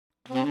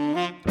Hello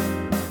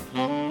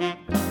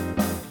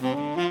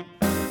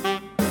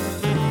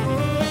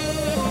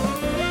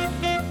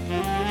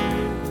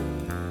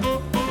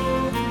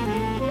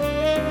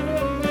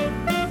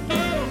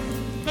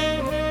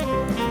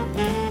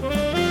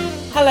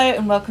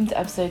and welcome to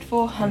episode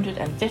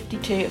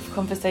 452 of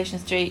Conversation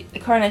Street, the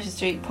Coronation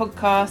Street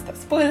podcast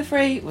that's spoiler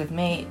free with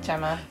me,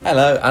 Gemma.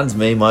 Hello, and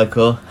me,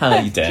 Michael. How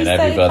are you doing,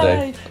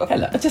 everybody?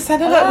 Hello. I just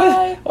said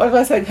hello. Why am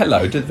I saying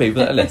hello to the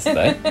people that are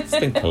listening? It's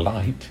been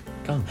polite.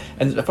 Go on.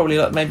 And probably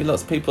maybe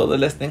lots of people that are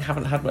listening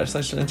haven't had much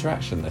social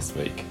interaction this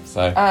week.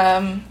 So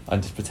I'm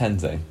just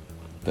pretending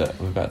that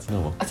we're back to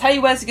normal. I'll tell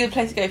you where's a good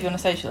place to go if you want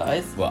to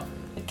socialise. What?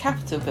 The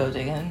Capitol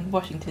building in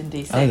Washington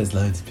DC. Oh, there's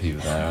loads of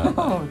people there, aren't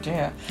there? Oh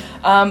dear.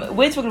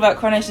 We're talking about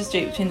Coronation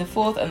Street between the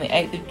 4th and the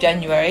 8th of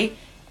January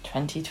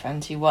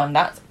 2021.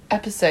 That's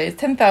episodes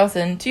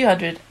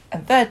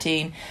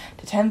 10,213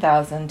 to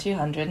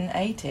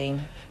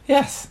 10,218.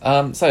 Yes.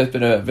 So it's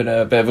been a bit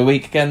of a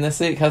week again this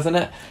week, hasn't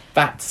it?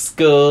 Back to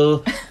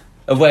school,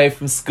 away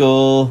from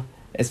school.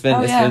 It's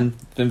been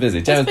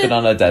busy. Gemma's been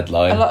on a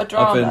deadline. A lot of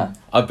drama.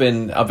 I've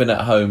been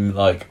at home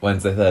like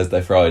Wednesday,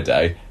 Thursday,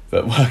 Friday,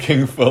 but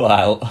working full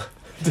out,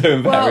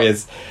 doing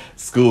various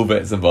school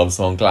bits and bobs.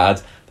 So I'm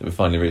glad that we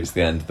finally reached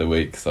the end of the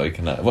week, so I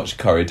can watch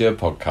Corrie do a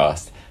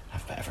podcast,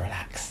 have a bit of a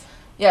relax.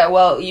 Yeah,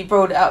 well, you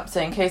brought it up,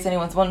 so in case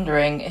anyone's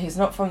wondering, who's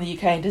not from the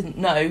UK and doesn't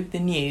know the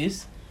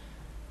news,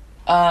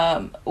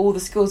 all the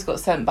schools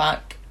got sent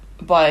back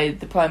by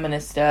the Prime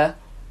Minister,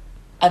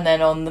 and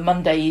then on the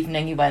Monday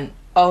evening he went,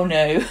 oh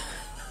no,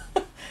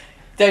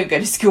 don't go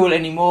to school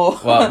anymore.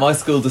 Well, my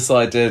school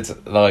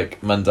decided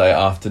like Monday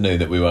afternoon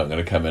that we weren't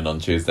going to come in on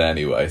Tuesday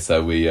anyway,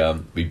 so we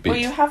beat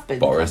you have been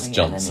Boris coming in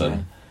Johnson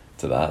anyway.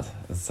 to that.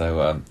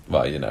 So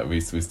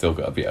we've still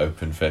got to be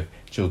open for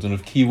children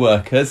of key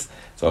workers.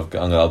 So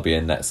I'll be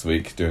in next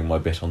week doing my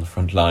bit on the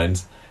front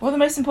lines. Well, the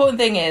most important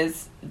thing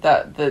is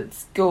that the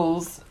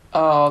schools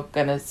are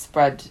going to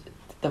spread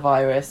the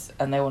virus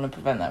and they want to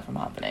prevent that from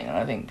happening. And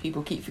I think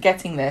people keep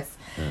forgetting this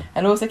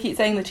and also keep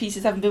saying that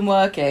teachers haven't been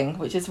working,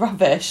 which is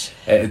rubbish.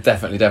 It's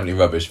definitely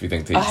rubbish if you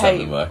think teachers haven't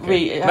been working.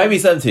 Maybe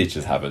some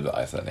teachers haven't, but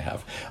I certainly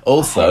have.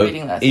 Also,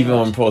 even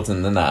more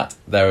important than that,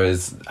 there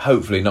is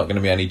hopefully not going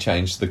to be any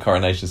change to the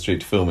Coronation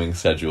Street filming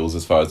schedules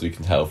as far as we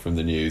can tell from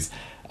the news.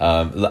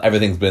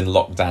 Everything's been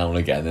locked down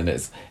again and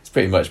it's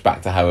pretty much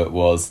back to how it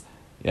was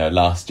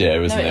last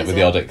year, isn't it? With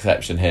the odd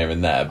exception here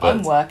and there. But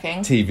I'm working.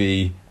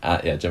 TV,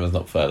 Gemma's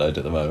not furloughed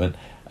at the moment.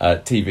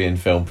 TV and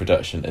film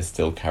production is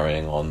still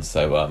carrying on.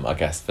 So I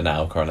guess for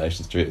now,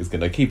 Coronation Street is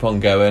going to keep on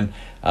going.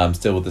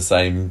 Still with the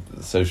same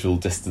social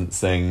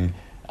distancing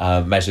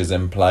measures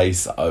in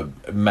place.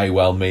 It may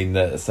well mean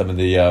that some of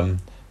the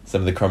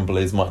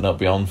Crumblies might not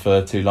be on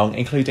for too long,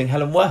 including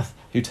Helen Worth,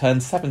 who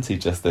turned 70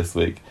 just this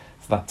week.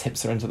 So that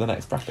tips her into the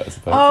next bracket, I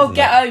suppose. Oh,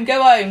 go home,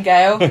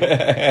 Gail.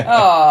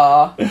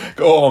 Oh,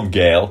 go on,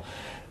 Gail.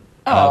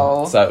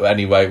 Oh. So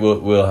anyway,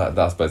 we'll have,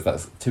 I suppose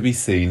that's to be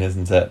seen,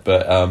 isn't it?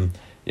 But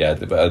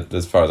but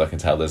as far as I can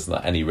tell, there's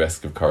not any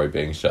risk of Corrie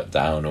being shut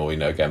down or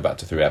going back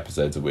to 3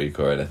 episodes a week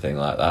or anything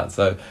like that.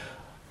 So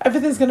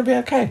everything's going to be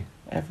okay.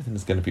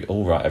 Everything's going to be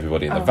all right,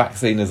 everybody. And the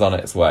vaccine is on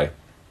its way.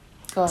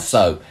 Gosh.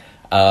 So.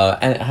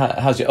 And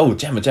how's your... Oh,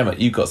 Gemma,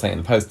 you got something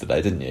in the post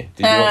today, didn't you?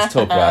 Did you want to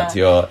talk about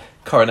your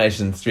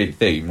Coronation Street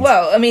themes?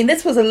 Well, I mean,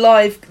 this was a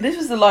live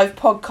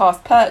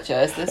podcast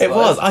purchase. It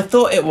was. I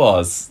thought it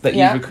was that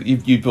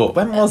you bought.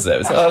 When was it?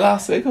 Was it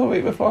last week or the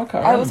week before? I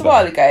can't remember. It was a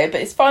while ago, but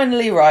it's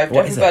finally arrived.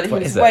 What Everybody who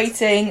was is it?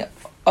 waiting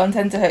on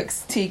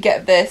tenterhooks to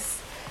get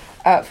this,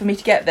 for me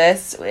to get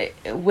this, the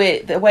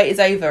wait is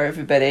over,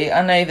 everybody.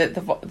 I know that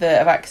the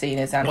vaccine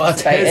is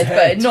anticipated,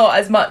 but not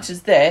as much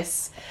as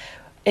this.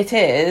 It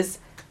is...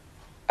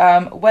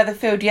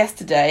 Weatherfield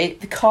Yesterday,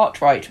 The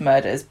Cartwright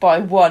Murders by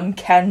one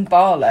Ken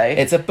Barlow.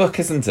 It's a book,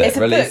 isn't it? It's a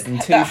released book in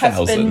 2000. that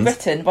has been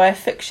written by a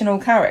fictional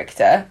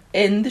character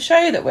in the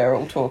show that we're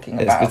all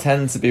talking about. It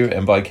pretends to be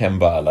written by Ken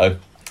Barlow,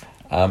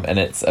 and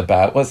it's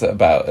about... What's it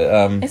about?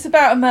 It's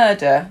about a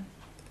murder.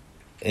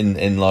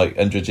 In like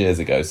 100 years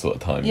ago sort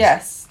of times.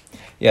 Yes.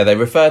 Yeah, they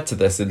referred to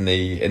this in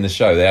the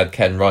show. They had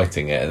Ken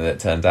writing it, and it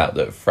turned out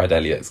that Fred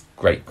Elliott's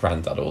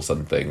great-granddad or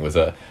something was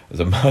a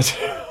murderer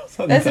or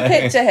something. There's a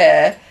picture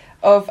here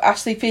of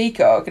Ashley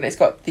Peacock, and it's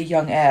got the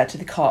young heir to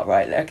the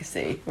Cartwright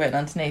legacy written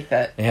underneath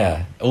it.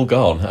 Yeah, all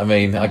gone. I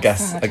mean, I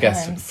guess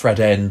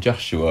Fred and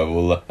Joshua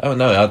will... Oh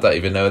no, I don't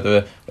even know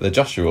whether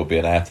Joshua will be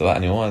an heir to that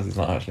anymore, as he's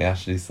not actually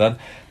Ashley's son.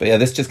 But yeah,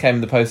 this just came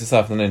in the post this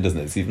afternoon, doesn't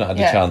it? So you've not had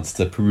a chance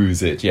to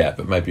peruse it yet,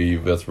 but maybe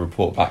you'll be able to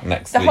report back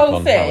next week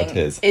on how it is. The whole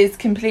thing is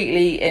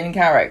completely in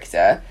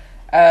character.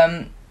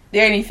 The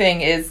only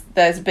thing is,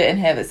 there's a bit in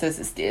here that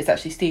says it's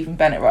actually Stephen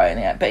Bennett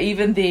writing it, but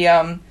even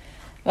the...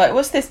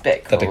 what's this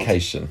bit called?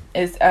 Dedication.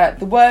 Is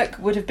the work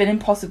would have been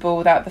impossible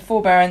without the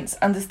forbearance,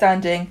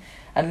 understanding,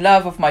 and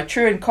love of my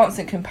true and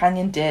constant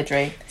companion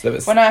Deirdre. So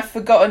when I have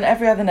forgotten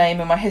every other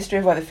name in my history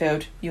of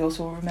Weatherfield, yours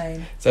will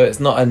remain. So it's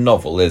not a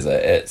novel, is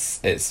it?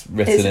 It's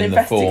written in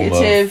the form of... It's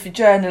an investigative,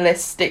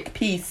 journalistic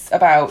piece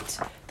about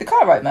the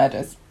Cartwright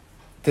murders.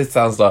 This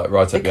sounds like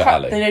right up your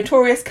alley. The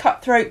notorious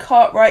cutthroat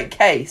Cartwright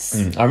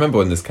case. I remember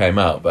when this came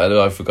out, but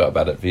I forgot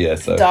about it for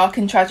years. So. Dark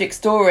and tragic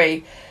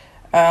story.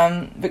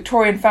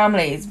 Victorian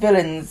families,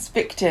 villains,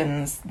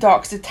 victims,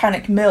 dark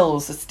satanic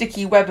mills, a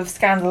sticky web of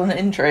scandal and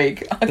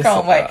intrigue. I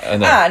can't wait.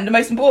 And the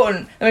most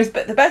important,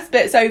 the best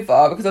bit so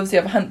far, because obviously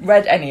I haven't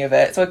read any of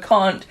it, so I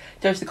can't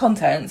judge the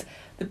contents.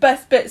 The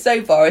best bit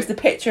so far is the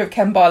picture of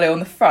Ken Barlow on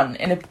the front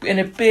in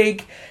a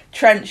big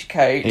trench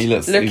coat. He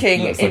looks like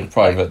a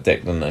private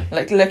dick, doesn't he?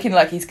 Like looking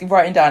like he's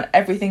writing down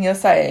everything you're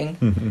saying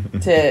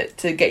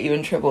to get you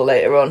in trouble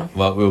later on.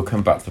 Well, we'll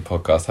come back to the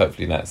podcast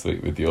hopefully next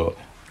week with your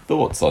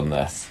thoughts on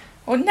this.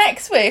 Well,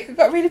 next week I've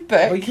got to read a book.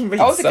 Well, you can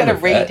read I wasn't going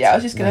to read it. I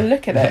was just going to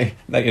look at it.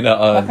 No, you're not.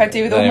 Like I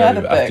do with all my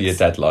other books. After your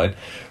deadline.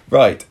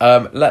 Right,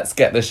 let's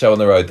get the show on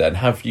the road then.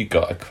 Have you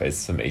got a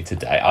quiz for me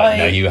today? I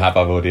know you have.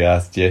 I've already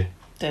asked you.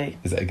 Do.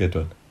 Is it a good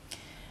one?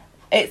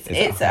 It's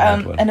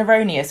an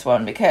erroneous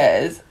one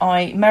because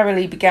I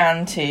merrily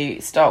began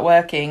to start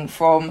working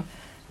from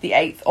the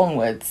 8th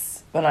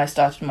onwards when I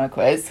started my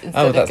quiz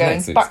instead of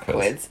going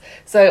backwards. Quiz.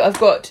 So I've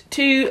got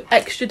 2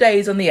 extra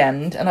days on the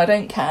end and I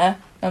don't care.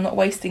 I'm not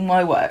wasting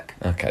my work.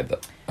 Okay.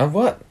 And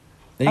what?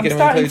 Are you I'm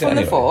starting from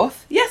the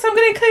 4th. Yes, I'm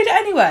going to include it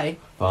anyway.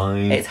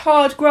 Fine. It's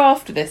hard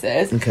graft, this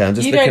is. Okay, I'm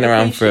just looking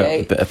around for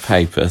a bit of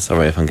paper.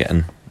 Sorry if I'm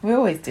getting... We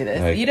always do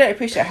this. Right. You don't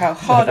appreciate how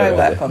hard I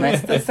work on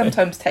this. That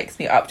sometimes takes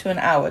me up to an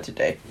hour to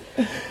do.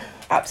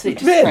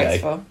 Absolutely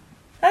disgraceful. Really?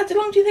 How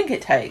long do you think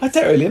it takes? I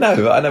don't really know,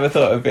 but I never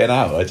thought it would be an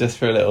hour just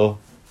for a little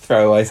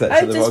throwaway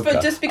section of the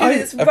podcast. Just because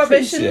it's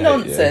rubbish and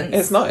nonsense.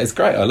 It's not. It's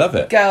great. I love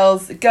it.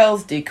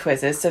 Girls do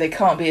quizzes, so they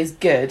can't be as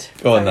good.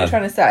 Go on then. What are you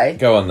trying to say?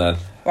 Go on then.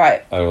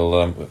 Right. I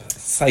will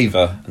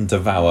savour and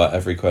devour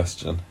every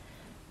question.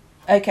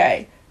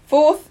 Okay.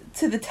 4th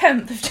to the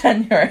 10th of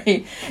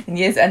January in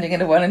years ending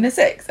in a 1 and a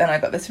 6. And I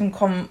got this from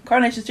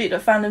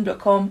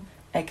coronationstreet.fandom.com,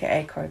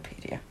 aka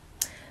Coropedia.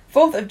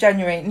 4th of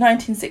January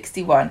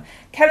 1961.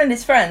 Ken and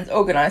his friends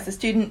organised a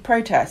student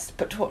protest,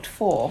 but what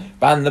for?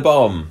 Ban the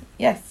bomb.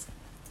 Yes.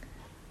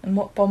 And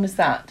what bomb is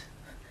that?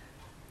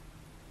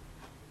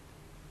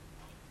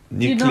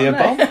 Nuclear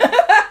bomb?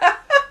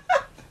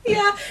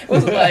 Yeah, it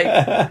wasn't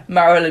like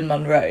Marilyn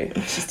Monroe.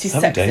 She's too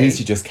Some sexy. Some days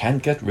you just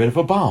can't get rid of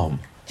a bomb.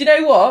 Do you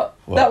know what?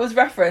 That was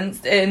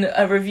referenced in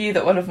a review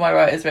that one of my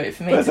writers wrote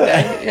for me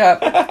today.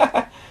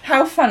 Yeah.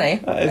 How funny.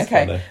 That is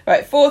funny.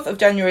 Right, 4th of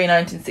January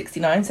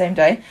 1969, same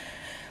day.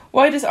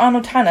 Why does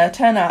Arnold Tanner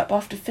turn up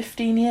after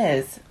 15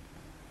 years?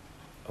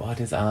 Why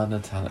does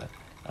Arnold Tanner?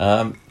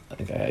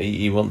 Okay,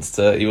 he wants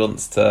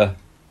to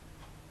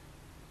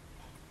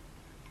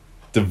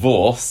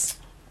divorce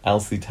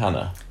Elsie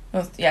Tanner.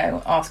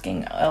 Yeah,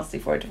 asking Elsie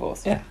for a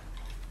divorce. Yeah.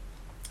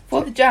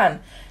 4th of Jan,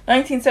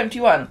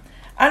 1971.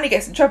 Annie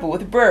gets in trouble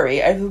with a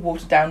brewery over the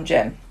watered-down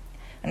gin.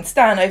 And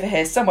Stan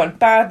overhears someone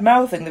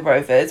bad-mouthing the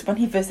Rovers when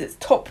he visits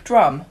Top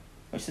Drum,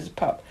 which is a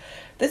pub.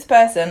 This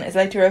person is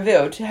later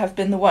revealed to have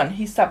been the one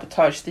who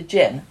sabotaged the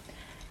gin.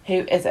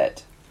 Who is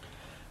it?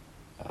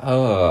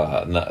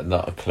 Oh,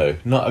 not a clue.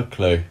 Not a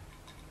clue.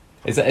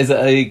 Is it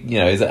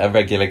a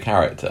regular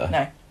character?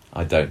 No.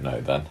 I don't know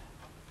then.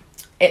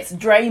 It's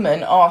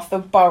Drayman Arthur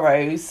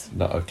Burroughs.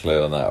 Not a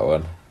clue on that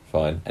one.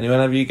 Fine.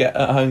 Anyone of you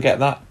at home get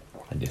that?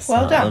 And you're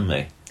well done. On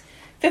me.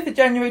 5th of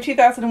January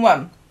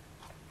 2001.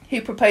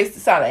 Who proposed to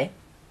Sally?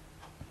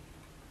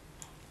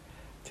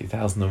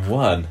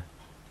 2001.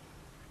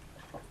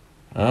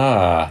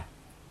 Ah.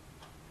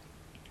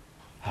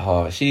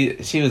 Oh, she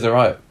was a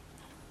right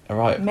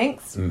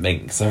Minx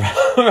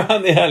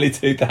around the early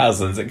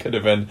 2000s. It could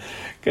have been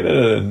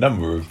a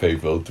number of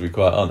people, to be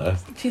quite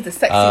honest. She's a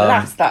sexy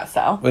lass, that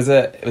Sal. Was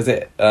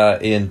it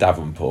Ian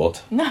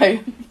Davenport?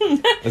 No.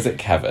 Was it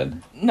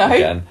Kevin? No.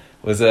 Again.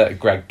 Was it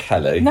Greg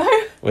Kelly? No.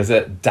 Was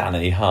it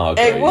Danny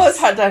Hargreaves? It was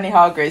Danny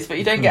Hargreaves, but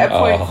you don't get a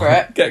point for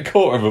it. Get a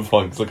quarter of a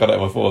point because I got it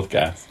on my 4th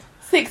guess.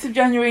 6th of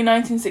January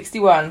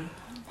 1961.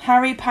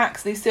 Harry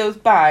packs Lucille's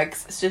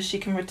bags so she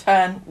can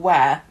return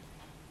where?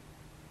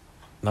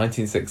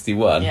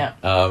 1961? Yeah.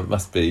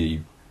 Must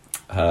be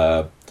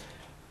her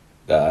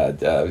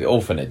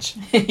orphanage.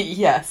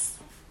 Yes.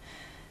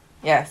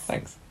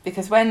 Thanks.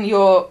 Because when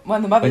the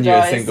mother dies... When you're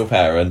a single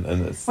parent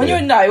and it's... When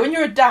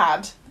you're a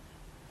dad...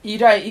 You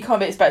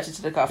can't be expected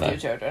to look after your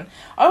children.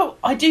 Oh,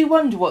 I do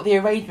wonder what the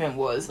arrangement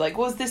was. Like,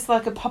 was this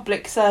like a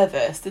public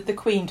service? Did the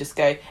Queen just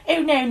go,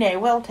 oh no,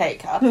 we'll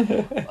take her?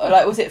 Or,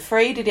 like, was it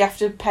free? Did he have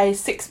to pay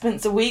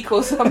 6p a week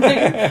or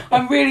something?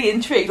 I'm really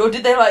intrigued. Or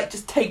did they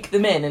just take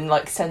them in and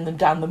send them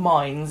down the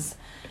mines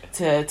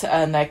to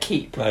earn their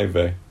keep?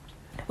 Maybe.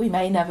 We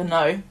may never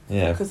know.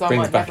 Yeah,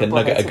 brings back a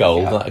nugget of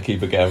gold. That'll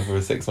keep her going for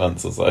 6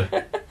 months or so.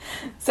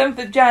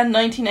 7th of Jan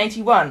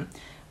 1981.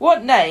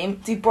 What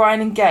name do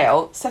Brian and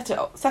Gail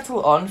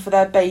settle on for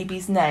their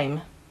baby's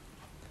name?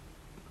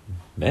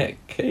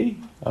 Nicky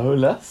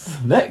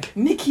Olas? Nick?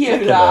 Nicky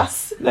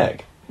Olas.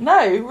 Nick?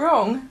 No,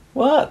 wrong.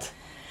 What?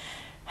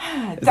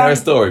 Is there a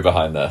story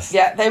behind this?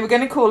 Yeah, they were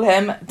going to call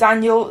him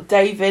Daniel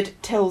David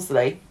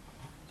Tilsley.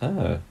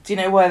 Oh. Do you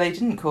know why they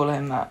didn't call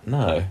him that?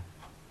 No.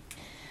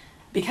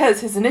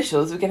 Because his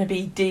initials were going to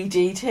be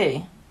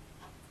DDT.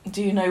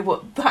 Do you know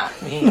what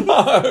that means?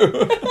 No.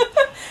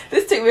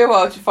 This took me a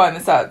while to find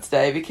this out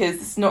today because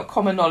it's not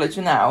common knowledge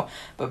now.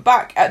 But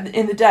back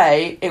in the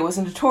day, it was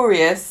a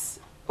notorious,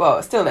 well,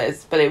 it still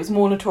is, but it was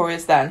more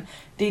notorious then,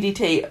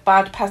 DDT, a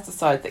bad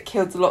pesticide that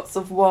killed lots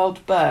of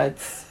wild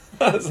birds.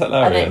 That's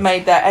hilarious. And it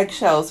made their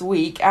eggshells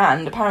weak,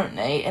 and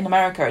apparently in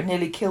America it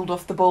nearly killed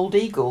off the bald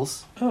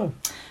eagles. Oh.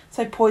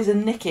 So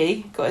Poison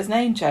Nicky got his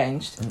name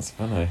changed. That's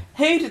funny.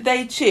 Who did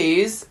they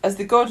choose as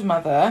the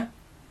godmother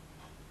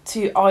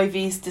to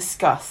Ivy's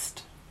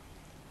disgust?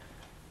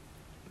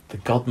 The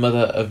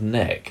godmother of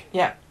Nick.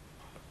 Yeah.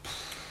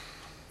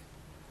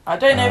 I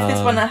don't know if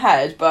this went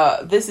ahead,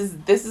 but this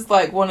is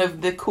like one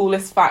of the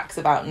coolest facts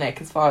about Nick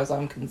as far as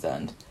I'm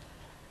concerned.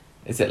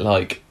 Is it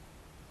like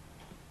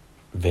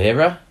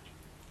Vera?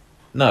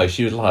 No,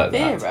 she was like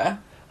Vera? that.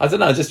 I don't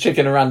know, just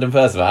checking a random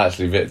person. But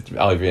actually,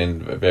 Ivy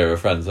and Vera are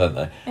friends, aren't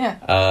they? Yeah.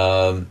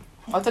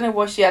 I don't know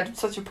why she had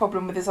such a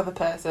problem with this other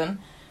person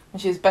when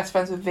she was best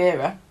friends with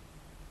Vera.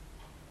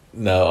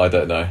 No, I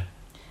don't know.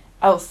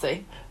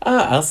 Elsie.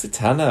 Ah, Elsie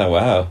Tanner,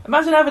 wow.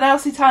 Imagine having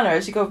Elsie Tanner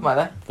as your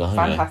godmother. Blimey.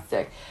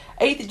 Fantastic.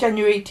 8th of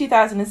January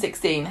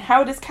 2016.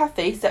 How does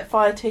Kathy set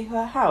fire to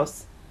her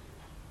house?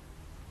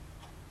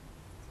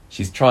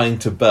 She's trying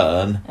to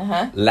burn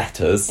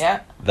letters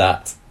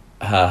that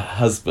her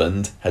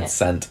husband had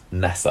sent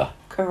Nessa.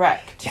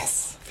 Correct.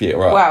 Yes. Right.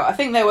 Wow, I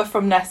think they were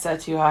from Nessa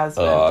to her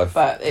husband,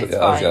 but it's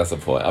fine. That's a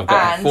point. I've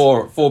got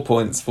four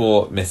points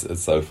for Mrs.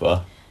 so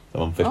far.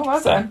 I'm on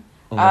 50%.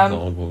 Oh, well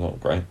done. Not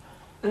great.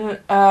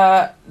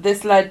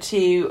 This led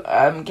to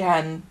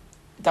Ken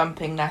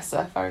dumping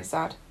Nessa. Very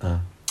sad.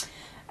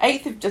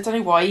 8th of... I don't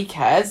know why he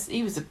cares.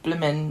 He was a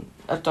blimmin'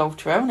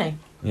 adulterer, wasn't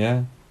he?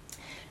 Yeah.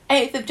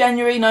 8th of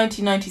January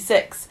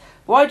 1996.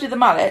 Why did the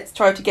Mallets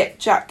try to get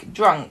Jack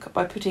drunk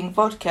by putting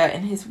vodka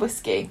in his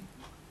whiskey?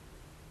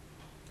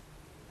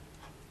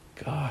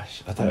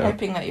 Gosh, I don't know. I'm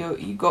hoping that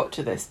you got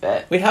to this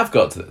bit. We have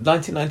got to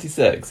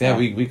 1996. Yeah,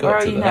 we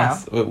got to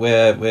this.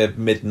 We're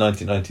mid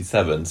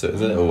 1997, so it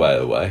was a little way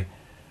away.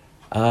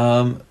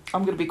 I'm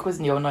going to be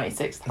quizzing you on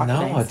 96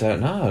 happenings. No, I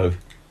don't know.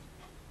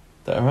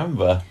 Don't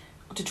remember.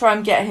 To try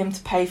and get him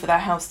to pay for their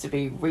house to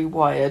be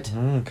rewired.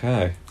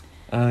 Okay.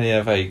 Oh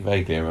yeah,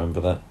 vaguely remember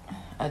that.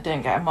 I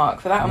don't get a mark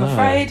for that, I'm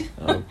afraid.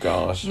 Oh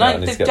gosh.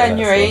 9th of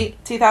January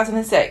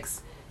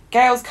 2006.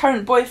 Gail's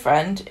current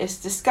boyfriend is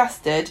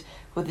disgusted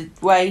with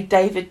the way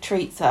David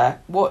treats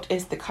her. What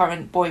is the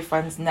current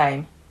boyfriend's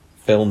name?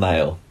 Phil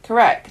Nail.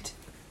 Correct.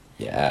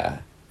 Yeah.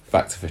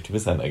 Back to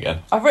 50% again.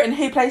 I've written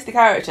who plays the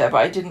character, but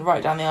I didn't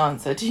write down the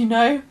answer. Do you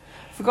know?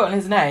 I've forgotten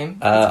his name.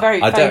 It's very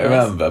famous. I don't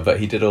remember, but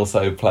he did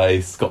also play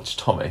Scotch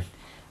Tommy.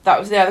 That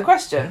was the other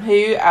question.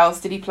 Who else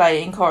did he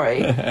play in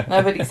Corrie? And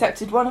I've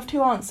accepted one of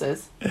two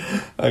answers.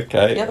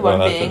 Okay. The other one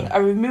being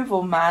a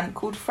removal man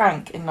called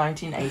Frank in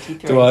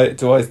 1983.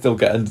 Do I still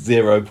get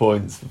 0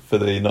 points for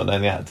the not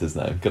knowing the actor's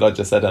name? Could I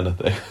just said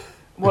anything?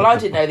 Well, I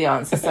didn't know the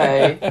answer,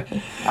 so...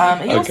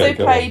 he also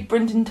played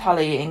Brynden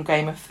Tully in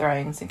Game of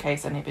Thrones, in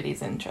case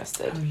anybody's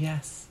interested. Oh,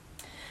 yes.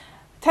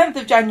 10th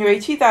of January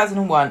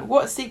 2001.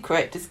 What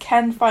secret does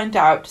Ken find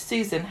out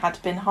Susan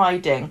had been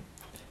hiding?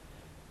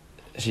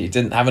 She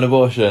didn't have an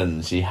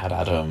abortion. She had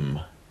Adam.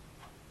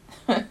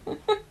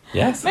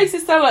 Yes. Makes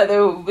it sound like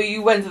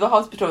you went to the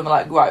hospital and they're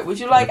like, right, would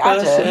you like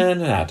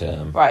Adam?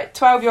 Adam. Right,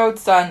 12-year-old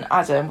son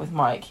Adam with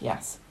Mike,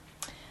 yes.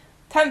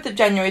 10th of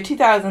January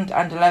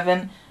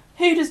 2011.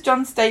 Who does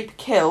John Stape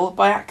kill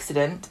by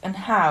accident and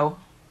how?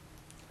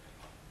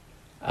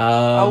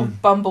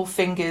 Old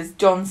Bumblefingers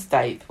John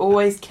Stape.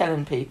 Always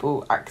killing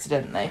people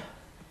accidentally.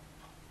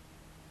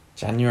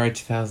 January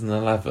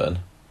 2011.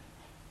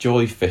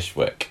 Joy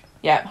Fishwick.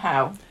 Yeah,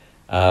 how?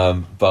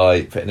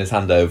 By putting his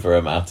hand over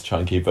her mouth to try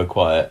and keep her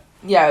quiet.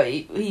 Yeah,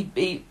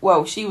 he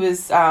well, she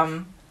was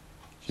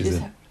she was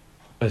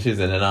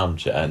in an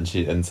armchair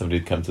and somebody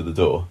had come to the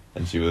door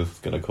and she was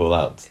going to call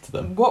out to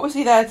them. What was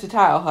he there to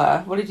tell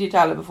her? What did he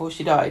tell her before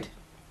she died?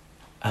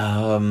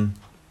 I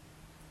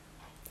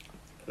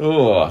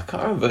can't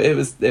remember. It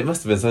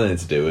must have been something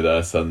to do with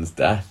her son's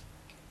death.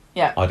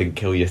 Yeah. I didn't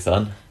kill your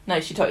son. No,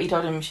 he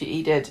told him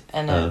he did,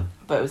 and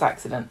but it was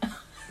accident.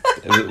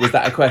 Was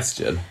that a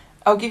question?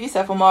 I'll give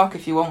yourself a mark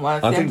if you want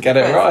one. I didn't get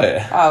it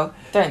right. Oh,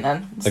 don't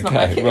then. It's okay,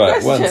 not making right.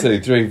 A question. 1, 2,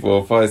 3,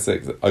 4, 5,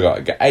 6. I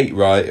got 8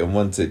 right and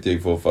 1, 2, 3,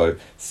 4,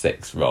 5,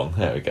 6 wrong.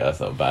 There we go. That's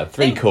not bad.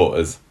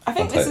 3/4. I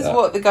think this is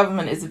what the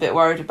government is a bit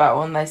worried about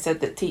when they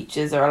said that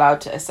teachers are allowed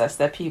to assess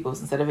their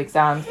pupils instead of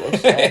exams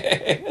this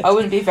year. I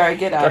wouldn't be very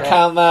good at it.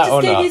 Count that Just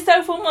or give not?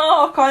 yourself a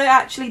mark. I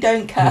actually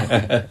don't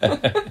care.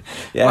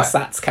 Yeah, right.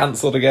 SAT's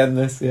cancelled again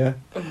this year.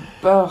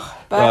 Oh,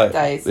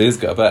 birthdays. Right. Who's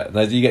got a bet?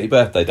 Now, did you get your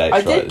birthday date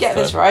right? I did get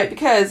this right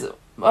because,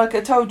 like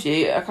I told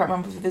you, I can't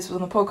remember if this was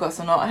on the podcast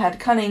or not, I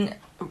had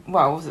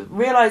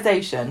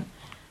realisation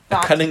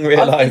that cunning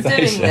I've been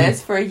doing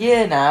this for a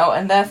year now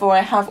and therefore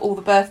I have all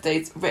the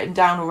birthdays written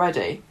down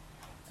already.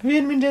 Have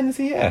you been doing this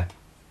a year?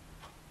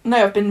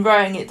 No, I've been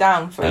writing it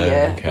down for a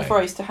year okay. before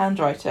I used to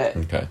handwrite it.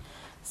 Okay.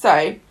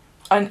 So,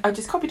 I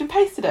just copied and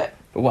pasted it.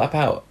 But what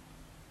about...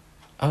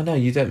 Oh no,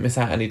 you don't miss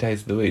out any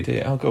days of the week, do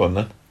you? Oh, go on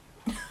then.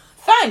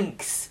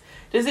 Thanks.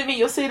 Does it meet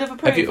your seal of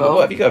approval?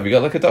 What have you got? Have you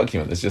got like a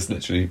document that's just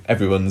literally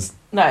everyone's...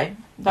 No,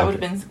 that would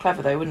have been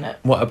clever though, wouldn't it?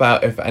 What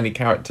about if any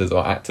characters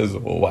or actors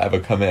or whatever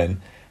come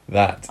in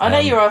that... I know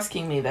you're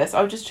asking me this.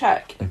 I'll just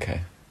check.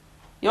 Okay.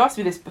 You asked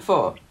me this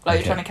before.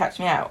 You're trying to catch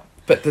me out.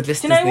 But the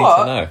listeners Do you know need what?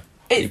 to know.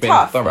 It's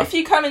tough. If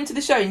you come into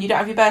the show and you don't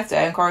have your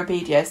birthday on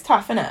Choropedia, it's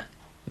tough, isn't it?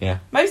 Yeah.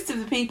 Most of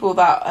the people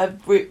that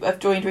have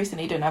joined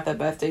recently don't have their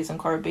birthdays on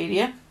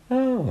Choropedia.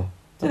 Oh.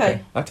 Do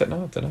they? I don't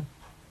know.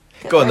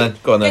 Go on then.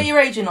 Get your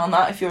agent on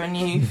that if you're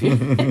if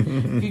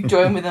you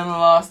join within the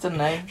last, I don't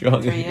know,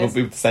 3 years. Want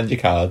people to send you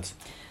cards.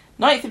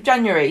 9th of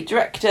January,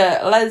 director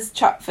Les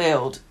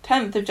Chatfield.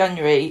 10th of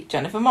January,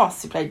 Jennifer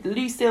Moss, who played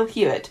Lucille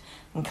Hewitt,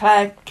 and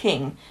Claire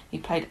King, who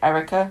played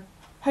Erica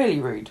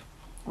Holyrood.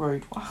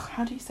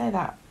 How do you say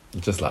that?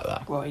 Just like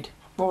that. Rod.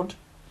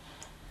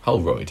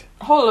 Holroyd.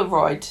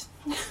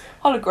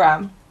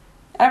 Hologram.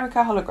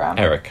 Erica Hologram.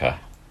 Erica.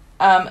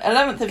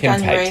 11th of Kim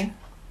January. Tate.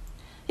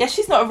 Yeah,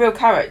 she's not a real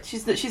character.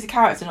 She's a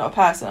character, not a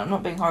person. I'm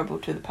not being horrible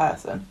to the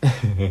person.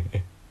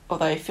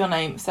 Although if your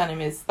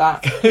surname is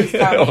that, please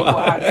tell me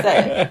how to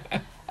say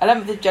it.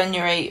 11th of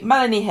January,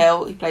 Melanie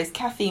Hill, who plays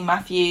Kathy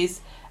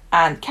Matthews,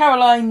 and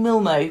Caroline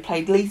Milno, who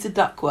played Lisa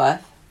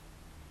Duckworth.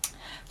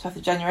 12th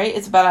of January,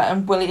 Isabella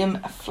and William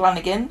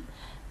Flanagan,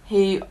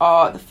 who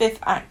are the 5th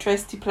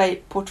actress to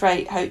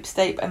portray Hope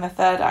Stape and the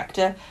 3rd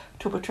actor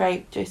to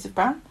portray Joseph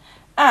Brown.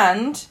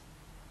 And,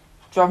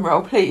 drum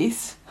roll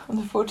please, on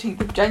the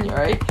 14th of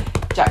January,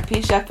 Jack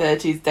P.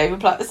 Shepherd, who's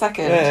David Platt II.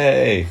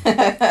 Hey!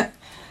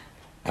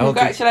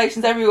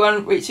 Congratulations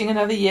everyone, reaching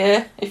another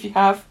year, if you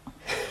have.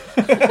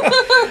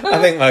 I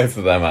think most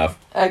of them have.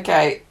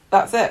 Okay,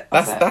 that's it.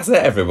 That's it,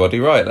 everybody.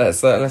 Right,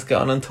 let's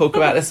get on and talk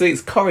about this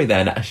week's Corrie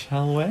then,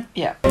 shall we?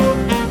 Yeah.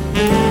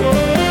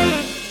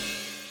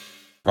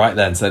 Right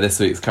then, so this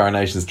week's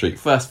Coronation Street,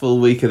 first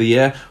full week of the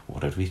year.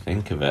 What did we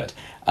think of it?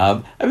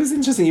 It was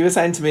interesting. You were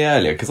saying to me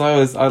earlier, because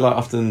I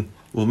often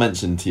will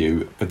mention to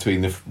you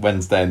between the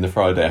Wednesday and the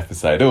Friday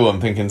episode, I'm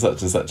thinking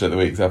such and such at the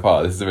week so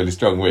far. This is a really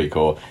strong week,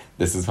 or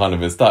this is kind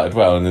of, it started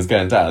well and is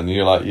going down. And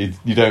you're like,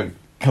 you don't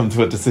come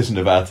to a decision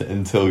about it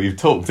until you've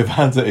talked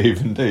about it,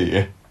 even, do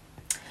you?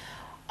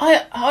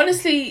 I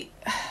honestly,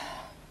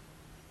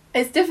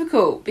 it's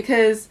difficult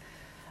because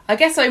I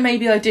guess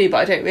maybe I do, but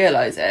I don't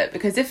realise it.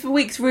 Because if a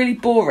week's really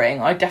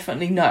boring, I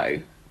definitely know.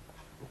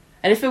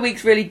 And if a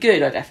week's really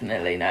good, I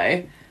definitely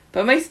know.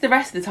 But most of the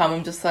rest of the time,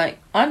 I'm just like,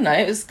 I don't know,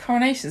 it was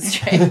Coronation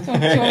Street.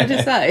 What do you want me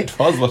to say? It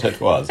was what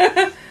it was.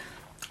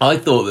 I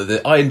thought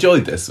that I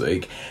enjoyed this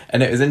week,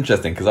 and it was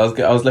interesting because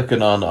I was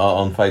looking on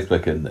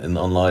Facebook and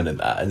online and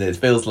that, and it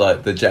feels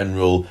like the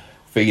general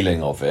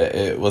feeling of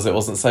it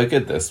wasn't so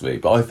good this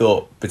week. But I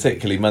thought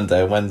particularly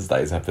Monday and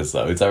Wednesday's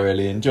episodes I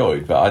really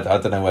enjoyed. But I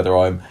don't know whether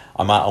I'm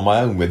out on my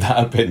own with that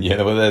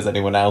opinion, or whether there's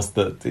anyone else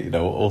that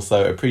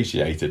also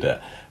appreciated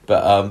it.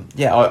 But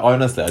I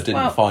honestly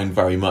didn't find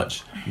very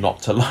much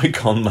not to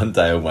like on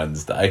Monday and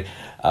Wednesday.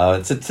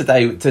 So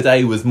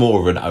today was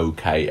more of an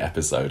okay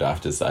episode, I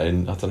have to say,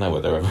 and I don't know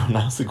whether everyone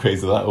else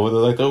agrees with that or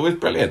whether they thought it was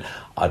brilliant.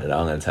 I don't know.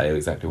 I'm going to tell you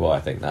exactly why I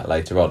think that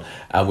later on.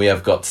 And we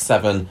have got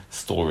 7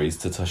 stories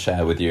to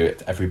share with you,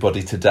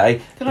 everybody,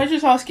 today. Can I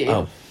just ask you?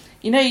 Oh.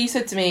 You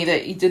said to me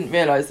that you didn't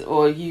realise,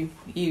 or you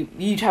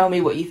tell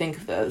me what you think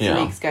of the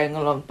weeks going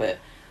along, but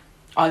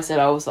I said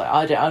I was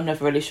like, I'm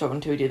never really sure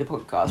until we do the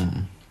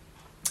podcast.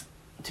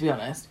 To be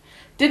honest.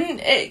 Wasn't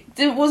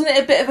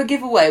it a bit of a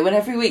giveaway when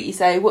every week you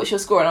say, what's your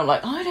score? And I'm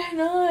like, I don't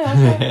know,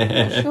 I'm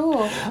not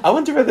sure. I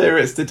wonder whether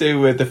it's to do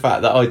with the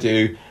fact that I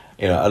do,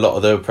 a lot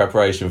of the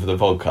preparation for the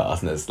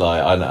podcast, and it's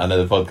like, I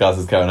know the podcast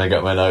is going, I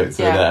get my notes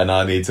with it, and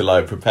I need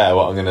to prepare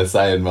what I'm going to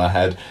say in my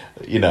head,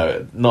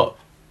 not,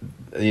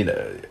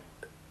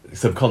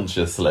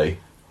 subconsciously.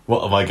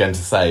 What am I going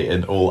to say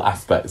in all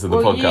aspects of the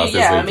podcast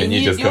this week? And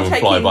you just go and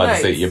fly by the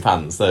seat of your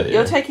pants, don't you?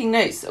 You're taking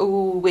notes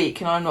all week,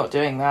 and I'm not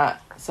doing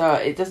that. So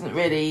it doesn't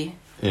really...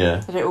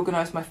 Yeah. I don't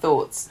organise my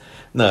thoughts.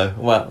 No,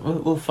 well,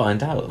 we'll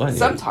find out, won't you?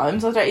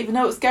 Sometimes I don't even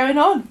know what's going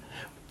on.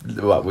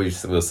 Well, we'll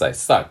say.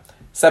 So,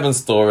 7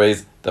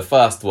 stories. The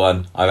first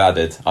one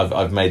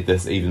I've made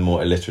this even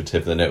more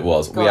alliterative than it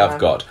was. We have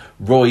got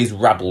Roy's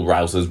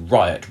rabble-rousers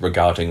riot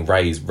regarding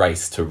Ray's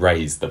race to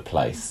raise the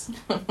place.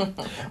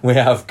 We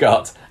have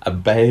got A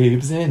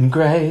Babes in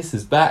Grace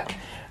is back.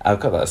 I've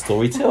got that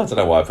story too. I don't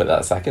know why I put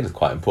that second. It's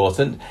quite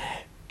important.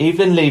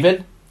 Evelyn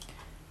leaving?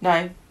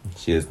 No.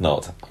 She is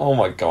not. Oh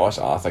my gosh,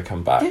 Arthur,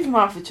 come back. Give him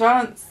half a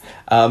chance.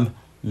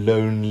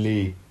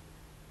 Lonely.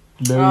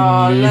 Oh,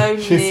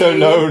 lonely. She's so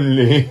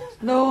lonely.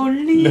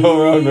 Lonely.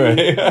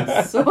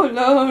 So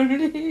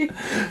lonely.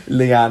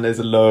 Leanne is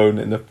alone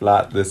in the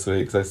flat this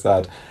week, so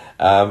sad.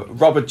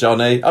 Robert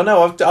Johnny. Oh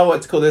no, I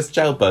want to call this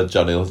Jailbird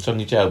Johnny, or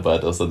Johnny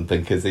Jailbird or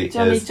something, because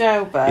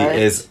Jailbird.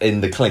 He is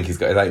in the clink. He's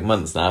got his 8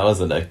 months now,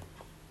 hasn't he?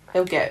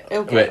 He'll get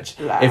Which,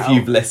 loud. if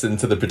you've listened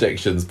to the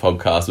predictions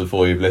podcast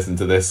before you've listened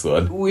to this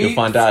one, you'll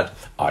find out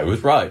I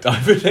was right. I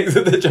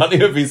predicted that Johnny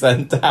would be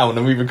sent down,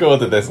 and we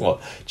recorded this,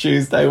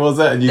 Tuesday was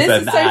it? And you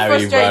said, this is so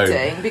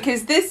frustrating,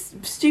 because this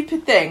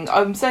stupid thing,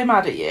 I'm so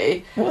mad at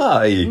you.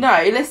 Why?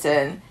 No,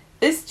 listen,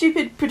 This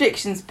stupid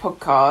predictions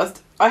podcast,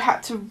 I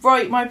had to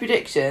write my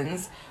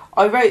predictions.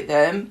 I wrote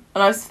them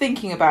and I was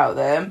thinking about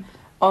them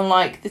on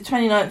like the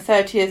 29th,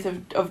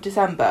 30th of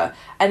December,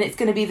 and it's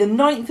going to be the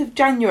 9th of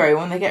January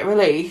when they get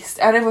released,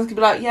 and everyone's going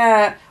to be like,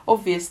 yeah,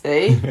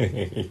 obviously.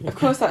 Of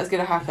course that's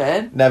going to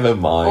happen. Never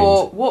mind.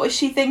 Or what is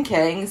she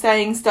thinking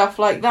saying stuff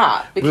like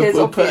that? Because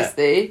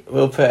obviously...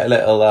 We'll put a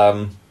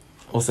little...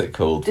 what's it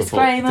called?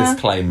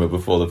 Disclaimer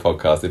before the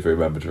podcast, if we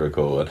remember to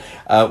record.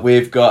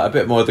 We've got a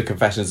bit more of the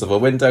Confessions of a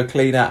Window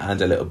Cleaner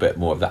and a little bit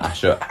more of the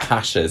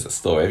Hashers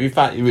story. Have you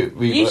found...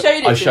 You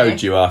showed it I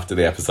showed you after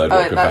the episode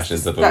what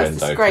Confessions of a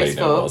Window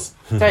Cleaner was.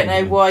 Don't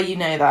know why you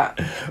know that.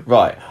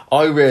 Right.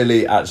 I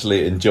really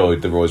actually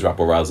enjoyed the Roy's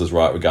Rabble Rousers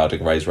right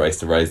regarding Ray's Race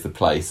to Raise the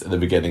Place at the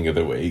beginning of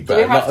the week,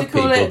 but a lot of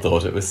people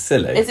thought it was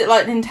silly. Is it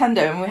like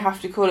Nintendo and we have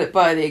to call it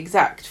by the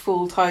exact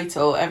full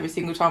title every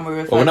single time we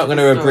refer to it? Well, we're not going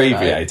to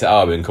abbreviate it,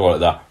 are we, and call it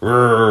that?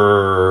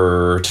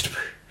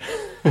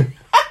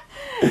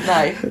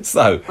 No.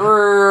 So,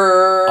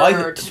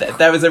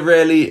 there was a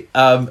really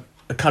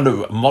kind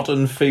of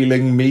modern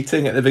feeling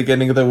meeting at the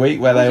beginning of the week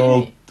where they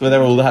all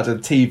had a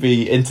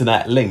TV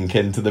internet link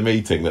into the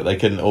meeting that they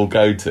can all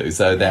go to.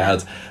 So they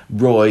had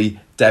Roy,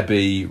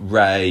 Debbie,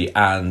 Ray,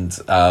 and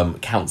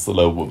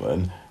Councillor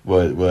Woman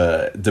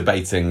were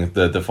debating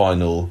the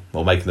final,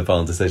 or making the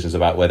final decisions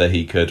about whether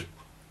he could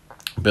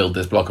build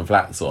this block of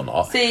flats or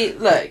not. See,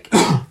 look,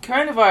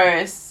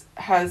 coronavirus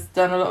has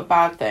done a lot of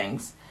bad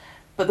things,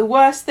 but the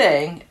worst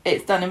thing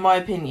it's done, in my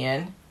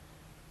opinion,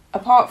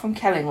 apart from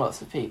killing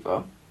lots of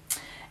people,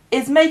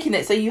 is making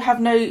it so you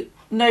have no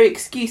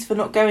excuse for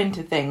not going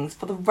to things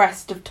for the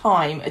rest of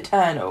time,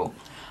 eternal.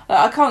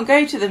 I can't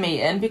go to the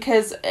meeting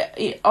because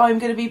I'm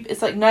going to be...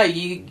 It's like, no,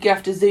 you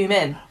have to zoom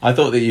in. I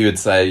thought that you would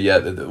say, yeah,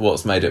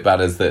 what's made it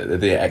bad is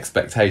the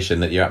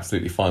expectation that you're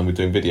absolutely fine with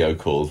doing video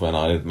calls, when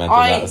I mentioned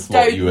that's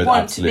what you would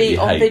absolutely hate. I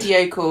don't want to be on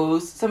video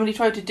calls. Somebody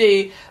tried to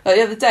do... Like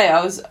the other day,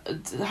 I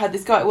had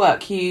this guy at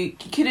work. He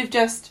could have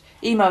just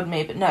emailed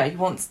me, but no,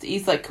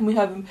 he's like, can we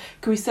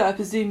set up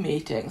a Zoom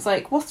meeting? It's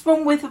like, what's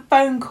wrong with a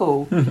phone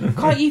call?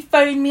 Can't you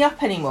phone me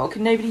up anymore?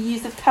 Can nobody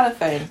use the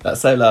telephone?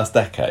 That's so last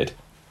decade.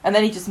 And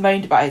then he just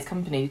moaned about his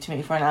company to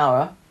me for an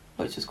hour,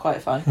 which was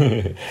quite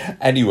fun.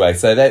 Anyway,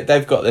 so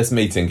they've got this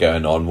meeting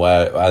going on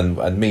where,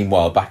 and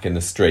meanwhile, back in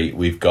the street,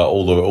 we've got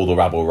all the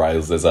rabble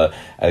rousers are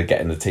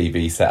getting the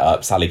TV set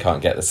up. Sally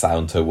can't get the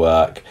sound to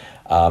work,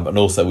 and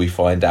also we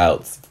find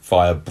out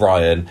via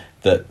Brian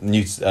that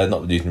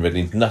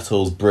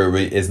Nuttall's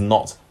Brewery is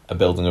not a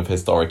building of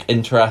historic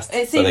interest,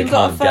 it's so they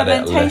can't get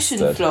it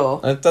listed.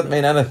 Floor. It doesn't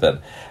mean anything.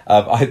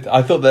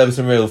 I thought there were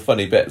some real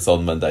funny bits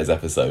on Monday's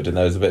episode, and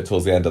there was a bit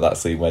towards the end of that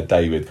scene where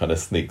David kind of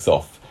sneaks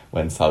off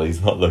when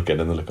Sally's not looking,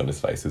 and the look on his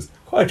face is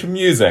quite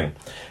amusing.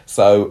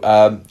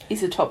 So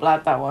he's a top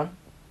lad, that one.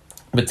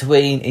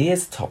 He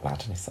is a top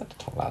lad, and he's such a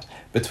top lad.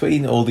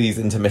 Between all these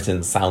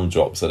intermittent sound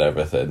drops and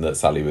everything that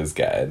Sally was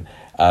getting,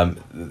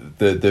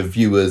 the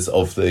viewers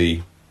of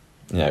the,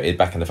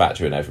 back in the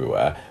factory and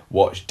everywhere,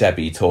 watch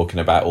Debbie talking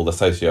about all the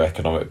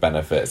socio-economic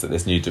benefits that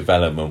this new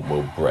development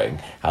will bring,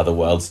 how the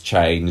world's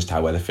changed,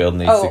 how Weatherfield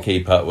needs to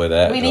keep up with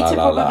it. We need to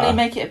probably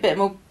make it a bit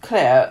more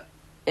clear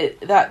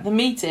that the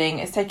meeting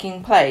is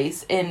taking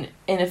place in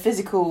a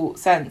physical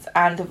sense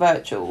and a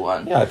virtual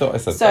one. Yeah, I thought I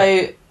said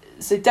that.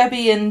 So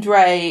Debbie and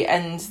Ray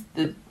and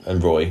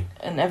Roy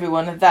and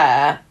everyone are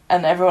there,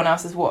 and everyone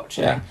else is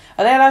watching. Yeah.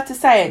 Are they allowed to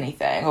say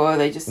anything, or are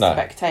they just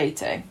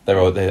spectating? They're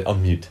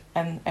on mute.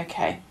 And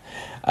okay.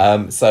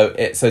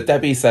 So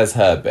Debbie says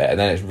her bit, and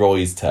then it's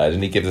Roy's turn,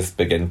 and he gives this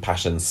big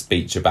impassioned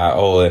speech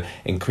about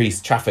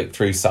increased traffic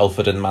through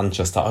Salford and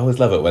Manchester. I always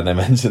love it when they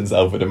mention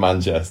Salford and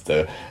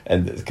Manchester,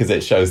 and because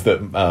it shows that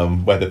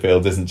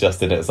Weatherfield isn't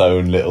just in its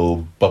own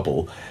little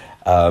bubble.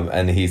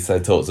 And he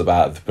talks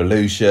about the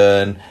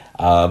pollution,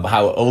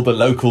 how all the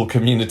local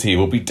community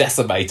will be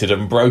decimated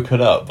and broken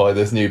up by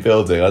this new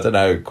building. I don't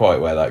know quite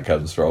where that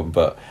comes from,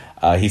 but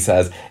he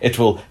says it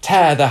will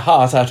tear the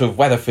heart out of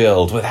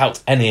Weatherfield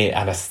without any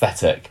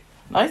anaesthetic.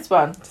 Nice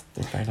one.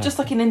 Nice. Just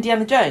like in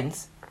Indiana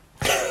Jones.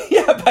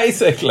 Yeah,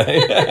 basically.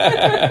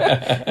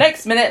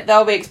 Next minute,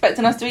 they'll be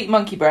expecting us to eat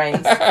monkey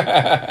brains.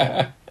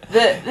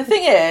 The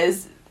thing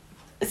is,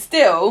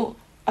 still,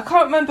 I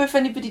can't remember if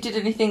anybody did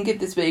anything good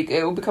this week.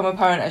 It will become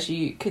apparent as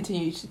you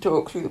continue to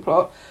talk through the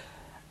plot.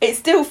 It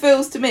still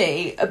feels to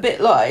me a bit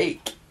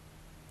like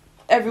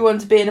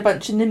everyone's being a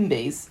bunch of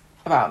NIMBYs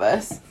about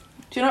this.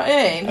 Do you know what I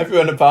mean?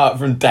 Everyone apart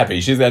from Debbie.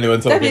 She's the only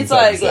one talking. Debbie's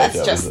like,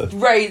 let's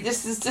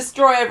just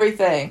destroy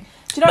everything.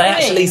 Do you know what I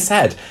mean?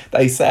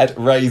 They said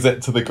raise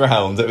it to the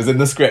ground. It was in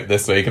the script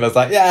this week, and I was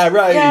like, yeah,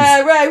 raise.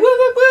 Yeah, Ray, woo,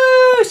 woo,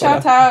 woo,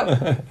 shout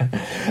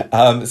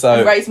out.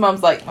 So Ray's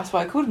mum's like, that's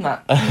why I called him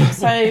that. I'm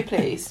so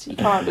pleased. You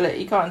can't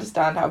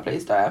understand how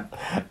pleased I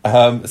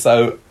am.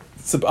 So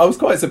I was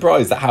quite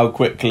surprised at how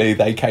quickly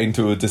they came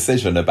to a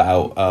decision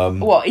about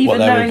what they were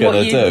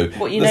going to do.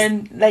 What you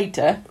know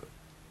later?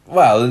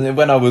 Well,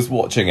 when I was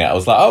watching it, I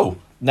was like, oh,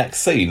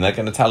 next scene they're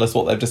going to tell us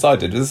what they've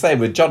decided. It's the same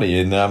with Johnny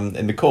in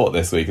the court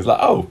this week. It's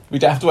like, oh, we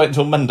don't have to wait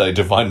until Monday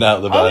to find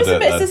out the verdict. I was a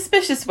bit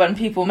suspicious when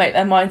people make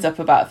their minds up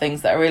about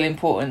things that are really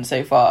important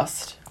so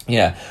fast.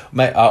 Yeah,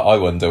 mate, I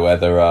wonder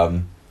whether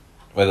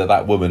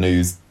that woman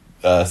whose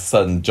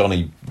son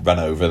Johnny ran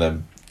over and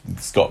then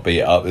Scott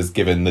beat up is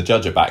giving the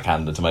judge a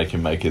backhander to make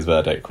him make his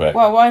verdict quick.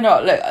 Well, why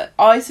not? Look,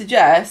 I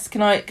suggest,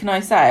 can I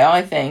say,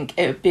 I think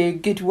it would be a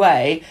good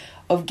way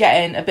of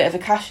getting a bit of a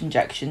cash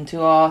injection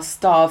to our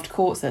starved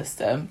court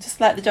system.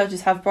 Just let the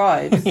judges have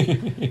bribes. So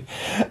anyway,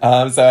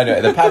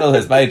 the panel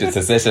has made its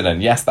decision,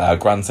 and yes, they are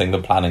granting the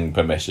planning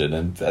permission,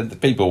 and the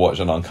people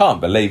watching on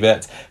can't believe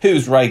it.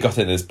 Who's Ray got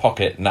in his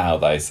pocket now,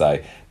 they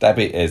say.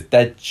 Debbie is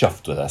dead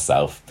chuffed with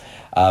herself.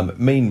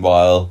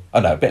 Meanwhile,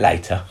 a bit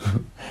later,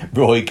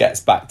 Roy gets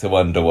back to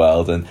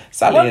Underworld and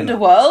Sally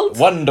Underworld?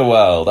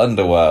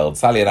 Underworld.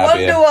 Sally and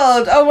Abby.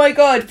 Underworld! Oh my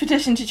god,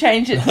 petition to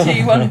change it to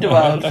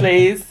Wonderworld,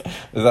 please.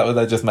 Is that what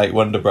they just make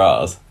Wonder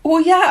Bras?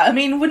 Well, yeah, I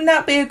mean, wouldn't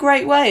that be a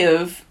great way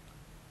of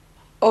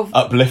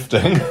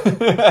uplifting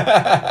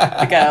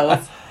the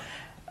girls?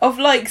 Of,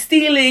 like,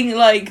 stealing,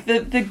 like,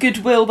 the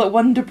goodwill that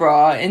Wonder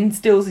Bra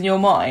instills in your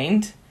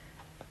mind.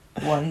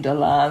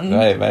 Wonderland.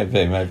 Right,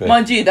 maybe.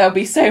 Mind you, there'll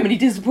be so many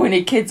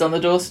disappointed kids on the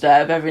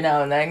doorstep every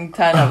now and then,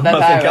 turn up with their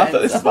parents. I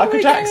thought this is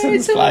Michael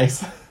Jackson's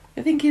place.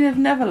 You're thinking of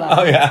Neverland.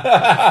 Oh,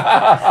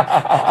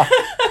 yeah.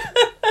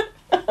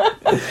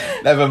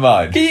 Never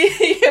mind. Can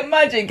you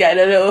imagine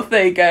getting a little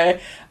thing go,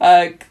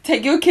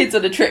 take your kids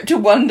on a trip to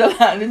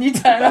Wonderland, and you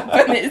turn up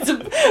and it's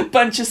a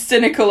bunch of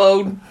cynical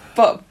old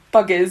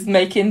buggers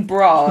making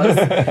bras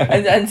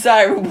and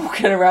Sarah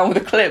walking around with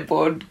a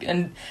clipboard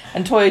and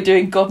Toya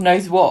doing God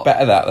knows what.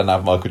 Better that than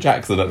have Michael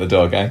Jackson at the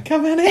door going,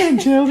 come on in,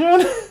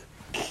 children.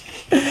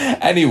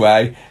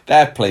 Anyway,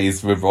 they're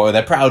pleased with Roy.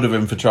 They're proud of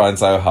him for trying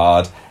so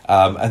hard.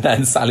 And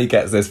then Sally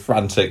gets this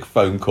frantic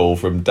phone call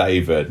from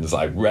David and it's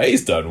like,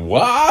 Ray's done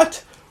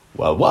what?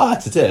 Well,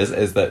 what it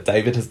is that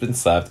David has been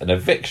served an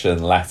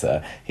eviction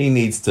letter. He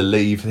needs to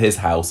leave his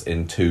house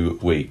in 2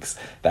 weeks.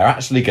 They're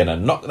actually going to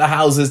knock the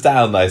houses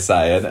down, they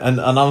say.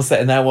 And I'm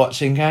sitting there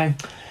watching going,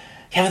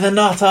 yeah, but they're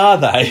not, are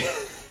they?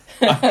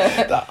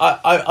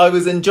 I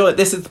was enjoying...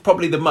 This is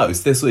probably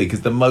this week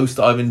is the most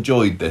I've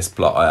enjoyed this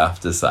plot, I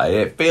have to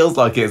say. It feels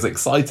like it's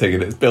exciting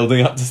and it's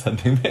building up to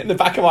something. In the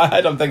back of my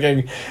head, I'm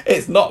thinking,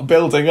 it's not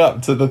building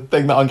up to the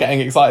thing that I'm getting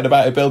excited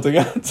about it building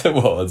up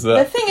towards.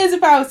 The thing is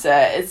about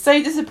it, it's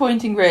so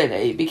disappointing,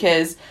 really,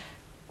 because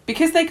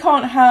they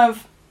can't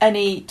have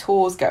any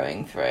tours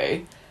going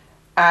through.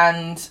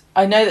 And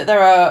I know that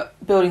there are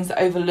buildings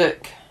that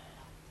overlook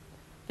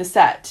the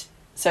set,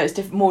 so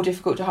it's more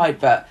difficult to hide,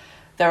 but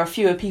there are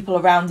fewer people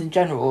around in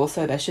general,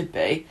 so there should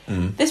be.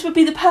 This would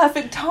be the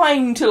perfect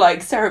time to,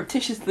 like,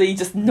 surreptitiously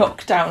just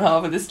knock down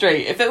half of the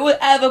street. If it were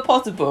ever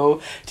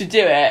possible to do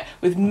it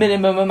with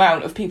minimum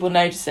amount of people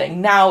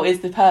noticing, now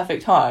is the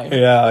perfect time.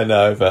 Yeah, I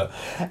know, but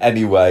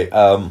anyway...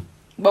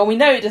 Well, we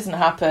know it doesn't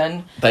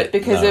happen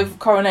because of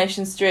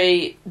Coronation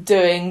Street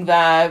doing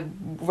their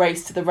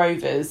Race to the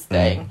Rovers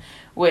thing,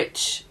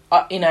 which...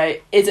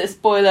 is it a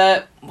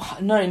spoiler?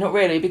 No, not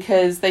really,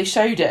 because they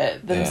showed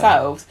it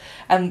themselves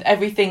and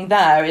everything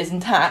there is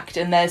intact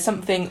and there's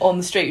something on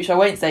the street, which I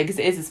won't say because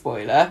it is a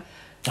spoiler,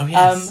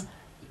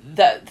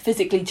 that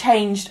physically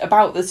changed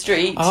about the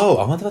street. Oh,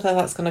 I wonder whether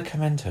that's going to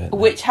come into it.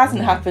 Which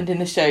hasn't happened in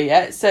the show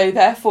yet, so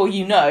therefore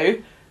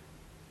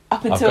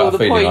up until the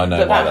point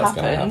that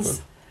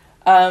happens,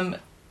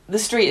 the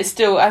street is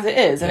still as it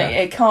is and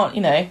it can't,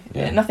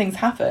 nothing's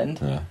happened.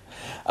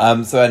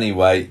 Yeah. So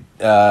anyway,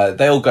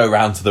 they all go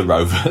round to the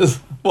Rovers.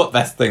 What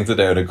best thing to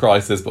do in a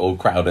crisis, but all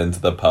crowd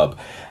into the pub.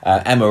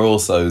 Emma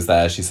also is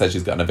there. She says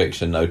she's got an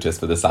eviction notice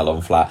for the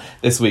salon flat.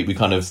 This week we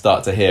kind of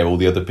start to hear all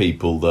the other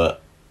people that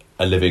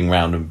are living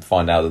around and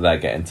find out that they're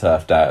getting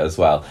turfed out as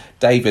well.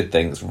 David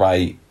thinks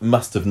Ray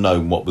must have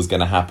known what was going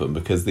to happen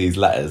because these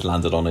letters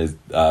landed on his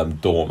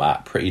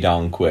doormat pretty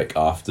darn quick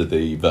after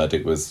the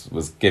verdict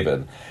was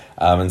given.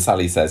 And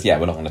Sally says, yeah,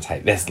 we're not going to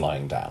take this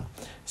lying down.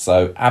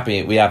 So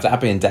we have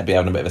Abby and Debbie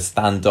having a bit of a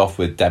standoff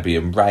with Debbie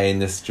and Ray in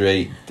the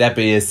street.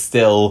 Debbie is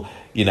still,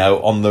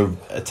 on the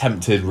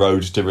attempted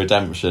road to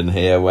redemption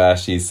here, where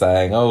she's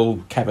saying,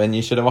 "Oh, Kevin,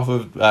 you should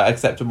have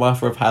accepted my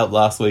offer of help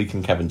last week,"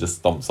 and Kevin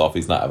just stomps off.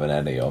 He's not having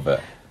any of it.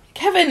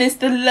 Kevin is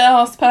the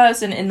last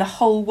person in the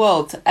whole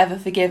world to ever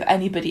forgive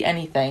anybody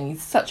anything.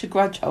 He's such a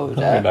grudge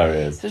holder. I know he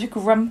is. Such a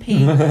grumpy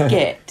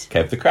git.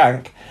 Kev the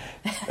crank.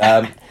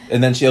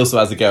 And then she also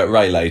has a go at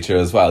Ray later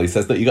as well. He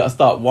says that you got to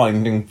stop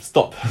winding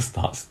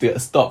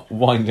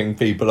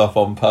people up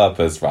on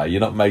purpose, Ray.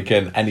 You're not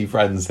making any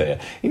friends here.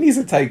 He needs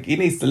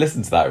to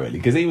listen to that, really,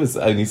 because he was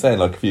only saying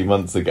like a few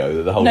months ago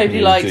that the whole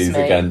community is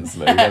against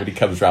me. Nobody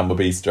comes around my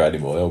bistro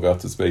anymore. They all go off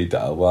to speed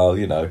dial. Well,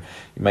 you're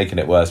making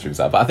it worse for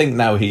himself. But I think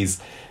now I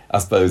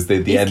suppose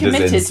the end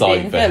is in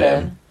sight for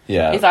him.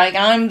 Yeah. He's like,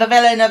 I'm the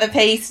villain of the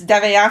piece.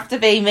 They have to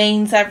be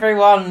mean to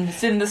everyone.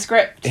 It's in the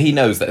script. He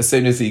knows that as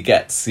soon as he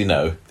gets,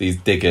 these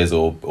diggers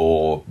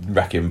or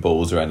wrecking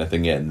balls or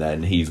anything in,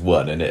 then he's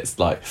won. And it's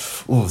like,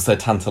 so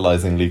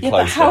tantalisingly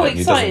close to him.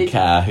 He doesn't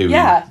care who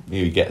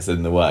he gets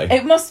in the way.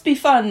 It must be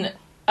fun.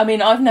 I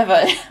mean, I've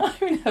never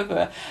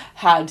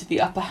had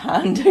the upper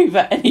hand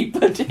over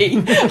anybody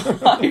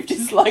I've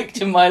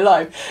disliked in my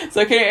life.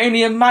 So I can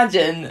only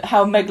imagine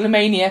how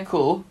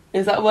megalomaniacal,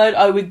 is that a word,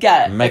 I would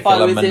get if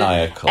I was in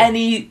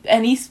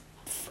any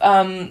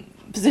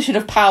position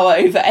of power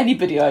over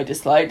anybody I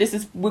dislike. This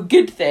is a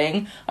good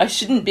thing. I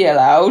shouldn't be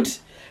allowed.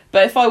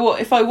 But if I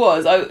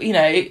was,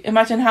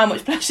 imagine how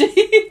much pleasure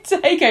you'd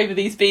take over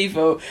these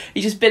people.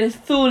 You've just been a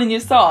thorn in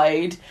your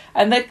side,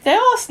 and they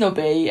are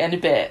snobby and a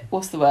bit,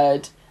 what's the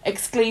word,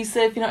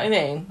 exclusive, you know what I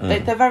mean?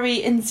 They're very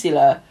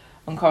insular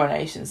on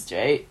Coronation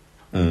Street.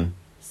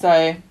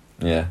 So...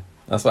 Yeah,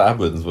 that's what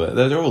happens.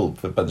 They're all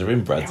a bunch of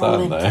inbreds,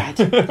 aren't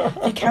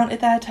they? They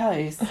counted their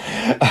toes.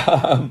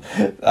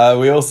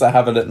 We also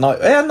have a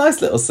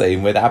nice little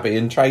scene with Abby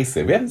and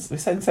Tracy. We've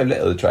seen so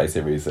little of Tracy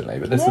recently,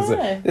 but this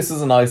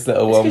was a nice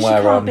little one where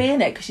she can't be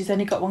in it because she's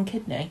only got one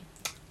kidney.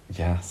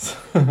 Yes.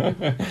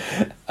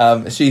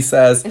 She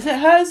says... Is it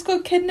her who's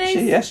got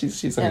kidneys?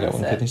 She's only got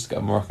one kidney. She's got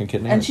a Moroccan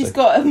kidney. And she's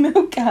got a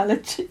milk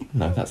allergy.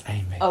 No, that's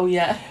Amy. Oh,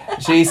 yeah.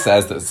 She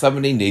says that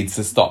somebody needs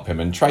to stop him,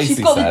 and Tracy says...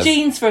 She's got the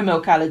genes for a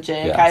milk allergy,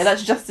 okay? Yes.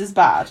 That's just as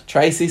bad.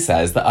 Tracy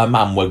says that her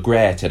mum were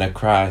great in a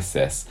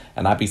crisis,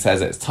 and Abby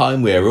says it's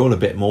time we're all a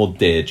bit more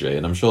Deirdre,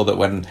 and I'm sure that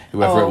when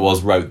whoever it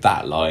was wrote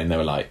that line, they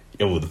were like,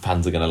 oh, the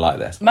fans are going to like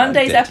this.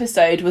 Monday's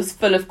episode was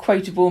full of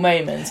quotable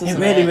moments,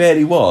 wasn't it? It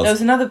really was. There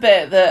was another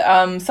bit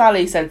that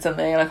Sally said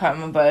something, and I can't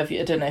remember I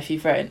don't know if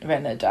you've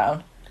written it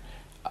down.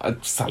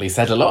 Sally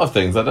said a lot of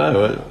things, I don't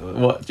know.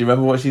 What do you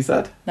remember what she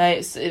said? No,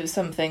 it was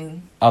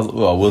something...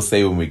 Well, we'll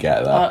see when we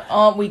get there.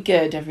 Aren't we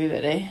good,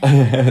 everybody?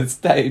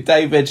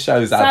 David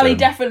shows Adam. Sally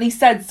definitely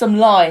said some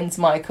lines,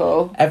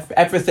 Michael.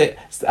 Everything...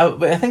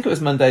 I think it was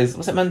Monday's...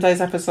 Was it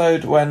Monday's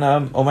episode when...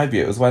 or maybe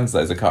it was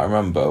Wednesday's, I can't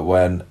remember,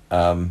 when...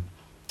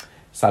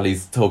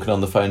 Sally's talking on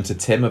the phone to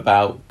Tim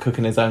about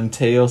cooking his own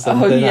tea or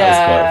something. Oh, yeah.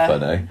 That was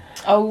quite funny.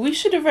 Oh, we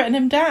should have written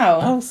him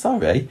down. Oh,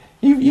 sorry.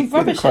 You've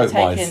rubbish at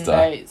taking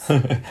notes.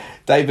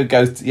 David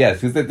goes to... Yeah,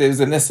 because it was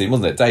in this scene,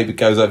 wasn't it? David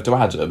goes over to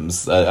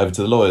Adams, over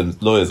to the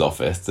lawyer's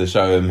office to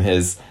show him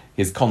his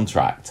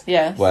contract.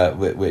 Yes.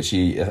 Which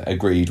he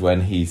agreed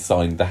when he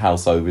signed the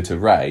house over to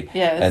Ray.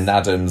 Yes. And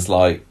Adam's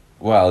like,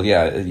 well,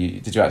 yeah,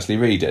 did you actually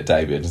read it,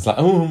 David? It's like,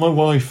 oh, my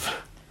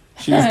wife...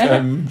 She was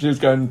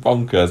going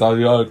bonkers. I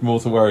had more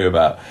to worry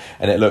about.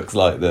 And it looks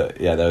like that,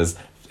 there was...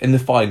 In the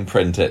fine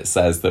print, it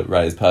says that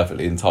Ray is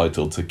perfectly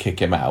entitled to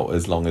kick him out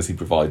as long as he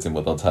provides him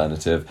with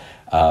alternative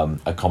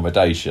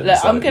accommodation. Look,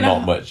 so I'm gonna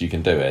not much you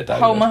can do it,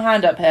 David. Hold my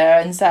hand up here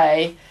and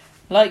say,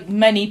 like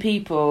many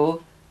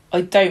people...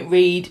 I don't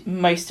read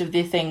most of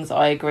the things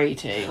I agree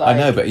to. I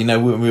know, but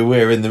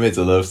we're in the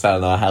middle of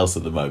selling our house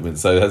at the moment,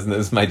 so hasn't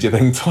this made you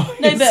think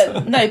twice?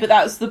 No, but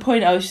that's the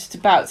point I was just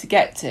about to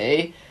get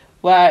to,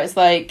 where it's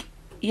like,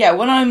 yeah,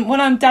 when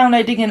I'm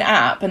downloading an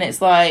app and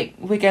it's like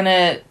we're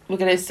gonna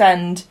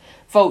send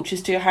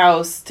vultures to your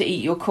house to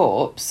eat your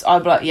corpse,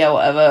 I'd be like, yeah,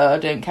 whatever, I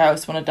don't care. I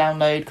just want to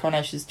download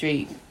Coronation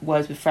Street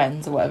Words with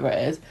Friends or whatever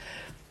it is.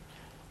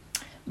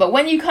 But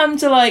when you come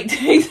to like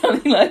do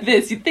something like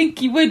this, you'd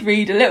think you would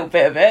read a little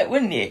bit of it,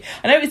 wouldn't you?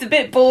 I know it's a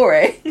bit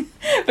boring,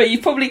 but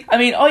you probably... I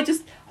mean, I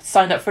just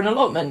signed up for an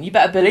allotment. You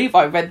better believe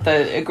I read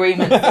the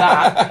agreement for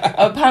that.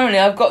 Apparently,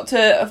 I've got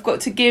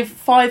to give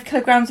 5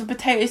 kilograms of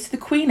potatoes to the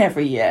Queen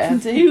every year.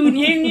 So who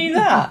knew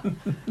that?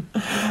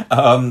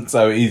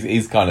 So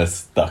he's kind of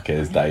stuck,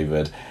 is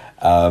David.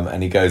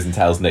 And he goes and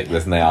tells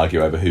Nicholas, and they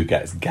argue over who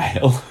gets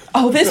Gail.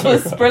 Oh, this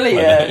was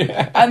brilliant.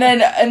 And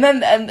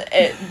then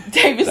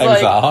David's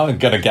like, I'm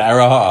gonna get her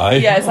high.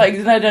 Yeah, it's like,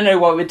 I don't know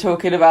why we're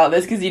talking about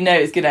this because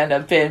it's gonna end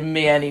up being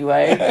me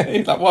anyway.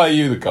 He's like, why are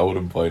you the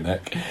golden boy,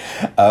 Nick?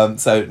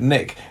 So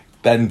Nick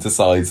then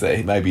decides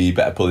that maybe he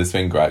better pull his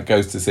finger out,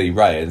 goes to see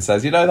Ray and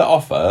says, that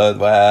offer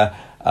where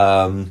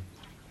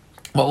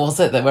what was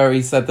it that where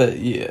he said that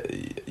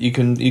you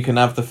can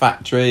have the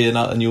factory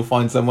and you'll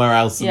find somewhere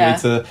else for me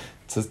to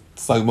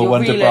sew my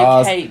wonder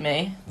bras. You'll relocate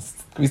me.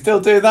 Can we still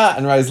do that?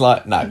 And Ray's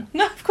like, no.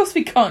 No, of course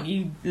we can't,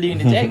 you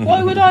lunatic.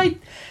 Why would I?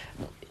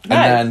 No,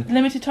 and then,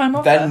 limited time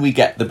offer. Then we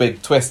get the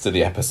big twist of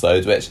the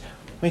episode, which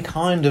we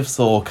kind of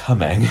saw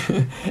coming,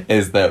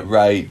 is that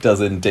Ray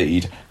does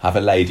indeed have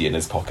a lady in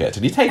his pocket,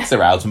 and he takes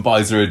her out and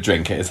buys her a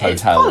drink at his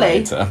hotel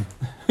later.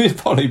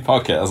 Polly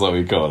Pocket, that's what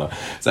we call her.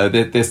 So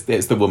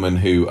it's the woman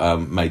who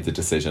made the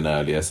decision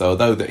earlier. So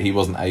although that he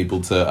wasn't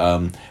able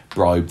to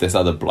bribe this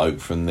other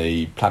bloke from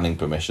the planning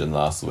permission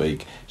last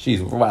week,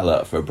 she's well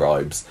up for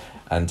bribes.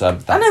 And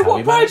that's I know,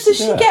 what bribes is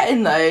she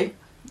getting though?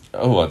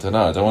 Oh, I don't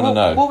know. I don't want to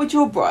know. What would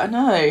your bribe?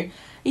 No,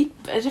 you'd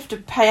have to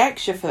pay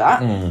extra for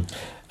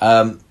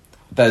that.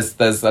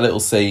 There's a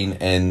little scene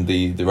in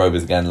the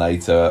Rovers again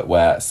later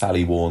where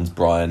Sally warns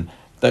Brian,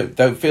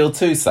 don't feel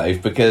too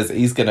safe because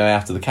he's going to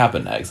after the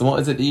cabin next. And what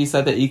is it that you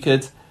said that he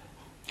could...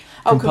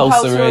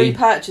 compulsory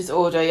purchase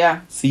order,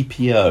 yeah.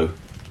 CPO.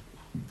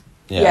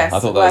 Yeah, yes, I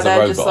thought that was a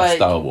robot like, of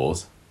Star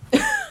Wars.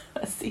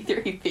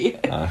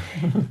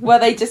 C-3PO. Where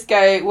they just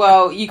go,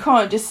 well, you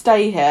can't just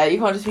stay here. You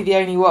can't just be the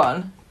only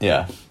one.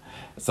 Yeah.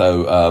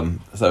 So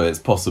it's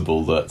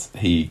possible that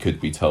he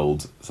could be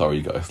told, sorry,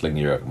 you got to sling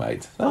your hook,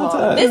 mate.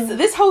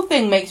 This whole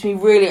thing makes me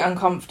really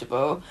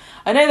uncomfortable.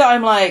 I know that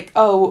I'm like,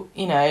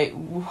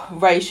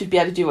 Ray should be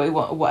able to do what he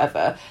wants or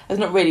whatever. It's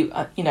not really,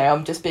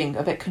 I'm just being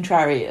a bit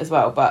contrary as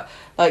well. But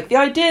like the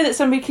idea that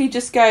somebody could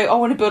just go, I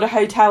want to build a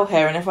hotel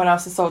here and everyone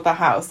else has sold their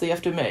house, so you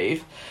have to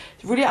move.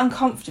 It's really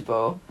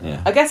uncomfortable.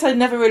 Yeah. I guess I'd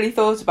never really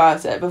thought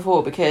about it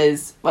before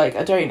because like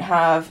I don't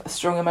have a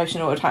strong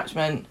emotional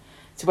attachment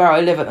to where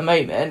I live at the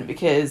moment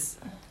because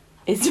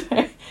it's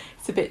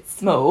a bit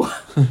small.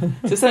 So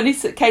if somebody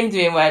came to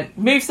me and went,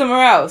 move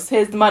somewhere else,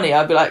 here's the money,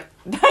 I'd be like,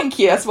 thank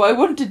you, that's what I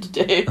wanted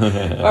to do.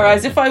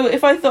 Whereas if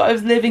I thought I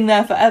was living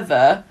there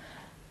forever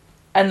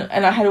and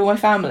I had all my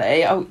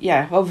family,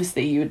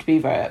 obviously you would be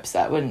very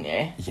upset, wouldn't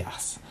you?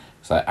 Yes.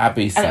 So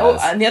Abby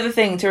says... And the other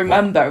thing to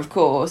remember, of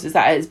course, is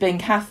that it's been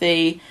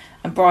Kathy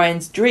and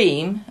Brian's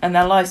dream and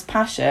their life's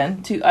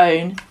passion to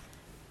own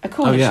a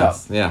corner shop.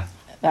 Yeah.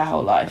 Their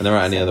whole life. And there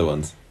aren't any other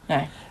ones?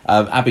 No.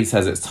 Abby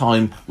says it's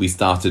time we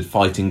started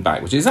fighting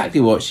back, which is exactly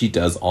what she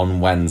does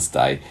on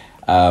Wednesday.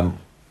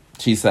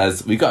 She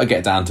says, we've got to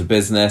get down to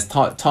business.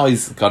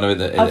 Ty's kind of in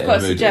the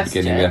mood at the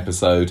beginning of the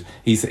episode.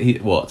 He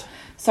what?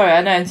 Sorry,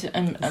 I know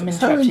I'm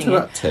interrupting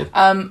you.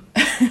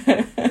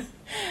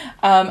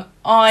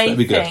 I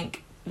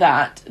think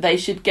that they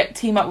should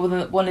team up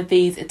with one of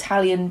these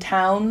Italian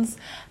towns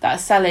that are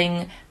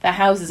selling their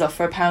houses off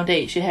for £1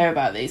 each. You hear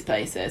about these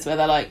places where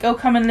they're like, oh,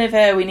 come and live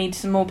here, we need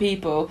some more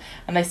people,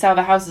 and they sell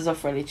their houses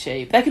off really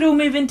cheap. They could all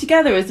move in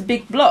together as a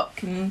big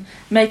block and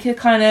make a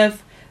kind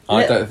of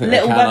I don't think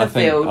little they can.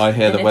 Weatherfield. I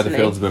hear that Italy.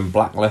 Weatherfields have been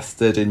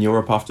blacklisted in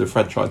Europe after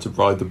Fred tried to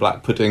bribe the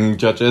black pudding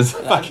judges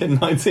back in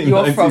 1996.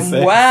 You're from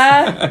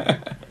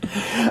where?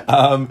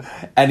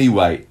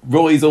 Anyway,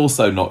 Roy's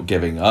also not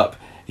giving up.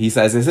 He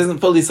says this isn't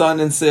fully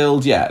signed and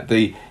sealed yet.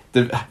 He's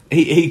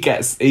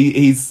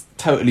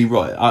totally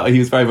right. He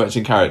was very much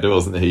in character,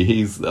 wasn't he?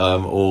 He's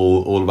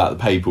all about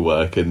the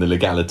paperwork and the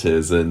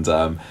legalities and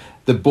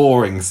the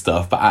boring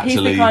stuff, but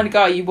actually he's the kind of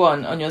guy you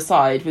want on your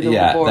side with all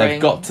the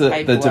boring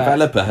paperwork. The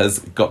developer has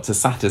got to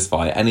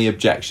satisfy any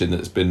objection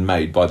that's been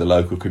made by the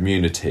local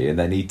community, and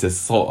they need to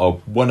sort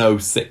of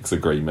 106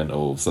 agreement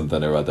or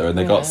something or other, and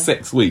they've got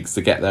 6 weeks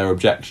to get their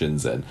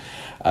objections in.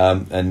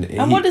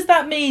 And what does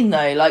that mean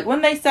though? Like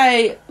when they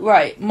say,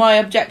 right, my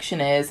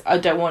objection is I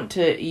don't want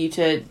you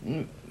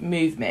to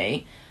move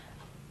me.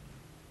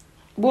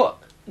 What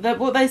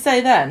they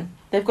say then?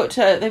 They've got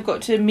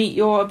to meet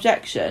your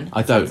objection.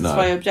 I don't know.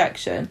 Satisfy your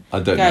objection. I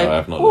don't know.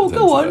 I've not looked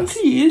go into on, this.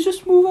 please,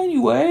 just move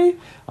anyway.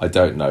 I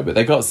don't know, but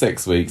they got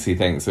 6 weeks. He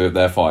thinks that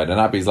they're fine,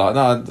 and Abby's like,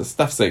 "No,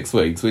 stuff 6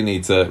 weeks. We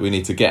need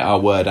to get our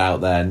word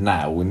out there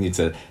now. We need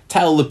to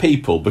tell the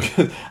people,"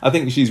 because I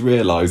think she's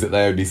realised that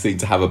they only seem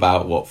to have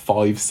about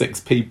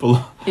 5-6 people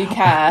who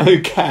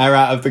care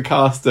out of the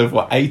cast of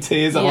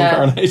 80 is on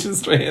Coronation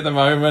Street at the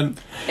moment.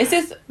 It's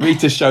just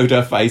Rita showed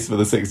her face for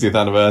the 60th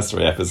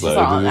anniversary episode. She's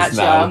like,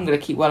 actually, I'm going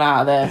to keep one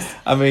out of this.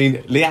 I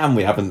mean, Leanne,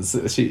 we haven't.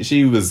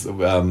 She was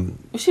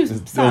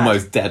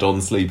almost dead on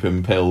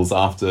sleeping pills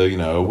after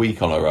a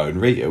week on her own.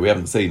 Rita, we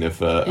haven't seen her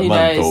for a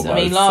month almost. I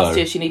mean, last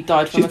year she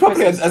died from she's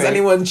probably. Has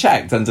anyone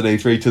checked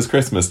underneath Rita's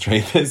Christmas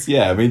tree this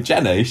year? I mean,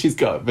 Jenny, she's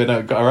got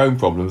her own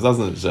problems,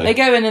 hasn't she? They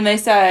go in and they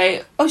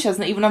say, "Oh, she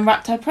hasn't even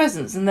unwrapped her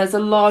presents, and there's a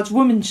large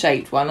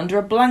woman-shaped one under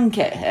a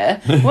blanket here.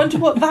 I wonder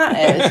what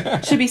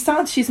that is. She'd be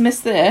sad she's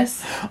missed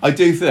this." I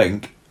do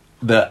think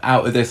that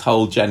out of this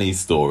whole Jenny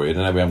story, and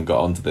I know we haven't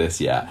got onto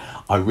this yet,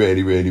 I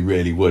really, really,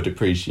 really would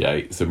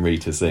appreciate some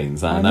Rita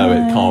scenes. I know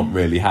it can't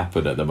really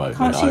happen at the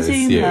moment, I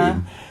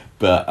assume.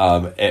 But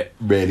it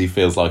really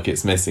feels like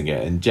it's missing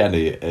it, and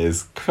Jenny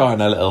is crying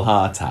her little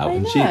heart out,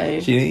 and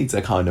she needs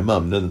a kind of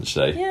mum, doesn't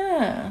she?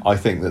 Yeah. I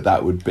think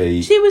that would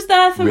be. She was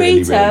there for really,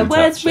 Rita. really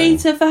Where's touching.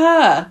 Rita for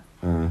her?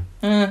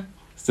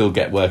 Still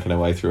working her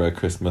way through her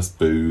Christmas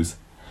booze.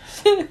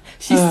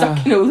 She's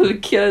sucking all the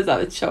liqueurs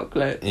out of the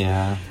chocolate.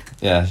 Yeah.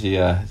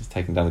 She's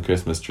taken down the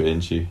Christmas tree,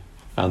 and she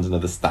found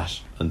another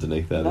stash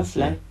underneath there.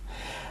 Lovely.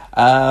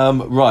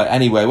 Right,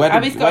 anyway, where do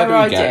we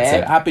get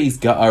to? Abby's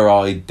got her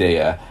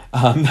idea.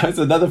 There's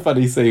another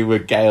funny scene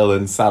with Gail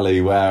and Sally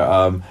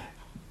where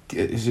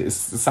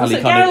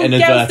Sally kind of inadvertently...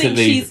 Gail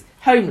thinks she's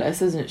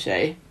homeless, isn't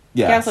she?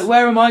 Yes. Gail's like,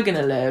 where am I going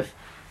to live?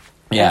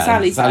 Yeah,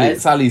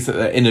 Sally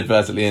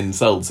inadvertently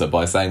insults her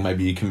by saying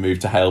maybe you can move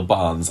to Hale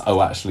Barnes.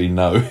 Oh, actually,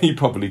 no, you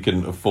probably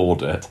couldn't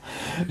afford it.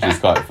 Which is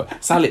quite fun.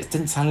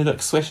 Didn't Sally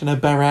look swish in her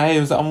beret?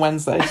 Was it on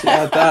Wednesday she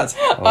had that?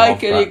 I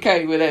couldn't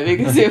cope with it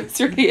because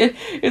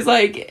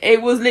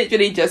it was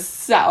literally just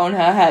sat on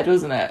her head,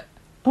 wasn't it?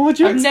 Oh, would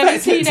you I've never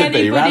seen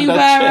anybody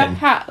wear a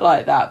hat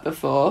like that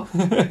before.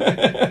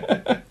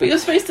 But you're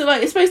supposed to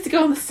it's supposed to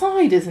go on the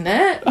side, isn't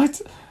it?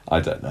 I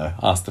don't know.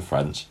 Ask the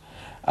French.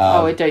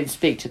 I don't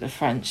speak to the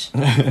French.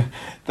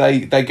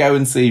 They go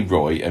and see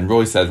Roy, and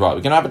Roy says, right,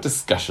 we're going to have a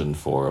discussion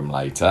forum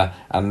later.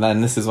 And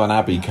then this is when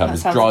Abby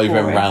comes driving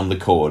around the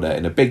corner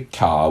in a big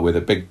car with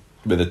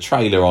a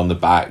trailer on the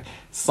back,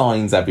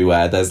 signs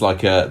everywhere. There's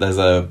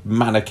a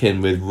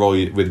mannequin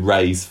with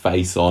Ray's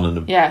face on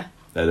and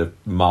a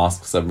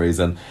mask for some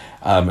reason.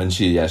 And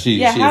she is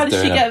doing how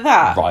did she get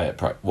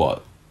that?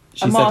 What?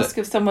 A mask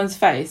of someone's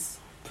face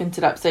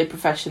printed up so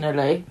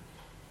professionally.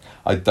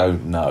 I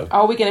don't know.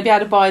 Are we going to be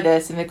able to buy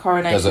this in the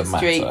Coronation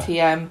Street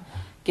TM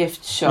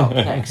gift shop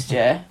next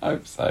year? I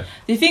hope so.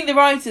 Do you think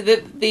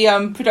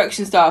the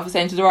production staff are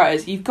saying to the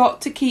writers, you've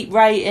got to keep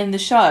Ray in the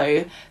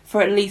show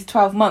for at least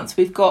 12 months.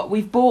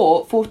 We've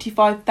bought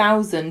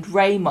 45,000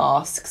 Ray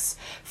masks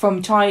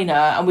from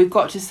China and we've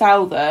got to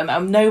sell them,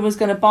 and no one's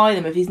going to buy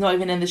them if he's not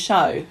even in the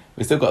show.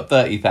 We've still got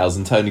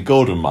 30,000 Tony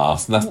Gordon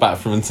masks, and that's back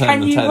from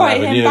 10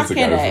 years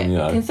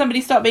ago. Can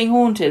somebody stop being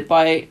haunted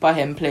by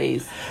him,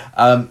 please?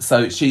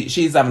 So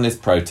she's having this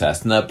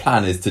protest, and her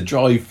plan is to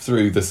drive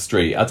through the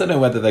street. I don't know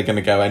whether they're going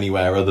to go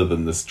anywhere other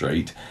than the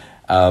street.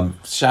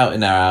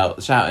 Shouting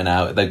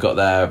out. They've got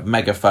their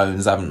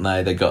megaphones, haven't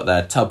they? They've got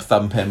their tub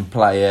thumping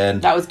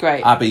playing. That was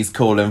great. Abby's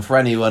calling for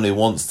anyone who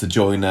wants to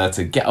join her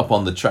to get up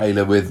on the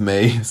trailer with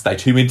me. Stay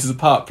 2 meters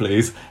apart,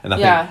 please. And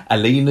I think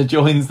Alina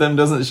joins them,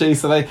 doesn't she?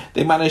 So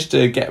they managed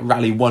to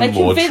rally one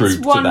more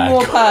troop to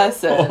their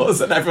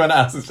cause, and everyone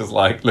else is just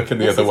like looking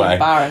the other way,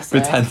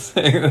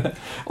 pretending.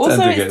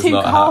 Also, it's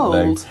too cold.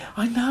 Happening.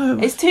 I know.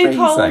 It's too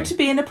cold to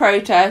be in a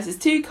protest. It's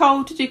too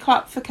cold to do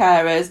clap for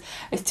carers.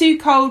 It's too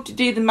cold to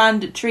do the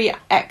mandatory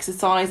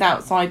exercise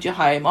outside your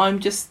home. I'm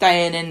just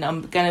staying in.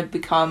 I'm going to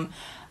become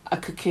a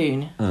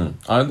cocoon.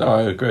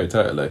 I agree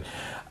totally.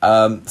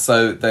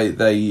 So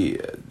they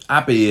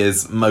Abby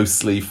is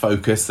mostly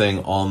focusing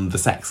on the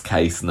sex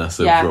caseness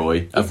of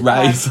Ray.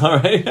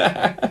 Sorry,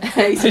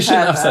 they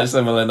shouldn't have such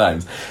similar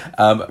names.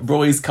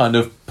 Roy's kind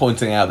of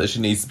pointing out that she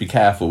needs to be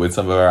careful with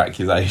some of her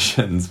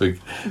accusations.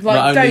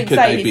 Not only could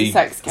they be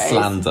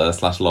slander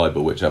 /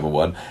 libel, whichever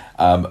one,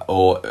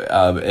 or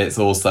it's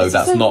also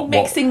that's not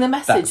mixing the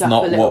message that's up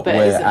not a little what bit,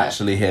 we're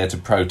actually here to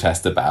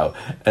protest about.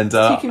 And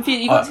too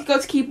confusing. You've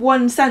got to keep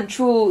one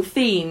central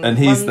theme, and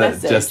he's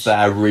just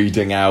there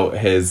reading out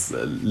his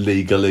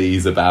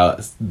legalese about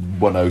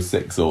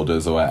 106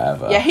 orders or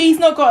whatever. Yeah, he's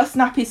not got a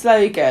snappy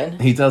slogan.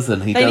 He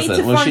doesn't.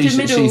 Well, she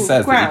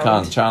says that he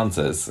can't chant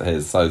his.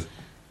 So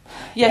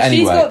anyway.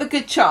 She's got the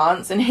good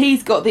chance and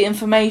he's got the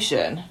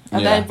information,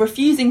 and they're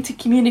refusing to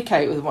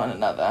communicate with one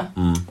another.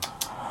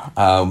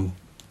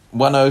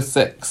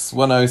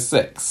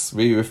 106.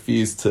 We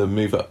refuse to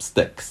move up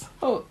sticks.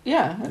 Oh,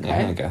 yeah, okay.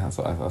 Yeah, okay, that's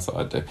what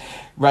I do.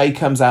 Ray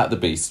comes out the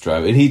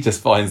bistro and he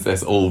just finds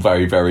this all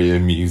very, very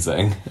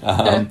amusing.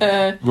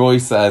 Roy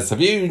says, have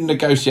you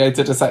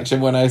negotiated a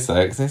section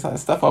 106? And he's like,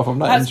 stuff off, I'm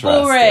not interested.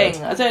 That's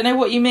boring. I don't know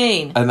what you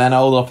mean. And then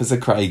old Officer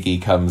Craigie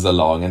comes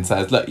along and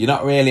says, look, you're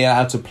not really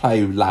allowed to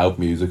play loud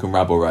music and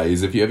rabble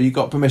raise. Have you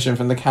got permission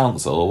from the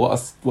council? What a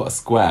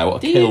square, what a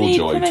killjoy, Do you need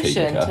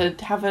permission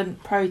to have a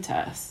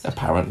protest?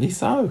 Apparently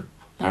so.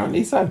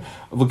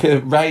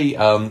 Because Ray,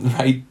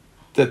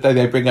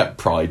 they bring up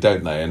Pride,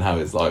 don't they? And how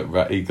it's like,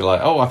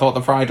 oh, I thought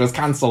the Pride was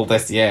cancelled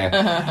this year.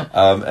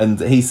 And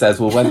he says,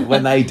 well,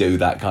 when they do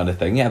that kind of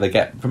thing, they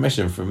get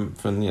permission from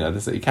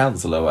the city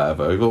council or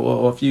whatever.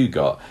 What have you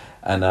got?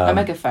 And a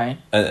megaphone.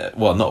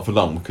 Well, not for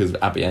long, because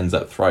Abby ends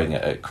up throwing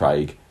it at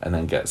Craig and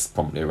then gets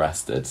promptly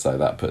arrested. So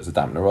that puts a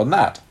dampener on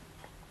that.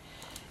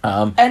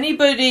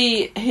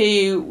 Anybody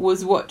who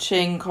was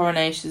watching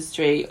Coronation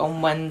Street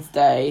on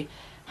Wednesday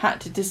had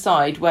to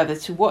decide whether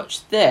to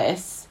watch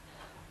this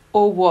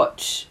or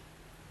watch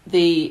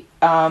the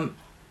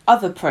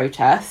other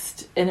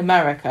protest in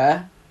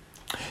America.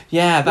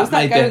 Yeah, that was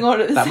going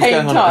on at the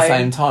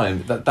same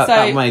time.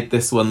 That made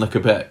this one look a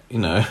bit,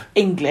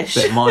 English,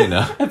 a bit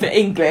minor, a bit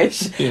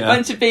English. Yeah.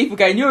 Bunch of people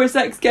going, "You're a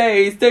sex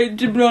gaze! Don't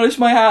demolish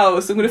my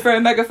house! I'm going to throw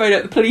a megaphone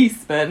at the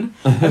policeman."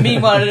 And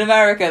meanwhile, in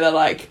America, they're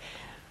like,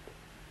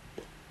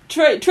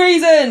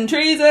 treason!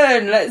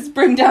 Let's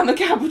bring down the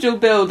Capitol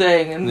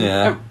building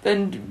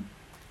and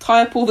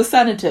tie up all the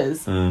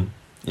senators.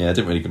 Yeah, I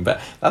didn't really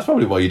compare. That's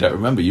probably why you don't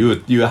remember. You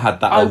had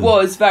that. I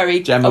was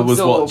very. Gemma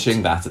absorbed. was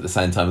watching that at the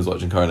same time as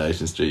watching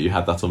Coronation Street. You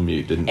had that on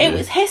mute, didn't you? It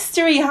was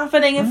history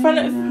happening in front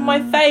of my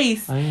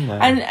face, I know.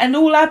 and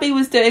all Abby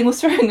was doing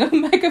was throwing a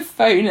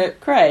megaphone at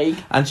Craig.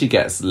 And she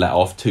gets let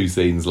off 2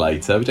 scenes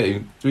later. We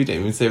didn't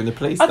even see her in the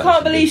police station. I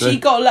can't believe she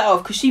got let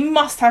off because she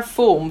must have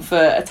form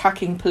for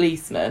attacking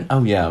policemen.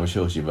 Oh yeah, I'm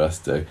sure she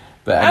must do.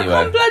 But anyway,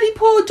 how come bloody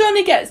poor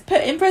Johnny gets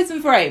put in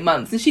prison for 8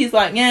 months and she's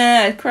like,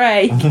 yeah,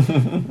 Craig.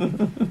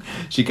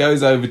 She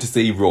goes over to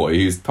see Roy,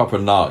 who's proper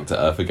narked at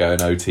her for going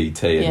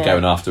OTT and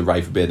going after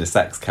Ray for being a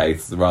sex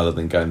case rather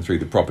than going through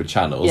the proper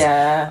channels.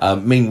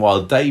 Yeah.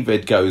 Meanwhile,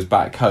 David goes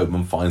back home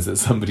and finds that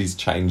somebody's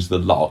changed the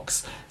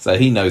locks, so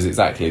he knows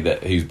exactly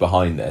who's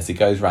behind this. He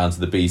goes round to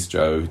the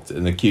bistro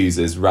and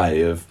accuses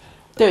Ray of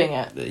doing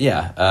it.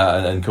 Yeah,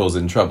 and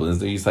causing trouble.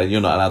 And you say,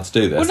 you're not allowed to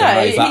do this. Well, no,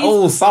 and he's like,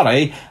 oh,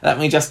 sorry, let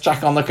me just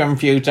check on the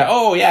computer.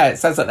 Oh, yeah, it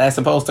says that they're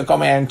supposed to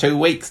come here in 2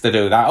 weeks to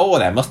do that. Oh,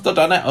 they must have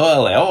done it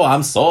early. Oh,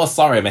 I'm so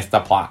sorry,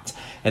 Mr. Platt.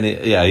 And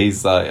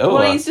he's like, oh.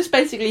 Well, he's just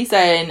basically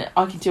saying,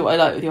 I can do what I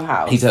like with your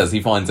house. He does.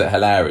 He finds it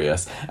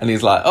hilarious. And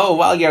he's like, oh,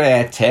 while you're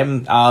here,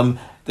 Tim,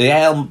 the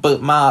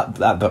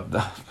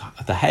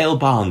Hale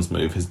Barnes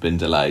move has been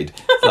delayed.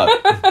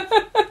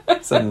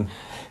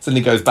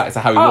 Suddenly goes back to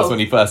how he was when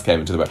he first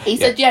came into the room. He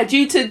said,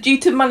 due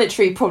to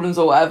monetary problems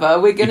or whatever,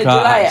 we're going to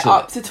delay it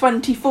up to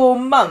 24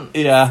 months.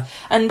 Yeah.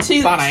 And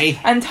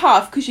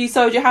tough, because you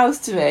sold your house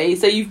to me,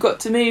 so you've got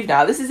to move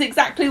now. This is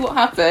exactly what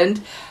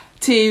happened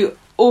to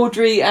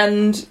Audrey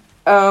and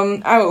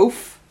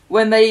Alf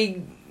when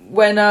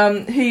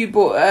who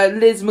bought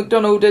Liz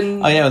McDonald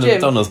and Jim the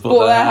McDonald's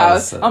bought their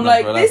house. I'm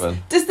like,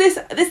 11.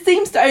 this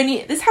seems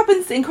to this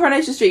happens in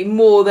Coronation Street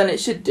more than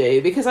it should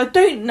do, because I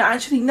don't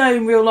actually know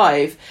in real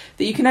life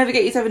that you can ever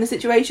get yourself in a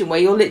situation where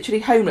you're literally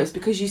homeless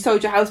because you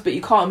sold your house but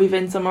you can't move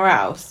in somewhere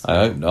else. I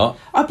hope not.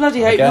 I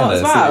bloody hope not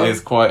as well. It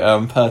is quite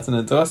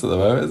pertinent to us at the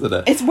moment, isn't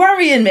it? It's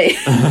worrying me.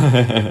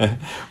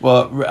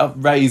 Well,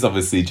 Ray's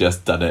obviously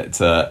just done it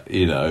to,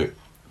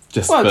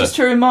 just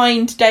to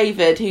remind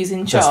David who's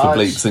in charge. Just for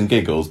bleeps and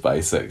giggles,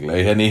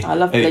 basically. And I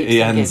love bleeps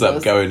he and ends giggles.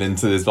 up going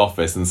into his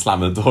office and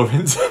slamming the door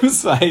into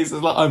his face.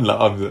 It's like, I'm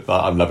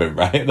loving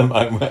Ray at the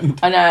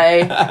moment. I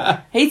know.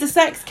 He's a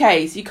sex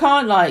case. You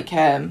can't like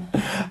him.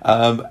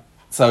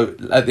 So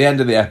at the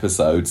end of the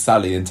episode,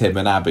 Sally and Tim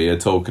and Abby are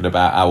talking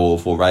about how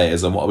awful Ray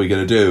is and what are we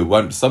going to do?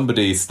 Won't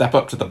somebody step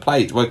up to the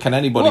plate? What can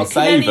anybody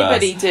save us? What can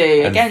anybody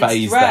do and against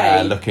Faye's Ray?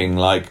 there looking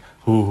like,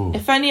 ooh.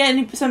 If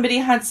only somebody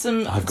had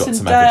some evidence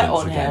dirt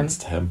on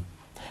against him.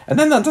 And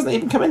then that doesn't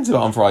even come into it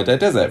on Friday,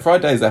 does it?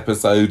 Friday's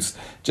episode's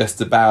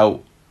just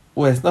about,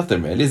 well, it's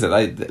nothing really, is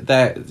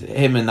it?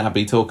 Him and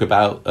Abby talk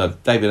about,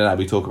 David and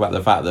Abby talk about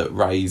the fact that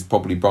Ray's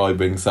probably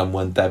bribing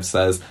someone. Dev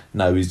says,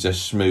 no, he's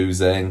just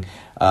schmoozing.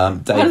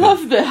 David, I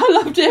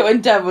loved it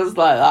when Dev was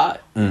like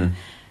that. And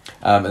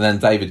then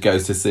David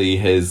goes to see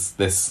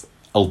this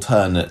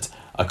alternate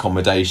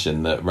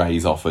accommodation that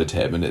Ray's offered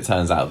him, and it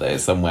turns out that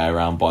it's somewhere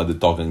around by the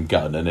Dog and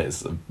Gun, and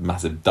it's a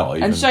massive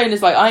dive. And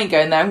Shona's like, I ain't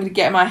going there, I'm going to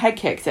get my head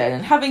kicked in.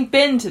 And having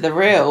been to the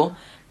real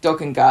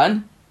Dog and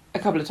Gun a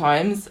couple of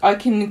times, I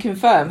can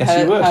confirm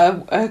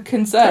her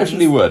concerns.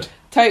 Totally would.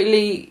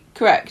 Totally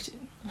correct.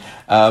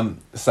 So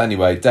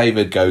anyway,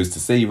 David goes to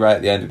see Ray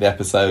at the end of the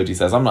episode. He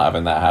says, I'm not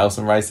having that house,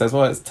 and Ray says,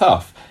 well, it's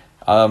tough,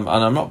 and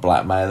I'm not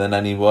blackmailing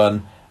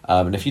anyone,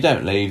 and if you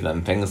don't leave,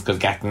 then things could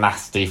get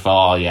nasty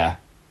for you.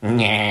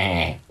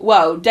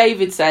 Well,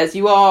 David says,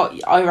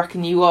 I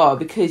reckon you are,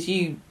 because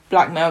you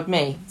blackmailed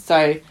me,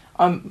 so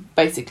I'm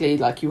basically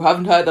like, you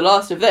haven't heard the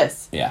last of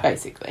this. Yeah,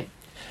 basically.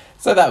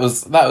 So that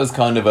was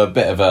kind of a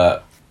bit of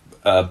a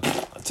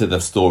to the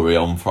story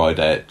on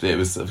Friday. It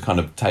was kind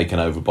of taken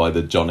over by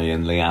the Johnny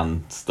and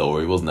Leanne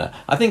story, wasn't it?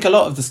 I think a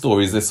lot of the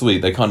stories this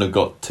week, they kind of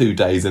got 2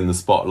 days in the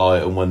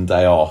spotlight and 1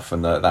 day off,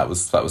 and that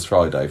was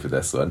Friday for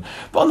this one.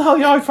 But on the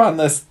whole, I found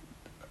this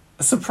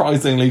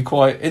surprisingly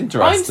quite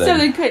interesting. I'm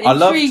still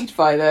intrigued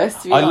by this,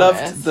 to be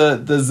honest.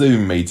 Loved the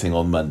Zoom meeting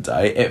on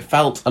Monday. It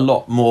felt a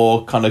lot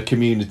more kind of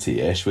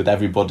community-ish, with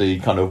everybody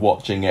kind of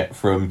watching it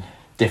from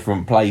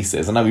different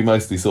places. I know we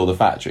mostly saw the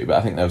factory, but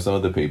I think there were some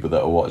other people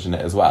that were watching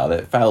it as well.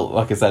 It felt,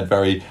 like I said,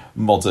 very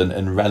modern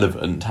and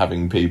relevant,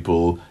 having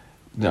people,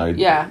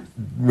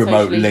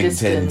 remote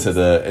linked into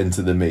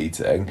the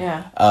meeting.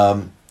 Yeah.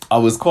 I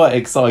was quite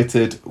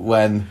excited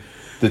when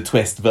the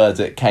twist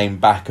verdict came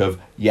back of,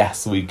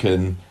 yes, we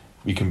can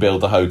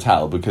build a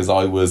hotel, because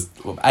I was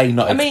A,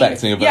 not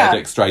expecting a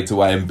verdict straight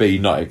away, and B,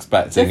 not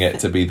expecting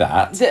it to be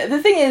that.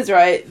 The thing is,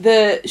 right,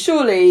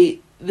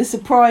 surely the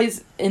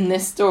surprise in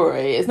this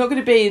story is not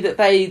going to be that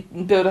they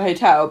build a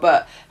hotel,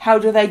 but how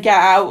do they get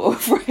out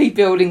of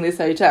rebuilding this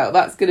hotel?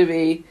 That's going to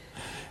be...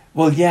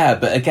 Well, yeah,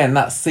 but again,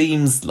 that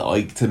seems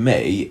like, to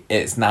me,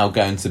 it's now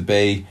going to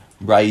be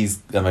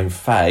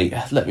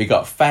Faye. Look, we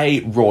got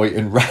Faye, Roy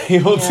and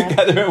Ray all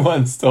together in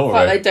one story.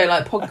 Like they don't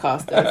like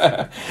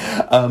podcasters.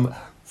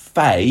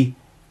 Faye,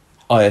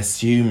 I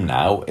assume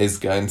now, is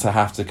going to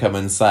have to come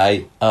and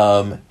say,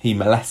 he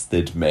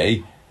molested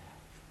me.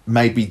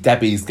 Maybe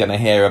Debbie's going to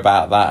hear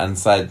about that and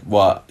say,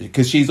 what?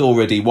 Because she's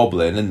already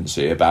wobbling, isn't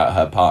she, about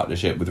her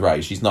partnership with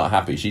Ray. She's not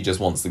happy. She just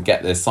wants to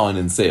get this signed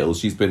and sealed.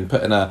 She's been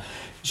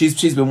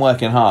she's been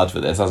working hard for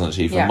this, hasn't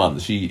she, for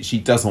months. She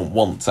doesn't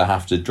want to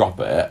have to drop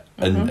it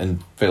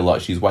and feel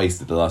like she's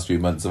wasted the last few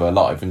months of her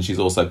life. And she's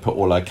also put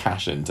all her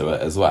cash into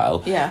it as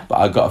well. Yeah. But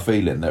I've got a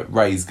feeling that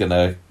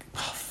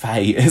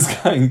Faye is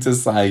going to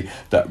say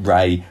that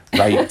Ray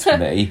raped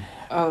me.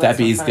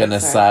 Debbie's going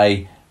to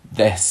say,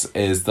 this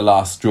is the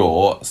last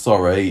straw.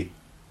 Sorry,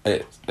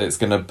 it's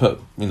going to put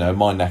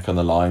my neck on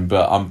the line,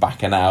 but I'm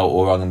backing out,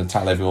 or I'm going to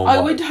tell everyone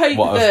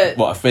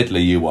what a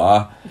fiddler you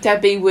are.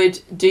 Debbie would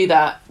do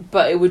that,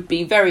 but it would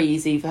be very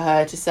easy for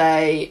her to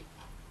say,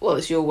 well,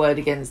 it's your word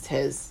against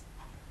his.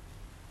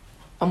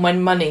 And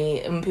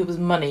when people's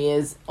money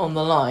is on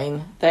the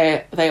line,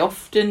 they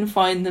often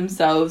find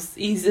themselves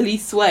easily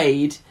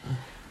swayed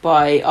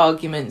by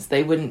arguments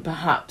they wouldn't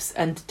perhaps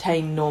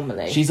entertain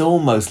normally. She's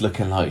almost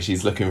looking like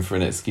she's looking for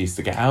an excuse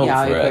to get out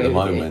for it at the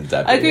moment,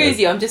 Debbie. I agree with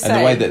you, I'm just saying.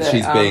 And the way that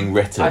she's being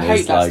written I hope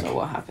is that's like... not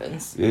what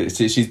happens.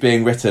 She's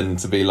being written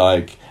to be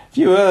like,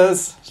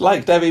 viewers,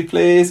 like Debbie,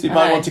 please. We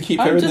might want to keep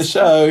her in the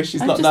show.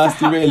 She's not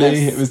nasty,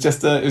 really. It was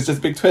just a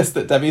big twist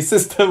that Debbie's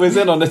sister was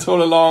in on it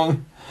all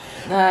along.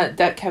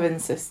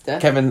 Kevin's sister.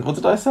 Kevin, what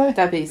did I say?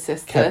 Debbie's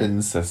sister.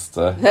 Kevin's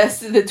sister.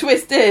 The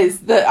twist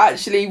is that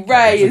actually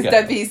Ray is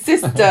Debbie's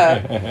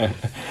sister.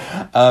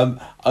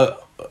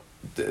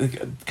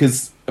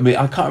 Because, I mean,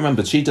 I can't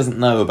remember. She doesn't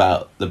know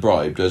about the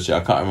bribe, does she? I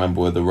can't remember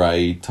whether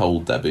Ray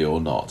told Debbie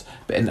or not.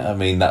 But, I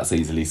mean, that's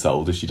easily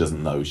solved. If she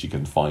doesn't know, she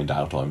can find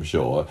out, I'm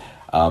sure.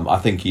 I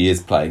think he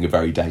is playing a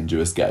very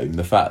dangerous game.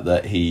 The fact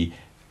that he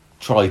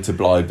tried to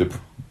bribe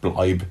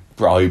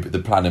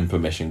the planning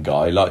permission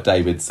guy. Like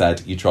David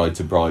said, you tried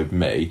to bribe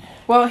me.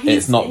 Well,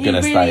 it's not going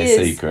to stay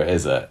a secret,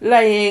 is it?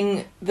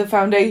 Laying the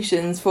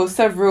foundations for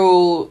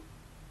several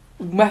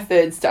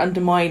methods to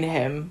undermine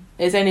him.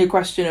 It's only a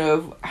question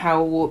of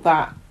how will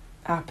that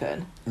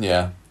happen.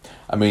 Yeah.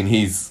 I mean,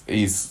 he's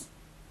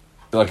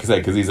like I said,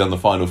 because he's on the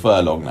final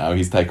furlong now,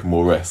 he's taken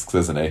more risks,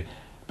 isn't he?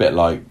 Bit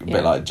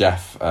like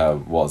Jeff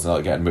was,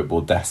 like getting a bit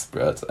more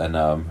desperate, and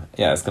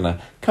it's going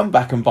to come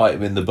back and bite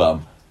him in the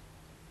bum.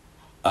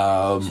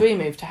 Should we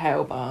move to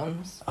Hale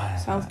Barns?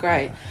 Sounds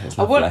great.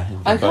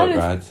 I kind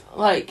of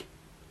like,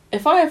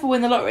 if I ever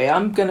win the lottery,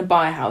 I'm going to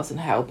buy a house in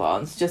Hale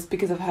Barns just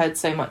because I've heard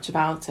so much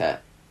about it.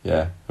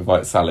 Yeah,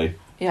 invite Sally.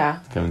 Yeah.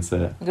 To come and see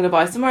it. I'm going to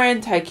buy somewhere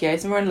in Tokyo,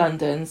 somewhere in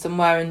London,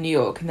 somewhere in New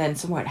York, and then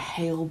somewhere in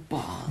Hale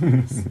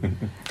Barns.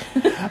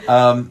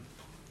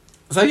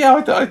 So yeah,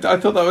 I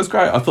thought that was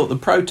great. I thought the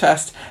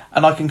protest,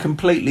 and I can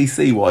completely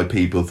see why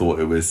people thought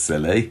it was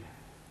silly,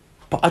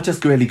 but I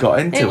just really got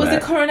into it. It was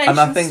a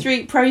Coronation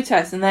Street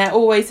protest, and they're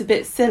always a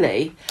bit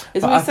silly.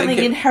 There's always something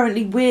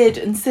inherently weird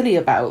and silly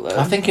about them.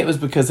 I think it was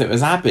because it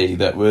was Abby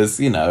that was,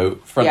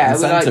 front and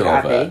centre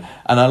of it.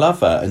 And I love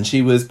her, and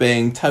she was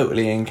being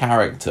totally in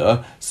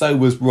character. So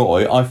was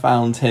Roy. I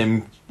found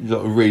him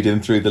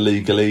reading through the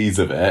legalese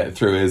of it,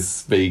 through his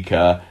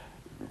speaker,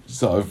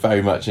 sort of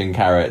very much in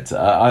character.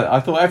 I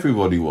thought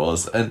everybody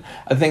was. And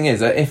the thing is,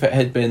 that if it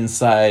had been,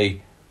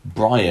 say,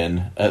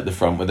 Brian at the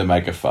front with a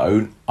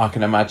megaphone, I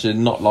can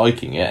imagine not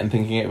liking it and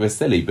thinking it was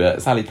silly,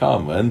 but Sally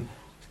Carman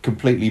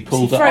completely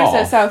pulled it off. She throws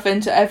herself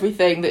into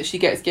everything that she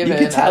gets given. You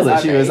could tell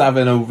that she was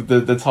having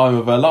the time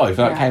of her life.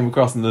 That came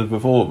across in the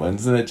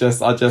performance, and I just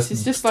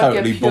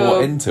totally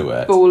bought into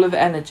it. Ball of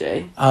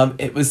energy.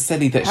 It was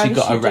silly that she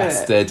got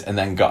arrested and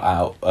then got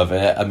out of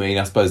it. I mean,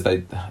 I suppose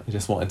they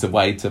just wanted to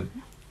wait to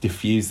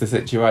diffuse the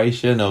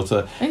situation, or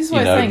to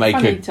make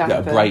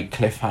a great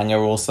cliffhanger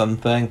or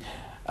something.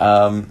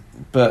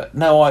 But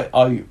no,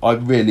 I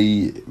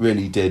really,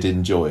 really did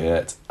enjoy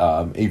it,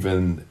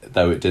 even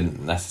though it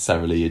didn't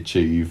necessarily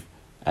achieve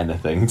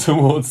anything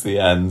towards the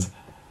end.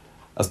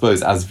 I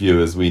suppose as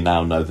viewers, we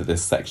now know that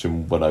this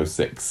Section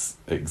 106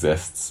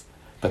 exists.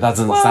 But that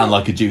doesn't sound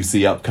like a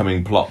juicy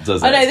upcoming plot,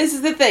 does it? I know, this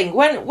is the thing.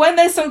 When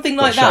there's something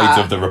like that...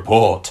 Shades of the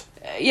report.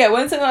 Yeah,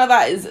 when something like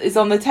that is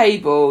on the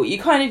table, you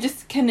kind of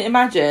just can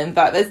imagine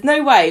that there's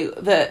no way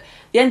that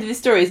the end of the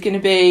story is going to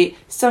be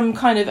some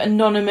kind of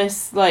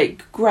anonymous,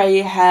 like,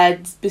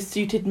 grey-haired,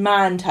 besuited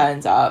man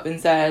turns up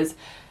and says,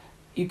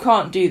 you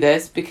can't do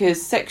this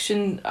because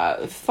Section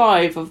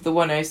 5 of the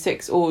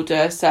 106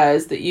 order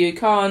says that you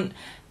can't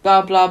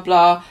blah, blah,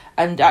 blah,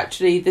 and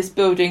actually this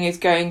building is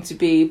going to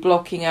be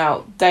blocking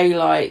out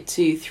daylight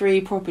to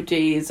 3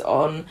 properties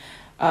on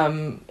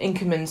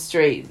Inkerman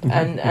Street,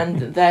 and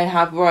they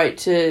have right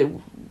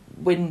to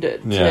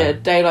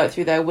daylight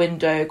through their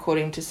window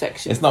according to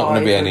Section 5. It's not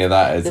going to be any of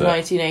that, is it? The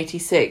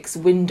 1986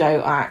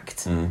 Window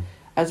Act,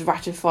 as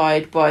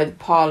ratified by the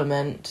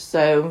Parliament.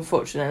 So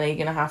unfortunately, you're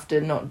going to have to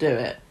not do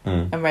it.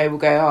 And Ray will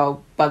go,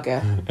 oh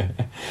bugger,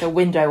 the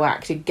Window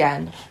Act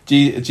again. Do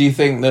you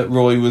think that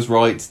Roy was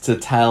right to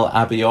tell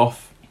Abby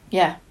off?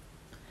 Yeah.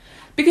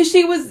 Because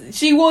she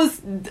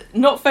was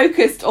not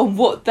focused on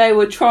what they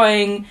were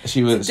trying to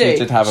do. She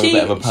did have a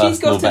bit of a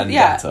personal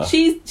vendetta.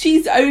 Yeah,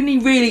 she's only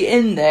really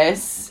in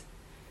this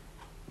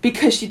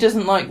because she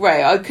doesn't like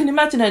Ray. I can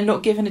imagine her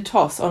not giving a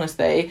toss,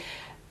 honestly,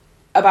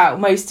 about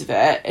most of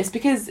it. It's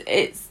because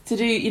it's to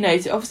do,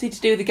 obviously to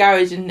do with the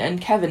garage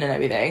and Kevin and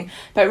everything.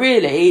 But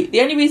really,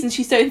 the only reason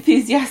she's so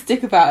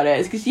enthusiastic about it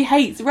is because she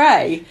hates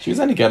Ray. She was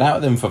only getting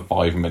out with him for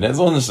 5 minutes,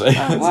 honestly.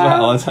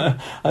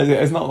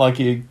 It's not like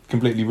he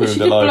completely ruined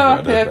her life.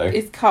 She could blow up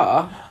his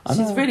car.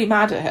 She's really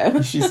mad at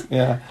him.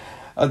 Yeah.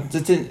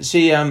 Didn't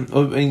she? I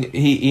mean,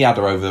 he had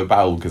her over the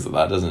barrel because of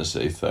that, doesn't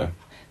she? So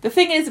the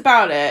thing is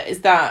about it is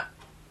that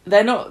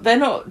they're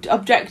not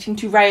objecting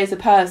to Ray as a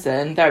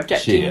person. They're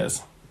objecting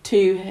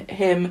to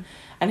him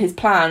and his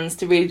plans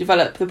to really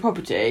develop the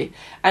property.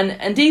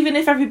 And even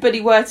if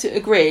everybody were to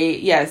agree,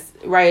 yes,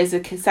 Ray is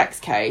a sex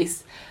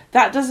case,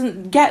 that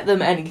doesn't get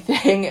them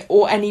anything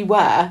or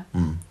anywhere.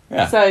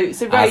 Yeah.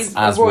 So Roy's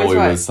as Roy's Roy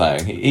right. was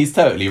saying, he's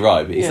totally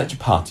right, but he's such a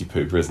party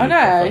pooper, isn't he?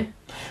 I know.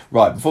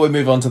 Right, before we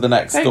move on to the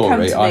next Don't come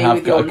story, to I me have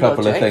with got a your couple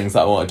of logic. things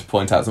that I wanted to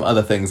point out, some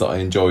other things that I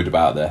enjoyed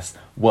about this.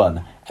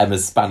 One,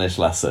 Emma's Spanish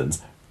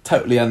lessons.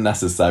 Totally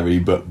unnecessary,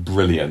 but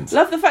brilliant.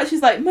 Love the fact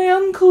she's like, my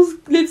uncle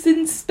lives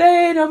in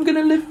Spain, I'm going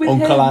to live with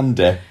him. Uncle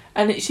Andy.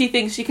 And she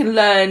thinks she can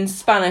learn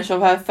Spanish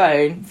off her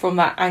phone from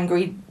that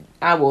angry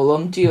owl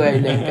on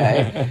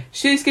Duolingo.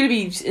 She's going to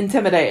be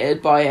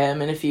intimidated by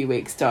him in a few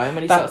weeks' time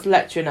when he starts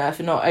lecturing her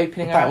for not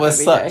opening her That up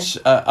was every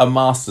such day. a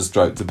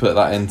masterstroke to put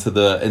that into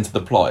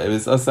the plot. It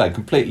was, as I say,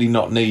 completely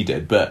not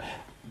needed, but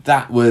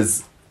that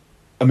was...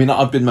 I mean,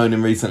 I've been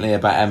moaning recently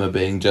about Emma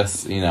being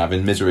just,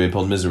 having misery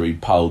upon misery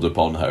piled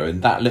upon her,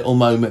 and that little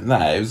moment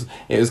there,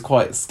 it was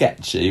quite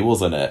sketchy,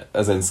 wasn't it?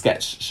 As in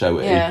sketch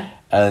showy. Yeah.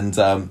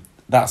 And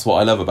that's what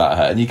I love about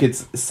her. And you could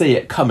see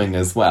it coming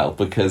as well,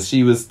 because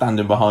she was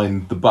standing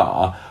behind the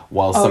bar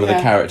while some of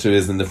the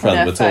characters in the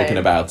front were talking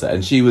about it,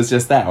 and she was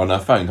just there on her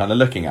phone, kind of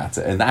looking at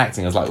it, and the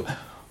acting was like...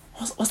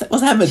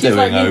 What's Emma She's doing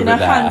like moving over her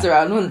there? hands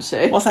around, wasn't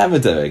she? What's Emma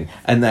doing?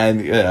 And then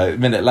a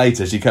minute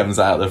later, she comes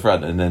out the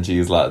front, and then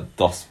she's like,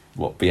 "Dos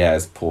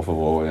bieres, por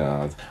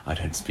favor." I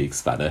don't speak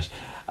Spanish.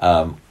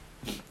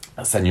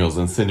 Senors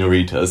and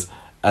senoritas.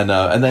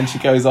 And then she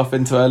goes off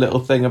into her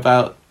little thing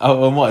about,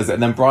 and what is it?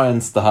 And then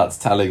Brian starts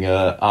telling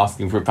her,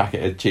 asking for a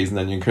packet of cheese and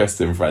onion crisps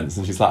in French,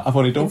 and she's like, "I've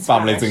only done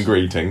families and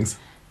greetings."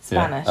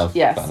 Spanish,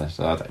 yes. Spanish.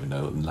 I don't even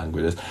know what the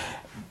language is.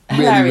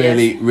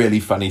 Really,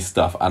 really funny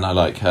stuff, and I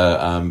like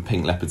her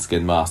pink leopard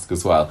skin mask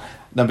as well.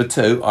 Number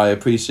 2, I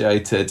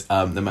appreciated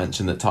the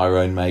mention that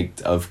Tyrone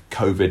made of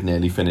COVID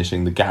nearly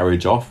finishing the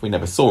garage off. We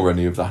never saw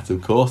any of that,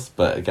 of course,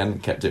 but again,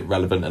 kept it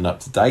relevant and up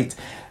to date.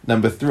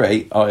 Number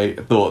 3, I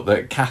thought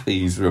that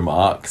Kathy's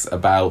remarks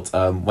about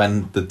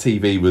when the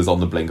TV was on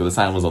the blink, or the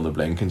sound was on the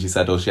blink, and she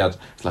said, it's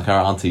like her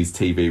auntie's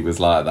TV was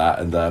like that,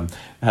 and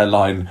her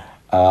line...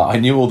 I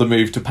knew all the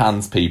moves to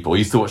Pan's people. I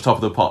used to watch Top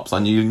of the Pops. I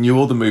knew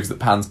all the moves that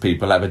Pan's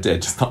people ever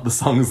did, just not the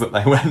songs that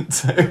they went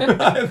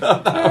to. I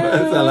thought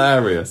that was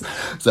hilarious.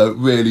 So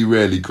really,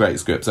 really great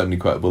script. So many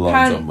quotable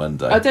lines on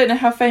Monday. I don't know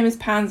how famous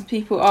Pan's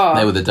people are.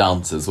 They were the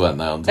dancers, weren't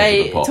they, on Top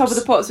of the Pops? Top of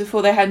the Pops,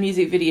 before they had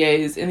music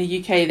videos. In the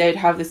UK, they'd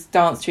have this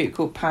dance troupe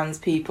called Pan's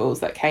Peoples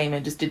that came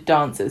and just did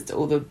dances to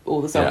all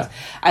the songs. Yeah.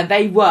 And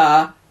they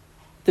were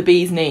the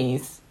bee's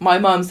knees. My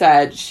mum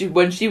said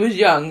when she was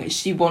young,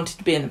 she wanted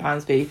to be in the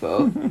Pan's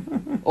People.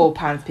 Or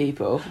Pan's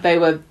People. They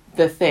were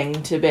the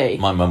thing to be.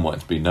 My mum wanted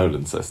to be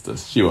Nolan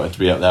Sisters. She wanted to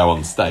be up there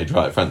on stage,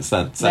 right front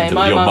centre.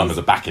 No, Your mum was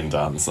a backing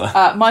dancer.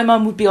 My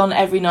mum would be on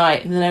every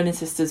night, and the Nolan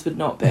Sisters would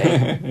not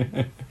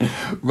be.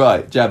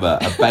 Right, Gemma,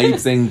 A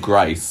Babes in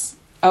Grace.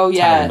 Oh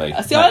yeah. Tell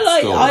me, See,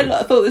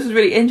 I thought this was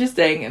really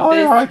interesting.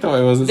 I thought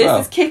it was as well.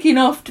 This is kicking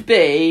off to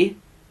be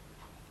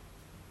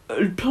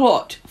a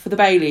plot for the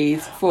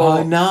Baileys for.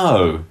 I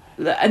know.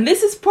 And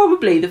this is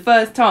probably the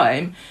first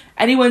time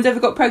anyone's ever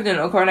got pregnant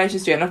on Coronation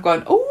Street, and I've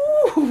gone,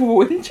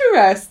 oh,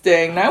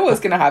 interesting. Now what's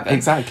going to happen?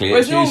 Exactly.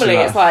 Whereas normally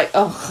it's like,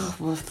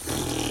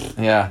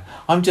 Yeah,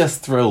 I'm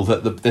just thrilled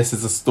that this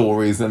is a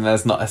stories and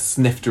there's not a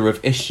snifter of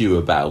issue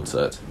about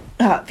it.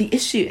 The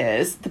issue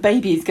is the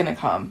baby is going to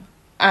come,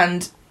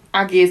 and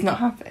Aggie is not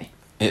happy.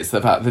 It's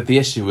the fact that the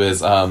issue is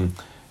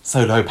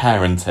solo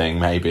parenting,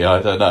 maybe,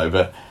 I don't know,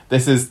 but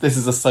this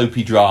is a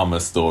soapy drama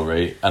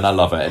story, and I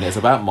love it. And it's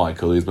about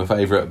Michael, who's my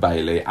favourite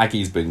Bailey.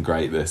 Aggie's been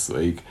great this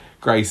week.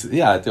 Grace,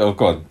 yeah, oh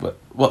God, but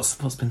what's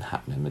been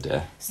happening, my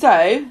dear?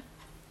 So,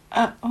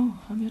 I'm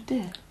your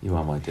dear. You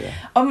are my dear.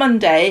 On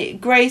Monday,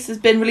 Grace has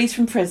been released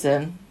from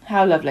prison.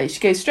 How lovely. She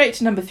goes straight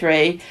to number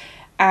 3,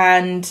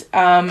 and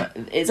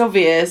it's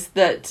obvious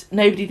that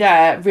nobody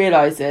there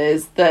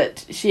realises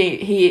that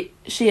she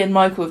and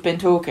Michael have been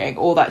talking,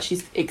 or that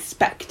she's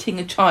expecting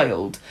a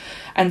child.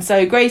 And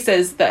so Grace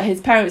says that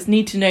his parents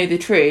need to know the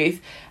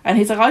truth, and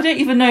he's like, I don't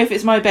even know if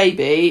it's my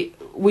baby,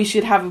 we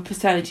should have a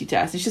paternity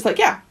test. And she's like,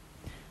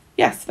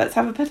 yes, let's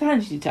have a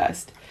paternity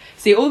test.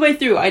 See, all the way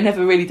through, I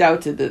never really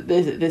doubted that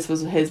this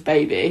was his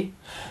baby.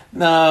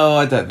 No,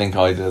 I don't think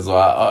I did as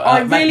well. I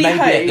really maybe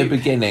hope... at the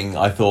beginning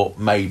I thought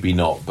maybe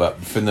not, but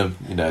from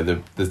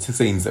the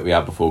scenes that we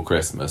had before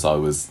Christmas, I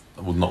was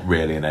not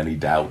really in any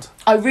doubt.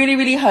 I really,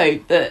 really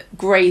hope that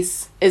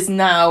Grace is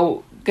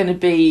now going to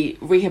be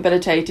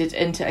rehabilitated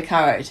into a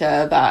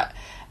character that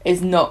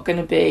is not going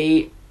to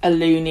be a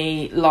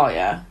loony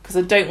liar, because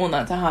I don't want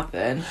that to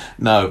happen.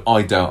 No,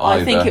 I don't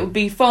either. I think it would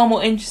be far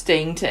more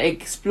interesting to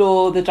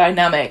explore the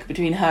dynamic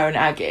between her and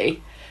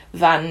Aggie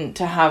than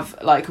to have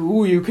like,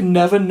 ooh, you can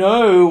never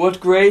know what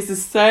Grace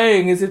is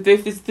saying, as if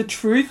it's the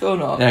truth or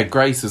not. Yeah,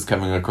 Grace was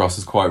coming across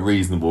as quite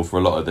reasonable for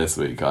a lot of this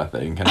week, I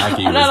think, and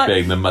Aggie was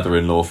being the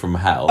mother-in-law from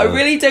hell. I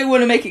really don't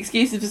want to make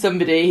excuses for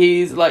somebody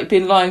who's like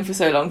been lying for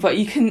so long, but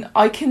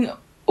I can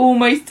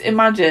almost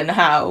imagine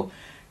how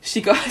she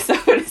got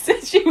herself in a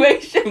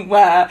situation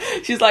where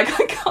she's like,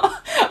 I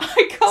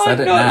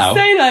can't not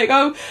say like,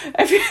 how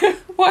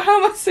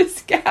am I supposed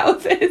to get out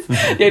of this?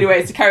 The only way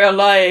is to carry on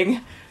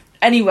lying.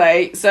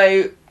 Anyway,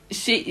 so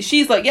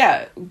she's like,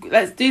 yeah,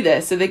 let's do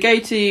this. So they go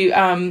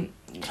to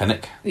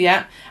clinic.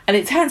 Yeah, and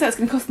it turns out it's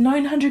going to cost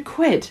 900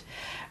 quid.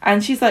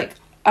 And she's like,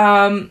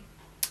 I've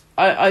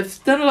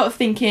done a lot of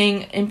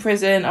thinking in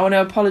prison. I want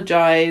to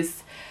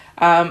apologise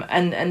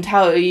and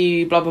tell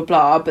you blah, blah,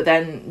 blah. But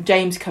then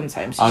James comes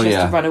home, so she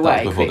has to run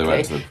away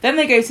quickly. Then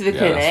they go to the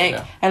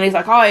clinic, and he's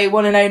like, I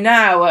want to know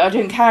now. I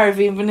don't care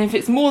even if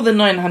it's more than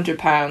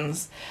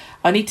 £900.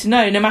 I need to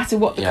know, no matter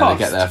what the cost. Yeah, they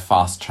get their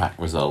fast track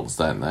results,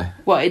 don't they?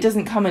 Well, it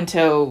doesn't come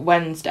until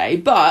Wednesday,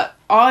 but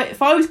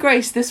if I was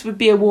Grace, this would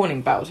be a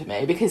warning bell to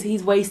me, because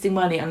he's wasting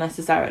money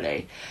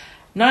unnecessarily.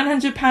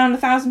 £900,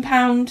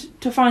 £1,000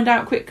 to find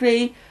out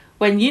quickly,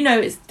 when you know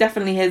it's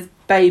definitely his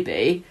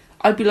baby.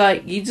 I'd be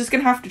like, you're just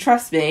going to have to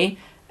trust me,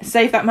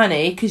 save that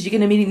money, because you're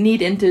going to be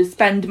needing to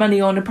spend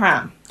money on a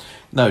pram.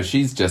 No,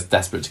 she's just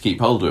desperate to keep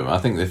hold of him. I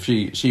think if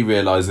she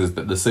realises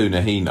that the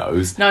sooner he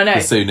knows, the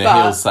sooner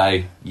he'll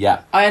say,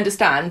 yeah. I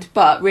understand,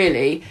 but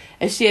really,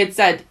 if she had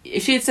said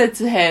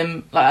to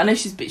him, like, I know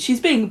she's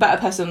being a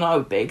better person than I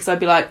would be, because I'd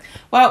be like,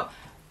 well,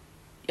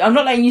 I'm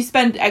not letting you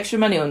spend extra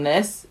money on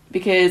this,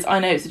 because I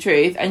know it's the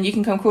truth, and you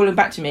can come crawling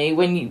back to me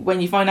when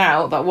you find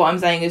out that what I'm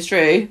saying is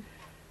true,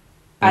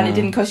 and it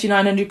didn't cost you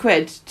 900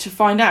 quid to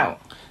find out.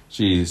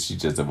 She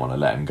doesn't want to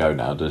let him go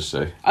now, does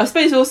she? I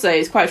suppose also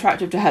it's quite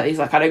attractive to her. He's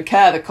like, I don't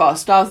care the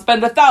cost. I'll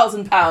spend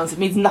 £1,000. It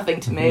means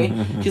nothing to me.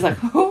 She's like,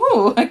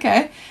 oh,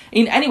 okay.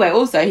 Anyway,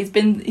 also he's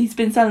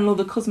been selling all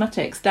the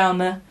cosmetics down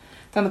the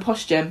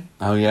posh gym.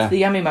 Oh yeah, the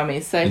Yummy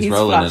Mummies. So he's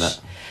rolling flush. in it.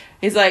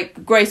 He's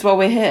like, Grace, while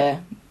we're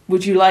here,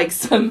 would you like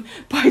some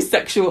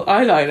bisexual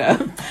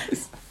eyeliner?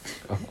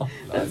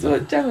 That's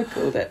what Gemma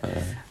called it.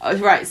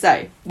 Right,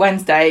 so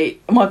Wednesday,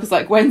 Michael's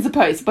like, when's the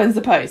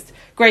post?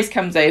 Grace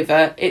comes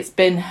over. It's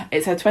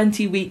her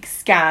 20-week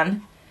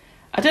scan.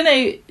 I don't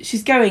know,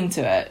 she's going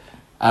to it.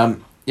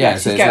 Yeah,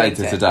 so it's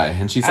later today.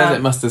 And she says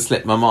it must have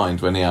slipped my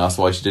mind when he asked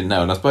why she didn't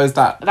know. And I suppose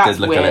that's did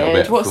look weird. A little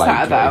bit What's flaky.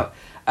 That about?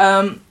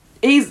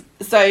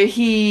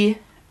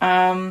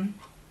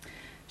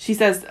 She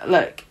says,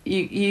 look,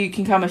 you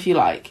can come if you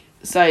like.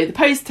 So the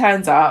post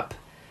turns up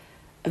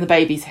and the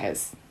baby's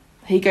his.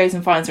 He goes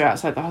and finds her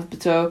outside the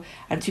hospital,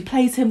 and she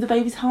plays him the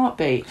baby's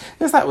heartbeat.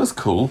 Yes, that was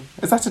cool.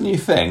 Is that a new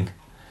thing?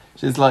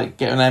 She's like,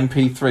 get an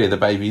MP3 of the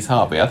baby's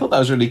heartbeat. I thought that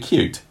was really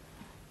cute.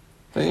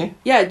 Don't you?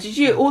 Yeah, did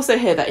you also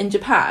hear that in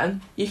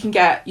Japan, you can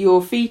get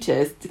your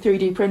fetus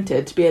 3D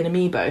printed to be an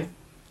amiibo?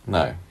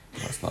 No,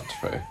 that's not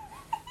true.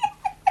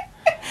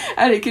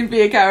 And it can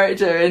be a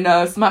character in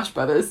Smash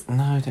Brothers.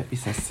 No, don't be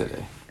so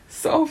silly.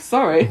 So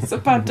sorry, it's a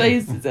bad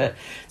taste, is it?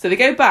 So they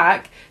go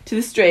back to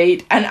the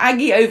street, and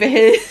Aggie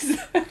overhears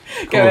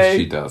going,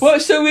 she does.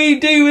 What shall we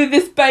do with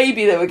this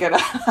baby that we're going to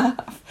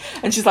have?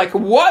 And she's like,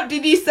 what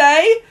did you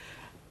say?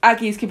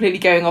 Aggie's completely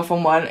going off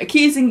on one,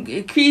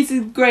 accusing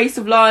Grace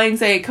of lying,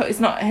 saying it's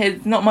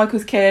not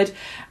Michael's kid.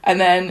 And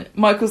then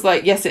Michael's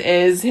like, yes, it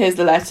is. Here's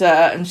the letter.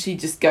 And she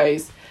just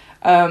goes.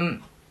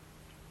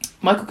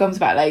 Michael comes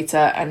back later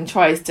and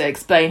tries to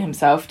explain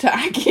himself to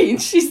Aggie,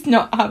 and she's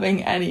not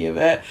having any of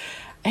it.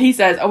 He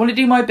says, I want to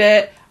do my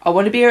bit. I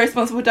want to be a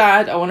responsible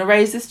dad. I want to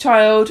raise this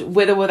child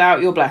with or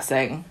without your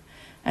blessing.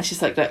 And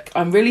she's like, look,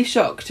 I'm really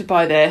shocked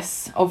by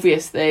this,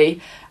 obviously.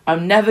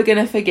 I'm never going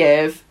to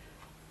forgive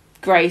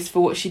Grace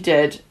for what she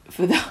did.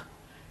 For the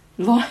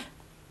lie.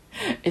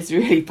 It's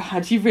really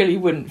bad. You really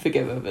wouldn't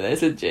forgive her for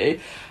this, would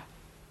you?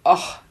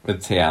 Oh,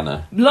 with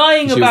Tiana.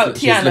 Lying about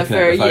Tiana for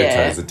a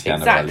year.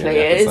 Exactly.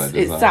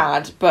 It's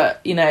sad,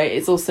 but,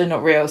 it's also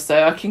not real,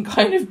 so I can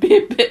kind of be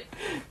a bit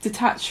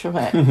detached from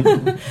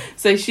it.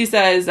 So she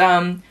says,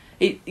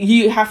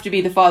 you have to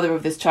be the father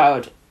of this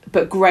child,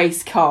 but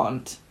Grace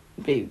can't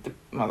be the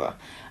mother.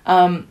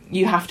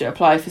 You have to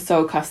apply for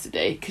sole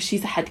custody, because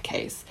she's a head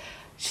case.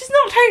 She's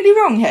not totally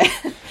wrong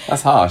here.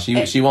 That's harsh.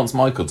 She wants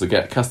Michael to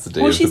get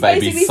custody of the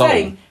baby's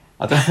soul.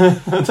 I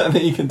don't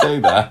think you can do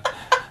that.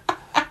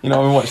 I've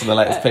been watching the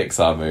latest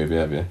Pixar movie,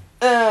 have you?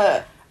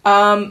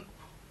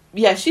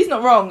 Yeah, she's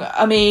not wrong.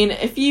 I mean,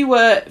 if you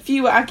were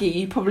Aggie,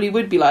 you probably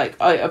would be like,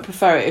 I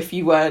prefer it if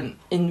you weren't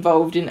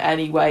involved in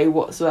any way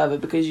whatsoever,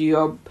 because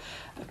you're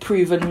a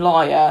proven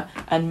liar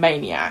and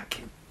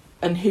maniac,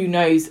 and who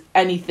knows,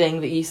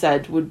 anything that you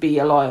said would be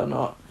a lie or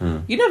not.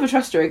 You'd never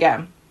trust her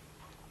again.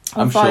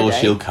 I'm sure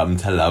she'll come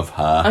to love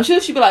her. I'm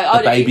sure she'll be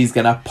like, the baby's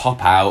gonna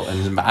pop out,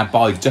 and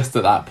by just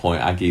at that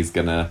point, Aggie's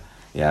gonna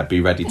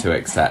be ready to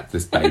accept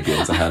this baby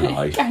into her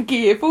life.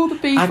 Aggie, if all the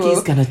people...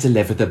 Aggie's going to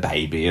deliver the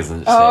baby,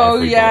 isn't she? Oh,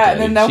 everybody? Yeah,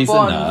 and then they'll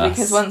bond,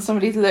 because once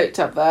somebody's looked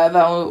up there,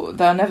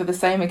 they're never the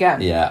same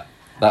again. Yeah,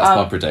 that's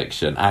my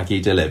prediction.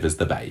 Aggie delivers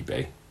the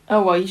baby.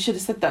 Oh, well, you should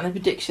have said that in the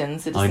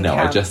predictions. I know,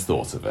 I just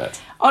thought of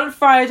it. On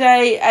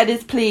Friday, Ed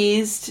is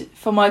pleased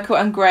for Michael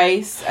and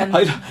Grace. And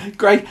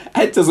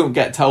Ed doesn't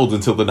get told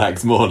until the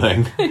next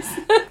morning.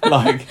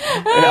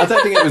 I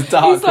don't think it was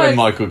dark when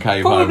Michael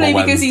came home on Wednesday.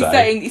 Probably because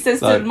he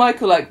says to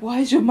Michael, why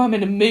is your mum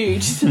in a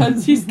mood?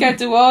 She's scared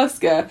to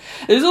ask her.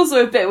 There's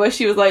also a bit where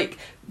she was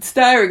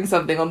stirring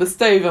something on the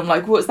stove. I'm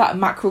like, what's that,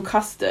 mackerel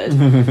custard?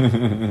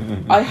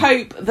 I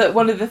hope that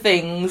one of the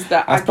things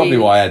that That's probably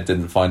why Ed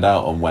didn't find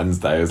out on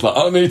Wednesday. It was like,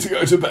 I need to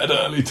go to bed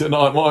early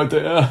tonight, my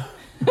dear.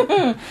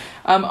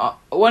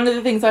 One of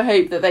the things I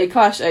hope that they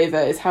clash over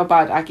is how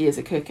bad Aggie is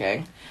at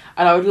cooking.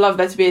 And I would love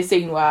there to be a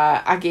scene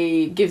where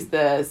Aggie gives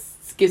her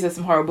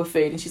some horrible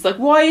food and she's like,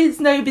 why is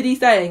nobody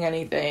saying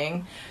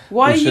anything?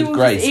 Why are you all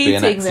just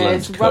eating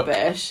this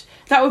rubbish?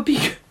 That would be...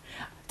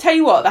 Tell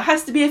you what, there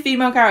has to be a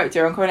female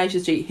character on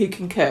Coronation Street who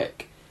can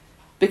cook.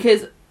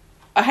 Because,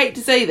 I hate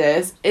to say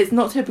this, it's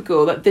not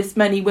typical that this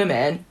many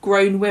women,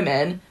 grown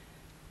women,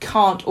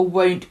 can't or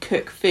won't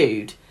cook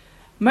food.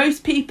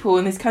 Most people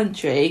in this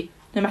country,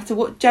 no matter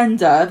what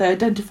gender they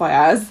identify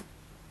as,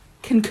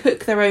 can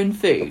cook their own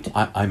food.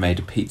 I made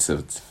a pizza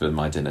for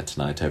my dinner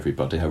tonight,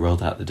 everybody. I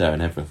rolled out the dough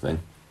and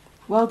everything.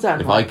 Well done,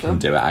 If Michael. I can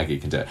do it, Aggie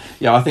can do it.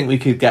 Yeah, I think we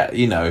could get,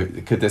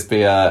 could this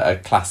be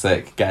a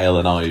classic Gail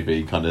and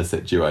Ivy kind of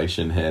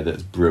situation here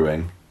that's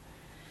brewing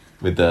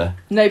with the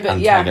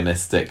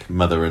antagonistic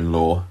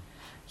mother-in-law?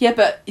 Yeah,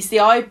 but you see,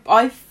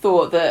 I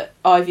thought that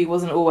Ivy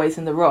wasn't always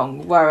in the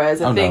wrong,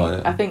 whereas I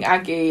think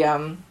Aggie...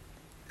 I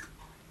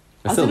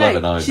still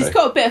loving Ivy. She's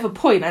got a bit of a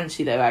point, hasn't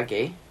she, though,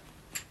 Aggie?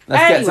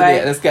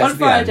 Let's get on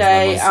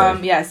Friday,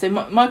 so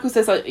Michael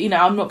says,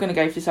 I'm not going to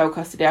go for sole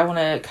custody, I want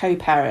to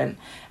co-parent.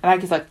 And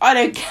Aggie's like, I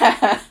don't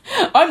care,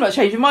 I'm not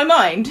changing my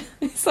mind.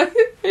 It's like,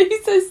 who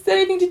says it's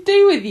anything to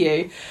do with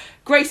you?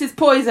 Grace is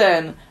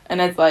poison. And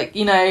Ed's like,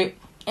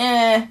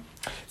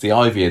 See,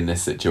 Ivy in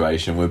this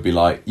situation would be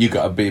like, you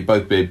got to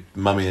both be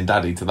mummy and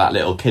daddy to that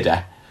little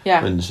kiddie,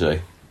 wouldn't she?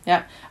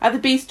 Yeah. At the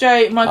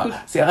bistro, Michael...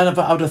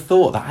 I would have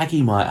thought that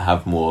Aggie might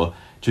have more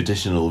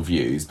traditional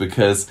views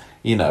because,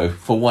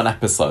 for one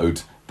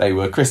episode they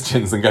were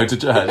Christians and go to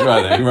church,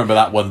 weren't they? Remember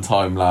that one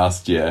time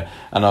last year?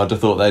 And I'd have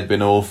thought they'd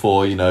been all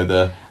for,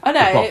 the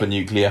proper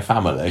nuclear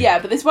family. Yeah,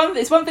 but it's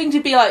one thing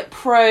to be like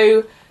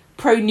pro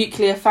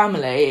nuclear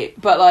family,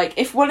 but like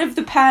if one of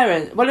the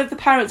parents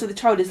of the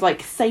child is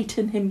like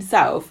Satan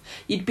himself,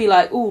 you'd be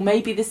like, oh,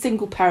 maybe the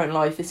single parent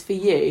life is for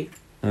you.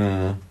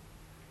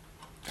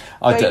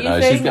 I don't know.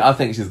 I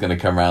think she's going to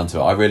come round to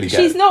it. I really get.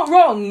 She's not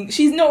wrong.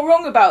 She's not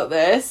wrong about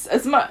this.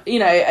 As much,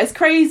 as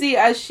crazy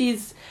as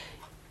she's.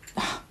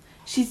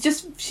 She's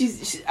this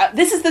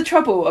is the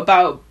trouble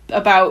about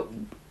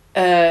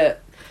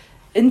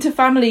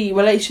interfamily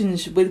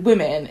relations with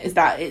women, is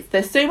that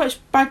there's so much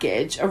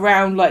baggage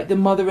around like the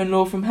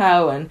mother-in-law from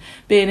hell and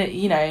being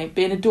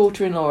a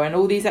daughter-in-law and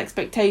all these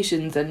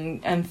expectations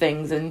and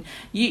things, and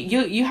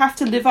you have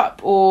to live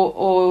up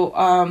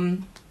or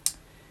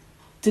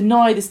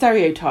deny the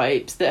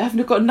stereotypes that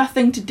have got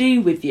nothing to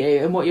do with you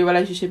and what your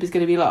relationship is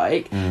going to be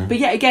like. But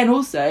yet again,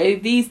 also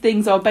these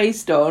things are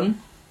based on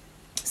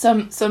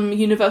some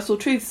universal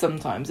truths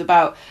sometimes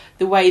about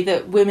the way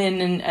that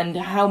women and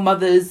how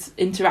mothers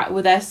interact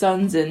with their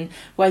sons, and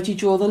where do you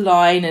draw the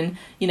line. And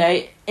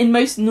in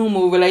most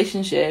normal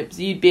relationships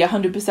you'd be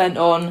 100%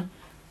 on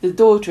the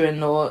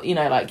daughter-in-law,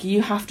 like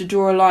you have to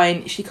draw a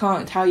line, she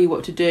can't tell you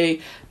what to do,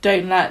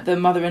 don't let the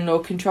mother-in-law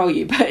control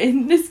you. But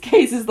in this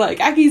case it's like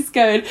Aggie's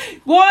going,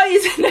 why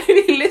is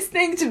nobody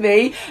listening to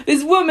me?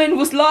 This woman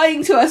was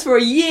lying to us for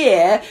a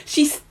year,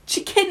 she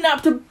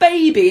kidnapped a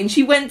baby and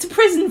she went to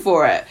prison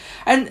for it,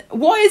 and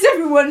why is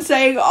everyone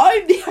saying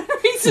I'm the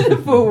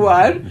unreasonable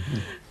one?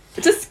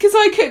 Just because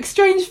I cook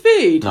strange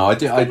food. No, I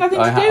do. I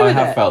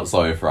have felt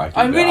sorry for Aggie.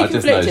 I'm really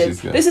conflicted.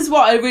 This is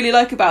what I really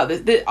like about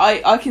this.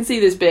 I can see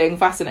this being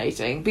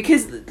fascinating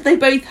because they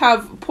both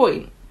have a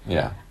point.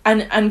 Yeah.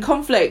 And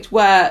conflict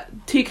where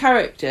two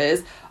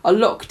characters are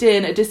locked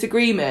in a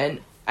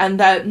disagreement and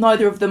that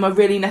neither of them are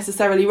really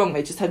necessarily wrong.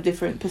 They just have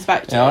different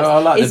perspectives. Yeah, I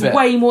like the bit,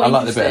 way more interesting.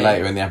 I like the bit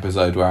later in the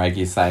episode where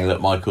Aggie's saying,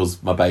 look,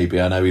 Michael's my baby.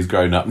 I know he's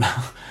grown up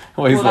now.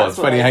 Well, he's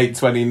 28,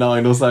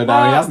 29 or so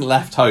now. He hasn't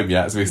left home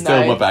yet, so he's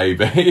still my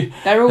baby.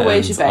 They're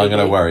always your baby. I'm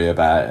going to worry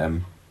about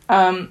him.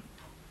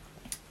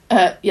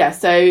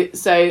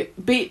 So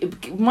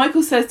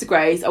Michael says to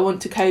Grace, I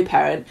want to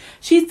co-parent.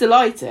 She's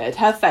delighted.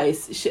 Her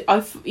face, she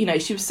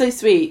was so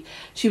sweet.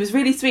 She was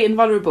really sweet and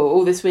vulnerable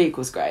all this week,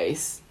 was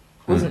Grace,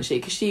 wasn't she?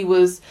 Because she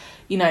was,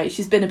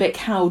 she's been a bit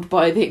cowed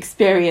by the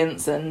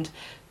experience and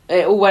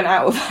it all went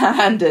out of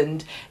hand,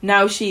 and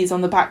now she's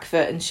on the back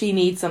foot and she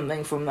needs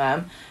something from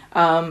them.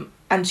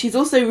 And she's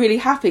also really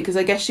happy because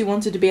I guess she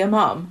wanted to be a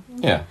mum.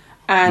 Yeah.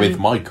 And, with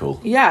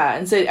Michael. Yeah,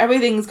 and so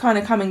everything's kind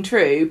of coming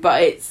true,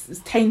 but it's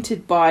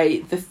tainted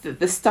by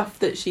the stuff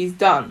that she's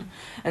done,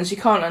 and she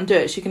can't undo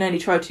it. She can only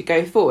try to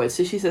go forward.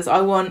 So she says,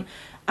 I want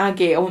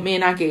me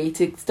and Aggie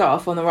to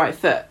start off on the right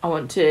foot. I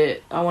want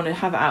to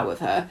have it out with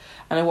her,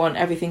 and I want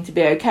everything to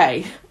be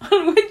okay.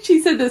 And when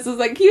she said this, I was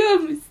like,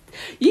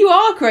 you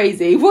are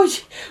crazy.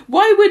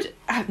 Why would...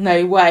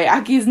 No way,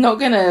 Aggie's not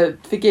going to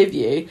forgive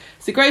you.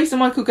 So Grace and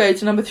Michael go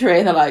to number 3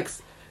 and they're like,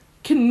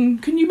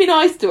 can you be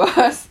nice to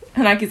us?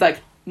 And Aggie's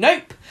like,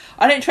 nope,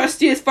 I don't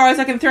trust you as far as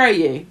I can throw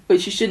you,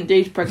 which you shouldn't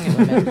do to pregnant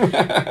women.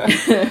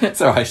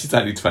 It's alright, she's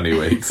only 20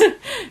 weeks.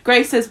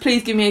 Grace says,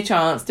 please give me a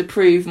chance to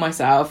prove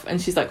myself,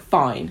 and she's like,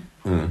 fine.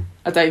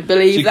 I don't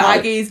believe that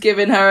Aggie's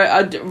given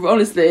her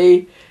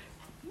honestly,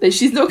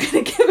 she's not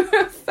going to give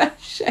her a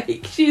best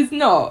shake. She is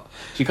not.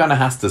 She kind of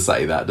has to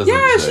say that,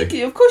 doesn't she?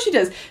 Yeah, of course she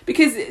does.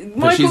 Because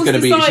Michael's she's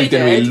going to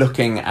be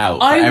looking out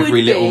for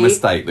every little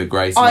mistake that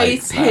Grace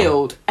makes. Eyes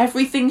peeled.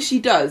 Everything she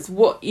does.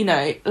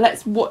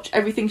 Let's watch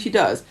everything she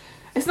does.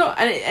 It's not,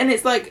 and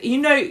it's like,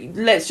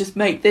 let's just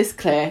make this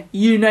clear.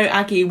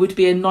 Aggie would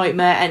be a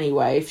nightmare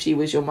anyway if she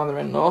was your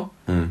mother-in-law.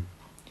 Mm.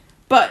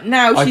 But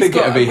now I think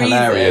it would be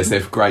hilarious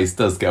if Grace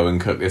does go and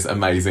cook this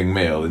amazing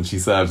meal and she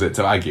serves it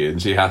to Aggie and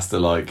she has to,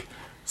 like,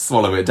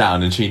 swallow it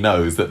down, and she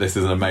knows that this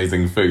is an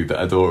amazing food that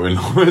her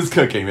daughter-in-law is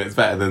cooking. It's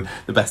better than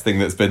the best thing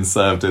that's been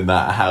served in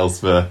that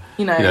house for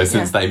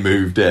since they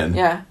moved in.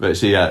 Yeah. But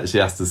she has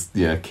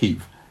to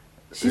keep.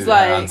 She's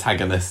like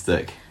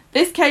antagonistic.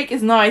 This cake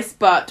is nice,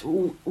 but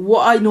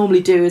what I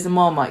normally do is a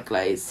Marmite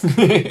glaze.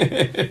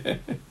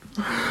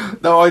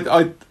 No,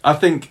 I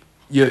think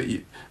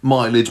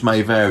mileage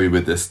may vary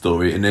with this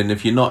story, and then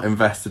if you're not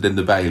invested in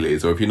the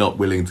Baileys, or if you're not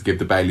willing to give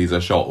the Baileys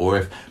a shot, or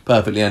if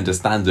perfectly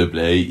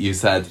understandably you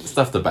said,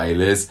 stuff the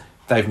Baileys,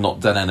 they've not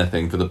done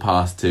anything for the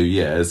past 2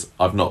 years,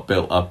 I've not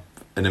built up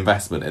an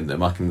investment in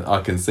them, I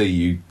can see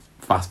you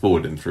fast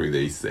forwarding through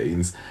these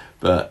scenes,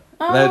 but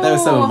they're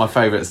some of my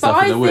favourite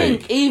stuff in the week. I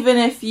think even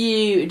if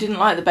you didn't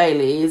like the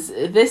Baileys,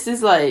 this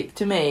is, like,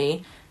 to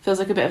me, feels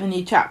like a bit of a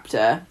new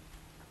chapter.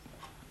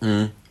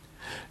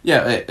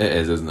 Yeah, it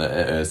is, isn't it?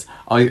 It is.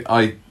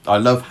 I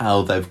love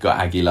how they've got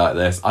Aggie like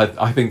this.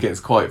 I think it's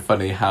quite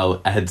funny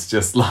how Ed's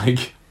just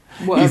like...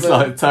 Whatever. He's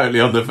like totally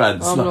on the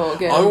fence. I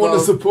want to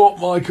support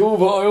Michael,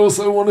 but I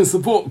also want to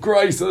support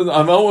Grace, and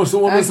I also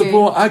want to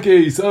support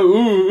Aggie. So,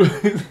 ooh.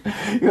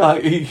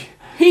 Like,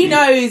 he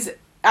knows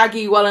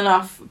Aggie well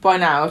enough by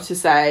now to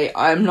say,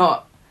 I'm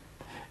not.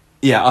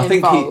 Yeah, I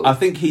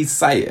think he's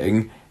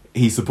saying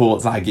he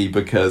supports Aggie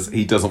because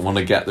he doesn't want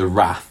to get the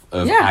wrath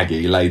of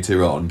Aggie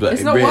later on, but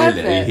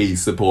really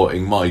he's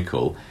supporting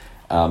Michael,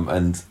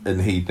 and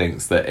he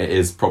thinks that it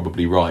is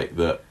probably right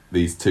that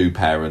these two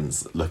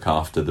parents look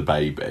after the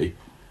baby,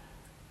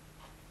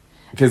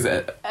 because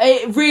it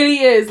really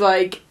is,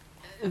 like,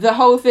 the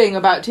whole thing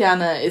about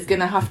Tiana is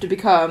going to have to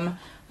become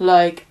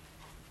like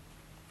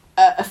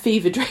a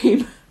fever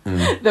dream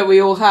that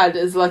we all had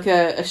as like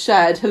a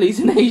shared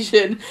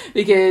hallucination,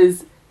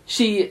 because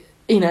she,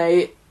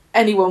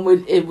 anyone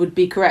would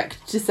be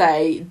correct to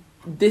say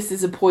this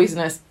is a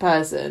poisonous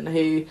person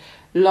who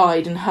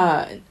lied and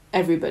hurt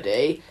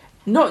everybody,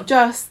 not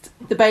just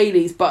the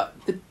Baileys, but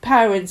the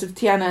parents of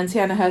Tiana and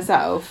Tiana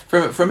herself.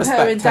 From a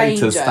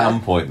spectator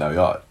standpoint,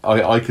 though,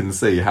 I can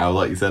see how,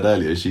 like you said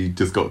earlier, she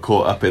just got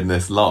caught up in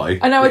this lie.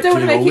 I know, I don't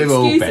want to make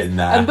excuses,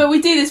 but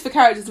we do this for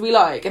characters we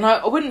like, and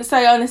I wouldn't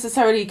say I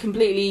necessarily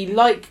completely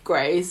like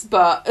Grace,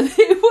 but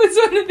it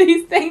was one of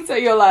these things where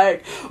you're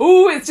like,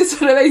 oh, it's just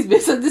one of those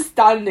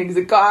misunderstandings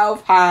that got out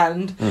of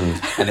hand.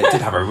 And it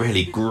did have a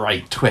really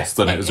great twist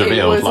when it was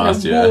revealed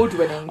last year.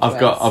 Award-winning I've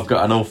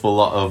got an awful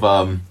lot of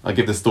I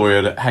give the story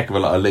a heck of a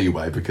lot of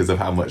leeway because of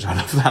how much I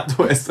love that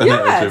twist and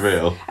it was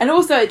revealed. And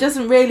also, it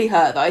doesn't really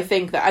hurt that I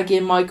think that Aggie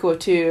and Michael are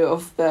two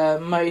of the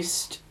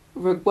most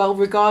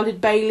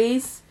well-regarded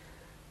Baileys.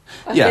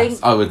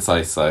 I would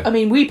say so. I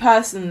mean, we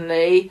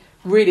personally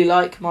really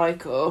like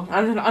Michael,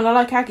 and I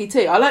like Aggie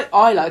too. I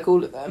like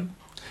all of them.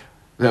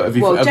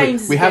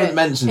 James we haven't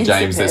mentioned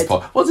James this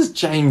part. What does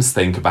James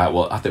think about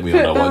what... I think we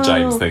all know what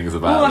James thinks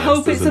about this, I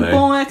hope it's a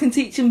boy, I can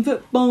teach him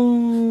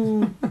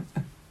football.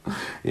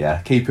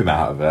 Yeah, keep him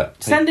out of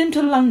it. Send him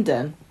to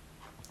London.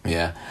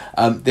 Yeah.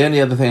 The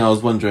only other thing I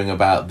was wondering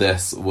about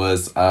this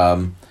was I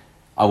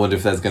wonder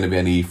if there's going to be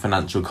any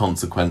financial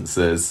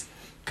consequences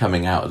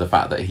coming out of the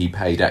fact that he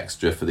paid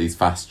extra for these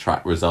fast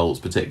track results,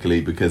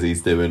 particularly because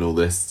he's doing all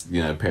this,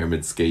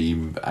 pyramid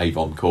scheme,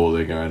 Avon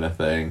calling or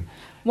anything.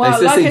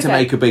 Well, they seem to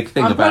make a big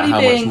thing about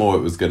how much more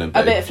it was going to be.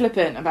 A bit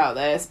flippant about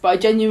this, but I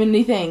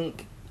genuinely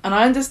think, and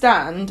I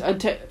understand,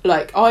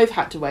 I've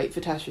had to wait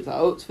for test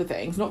results for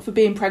things, not for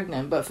being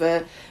pregnant, but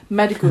for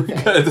medical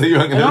things.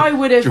 And I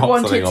would have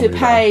wanted to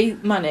pay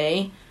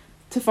money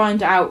to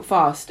find out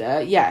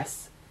faster,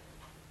 yes.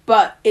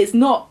 But it's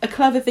not a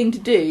clever thing to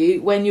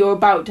do when you're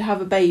about to have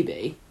a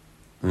baby.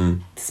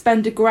 To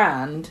spend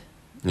 $1,000.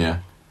 Yeah.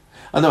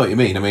 I know what you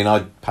mean. I mean,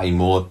 I'd pay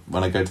more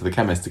when I go to the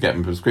chemist to get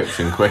my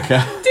prescription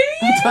quicker. Do you?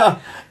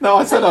 No,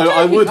 I said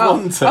I would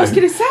want to. I was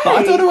going to say. But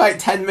I don't want to wait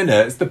 10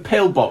 minutes. The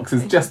pill box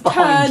is just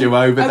behind you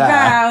over there. Turn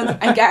around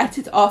and get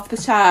it off the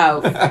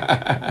shelf.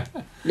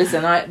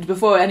 Listen,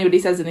 before anybody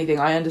says anything,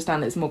 I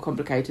understand it's more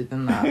complicated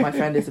than that. My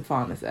friend is a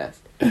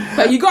pharmacist.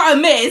 But you got to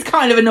admit, it's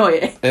kind of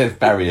annoying. It's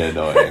very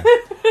annoying.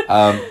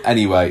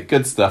 Anyway,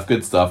 good stuff.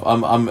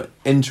 I'm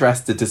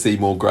interested to see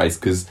more Grace,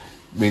 because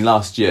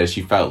last year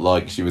she felt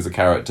like she was a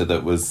character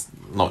that was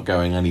not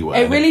going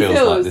anywhere. It really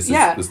feels like this is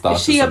the start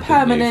is she of a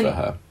permanent? New for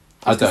her.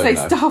 I don't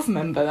know. Staff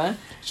member then.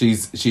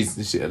 She's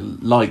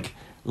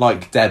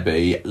like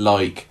Debbie,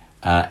 like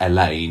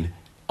Elaine.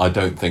 I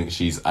don't think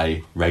she's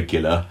a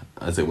regular,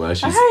 as it were.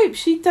 I hope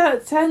she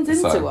turns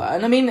into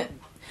one. I mean,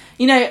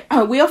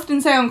 we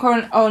often say on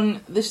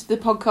the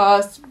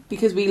podcast,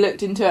 because we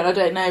looked into it, and I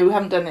don't know, we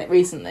haven't done it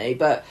recently,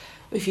 but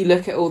if you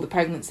look at all the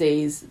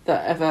pregnancies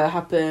that ever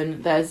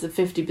happen, there's a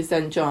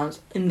 50% chance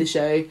in the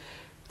show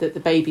that the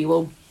baby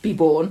will be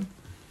born.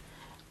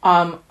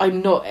 I'm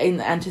not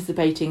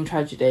anticipating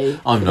tragedy.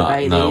 I'm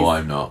not. No,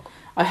 I'm not.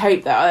 I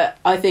hope that.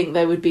 I think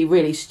they would be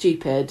really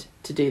stupid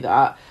to do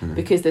that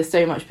because there's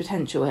so much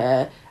potential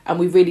here, and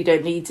we really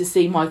don't need to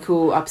see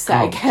Michael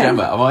upset again.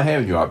 Gemma, am I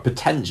hearing you right?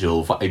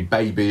 Potential for a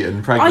baby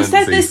and pregnancy.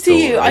 I said this to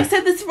you. I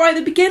said this right at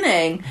the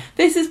beginning.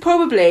 This is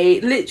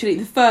probably literally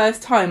the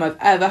first time I've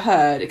ever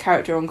heard a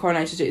character on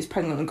Coronation Street is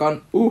pregnant and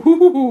gone,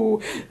 ooh,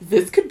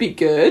 this could be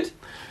good.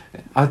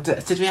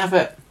 Did we have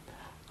it?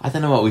 I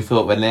don't know what we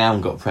thought when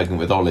Leanne got pregnant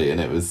with Ollie and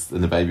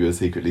the baby was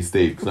secretly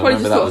Steve. Because I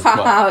remember that was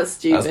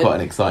quite an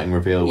exciting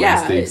reveal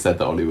when Steve said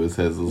that Ollie was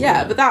his.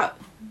 Yeah,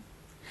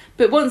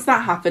 but once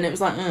that happened, it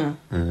was like,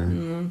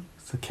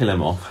 So kill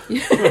him off.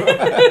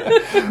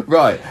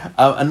 Right,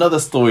 another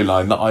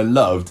storyline that I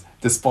loved,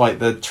 despite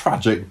the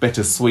tragic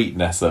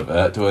bittersweetness of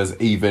it, was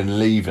Evelyn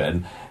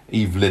leaving,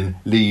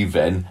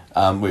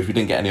 which we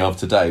didn't get any of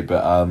today,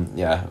 but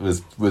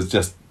it was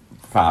just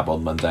fab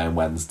on Monday and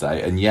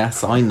Wednesday. And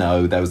yes, I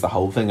know there was the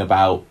whole thing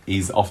about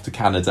he's off to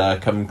Canada,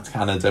 come to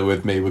Canada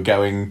with me, we're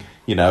going,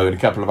 in a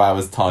couple of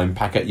hours time,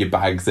 pack up your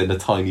bags in a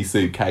tiny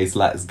suitcase,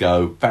 let's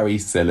go. Very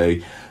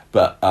silly,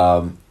 but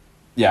I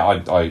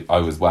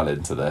was well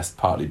into this,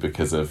 partly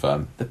because of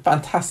the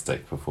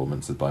fantastic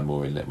performances by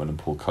Maureen Lipman and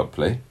Paul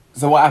Copley.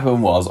 So what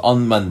happened was,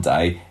 on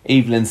Monday,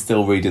 Evelyn's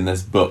still reading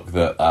this book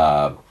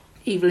that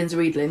Evelyn's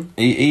reading.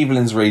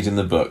 Evelyn's reading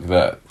the book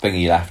that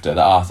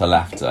Arthur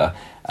left her.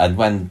 And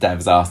when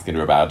Dev's asking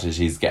her about it,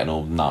 she's getting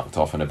all knocked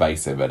off and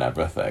evasive and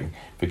everything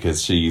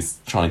because she's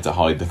trying to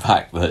hide the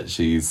fact that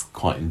she's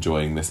quite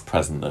enjoying this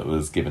present that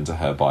was given to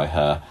her by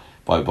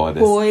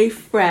this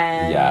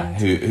boyfriend. Yeah,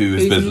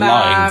 who's been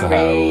lying to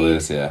her all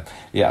this year.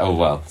 Yeah, oh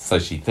well, so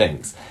she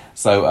thinks.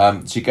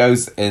 So she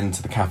goes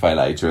into the cafe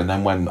later, and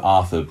then when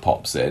Arthur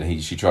pops in,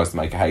 she tries to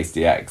make a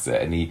hasty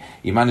exit, and he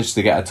managed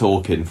to get her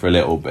talking for a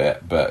little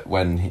bit, but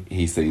when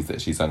he sees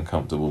that she's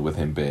uncomfortable with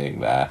him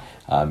being there,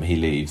 he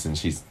leaves, and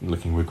she's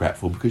looking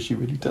regretful because she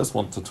really does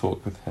want to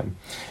talk with him.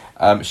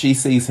 She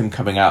sees him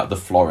coming out of the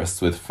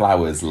florist with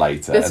flowers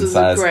later and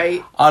says,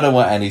 great. I don't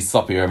want any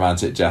soppy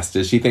romantic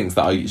gestures. She thinks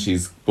that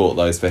she's bought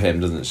those for him,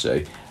 doesn't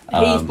she?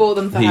 He's bought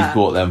them for her. He's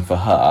bought them for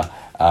her.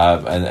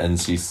 And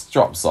she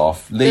drops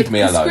off. Leave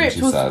me alone, she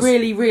says. The script was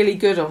really, really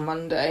good on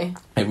Monday.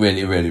 It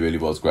really, really, really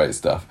was great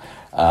stuff.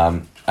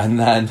 And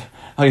then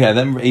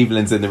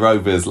Evelyn's in the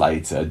Rovers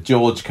later.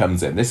 George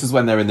comes in. This is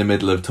when they're in the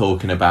middle of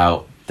talking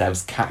about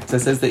Dev's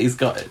cactuses that he's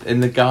got in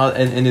the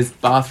garden in his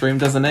bathroom,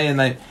 doesn't he? And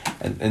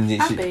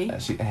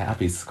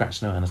Abby's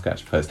scratching her and a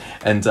scratch post.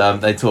 And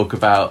they talk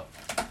about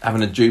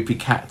having a droopy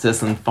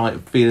cactus and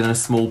feeling a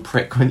small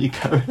prick when you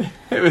go in.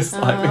 It was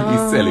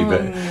really silly,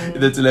 but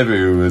the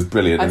delivery was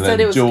brilliant. And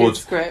then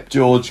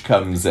George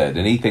comes in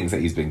and he thinks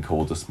that he's been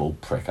called a small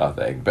prick, I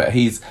think, but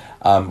he's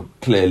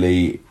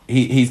clearly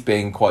he's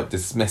being quite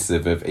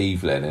dismissive of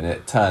Evelyn, and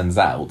it turns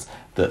out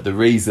that the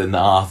reason that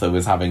Arthur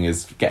was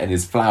getting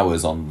his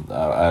flowers on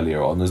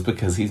earlier on was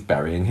because he's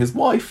burying his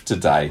wife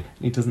today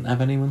and he doesn't have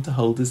anyone to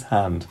hold his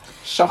hand.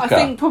 Shocker. I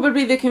think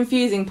probably the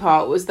confusing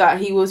part was that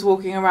he was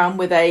walking around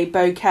with a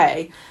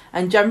bouquet,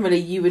 and generally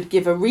you would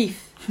give a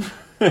wreath.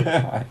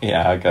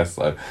 Yeah, I guess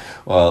so.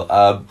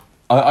 Well,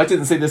 I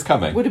didn't see this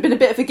coming. Would have been a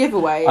bit of a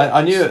giveaway.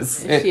 I knew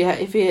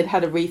if he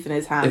had a wreath in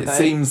his hand. It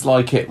seems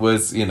like it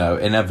was,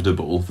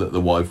 inevitable that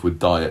the wife would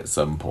die at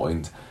some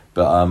point.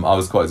 But I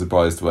was quite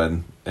surprised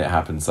when it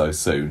happened so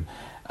soon.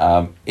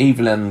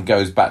 Evelyn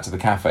goes back to the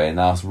cafe and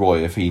asks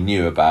Roy if he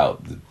knew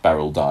about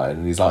Beryl dying.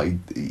 And he's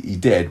like, he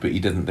did, but he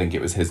didn't think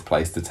it was his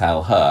place to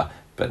tell her.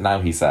 But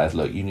now he says,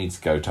 look, you need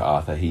to go to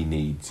Arthur. He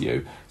needs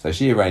you. So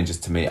she arranges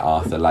to meet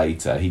Arthur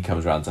later. He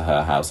comes round to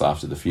her house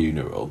after the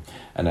funeral.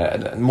 And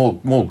a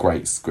more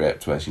great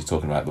script where she's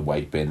talking about the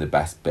wake being the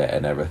best bit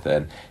and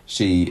everything.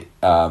 She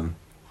goes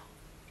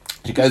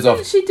off.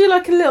 Didn't she do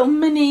like a little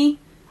mini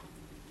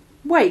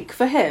wake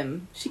for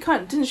him?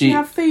 Didn't she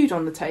have food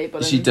on the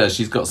table? She does.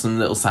 She's got some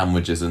little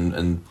sandwiches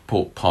and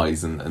pork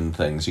pies and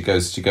things. She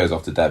goes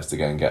off to Dev's to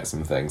go and get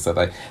some things. So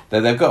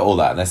they've got all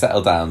that and they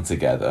settle down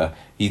together.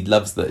 He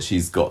loves that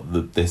she's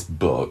got this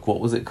book. What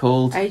was it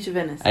called? Age of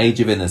Innocence. Age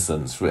of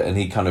Innocence. And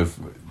he kind of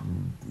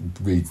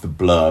reads the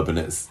blurb, and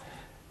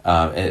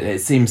it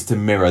seems to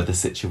mirror the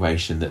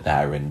situation that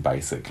they're in,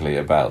 basically,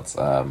 about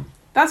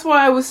That's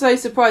why I was so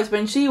surprised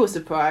when she was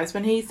surprised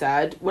when he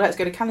said, well, let's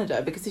go to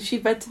Canada, because if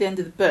she'd read to the end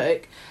of the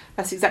book,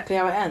 that's exactly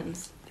how it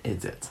ends.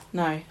 Is it?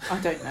 No, I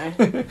don't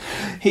know.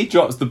 He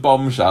drops the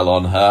bombshell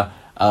on her.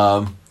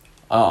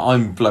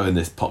 I'm blowing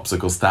this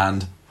popsicle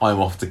stand. I'm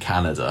off to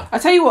Canada. I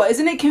tell you what,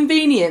 isn't it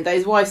convenient that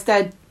his wife's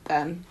dead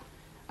then?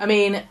 I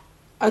mean,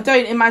 I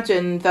don't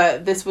imagine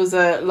that this was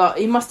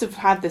he must have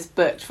had this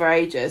booked for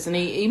ages, and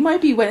he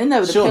maybe went in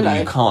there with a pillow. Surely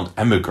you can't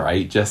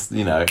emigrate just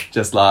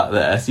like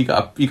this. You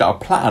got to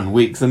plan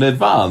weeks in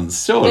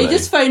advance. Surely. You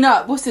just phone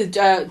up. What's it?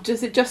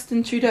 Is it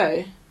Justin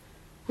Trudeau?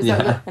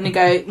 And they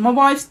go, my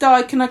wife's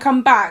died. Can I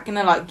come back? And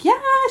they're like,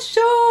 yeah,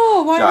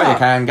 sure. Why not? You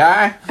can,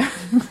 guy.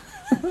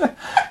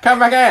 come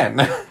back in.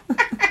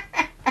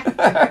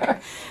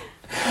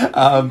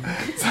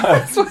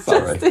 That's what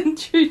sorry. just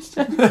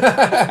intrusion.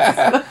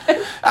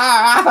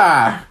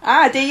 Arthur!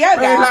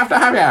 Diogo! We'd love to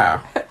have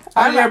you.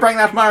 Why don't you bring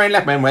that Maureen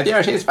Lipman with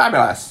you? She's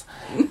fabulous.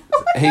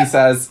 He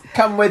says,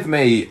 come with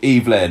me,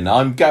 Evelyn.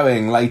 I'm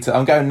going later.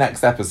 I'm going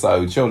next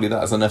episode. Surely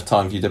that's enough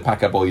time for you to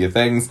pack up all your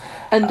things.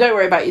 And don't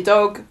worry about your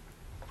dog.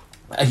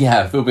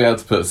 Yeah, we'll be able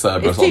to put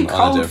Cerberus It's too on a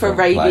cold for different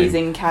rabies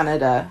plane. in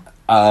Canada.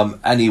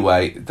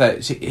 Anyway,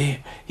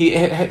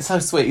 it's so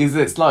sweet.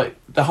 It's like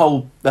the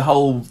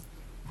whole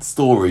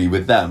story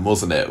with them,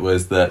 wasn't it?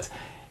 Was that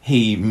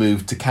he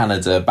moved to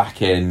Canada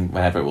back in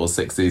whenever it was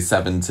 60s,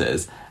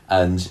 70s,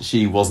 and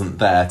she wasn't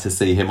there to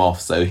see him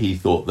off, so he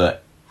thought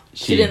that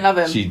she didn't love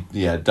him. She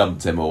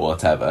dumped him or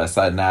whatever.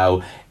 So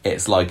now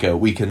it's like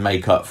we can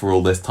make up for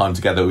all this time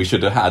together we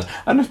should have had.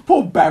 And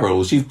poor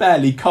Beryl, she's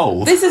barely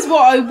cold. This is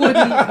what I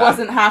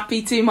wasn't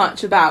happy too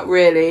much about,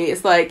 really.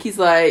 It's like, he's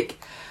like,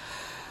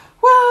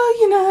 well,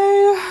 you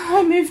know,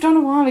 I moved on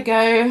a while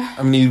ago.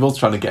 I mean, he was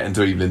trying to get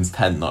into Evelyn's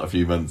tent not a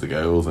few months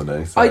ago, wasn't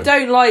he? So. I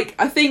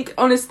think,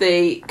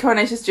 honestly,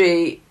 Coronation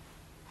Street,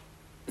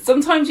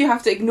 sometimes you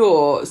have to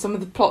ignore some of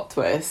the plot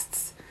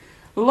twists.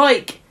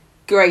 Like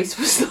Grace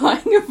was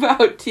lying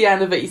about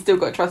Tiana, but you still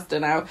got to trust her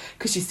now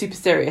because she's super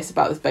serious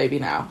about this baby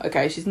now.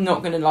 Okay, she's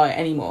not going to lie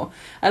anymore.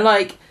 And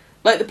like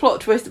the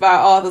plot twist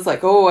about Arthur's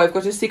like, oh, I've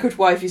got a secret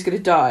wife who's going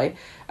to die.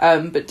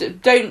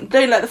 But don't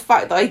let the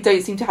fact that I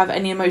don't seem to have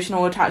any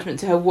emotional attachment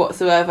to her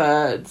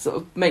whatsoever sort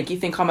of make you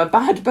think I'm a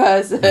bad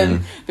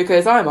person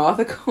because I'm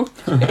Arthur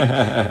Courtney.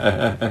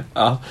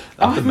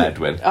 Arthur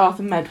Medwin.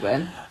 Arthur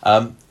Medwin.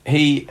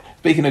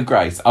 Speaking of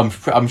Grace,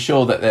 I'm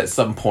sure that at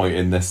some point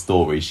in this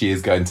story she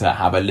is going to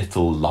have a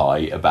little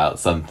lie about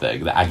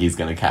something that Aggie's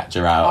going to catch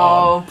her out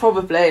on. Oh,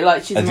 probably.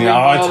 Like she's. And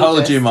I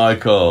told you,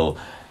 Michael.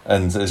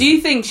 And do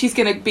you think she's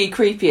going to be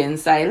creepy and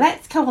say,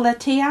 "Let's call her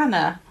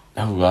Tiana"?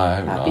 Oh,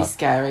 right. That'd be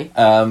scary.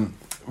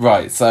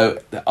 Right, so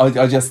let's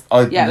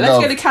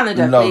go to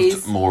Canada, loved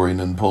please. Maureen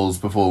and Paul's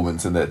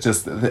performance, and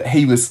that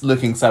he was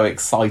looking so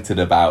excited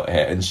about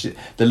it, and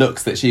the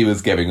looks that she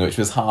was giving, which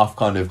was half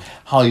kind of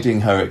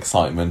hiding her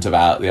excitement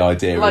about the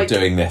idea of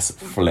doing this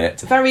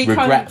flit, very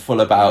regretful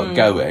about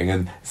going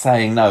and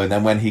saying no, and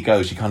then when he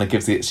goes, she kind of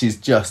gives it. She's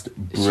just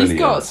brilliant. She's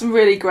got some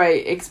really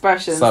great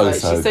expressions. So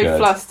she's so good.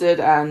 Flustered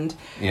and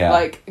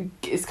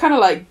it's kind of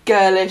like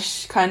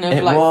girlish, kind of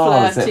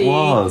flirty. It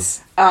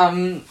was.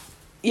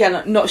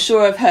 Not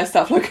sure of her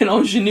stuff, like an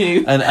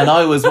ingenue. And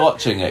I was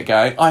watching it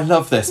going, I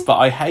love this, but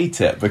I hate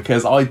it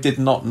because I did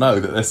not know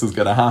that this was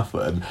going to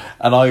happen.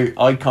 And I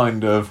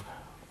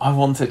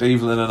wanted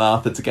Evelyn and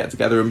Arthur to get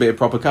together and be a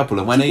proper couple.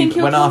 And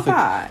when Arthur,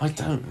 back? I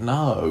don't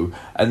know.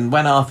 And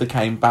when Arthur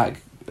came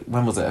back,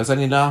 when was it? It was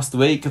only last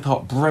week. I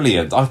thought,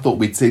 brilliant. I thought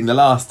we'd seen the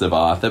last of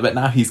Arthur, but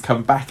now he's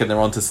come back and they're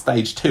on to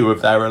stage 2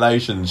 of their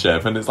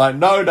relationship. And it's like,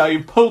 no,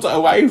 you pulled it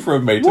away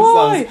from me.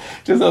 Why?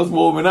 Just I was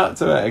warming up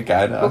to it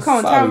again. Well,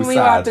 come on, tell me what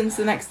happens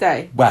the next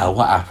day. Well,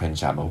 what happened,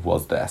 Gemma,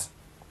 was this.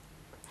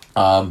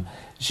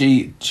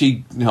 She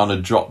kind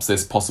of drops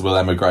this possible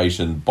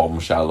emigration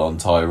bombshell on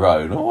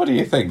Tyrone. Oh, what do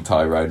you think,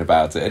 Tyrone,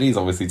 about it? And he's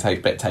obviously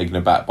taken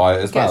aback by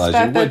it as well, as you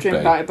would be. Get a spare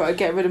bedroom back, but I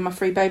get rid of my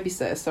free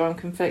babysitter, so I'm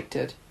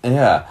conflicted.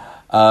 Yeah.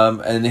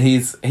 And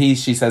she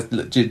says,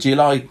 do you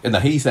like... No,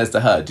 he says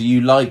to her, do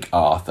you like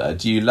Arthur?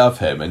 Do you love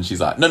him? And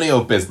she's like, none of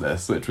your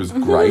business, which was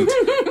great.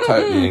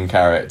 Totally in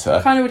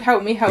character. Kind of would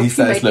help me help he you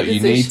says, make look, a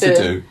decision. you need to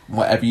do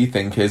whatever you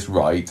think is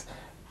right.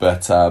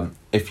 But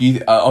if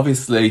you...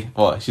 obviously...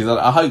 Well, she's like,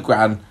 I hope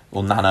Gran,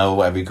 or Nana, or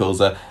whatever he calls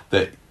her,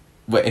 that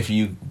if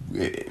you...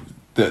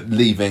 that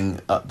leaving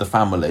the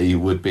family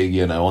would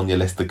be, on your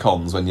list of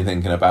cons when you're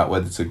thinking about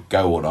whether to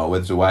go or not,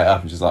 whether to weigh it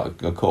up. And she's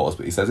like, of course.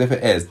 But he says, if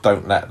it is,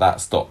 don't let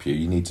that stop you.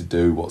 You need to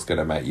do what's going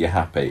to make you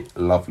happy.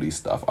 Lovely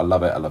stuff. I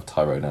love it. I love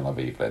Tyrone. I love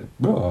Evelyn.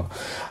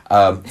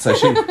 So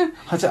she...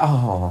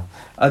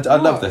 I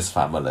love this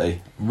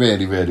family.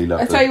 Really, really love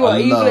them. I tell you what,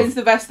 Evelyn's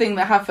the best thing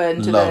that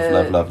happened to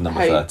love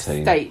number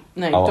 13.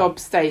 Dob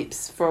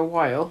Stapes for a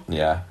while.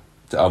 Yeah.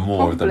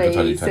 More of them for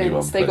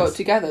 2021, since they got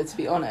together, to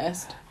be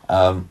honest.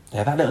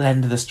 That little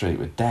end of the street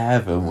with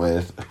Dev and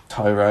with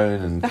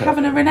Tyrone and... They're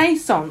having a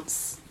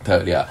renaissance.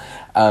 Totally, yeah.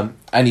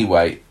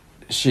 Anyway,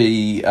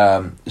 she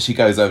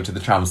goes over to the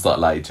tram stop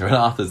later and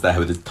Arthur's there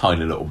with his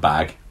tiny little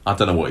bag. I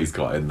don't know what he's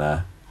got in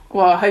there.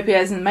 Well, I hope he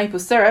hasn't maple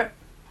syrup.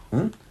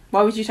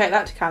 Why would you take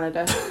that to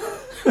Canada?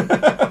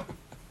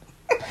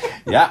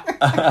 Yeah.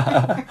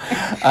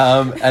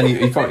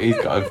 And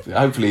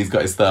hopefully he's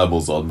got his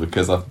thermals on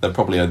because they're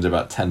probably under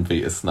about 10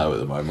 feet of snow at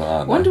the moment,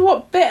 aren't they? Wonder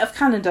what bit of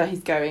Canada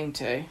he's going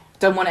to.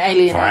 Don't want to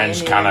alienate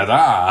French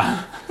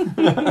Canada.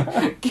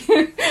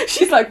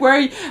 She's like, where are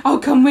you? I'll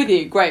come with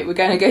you. Great, we're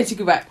going to go to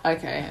Quebec.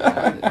 Okay,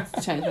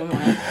 change my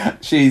mind.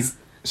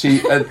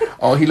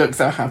 He looks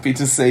so happy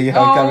to see her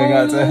coming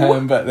out to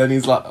him, but then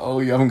he's like, oh,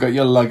 you haven't got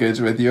your luggage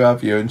with you,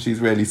 have you? And she's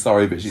really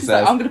sorry, but she says,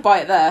 like, I'm going to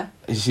buy it there.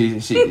 He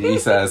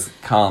says,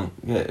 can't,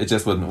 it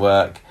just wouldn't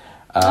work.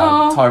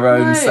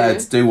 Tyrone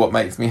said, "Do what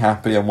makes me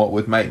happy, and what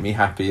would make me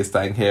happy is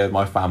staying here with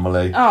my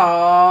family."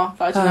 Oh,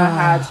 that I don't know I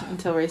had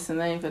until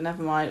recently, but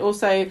never mind.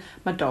 Also,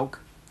 my dog.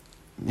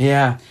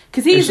 Yeah,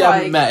 because he's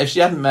if she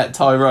hadn't met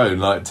Tyrone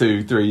like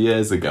 2-3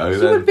 years ago,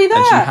 she would be there.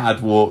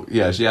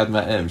 And she had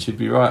met him, she'd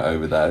be right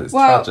over there. It's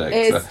tragic.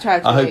 It's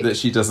tragic. I hope that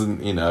she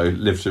doesn't,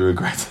 live to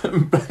regret it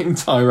and blame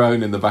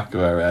Tyrone in the back of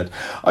her head.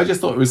 I just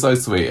thought it was so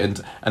sweet,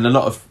 and a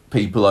lot of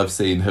people I've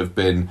seen have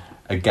been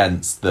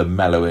against the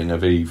mellowing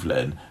of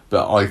Evelyn,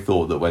 but I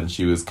thought that when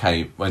she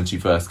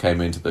first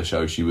came into the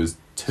show, she was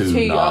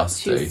too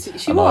nasty.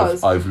 She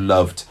was. I've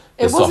loved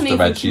the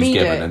softer edge she's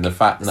given, and the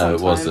fact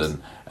it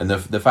wasn't. And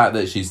the fact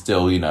that she's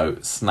still,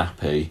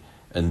 snappy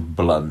and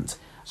blunt.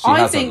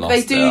 I think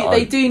they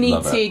do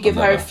need to give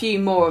her a few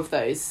more of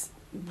those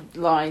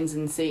lines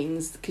and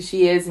scenes, because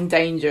she is in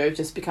danger of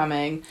just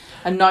becoming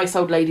a nice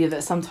old lady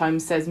that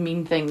sometimes says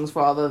mean things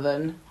rather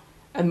than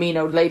a mean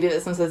old lady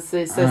that sometimes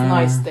says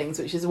nice things,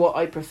 which is what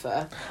I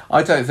prefer.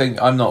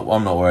 I'm not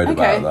worried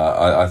about that.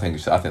 I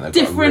think they've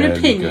different got a really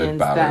opinions good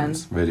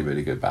balance. then. Really,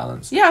 really good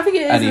balance. Yeah, I think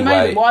it is at the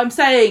moment. What I'm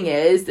saying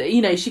is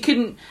that, she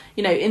couldn't,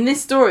 in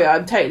this story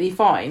I'm totally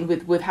fine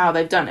with how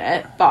they've done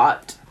it,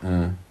 but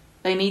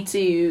they need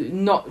to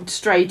not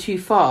stray too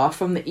far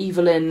from the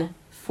Evelyn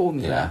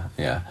formula.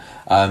 Yeah.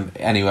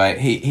 Anyway,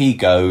 he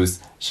goes,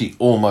 she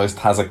almost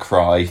has a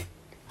cry.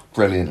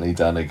 Brilliantly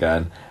done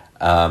again.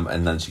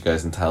 And then she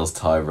goes and tells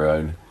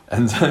Tyrone,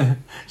 and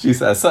she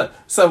says, what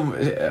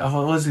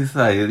does he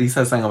say? He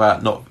says something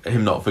about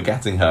him not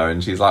forgetting her,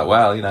 and she's like,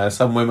 well,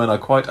 some women are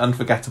quite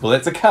unforgettable.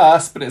 It's a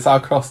curse, but it's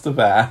our cross to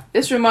bear.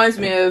 This reminds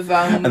me of...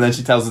 and then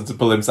she tells him to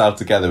pull himself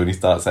together when he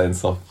starts saying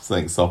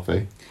something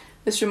soppy.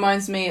 This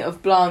reminds me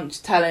of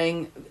Blanche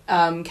telling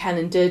Ken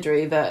and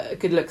Deirdre that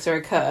good looks are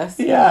a curse.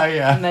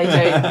 Yeah. And they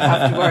don't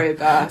have to worry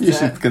about it. You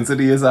should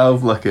consider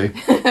yourself lucky.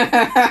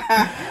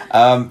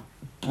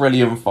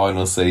 Brilliant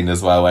final scene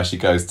as well, where she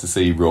goes to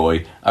see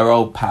Roy, her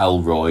old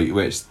pal Roy,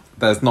 which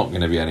there's not going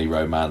to be any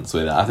romance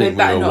with it. I think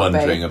we were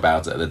wondering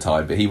about it at the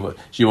time, but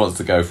she wants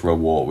to go for a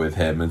walk with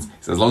him, and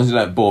so as long as you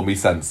don't bore me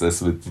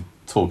senseless with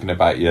talking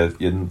about your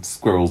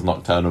squirrel's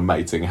nocturnal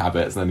mating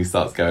habits, and then he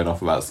starts going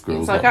off about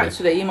squirrels. It's like,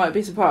 actually, you might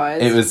be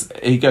surprised.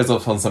 He goes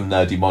off on some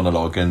nerdy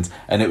monologue, and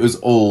it was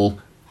all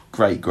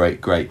great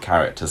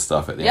character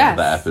stuff at the end of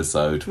that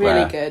episode.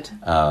 Really good.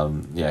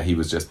 He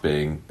was just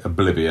being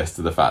oblivious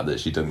to the fact that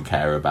she didn't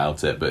care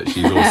about it, but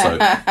she's also, you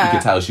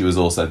could tell she was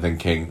also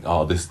thinking,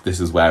 oh, this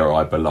is where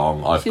I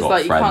belong. She's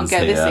got friends here.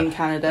 You can't get this in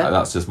Canada.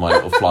 That's just my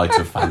little flight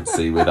of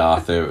fancy with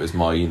Arthur. It was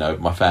my,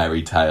 my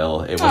fairy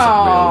tale. It wasn't real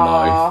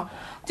life.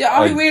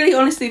 I really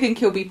honestly think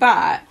he'll be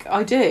back.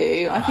 I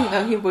do. I think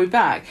that he'll be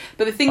back.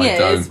 But the thing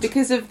is,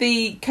 because of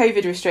the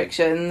COVID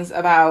restrictions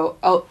about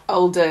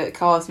older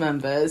cast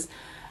members,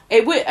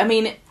 it would. I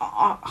mean,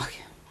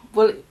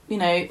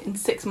 in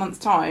 6 months'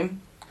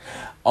 time,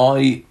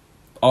 I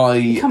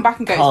come back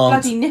and go, it's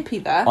bloody nippy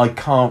there. I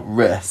can't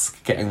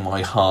risk getting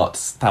my heart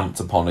stamped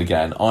upon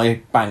again.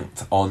 I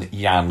banked on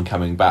Jan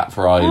coming back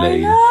for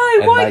Eileen. I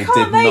know. Why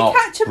can't they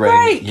catch a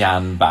break?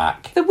 Jan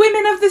back. The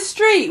women of the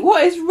street.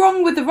 What is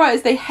wrong with the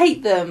writers? They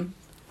hate them.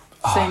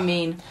 So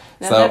mean.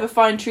 They'll never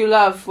find true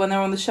love when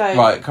they're on the show.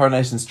 Right,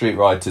 Coronation Street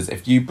writers,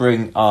 if you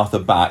bring Arthur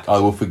back, I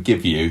will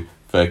forgive you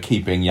for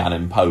keeping Jan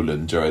in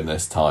Poland during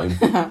this time.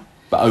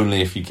 But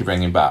only if you can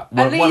bring him back.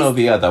 One or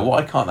the other.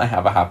 Why can't they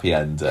have a happy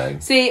ending?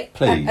 See,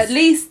 please. At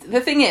least,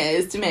 the thing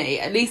is, to me,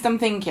 at least I'm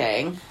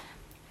thinking,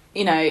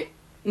 no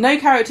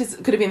characters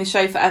could have been in the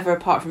show forever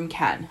apart from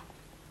Ken.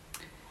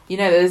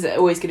 There's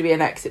always going to be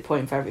an exit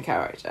point for every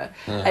character.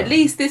 Yeah. At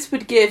least this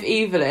would give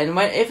Evelyn,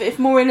 if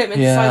Maureen Lipman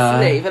decides to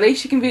leave, at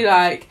least she can be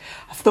like,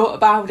 I've thought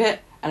about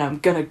it, and I'm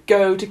going to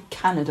go to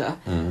Canada.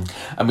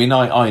 I mean,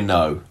 I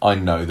know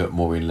that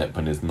Maureen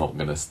Lipman is not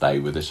going to stay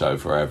with the show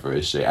forever,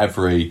 is she?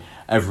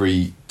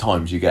 Every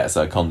time she gets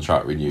her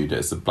contract renewed,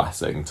 it's a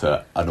blessing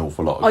to an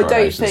awful lot of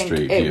Coronation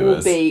Street viewers. I don't think it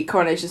will be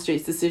Coronation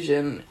Street's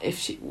decision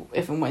if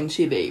and when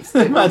she leaves.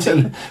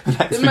 Imagine the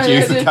next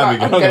producer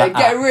coming on. I'm going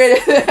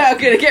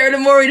to get rid of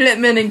Maureen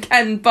Lipman and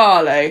Ken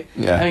Barlow.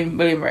 Yeah. I mean,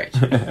 William Rich.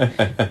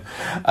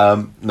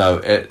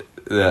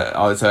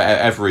 So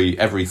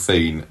every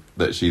scene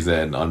that she's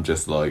in, I'm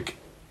just like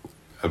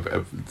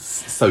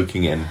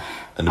soaking in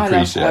and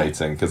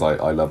appreciating, because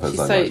I love her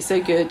so much. She's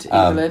so good,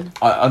 Evelyn.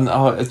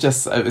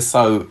 It was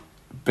so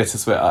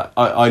bittersweet.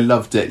 I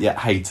loved it yet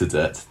hated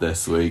it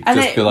this week,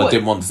 just because I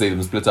didn't want to see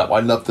them split up. I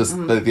loved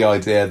the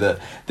idea that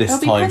this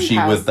time she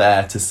was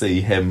there to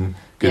see him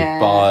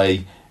goodbye.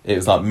 Yeah. It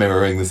was like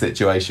mirroring the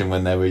situation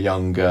when they were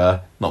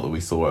younger. Not that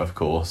we saw it, of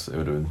course. It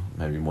would have been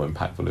maybe more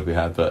impactful if we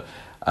had, but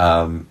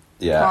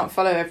can't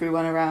follow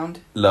everyone around.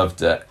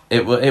 Loved it.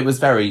 It was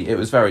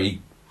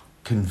very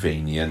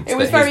convenient that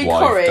his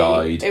wife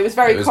died. It was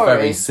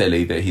very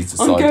silly that he's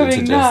decided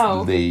to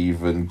just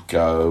leave and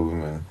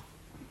go.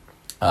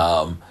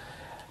 And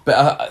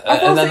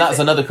then that's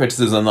another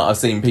criticism that I've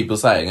seen people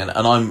saying, and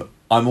I'm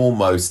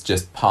almost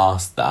just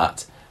past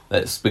that.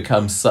 That's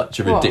become such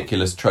a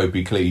ridiculous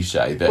tropey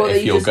cliche that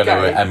if you're going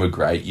to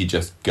emigrate, you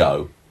just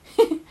go.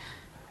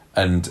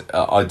 and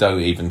I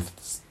don't even.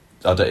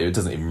 It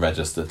doesn't even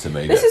register to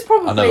me. This is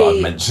probably I know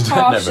I've mentioned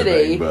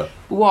partially but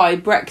why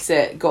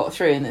Brexit got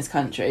through in this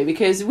country,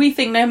 because we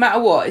think no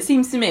matter what, it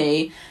seems to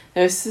me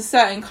there's a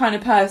certain kind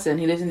of person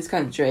who lives in this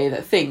country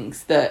that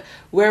thinks that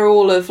we're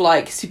all of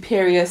like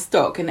superior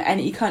stock, and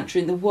any country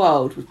in the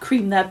world would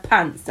cream their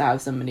pants to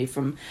have somebody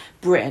from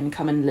Britain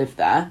come and live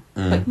there.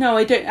 Like, no,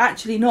 I don't.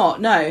 Actually not.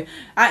 No.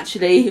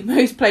 Actually,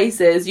 most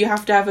places you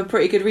have to have a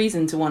pretty good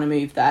reason to want to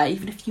move there,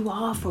 even if you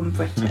are from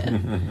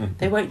Britain.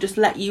 They won't just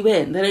let you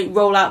in. They don't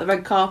roll out the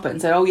red carpet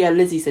and say, oh yeah,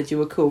 Lizzie said you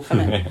were cool,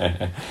 come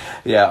in.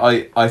 Yeah,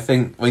 I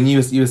think when you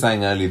were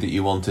saying earlier that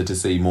you wanted to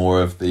see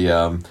more of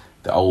the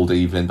old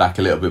Evelyn back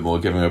a little bit more,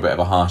 giving her a bit of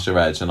a harsher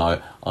edge, and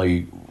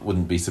I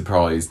wouldn't be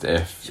surprised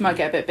if she might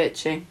get a bit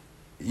bitchy.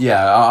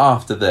 Yeah,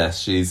 after this,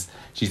 she's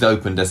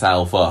opened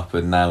herself up,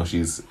 and now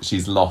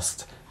she's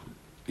lost,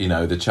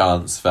 the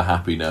chance for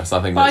happiness.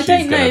 I think that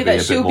she's going to be a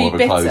bit more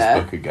of a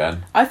closed book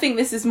again. I think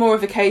this is more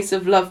of a case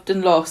of loved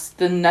and lost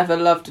than never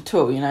loved at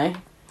all. I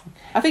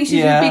think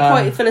she's going to be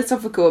quite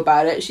philosophical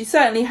about it. She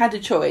certainly had a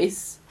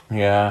choice.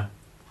 Yeah,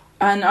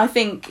 and I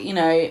think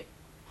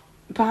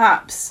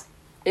perhaps.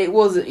 It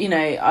was,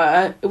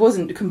 it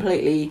wasn't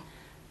completely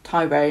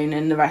Tyrone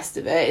and the rest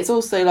of it. It's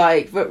also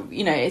like,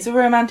 it's a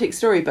romantic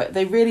story, but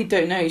they really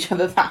don't know each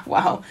other that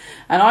well.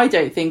 And I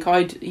don't think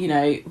I'd,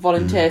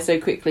 volunteer so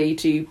quickly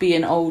to be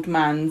an old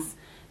man's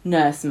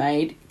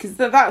nursemaid, because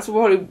that's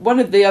one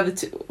of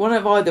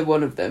either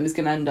one of them is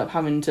going to end up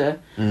having to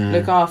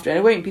look after, and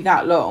it won't be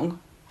that long.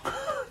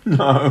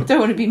 No. I don't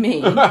want to be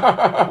mean.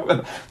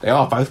 They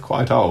are both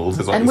quite old,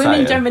 is what and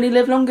women generally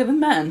live longer than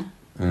men.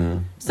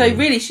 So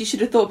really, she should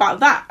have thought about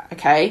that.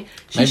 Okay,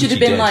 she should have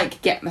been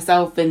like, get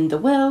myself in the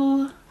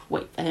will,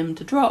 wait for him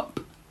to drop.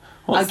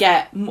 I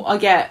get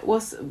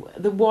what's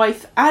the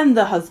wife and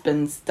the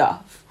husband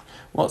stuff.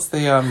 What's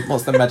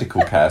the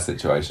medical care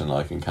situation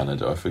like in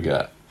Canada? I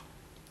forget.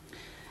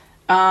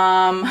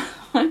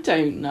 I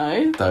don't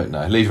know. Don't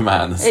know. Leave him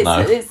out in the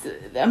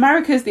snow.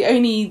 America's the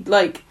only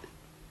like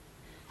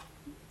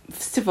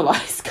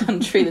civilized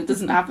country that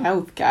doesn't have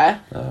healthcare.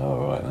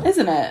 Oh, right. Then.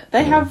 Isn't it?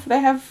 They have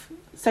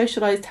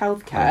socialised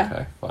healthcare.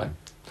 Okay, fine.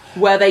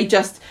 Where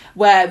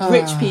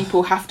rich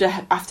people have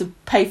to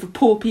pay for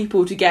poor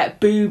people to get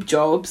boob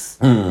jobs,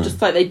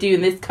 just like they do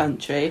in this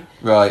country.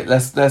 Right,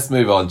 let's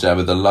move on,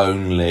 Gemma. The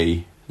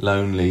lonely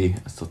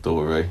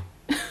story.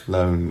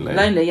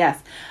 Lonely, yes.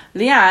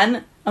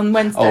 Leanne on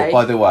Wednesday. Oh,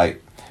 by the way,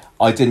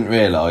 I didn't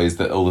realise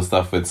that all the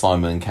stuff with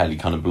Simon and Kelly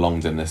kind of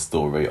belonged in this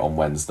story on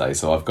Wednesday,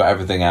 so I've got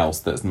everything else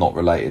that's not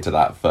related to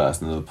that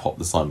first, and then I'll pop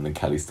the Simon and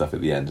Kelly stuff at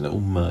the end, and it all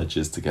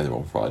merges together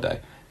on Friday.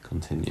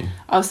 Continue.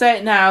 I'll say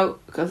it now,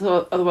 because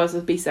otherwise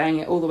I'll be saying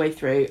it all the way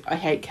through. I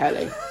hate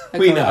Kelly.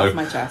 We know. Off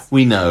my chest.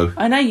 We know.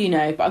 I know you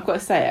know, but I've got to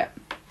say it.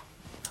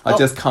 I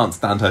just can't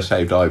stand her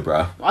shaved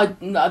eyebrow.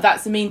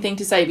 That's a mean thing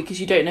to say, because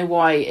you don't know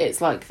why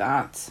it's like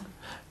that.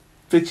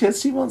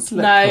 Because she wants to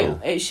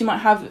look cool. She might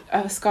have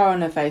a scar on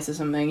her face or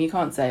something. You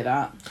can't say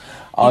that.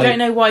 You don't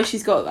know why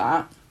she's got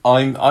that.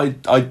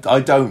 I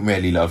don't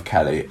really love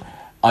Kelly.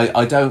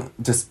 I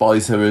don't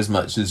despise her as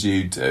much as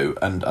you do,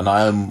 and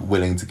I am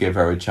willing to give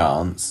her a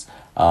chance.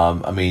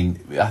 I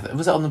mean,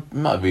 it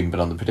might have even been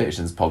on the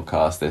Predictions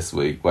podcast this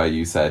week where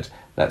you said,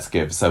 let's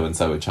give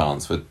so-and-so a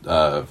chance for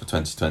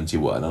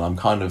 2021, and I'm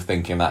kind of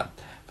thinking that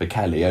for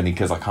Kelly, only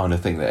because I kind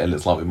of think that it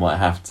looks like we might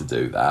have to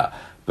do that.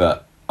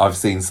 But I've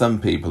seen some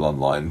people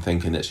online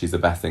thinking that she's the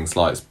best thing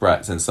sliced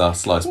bread since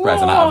sliced bread,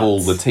 and out of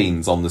all the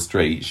teens on the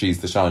street, she's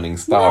the shining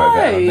star of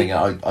it. And I'm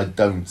thinking, I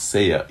don't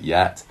see it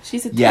yet.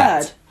 She's a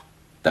turd.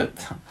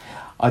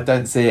 I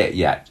don't see it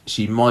yet.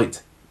 She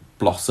might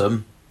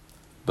blossom,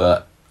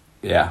 but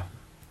yeah,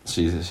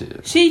 she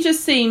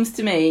just seems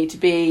to me to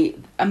be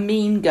a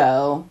mean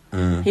girl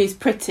who's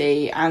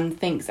pretty and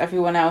thinks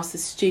everyone else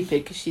is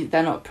stupid because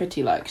they're not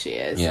pretty like she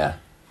is. Yeah.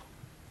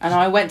 And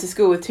I went to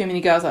school with too many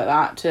girls like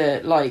that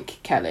to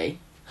like Kelly.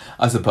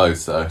 I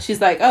suppose so.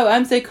 She's like, oh,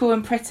 I'm so cool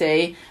and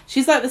pretty.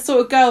 She's like the sort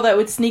of girl that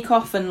would sneak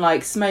off and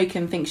like smoke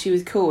and think she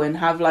was cool and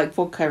have like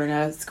vodka in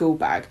her school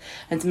bag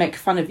and to make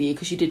fun of you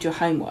because you did your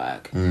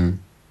homework.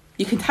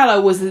 You can tell I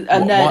was a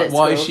nerd at school.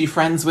 Why is she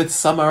friends with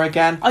Summer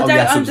again? I don't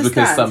understand. It's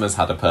because Summer's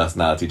had a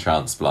personality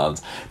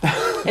transplant.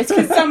 It's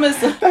because Summer's...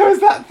 There was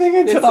that thing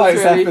in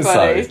tonight's really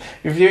episode.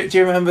 Do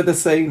you remember the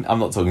scene? I'm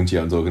not talking to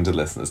you, I'm talking to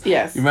listeners.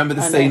 Yes. You remember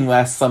the scene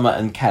where Summer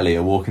and Kelly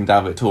are walking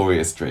down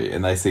Victoria Street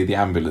and they see the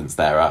ambulance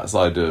there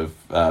outside of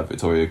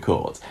Victoria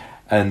Court?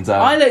 And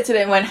I looked at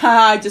it and went,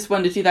 I just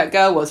wondered who that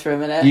girl was for a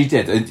minute. You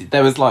did.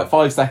 There was like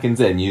 5 seconds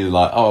in, you were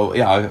like, oh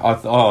yeah,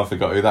 I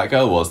forgot who that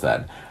girl was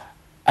then.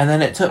 And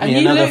then it took me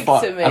another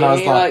 5... And I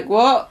was like,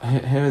 what?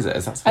 Who is it?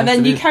 Is that and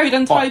then you carried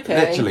on typing.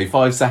 Literally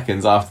 5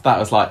 seconds after that, I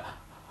was like,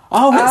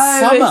 oh,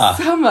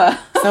 it's Summer.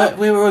 So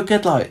we were a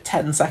good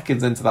 10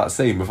 seconds into that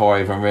scene before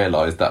I even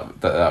realised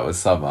that was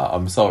Summer.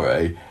 I'm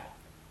sorry.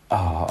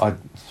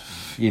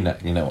 You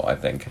know what I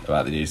think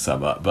about the new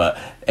Summer. But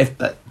if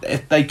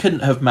they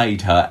couldn't have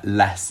made her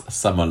less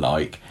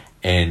Summer-like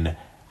in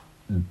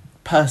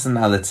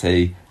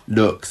personality,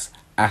 looks,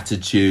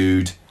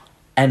 attitude,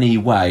 any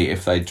way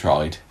if they'd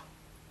tried.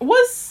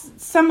 Were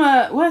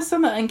Summer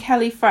and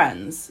Kelly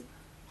friends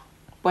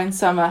when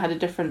Summer had a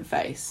different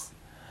face?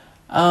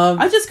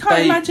 I just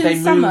can't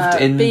imagine Summer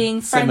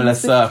being friends similar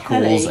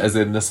circles Kelly. as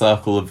in the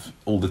circle of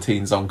all the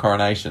teens on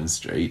Coronation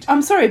Street.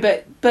 I'm sorry,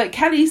 but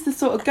Kelly's the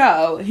sort of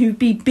girl who'd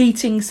be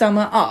beating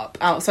Summer up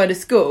outside of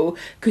school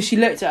because she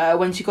looked at her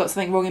when she got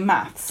something wrong in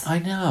maths. I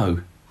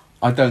know.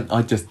 I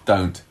just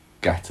don't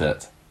get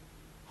it.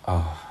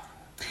 Oh.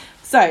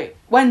 So,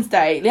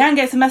 Wednesday, Leanne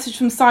gets a message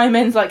from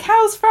Simon, like,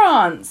 how's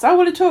France? I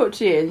want to talk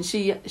to you. And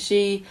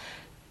she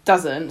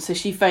doesn't, so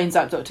she phones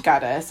up Dr.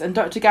 Gaddis. And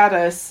Dr.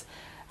 Gaddis,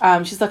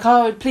 she's like,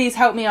 oh, please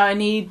help me, I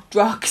need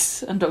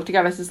drugs. And Dr.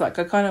 Gaddis is like,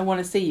 I kind of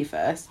want to see you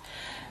first.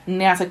 And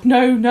Leanne's like,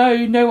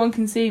 no one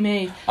can see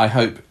me. I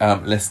hope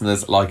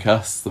listeners like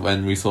us,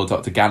 when we saw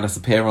Dr. Gaddis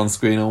appear on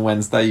screen on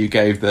Wednesday, you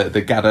gave the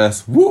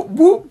Gaddis whoop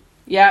whoop.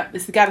 Yeah,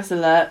 it's the Gaddis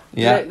alert.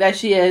 Yeah. Look, there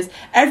she is.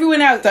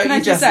 Everyone else... Don't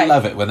you just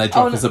love it when they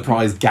drop a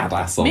surprise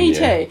Gaddis on you? Me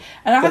too.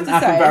 And I have to say...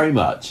 Doesn't happen very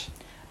much.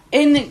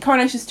 In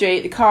Coronation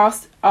Street, the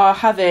cast are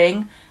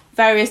having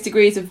various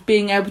degrees of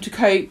being able to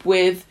cope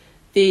with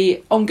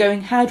the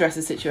ongoing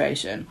hairdresser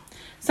situation.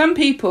 Some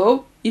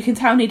people, you can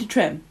tell, need a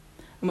trim.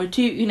 And we're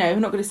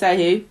not going to say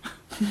who.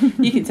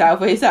 You can tell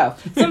for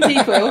yourself. Some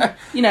people,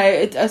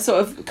 are sort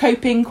of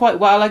coping quite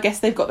well. I guess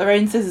they've got their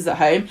own scissors at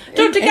home.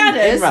 Dr.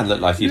 Gaddis... Imran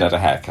looked like he'd had a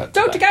haircut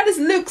Dr. Gaddis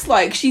looks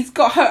like she's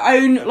got her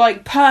own,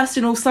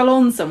 personal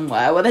salon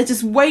somewhere where they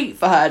just wait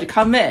for her to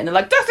come in. And,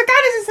 Dr.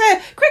 Gaddis is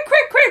here! Quick!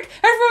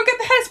 Everyone get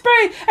the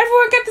hairspray!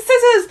 Everyone get the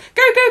scissors!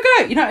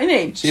 Go! You know what I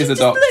mean? She is a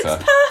doctor. She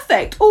looks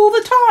perfect all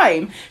the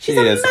time. She's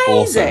amazing. Is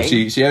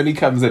awesome. She only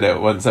comes in it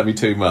once every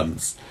 2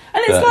 months.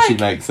 And it's she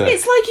makes it.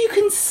 It's like you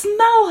can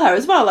smell her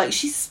as well.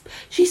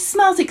 She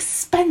smells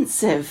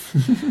expensive.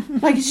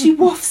 She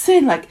wafts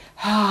in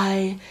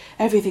hi,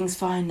 everything's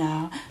fine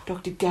now.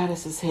 Dr.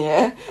 Gaddis is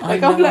here.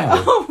 I'm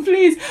like, oh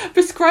please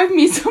prescribe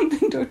me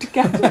something, Dr.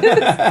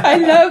 Gaddis. I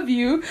love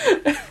you.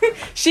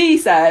 She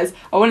says,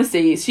 I want to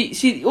see you.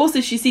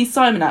 She sees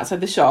Simon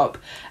outside the shop,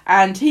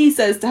 and he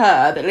says to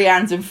her that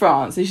Leanne's in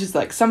France. And she's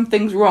like,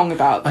 something's wrong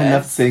about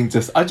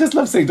this. I just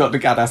love seeing Dr.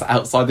 Gaddis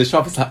outside the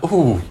shop. It's like,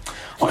 ooh,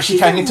 what's she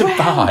going to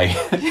buy?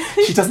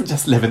 She doesn't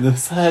just live in the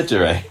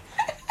surgery.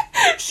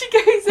 She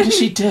goes in. What does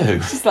she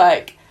do? She's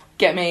like,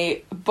 get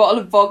me a bottle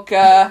of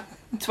vodka,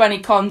 20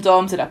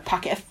 condoms, and a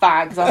packet of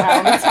fags. I'm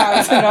out on the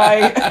town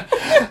tonight.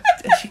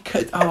 She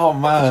could. Oh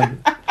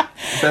man.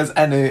 If there's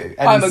any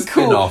I'm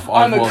spin-off,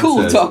 I'm a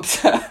cool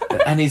doctor.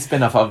 Any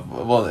spin-off I've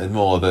wanted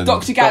more than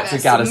Dr.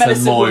 Gaddis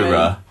and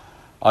Moira.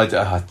 I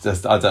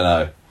don't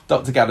know.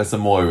 Dr. Gaddis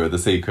and Moira, The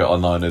Secret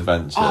Online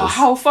Adventures. Oh,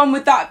 how fun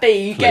would that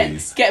be? You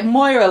get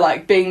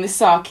Moira being the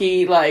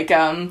sarky,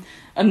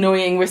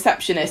 annoying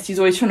receptionist who's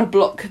always trying to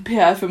block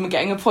Pierre from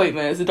getting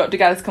appointments, and Dr.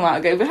 Gaddis come out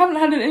and go, we haven't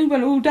had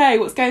anyone all day,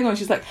 what's going on?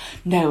 She's like,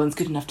 no one's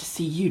good enough to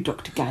see you,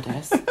 Dr.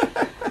 Gaddis.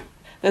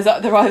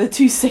 They're either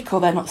too sick or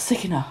they're not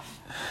sick enough.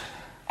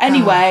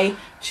 Anyway,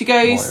 she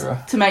goes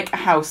Moira. to make a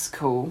house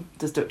call,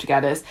 does Dr.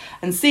 Gaddis,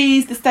 and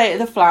sees the state of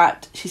the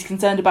flat. She's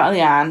concerned about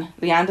Leanne.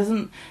 Leanne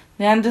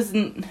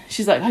doesn't,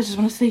 she's like, I just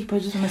want to sleep.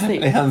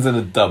 Leanne's in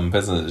a dump,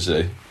 isn't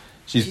she?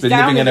 She's been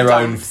living in her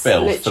own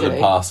filth for the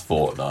past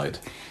fortnight.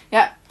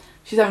 Yeah.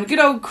 She's having a good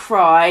old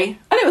cry. And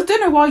I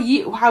don't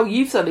know how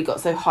you've suddenly got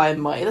so high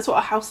and mighty. That's what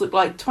a house looked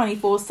like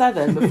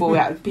 24/7 before we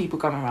had people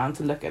coming around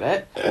to look at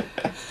it.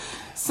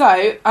 So,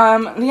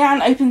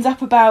 Leanne opens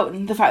up about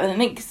the fact that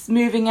Nick's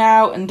moving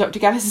out, and Dr.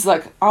 Gaddis is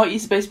like, aren't you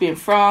supposed to be in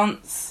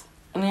France?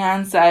 And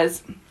Leanne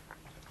says,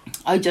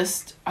 I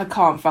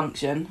can't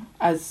function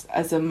as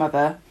a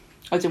mother.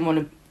 I didn't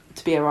want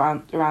to be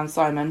around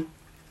Simon.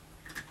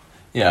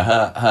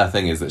 Yeah, her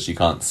thing is that she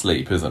can't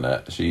sleep, isn't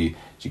it? She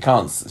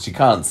can't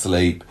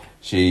sleep.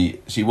 She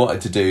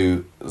wanted to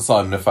do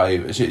Simon a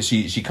favour.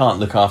 She can't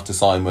look after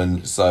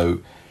Simon,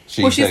 so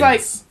she's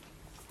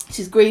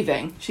she's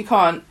grieving. She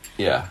can't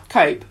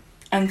cope.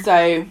 And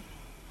so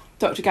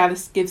Dr.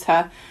 Gaddis gives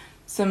her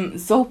some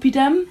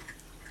Zolpidem.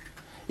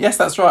 Yes,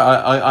 that's right.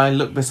 I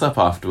looked this up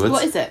afterwards.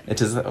 What is it?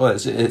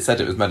 It said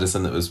it was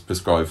medicine that was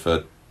prescribed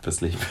for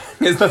sleep.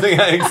 It's nothing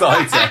that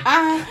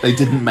exciting. They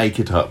didn't make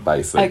it up,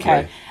 basically.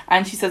 Okay.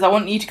 And she says, I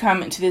want you to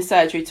come to the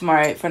surgery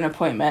tomorrow for an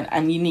appointment,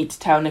 and you need to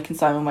tell Nick and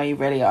Simon where you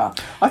really are.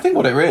 I think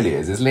what it really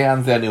is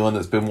Leanne's the only one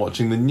that's been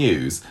watching the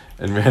news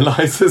and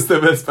realises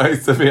that we're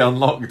supposed to be on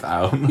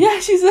lockdown. Yeah,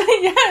 she's like,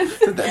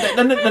 yes.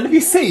 None have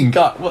you seen?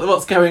 God,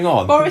 what's going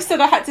on? Boris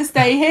said I had to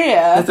stay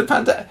here. There's a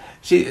pandemic.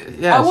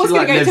 I was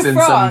going to go to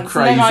France,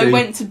 and then I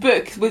went to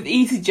book with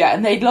EasyJet,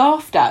 and they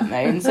laughed at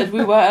me and said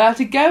we weren't allowed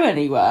to go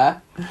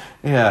anywhere.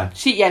 Yeah.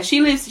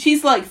 She lives.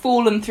 She's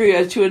fallen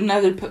through to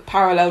another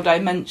parallel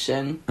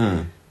dimension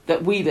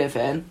that we live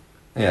in.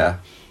 Yeah.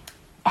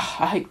 Oh,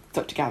 I hope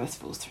Dr. Gaddis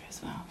falls through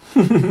as well.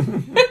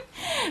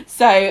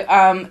 So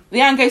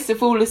Leanne goes to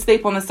fall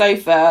asleep on the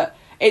sofa.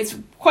 It's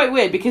quite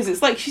weird because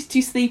it's like she's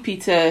too sleepy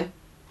to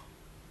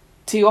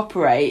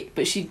operate,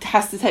 but she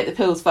has to take the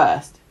pills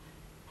first.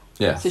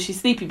 Yeah. So she's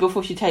sleepy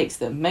before she takes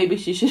them. Maybe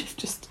she should have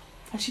just...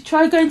 Has she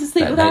tried going to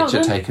sleep without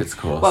them? Let nature take its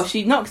course. Well,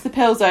 she knocks the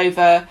pills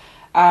over,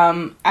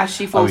 as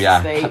she falls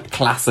asleep.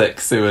 Classic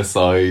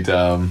suicide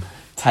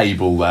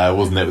table there,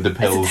 wasn't it, with the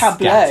pills it's a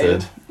tableau.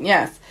 scattered?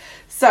 Yes.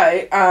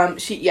 So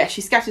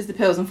she scatters the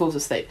pills and falls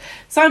asleep.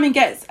 Simon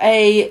gets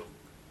a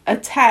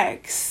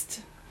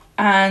text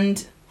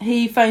and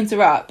he phones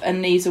her up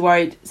and leaves a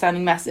worried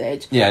sounding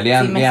message. Yeah,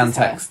 Leanne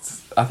texts.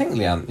 I think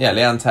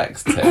Leanne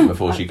texts him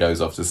before she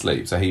goes off to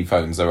sleep, so he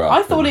phones her up.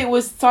 I thought it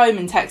was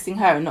Simon texting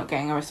her and not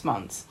getting a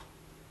response.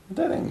 I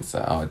don't think so.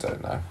 I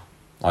don't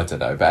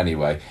know. But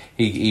anyway,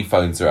 he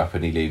phones her up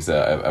and he leaves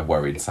a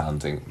worried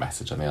sounding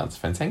message on the answer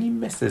phone saying he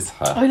misses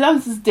her. Oh, he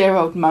loves his dear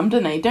old mum,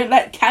 doesn't he? Don't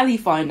let Kelly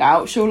find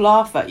out. She'll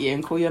laugh at you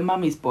and call you a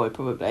mummy's boy,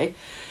 probably.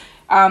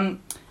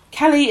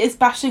 Kelly is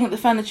bashing at the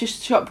furniture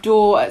shop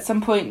door at some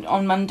point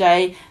on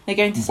Monday. They're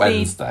going to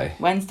Wednesday.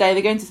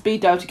 They're going to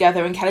speed dial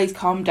together and Kelly's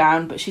calmed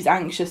down, but she's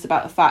anxious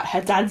about the fact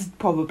her dad's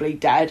probably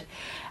dead.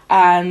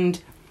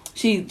 And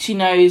she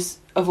knows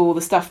of all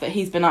the stuff that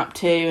he's been up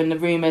to and the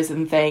rumours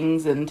and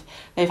things, and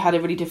they've had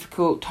a really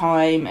difficult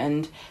time,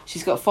 and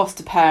she's got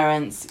foster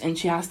parents and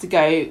she has to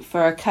go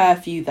for a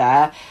curfew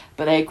there,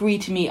 but they agree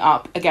to meet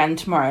up again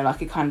tomorrow,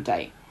 like a kind of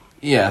date.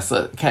 Yeah,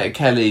 so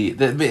Kelly,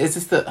 it's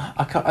just that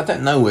I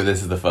don't know whether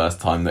this is the first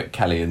time that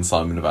Kelly and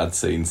Simon have had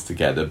scenes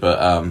together,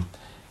 but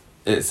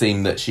it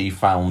seemed that she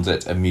found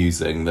it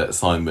amusing that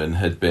Simon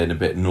had been a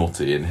bit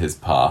naughty in his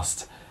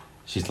past.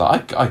 She's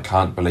like, I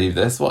can't believe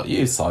this. What,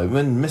 you,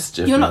 Simon?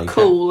 Mischief You're not maker.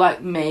 cool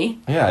like me.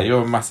 Yeah,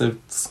 you're a massive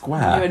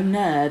square. You're a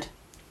nerd.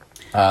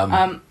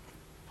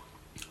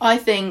 I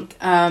think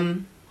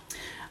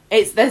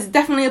there's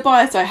definitely a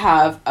bias I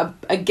have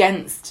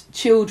against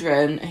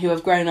children who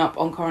have grown up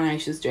on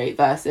Coronation Street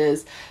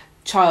versus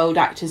child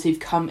actors who've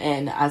come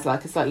in as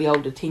like a slightly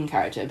older teen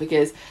character,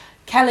 because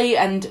Kelly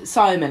and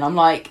Simon, I'm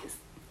like,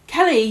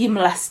 Kelly, you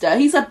molester,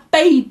 he's a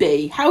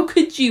baby. How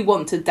could you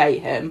want to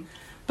date him?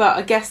 But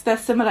I guess they're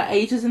similar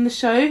ages in the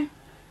show.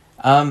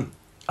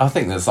 I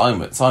think that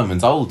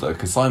Simon's older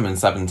because Simon's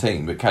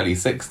 17 but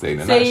Kelly's 16,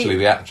 and actually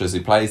the actress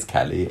who plays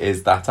Kelly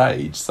is that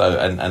age. So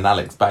and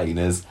Alex Bain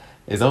is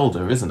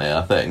older, isn't he?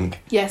 I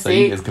think. Yes, so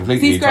he is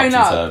completely he's grown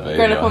up on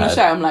head. the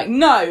show. I'm like,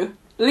 no,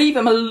 leave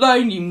him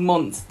alone, you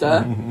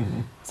monster.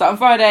 So on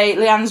Friday,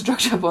 Leanne's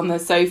drugged up on the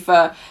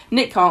sofa.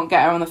 Nick can't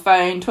get her on the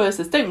phone. Toya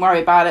says, "Don't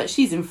worry about it.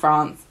 She's in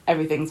France.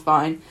 Everything's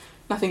fine.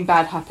 Nothing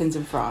bad happens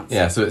in France."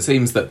 Yeah, so it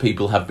seems that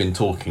people have been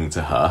talking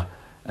to her,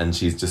 and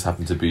she's just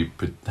happened to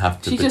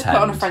pretend. She just put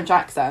on a French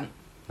accent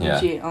when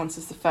she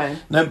answers the phone.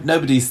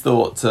 Nobody's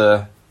thought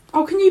to...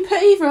 Oh, can you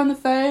put Eva on the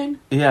phone?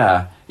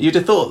 Yeah, you'd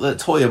have thought that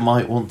Toya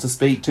might want to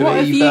speak to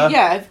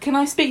Eva. Can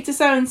I speak to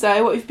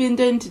so-and-so? What have you been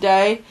doing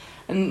today?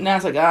 And now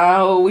it's like,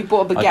 oh, we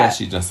bought a baguette. I guess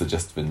she must have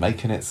just been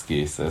making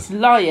excuses.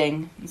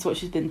 Lying is what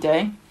she's been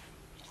doing.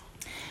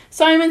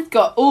 Simon's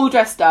got all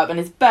dressed up in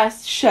his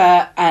best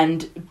shirt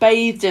and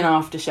bathed in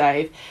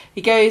aftershave.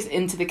 He goes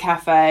into the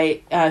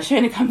cafe.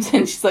 Shona comes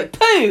in. She's like,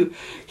 "Pooh,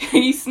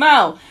 you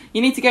smell.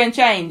 You need to go and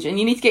change, and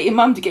you need to get your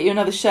mum to get you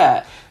another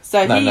shirt."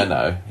 So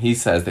No. He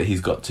says that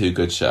he's got two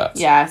good shirts.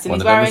 Yeah, so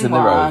he's wearing one.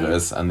 One of them is in the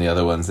Rovers, and the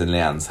other one's in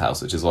Leanne's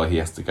house, which is why he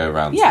has to go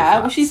round.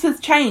 Yeah, well, she says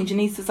change, and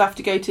he says I have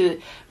to go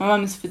to my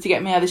mum's to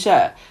get me another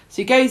shirt.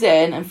 So he goes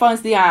in and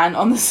finds Leanne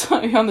on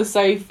the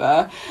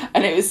sofa,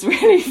 and it was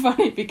really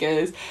funny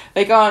because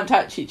they can't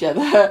touch each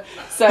other.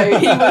 So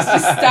he was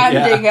just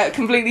standing at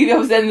completely the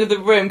opposite end of the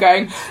room,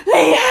 going,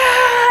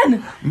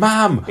 "Leanne,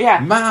 Ma'am,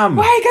 Ma'am,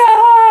 wake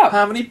up!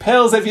 How many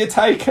pills have you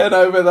taken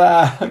over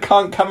there? I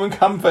can't come and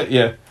comfort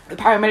you." The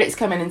paramedics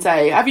come in and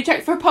say, "Have you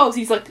checked for a pulse?"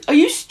 He's like, "Are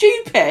you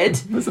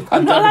stupid?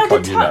 I'm not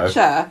allowed to touch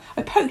her.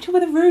 I poked her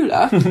with a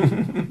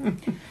ruler."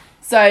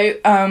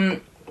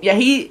 So,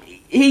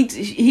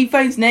 he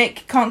phones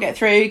Nick, can't get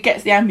through,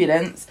 gets the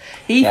ambulance.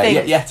 He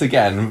thinks... Yet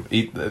again,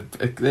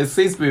 there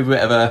seems to be a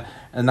bit of a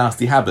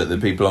nasty habit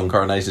that people on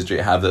Coronation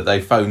Street have, that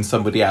they phone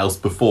somebody else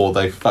before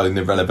they phone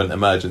the relevant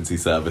emergency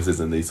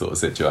services in these sort of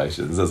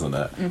situations, isn't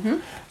it? Mm-hmm.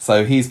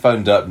 So he's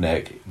phoned up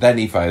Nick, then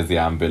he phones the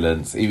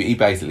ambulance. He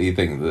basically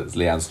thinks that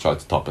Leanne's tried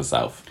to top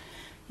herself.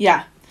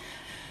 Yeah.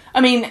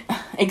 I mean,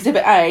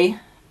 Exhibit A,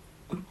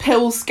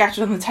 pills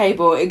scattered on the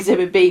table.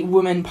 Exhibit B,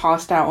 woman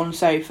passed out on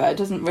sofa. It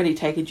doesn't really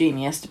take a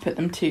genius to put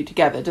them two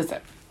together, does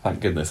it? Thank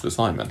goodness for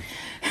Simon.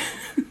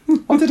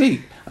 What did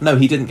he... No,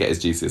 he didn't get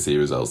his GCSE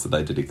results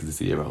today, did he? Because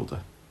he's a year older.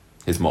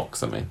 His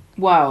mocks, I mean.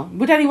 Wow.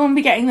 Would anyone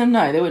be getting them?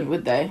 No, they wouldn't,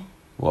 would they?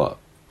 What?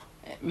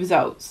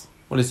 Results.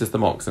 Well, it's just the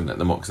mocks, isn't it?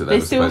 The mocks that they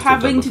were supposed to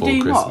have done before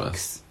Christmas.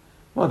 Mocks?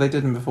 Well, they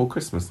did them before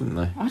Christmas, didn't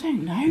they? I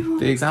don't know.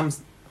 The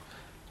exams...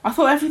 I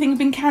thought everything had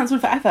been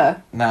cancelled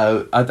forever.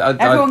 No,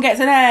 everyone gets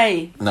an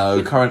A.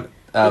 No, current...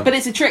 but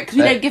it's a trick, because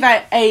we don't give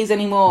out A's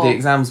anymore. The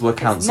exams were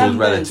cancelled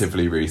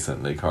relatively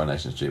recently.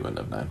 Coronation Street wouldn't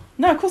have known.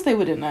 No, of course they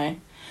wouldn't know.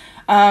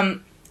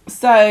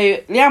 So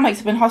Leanne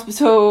wakes up in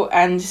hospital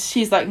and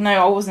she's like, "No,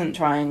 I wasn't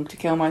trying to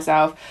kill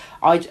myself.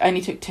 I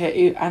only took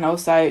 2, and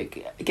also,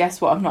 guess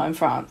what? I'm not in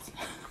France."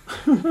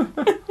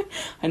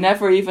 I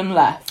never even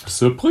left.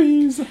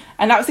 Surprise!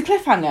 And that was a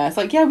cliffhanger. It's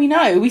like, yeah, we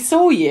know. We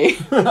saw you.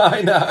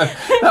 I know.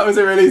 That was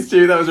a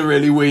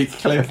really weak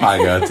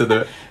cliffhanger to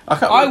the...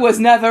 I was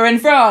never in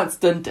France.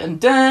 Dun, dun,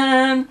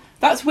 dun.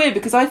 That's weird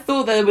because I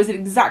thought there was an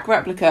exact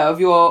replica of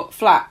your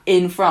flat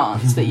in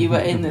France that you were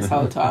in this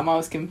whole time. I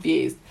was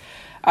confused.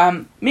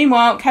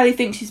 Meanwhile, Kelly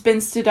thinks she's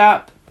been stood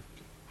up.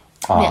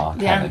 Ah,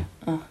 Leanne.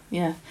 Oh,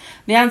 yeah.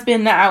 Leanne's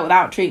been let out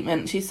without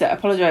treatment. She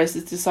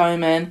apologises to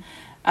Simon.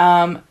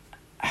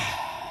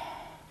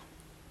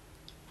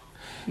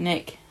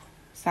 Nick,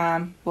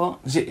 Sam, what?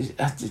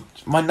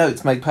 My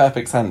notes make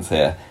perfect sense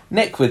here.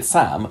 Nick with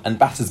Sam and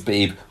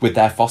Battersby with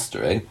their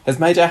fostering has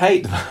made her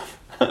hate them.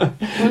 What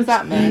does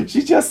that mean?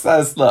 She just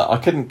says, look, I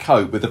couldn't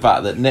cope with the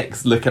fact that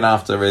Nick's looking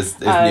after his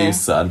new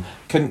son.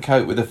 Couldn't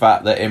cope with the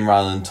fact that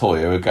Imran and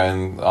Toya are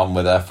going on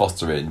with their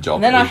fostering job.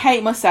 And then I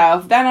hate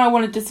myself. Then I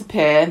want to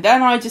disappear.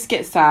 Then I just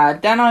get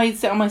sad. Then I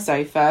sit on my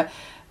sofa.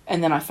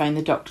 And then I phone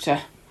the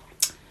doctor.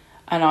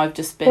 And I've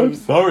just been... I'm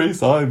sorry,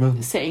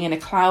 Simon. Sitting in a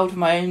cloud of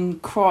my own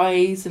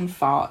cries and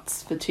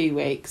farts for 2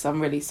 weeks.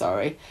 I'm really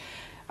sorry.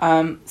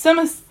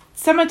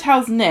 Summer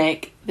tells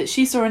Nick that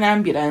she saw an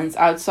ambulance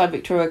outside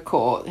Victoria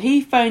Court.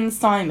 He phones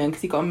Simon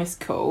because he got a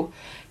missed call.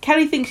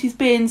 Kelly thinks she's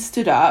being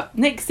stood up.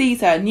 Nick sees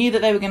her, knew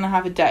that they were going to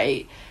have a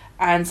date,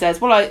 and says,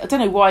 well, I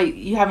don't know why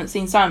you haven't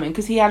seen Simon,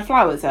 because he had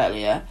flowers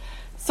earlier.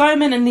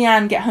 Simon and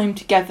Leanne get home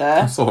together.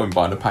 I saw him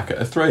buying a packet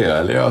of 3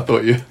 earlier. I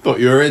thought you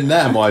were in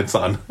there, my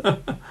son.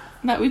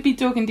 No, we'd be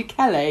talking to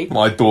Kelly.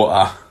 My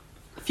daughter.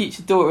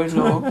 Future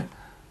daughter-in-law.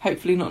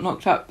 Hopefully not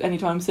knocked up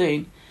anytime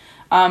soon.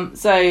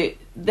 So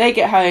they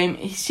get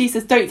home. She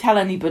says, don't tell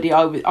anybody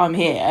I'm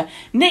here.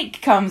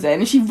 Nick comes in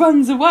and she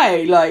runs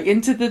away, like,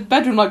 into the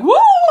bedroom, like,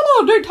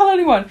 whoa, don't tell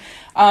anyone.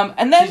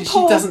 And then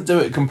she doesn't do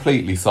it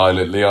completely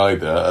silently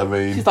either. I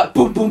mean, she's like,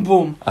 boom, boom,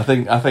 boom. I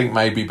think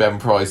maybe Ben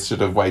Price should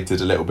have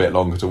waited a little bit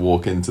longer to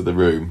walk into the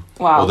room.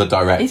 Wow. Or the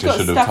director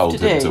should have told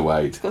him to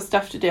wait. He's got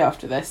stuff to do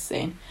after this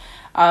scene.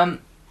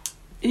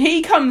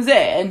 He comes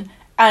in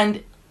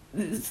and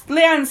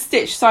Leanne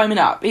stitched Simon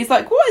up. He's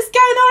like, what is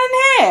going on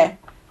in here?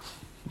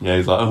 Yeah,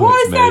 he's like,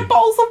 why is there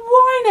bottles of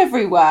wine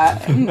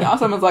everywhere? And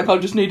someone's like, I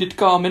just needed to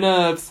calm my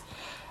nerves.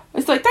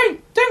 It's like,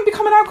 don't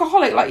become an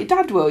alcoholic like your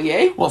dad, will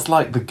you? What's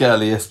like the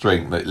girliest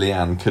drink that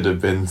Leanne could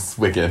have been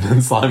swigging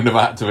and Simon have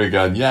had to have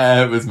gone,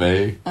 yeah, it was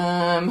me.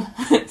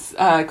 It's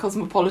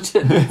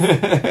Cosmopolitan.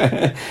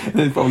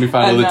 They probably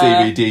found all the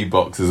DVD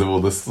boxes of all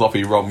the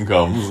sloppy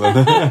rom-coms.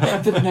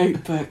 The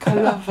Notebook, I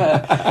love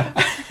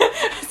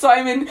it.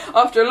 Simon,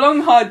 after a long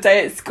hard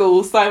day at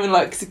school, Simon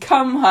likes to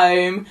come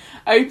home,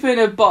 open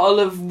a bottle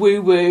of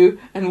Woo Woo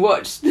and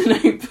watch The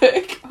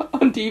Notebook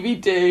on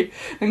DVD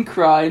and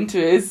cry into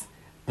his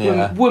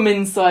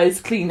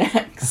woman-sized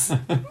Kleenex.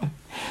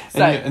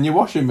 And your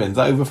washing bin's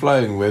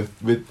overflowing with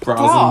bras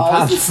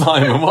and pants,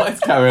 Simon. What is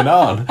going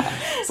on?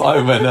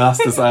 Simon has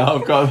to say,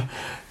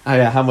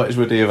 how much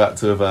would he have had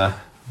to have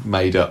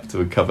made up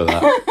to cover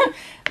that?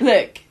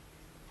 Look,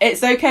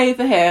 it's okay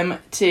for him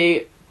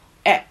to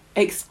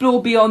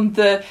explore beyond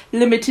the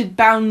limited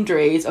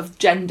boundaries of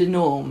gender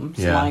norms,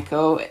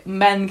 Michael.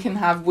 Men can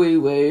have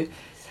woo-woo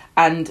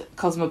and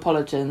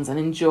cosmopolitans and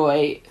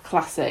enjoy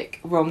classic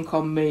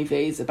rom-com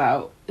movies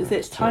about... Is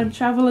it time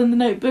travel in The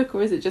Notebook,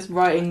 or is it just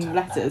writing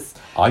letters?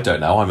 I don't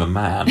know, I'm a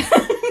man.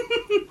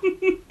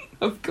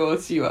 Of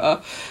course you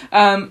are.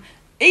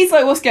 He's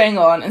like, what's going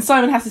on? And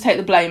Simon has to take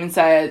the blame and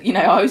say,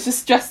 I was just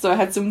stressed, so I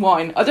had some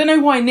wine. I don't know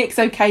why Nick's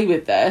okay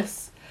with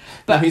this.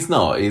 But no, he's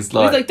not. He's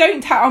like,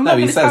 don't tell. I'm not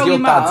going to tell your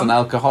your dad's an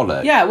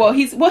alcoholic. Yeah, well,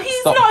 he's not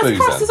as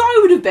cross as I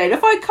would have been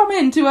if I'd come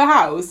into a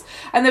house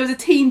and there was a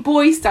teen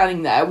boy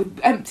standing there with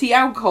empty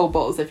alcohol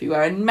bottles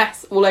everywhere and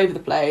mess all over the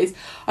place.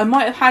 I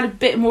might have had a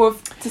bit more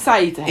to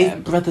say to him.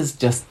 His brother's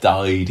just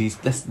died. He's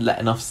just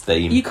letting off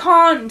steam. You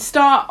can't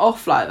start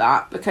off like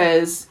that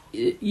because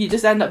you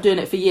just end up doing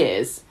it for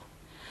years.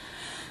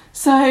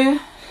 So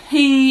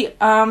he's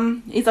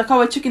like,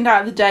 I chickened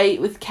out of the date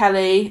with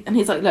Kelly, and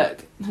he's like,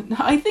 look,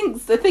 I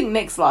think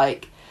Nick's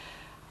like,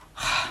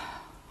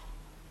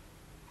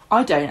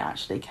 I don't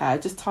actually care,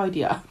 just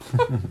tidy up.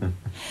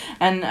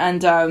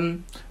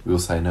 and we'll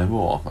say no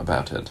more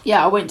about it.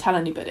 Yeah, I won't tell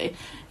anybody.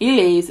 He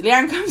leaves,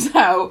 Leanne comes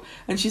out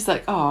and she's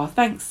like, oh,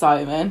 thanks,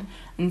 Simon.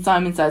 And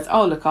Simon says,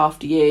 I'll look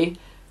after you.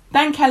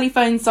 Then Kelly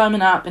phones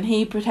Simon up and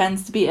he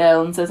pretends to be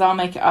ill and says, I'll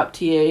make it up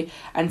to you.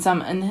 And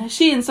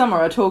she and Summer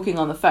are talking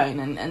on the phone,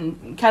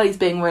 and Kelly's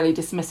being really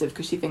dismissive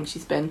because she thinks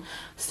she's been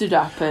stood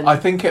up. And I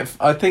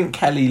think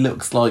Kelly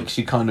looks like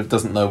she kind of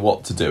doesn't know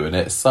what to do, and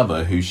it's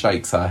Summer who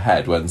shakes her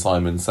head when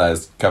Simon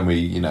says, can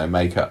we,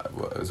 make up,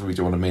 do we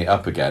want to meet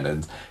up again?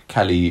 And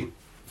Kelly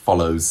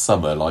follows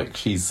Summer like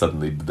she's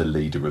suddenly the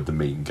leader of the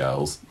Mean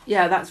Girls.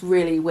 Yeah, that's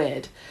really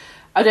weird.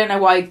 I don't know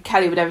why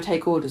Kelly would ever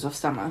take orders off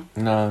Summer.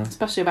 No.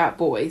 Especially about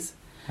boys.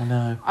 I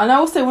know. And I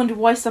also wonder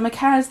why Summer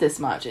cares this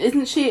much.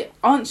 Isn't she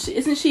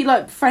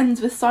like friends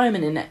with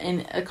Simon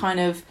in a kind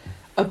of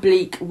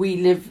oblique, we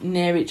live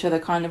near each other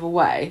kind of a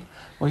way?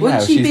 Well,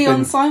 wouldn't she be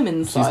on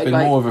Simon's side? She's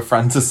been more of a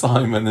friend to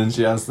Simon than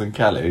she has than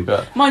Kelly.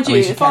 But mind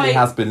you, Kelly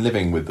has been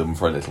living with them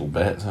for a little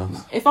bit. So.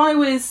 If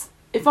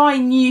I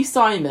knew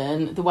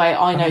Simon the way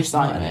I know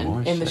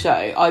Simon in the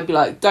show, I'd be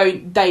like,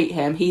 don't date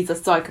him, he's a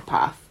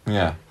psychopath.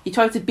 Yeah. He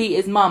tried to beat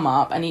his mum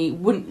up, and they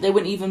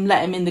wouldn't even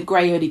let him in the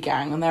grey hoodie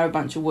gang, and they're a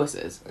bunch of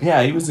wusses.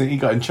 Yeah, he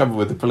got in trouble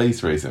with the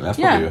police recently. That's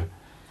probably...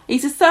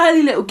 He's a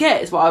surly little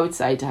git, is what I would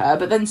say to her,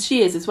 but then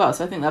she is as well,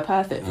 so I think they're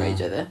perfect for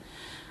each other.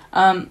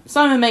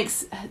 Simon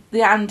makes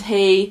Leanne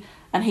tea,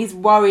 and he's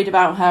worried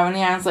about her, and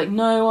Leanne's like,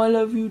 no, I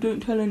love you, don't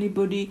tell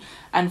anybody,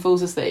 and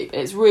falls asleep.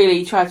 It's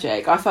really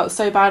tragic. I felt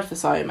so bad for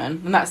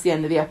Simon, and that's the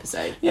end of the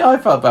episode. Yeah, I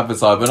felt bad for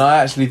Simon. I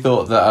actually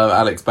thought that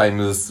Alex Payne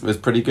was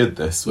pretty good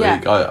this week.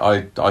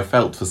 Yeah. I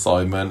felt for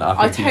Simon.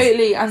 I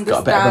totally understand. He's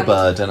got a bit of a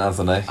burden,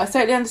 hasn't he? I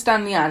totally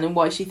understand Leanne and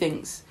why she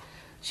thinks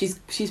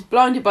she's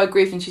blinded by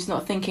grief and she's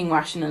not thinking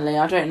rationally.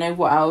 I don't know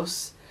what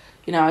else.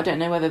 I don't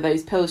know whether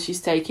those pills she's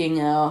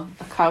taking are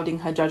clouding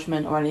her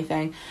judgment or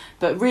anything.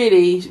 But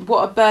really,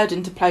 what a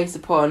burden to place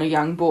upon a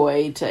young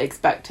boy to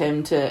expect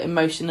him to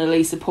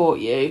emotionally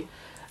support you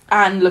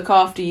and look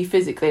after you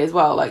physically as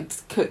well. Like,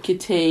 cook your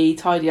tea,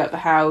 tidy up the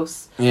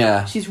house.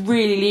 Yeah. She's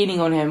really leaning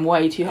on him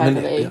way too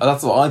heavily.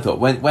 That's what I thought.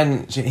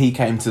 When he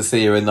came to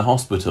see her in the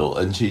hospital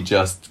and she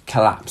just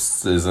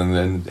collapses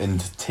and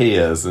into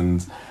tears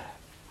and...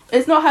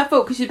 It's not her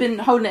fault because she's been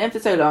holding it in for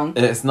so long.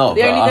 It's not.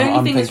 The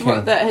only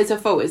thing that is her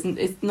fault is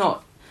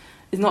not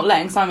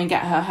letting Simon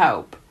get her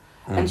help,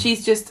 and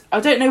she's just,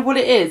 I don't know what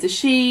it is. Is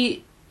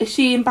she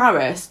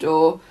embarrassed,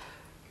 or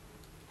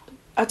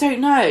I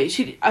don't know.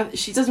 She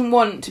doesn't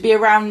want to be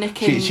around Nick.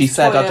 She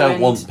said, "I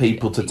don't want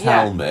people to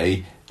tell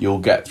me you'll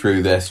get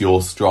through this.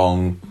 You're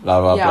strong."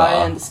 Blah blah blah. Yeah,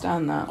 I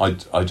understand that.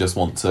 I just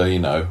want to,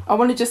 I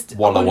want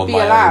to be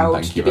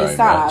allowed to be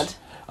sad. Much.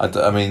 I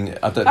don't think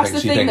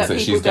she thinks that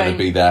she's going to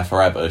be there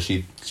forever.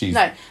 She's...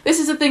 No, this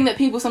is the thing that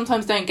people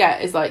sometimes don't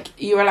get, is like,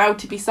 you're allowed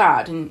to be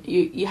sad and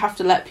you have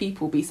to let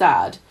people be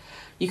sad.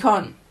 You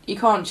can't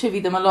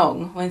chivvy them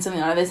along when something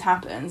like this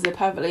happens. They're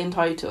perfectly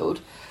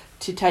entitled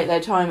to take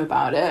their time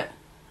about it.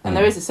 And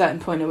there is a certain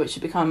point at which it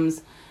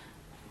becomes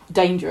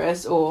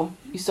dangerous, or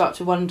you start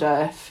to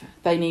wonder if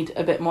they need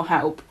a bit more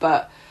help.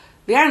 But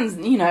Leanne's,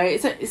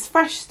 it's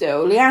fresh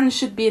still. Leanne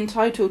should be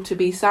entitled to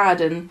be sad,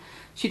 and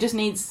she just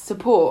needs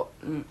support.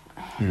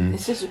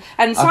 It's just,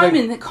 and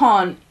Simon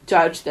can't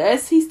judge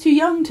this. He's too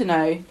young to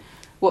know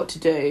what to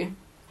do.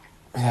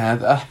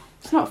 Yeah,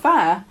 it's not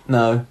fair.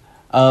 No,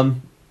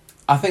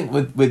 I think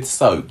with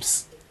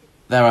soaps,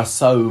 there are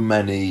so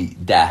many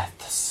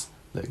deaths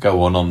that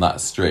go on that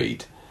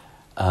street.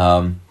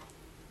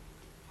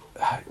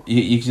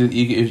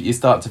 You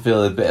start to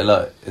feel a bit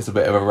like it's a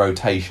bit of a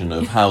rotation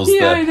of how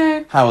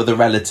are the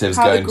relatives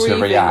going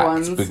to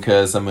react?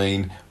 Because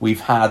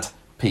we've had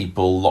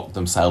people lock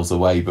themselves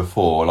away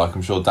before, like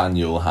I'm sure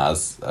Daniel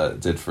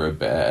did for a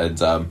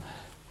bit, and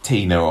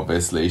Tina,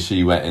 obviously,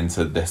 she went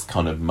into this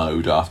kind of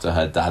mode after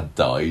her dad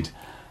died.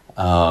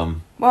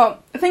 Well,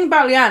 the thing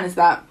about Leanne is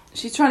that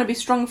she's trying to be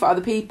strong for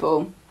other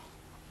people,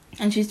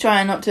 and she's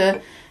trying not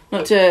to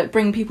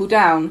bring people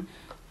down,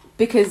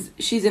 because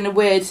she's in a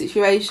weird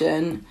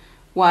situation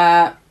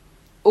where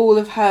all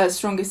of her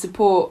strongest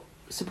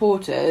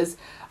supporters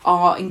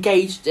are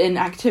engaged in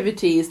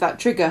activities that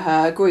trigger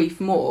her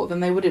grief more than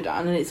they would have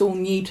done, and it's all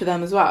new to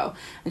them as well,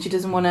 and she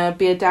doesn't want to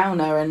be a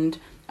downer and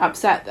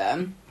upset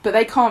them, but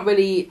they can't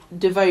really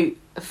devote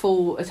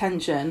full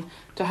attention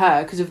to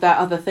her because of their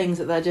other things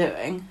that they're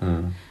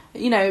doing.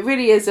 It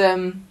really is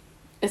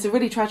it's a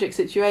really tragic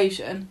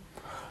situation.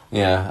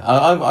 Yeah,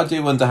 I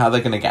do wonder how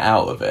they're going to get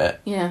out of it.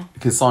 Yeah.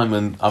 Because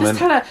Simon,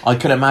 I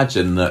can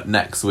imagine that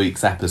next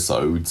week's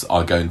episodes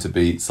are going to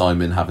be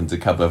Simon having to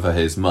cover for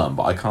his mum,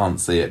 but I can't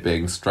see it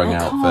being strung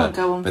out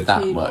for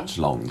that much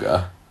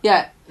longer.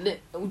 Yeah.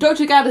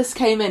 Dr. Gaddis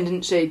came in,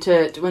 didn't she,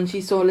 when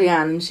she saw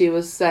Leanne, and she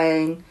was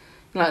saying,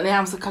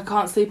 Leanne was like, I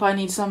can't sleep, I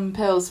need some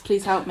pills,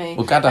 please help me.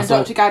 Well, and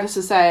Dr. Gaddis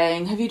was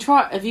saying, have you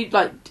tried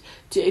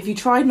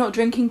not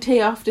drinking tea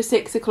after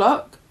 6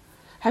 o'clock?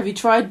 Have you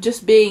tried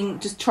just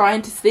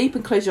trying to sleep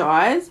and close your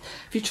eyes?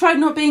 Have you tried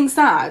not being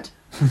sad?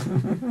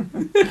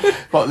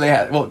 What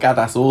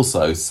Gaddis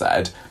also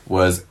said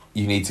was,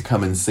 you need to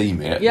come and see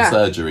me at the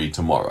surgery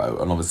tomorrow.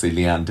 And obviously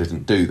Leanne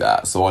didn't do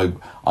that. So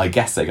I'm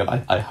guessing,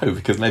 and I hope,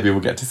 because maybe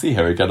we'll get to see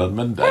her again on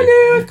Monday,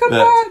 hello, I've come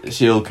back.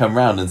 She'll come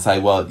round and say,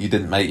 well, you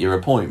didn't make your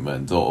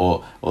appointment,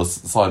 or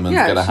Simon's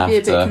going to have to... Yeah,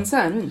 she'd be a bit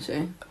concerned, wouldn't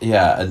she?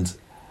 Yeah, and...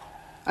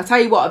 I tell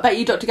you what, I bet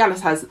you Dr. Gaddis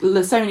has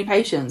so many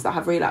patients that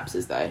have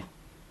relapses, though.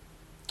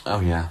 Oh,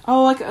 yeah.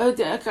 Oh,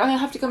 I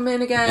have to come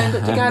in again.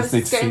 Dr. Gaddis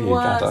is getting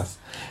worse. Gaddis.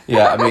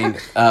 Yeah,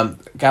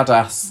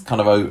 Gaddis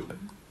kind of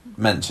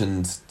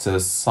mentioned to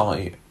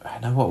Simon...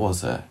 No, what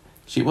was it?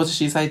 What did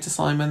she say to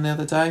Simon the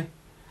other day?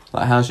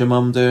 Like, how's your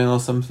mum doing or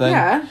something?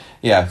 Yeah.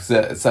 Yeah,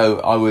 so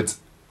I would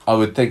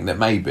think that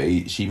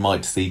maybe she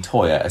might see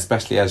Toyah,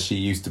 especially as she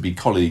used to be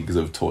colleagues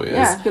of Toyah's.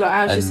 Yeah, be like,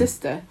 how's your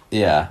sister?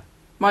 Yeah.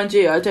 Mind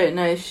you, I don't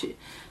know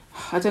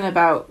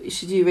about...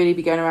 Should you really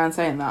be going around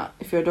saying that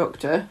if you're a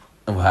doctor?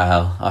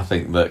 Well, I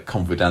think that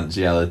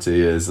confidentiality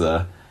is...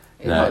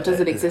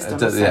 doesn't exist on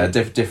the site. Yeah,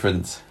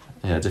 different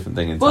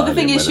thing entirely. Well, the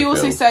thing is, she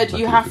also said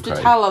you have to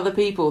tell other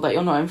people that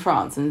you're not in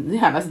France, and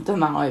Leanne hasn't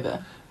done that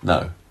either.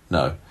 No.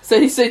 So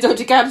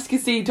Dr. Gaddis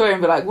could see Toyah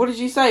and be like, what did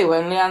you say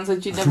when Leanne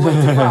said she never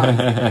went to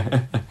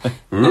France?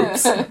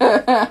 Oops.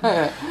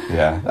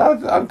 Yeah,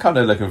 I'm kind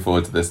of looking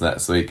forward to this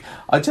next week.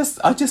 I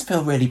just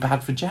feel really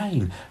bad for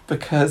Jane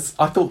because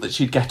I thought that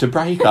she'd get a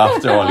break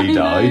after Ollie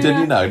died,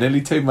 and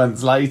nearly 2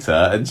 months later,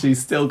 and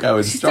she's still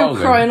going strong. She's still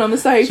crying on the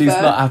sofa. She's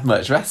not had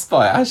much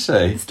respite, has she?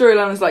 The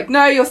storyline was like,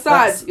 no, you're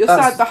sad. You're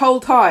sad the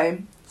whole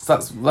time.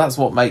 That's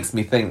what makes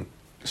me think.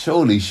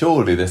 Surely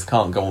this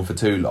can't go on for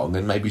too long,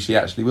 and maybe she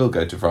actually will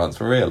go to France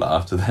for real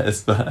after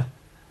this. But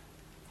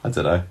I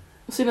don't know.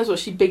 As soon as what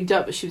she bigged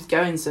up, but she was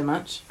going so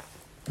much.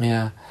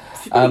 Yeah.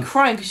 She's probably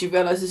crying because she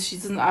realises she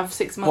doesn't have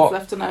 6 months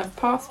left on her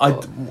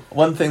passport.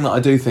 One thing that I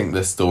do think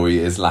this story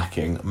is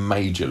lacking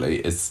majorly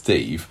is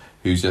Steve,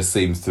 who just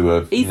seems to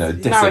have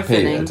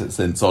disappeared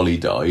since Ollie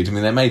died. I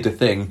mean, they made a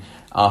thing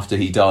after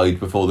he died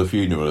before the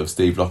funeral of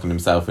Steve locking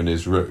himself in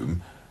his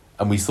room,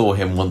 and we saw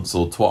him once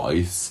or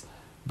twice,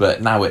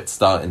 but now it's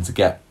starting to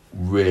get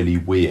really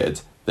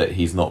weird that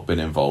he's not been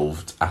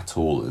involved at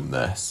all in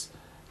this.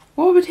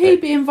 Why would he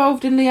be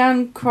involved in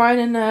Leanne crying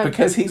in her...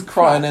 Because he's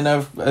crying in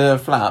her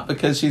flat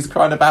because she's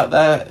crying about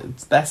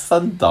their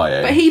son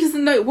dying. But he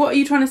doesn't know... What are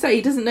you trying to say?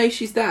 He doesn't know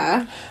she's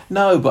there.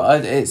 No,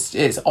 but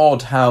it's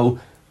odd how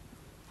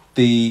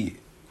when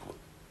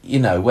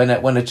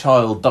a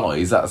child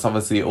dies, that's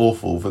obviously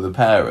awful for the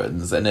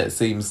parents, and it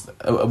seems...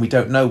 And we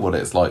don't know what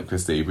it's like for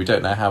Steve. We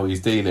don't know how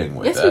he's dealing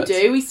with it. Yes,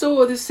 we do. We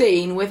saw the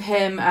scene with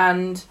him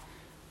and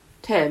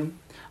Tim.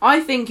 I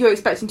think you're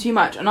expecting too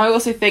much, and I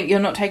also think you're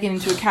not taking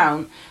into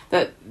account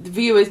that the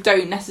viewers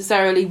don't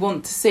necessarily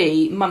want to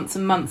see months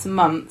and months and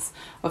months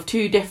of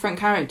two different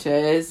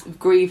characters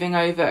grieving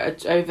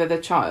over the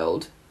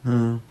child.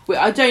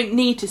 I don't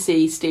need to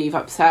see Steve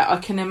upset. I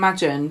can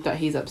imagine that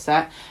he's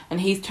upset,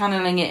 and he's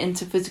channeling it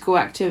into physical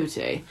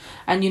activity.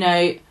 And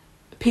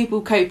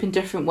people cope in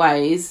different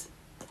ways.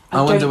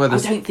 I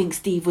don't think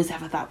Steve was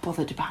ever that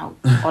bothered about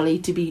Ollie,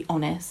 to be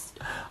honest.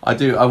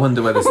 I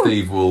wonder whether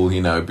Steve will,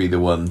 be the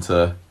one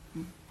to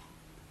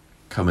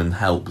come and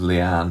help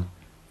Leanne.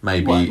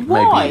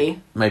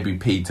 Maybe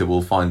Peter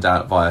will find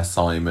out via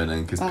Simon,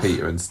 and because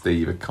Peter and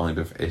Steve are kind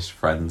of ish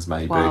friends,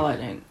 maybe. Well,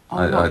 I'm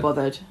not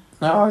bothered.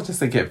 No, I just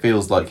think it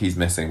feels like he's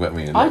missing. But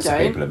lots of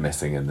people are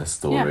missing in this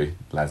story,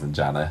 Les and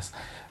Janice.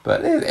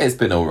 But it's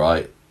been all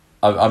right.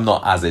 I'm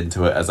not as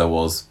into it as I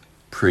was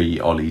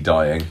pre-Ollie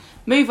dying.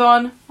 Move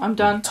on. I'm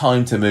done.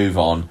 Time to move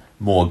on.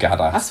 More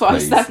Gaddas, That's what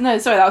please. I said. No,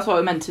 sorry, that was what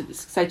I meant to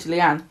say to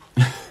Leanne.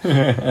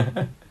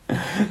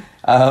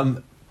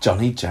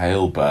 Johnny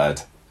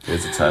Jailbird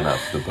is a turn up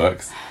for the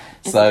books.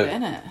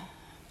 Isn't it?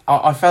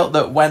 I felt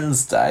that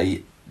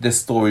Wednesday,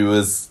 this story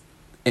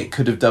it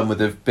could have done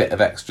with a bit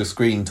of extra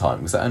screen time,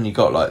 because it only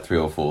got like 3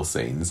 or 4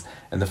 scenes,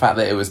 and the fact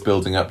that it was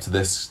building up to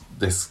this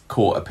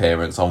court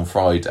appearance on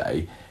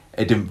Friday,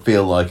 it didn't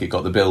feel like it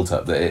got the build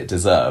up that it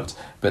deserved.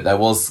 But there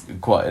was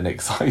quite an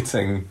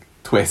exciting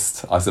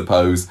twist, I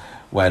suppose,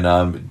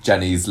 when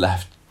Jenny's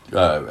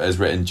has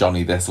written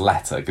Johnny this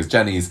letter, because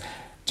Jenny's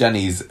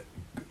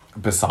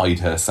beside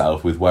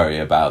herself with worry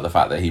about the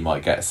fact that he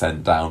might get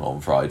sent down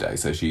on Friday.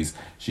 So she's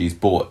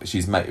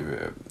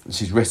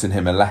written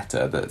him a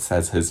letter that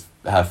says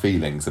her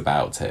feelings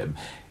about him,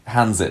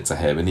 hands it to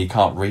him, and he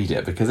can't read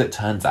it because it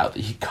turns out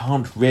that he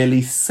can't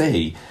really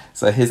see.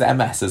 So his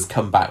MS has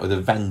come back with a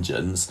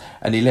vengeance,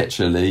 and he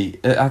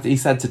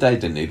said today,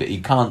 didn't he, that he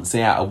can't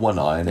see out of one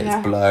eye and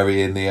it's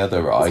blurry in the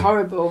other eye. It's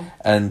horrible.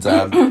 And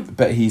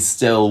but he's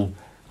still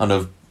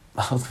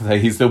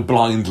he's still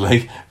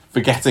blindly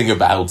forgetting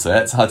about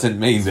it. I didn't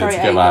mean it to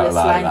come out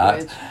like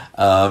that.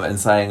 And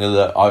saying,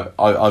 look,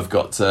 I've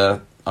got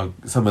to...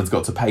 someone's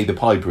got to pay the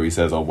piper, he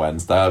says on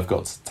Wednesday. I've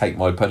got to take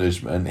my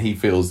punishment. He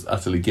feels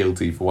utterly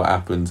guilty for what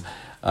happened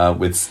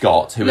with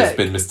Scott, who has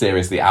been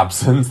mysteriously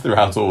absent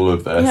throughout all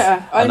of this.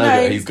 Yeah, I know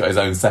that he's got his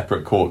own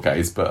separate court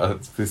case,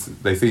 but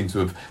they seem to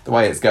have... The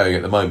way it's going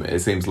at the moment, it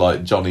seems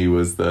like Johnny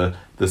was the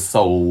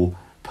sole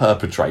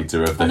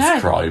perpetrator of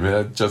this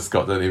crime.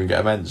 Scott didn't even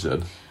get a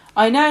mention.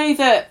 I know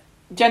that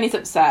Jenny's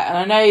upset, and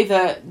I know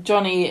that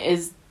Johnny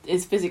is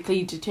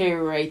physically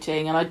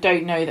deteriorating, and I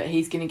don't know that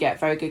he's going to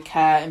get very good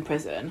care in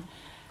prison.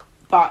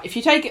 But if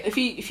you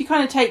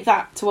kind of take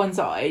that to one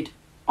side,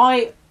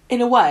 I,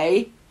 in a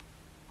way,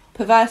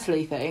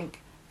 perversely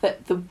think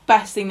that the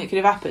best thing that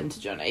could have happened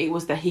to Johnny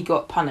was that he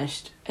got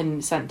punished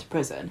and sent to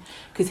prison,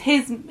 because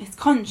his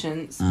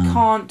conscience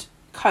can't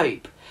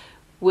cope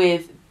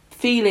with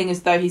feeling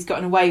as though he's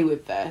gotten away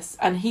with this,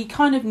 and he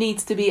kind of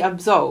needs to be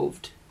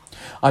absolved.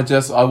 I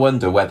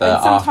wonder whether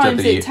and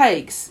sometimes it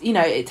takes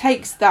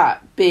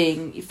that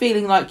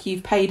feeling like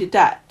you've paid a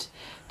debt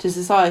to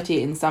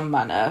society in some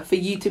manner for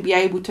you to be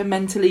able to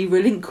mentally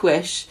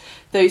relinquish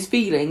those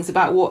feelings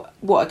about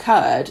what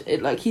occurred.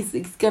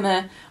 He's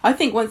gonna... I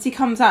think once he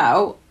comes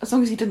out, as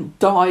long as he doesn't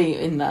die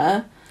in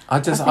there... I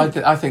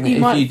think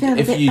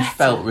if you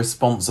felt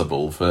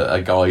responsible for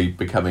a guy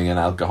becoming an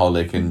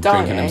alcoholic and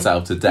drinking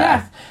himself to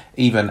death,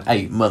 even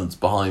 8 months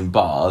behind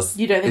bars,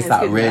 is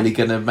that really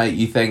going to make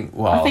you think,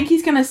 well... I think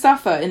he's going to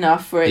suffer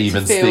enough for it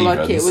to feel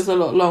like it was a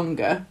lot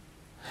longer.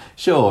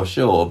 Sure,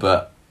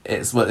 but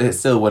it's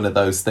still one of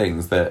those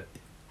things that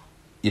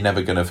you're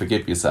never going to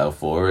forgive yourself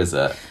for, is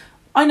it?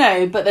 I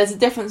know, but there's a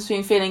difference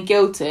between feeling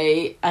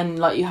guilty and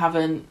like you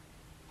haven't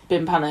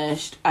been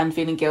punished and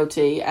feeling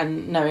guilty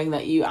and knowing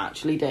that you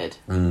actually did.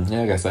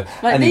 Yeah, I guess so.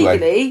 Like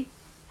anyway,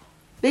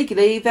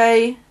 legally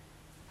they...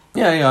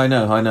 Yeah, I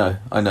know.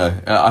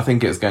 I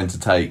think it's going to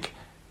take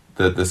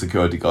the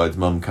security guard's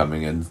mum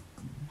coming and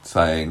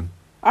saying,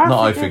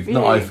 I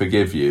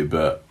forgive you,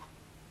 but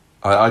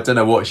I don't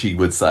know what she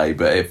would say,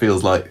 but it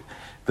feels like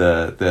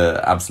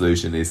the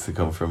absolution needs to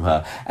come from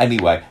her.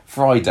 Anyway,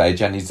 Friday,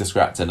 Jenny's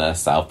distracting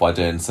herself by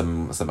doing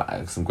some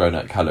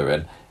grown-up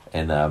colouring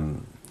in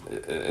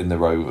the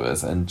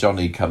Rovers, and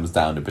Johnny comes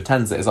down and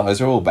pretends that his eyes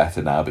are all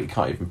better now, but he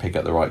can't even pick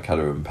up the right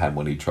colouring pen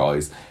when he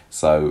tries.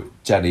 So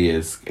Jenny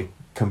is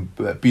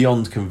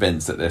beyond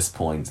convinced at this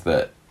point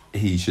that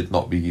he should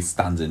not be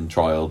standing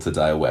trial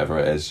today or whatever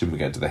it is, shouldn't be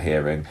going to the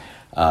hearing.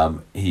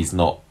 He's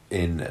not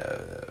in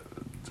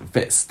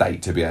fit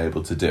state to be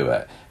able to do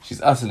it.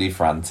 She's utterly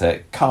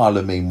frantic.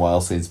 Carla,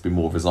 meanwhile, seems to be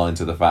more resigned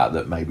to the fact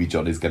that maybe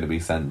Johnny's going to be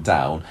sent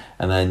down.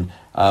 And then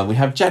we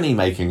have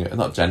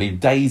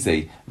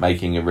Daisy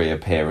making a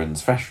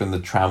reappearance, fresh from the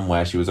tram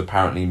where she was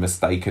apparently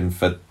mistaken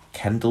for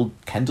Kendall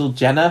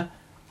Jenner.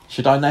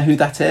 Should I know who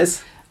that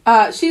is?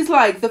 She's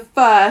like the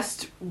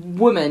first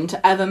woman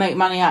to ever make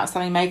money out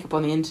selling makeup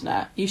on the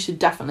internet. You should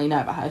definitely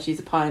know about her. She's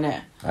a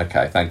pioneer.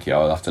 Okay, thank you.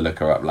 I'll have to look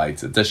her up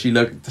later. Does she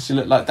look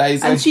like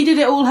Daisy? And she did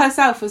it all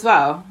herself as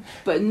well.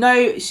 But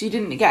no, she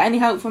didn't get any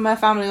help from her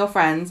family or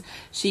friends.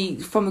 She,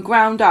 from the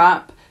ground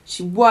up,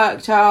 she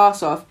worked her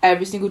arse off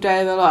every single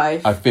day of her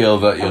life. I feel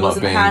that you're not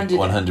being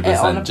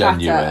 100%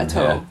 genuine at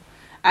all.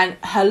 And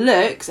her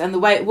looks and the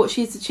way what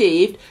she's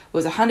achieved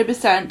was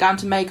 100% down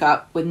to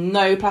makeup with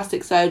no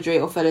plastic surgery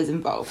or fillers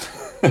involved.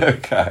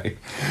 Okay.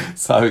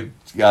 So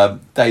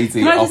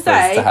Daisy offers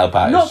to help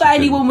out. Not that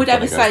anyone would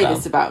ever say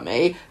this about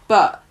me,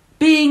 but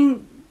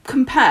being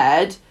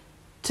compared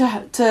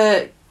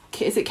to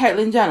is it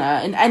Caitlyn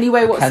Jenner in any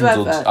way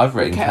whatsoever? I've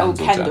written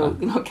Kendall,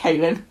 not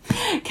Caitlyn.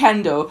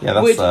 Kendall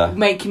would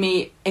make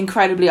me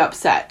incredibly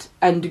upset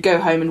and go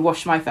home and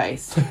wash my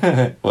face.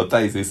 Well,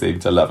 Daisy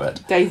seemed to love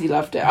it. Daisy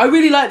loved it. I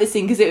really like this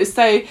scene because it was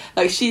so,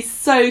 like, she's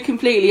so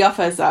completely off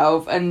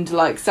herself and,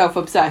 like,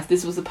 self-obsessed.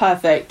 This was a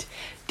perfect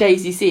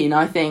Daisy scene.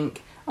 I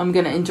think I'm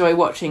going to enjoy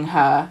watching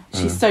her.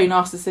 She's so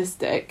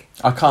narcissistic.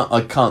 I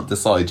can't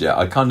decide yet.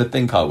 I kind of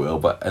think I will,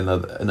 but in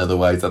other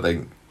ways I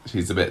think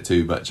she's a bit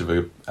too much of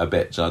a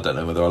bitch, and I don't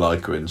know whether I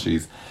like her, and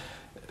she's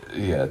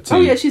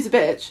she's a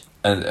bitch.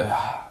 And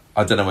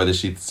I don't know whether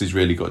she's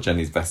really got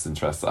Jenny's best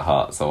interests at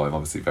heart, so I'm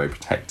obviously very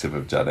protective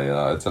of Jenny, and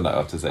I don't know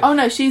what to say. Oh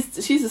no, she's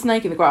a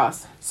snake in the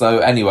grass. So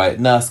anyway,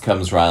 Nurse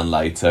comes round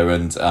later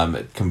and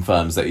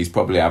confirms that he's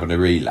probably having a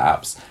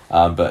relapse,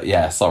 but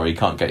yeah, sorry,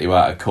 can't get you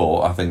out of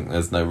court. I think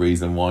there's no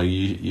reason why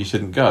you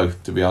shouldn't go,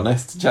 to be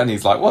honest.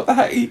 Jenny's like, what the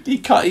heck, he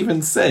can't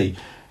even see,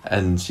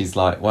 and she's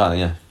like, well,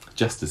 yeah,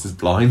 justice is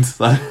blind,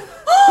 so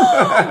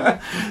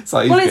it's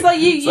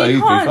like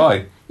you can't.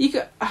 Fine.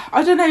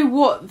 I don't know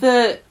what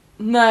the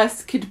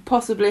nurse could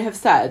possibly have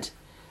said.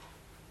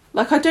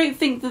 Like, I don't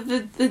think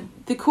that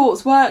the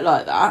courts work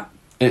like that.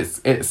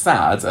 It's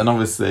sad, and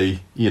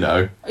obviously,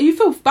 you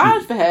feel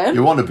bad for him.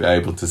 You want to be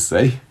able to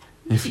see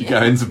if you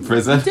go into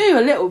prison. I do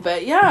a little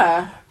bit,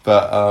 yeah.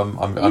 But I'm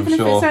sure. Even if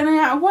it's only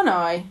out of one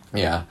eye.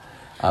 Yeah.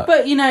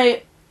 But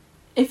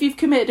if you've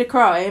committed a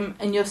crime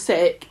and you're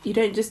sick, you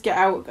don't just get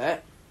out of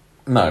it.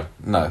 No.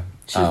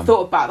 Should have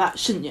thought about that,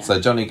 shouldn't you? So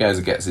Johnny goes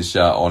and gets his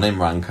shirt on.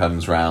 Imran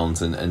comes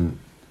round and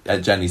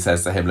Jenny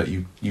says to him, look,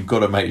 you've got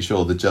to make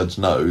sure the judge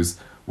knows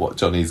what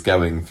Johnny's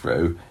going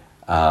through.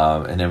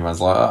 And Imran's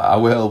like, I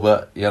will,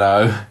 but,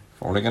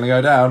 probably going to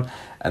go down.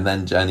 And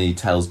then Jenny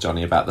tells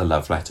Johnny about the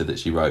love letter that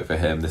she wrote for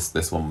him,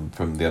 this one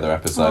from the other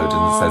episode,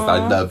 and says,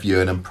 I love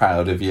you and I'm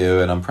proud of you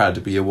and I'm proud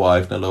to be your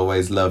wife and I'll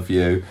always love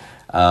you.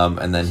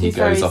 And then he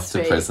goes off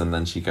to prison.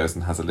 Then she goes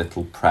and has a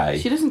little pray.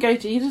 He doesn't go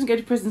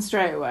to prison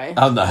straight away.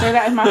 Oh no! They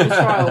let him have a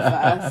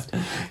trial first.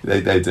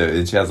 They do,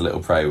 and she has a little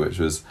pray, which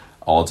was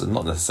odd and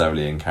not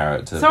necessarily in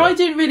character. So I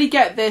didn't really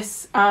get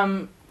this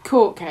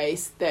court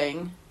case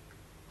thing.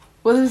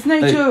 Well, there was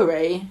no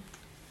jury.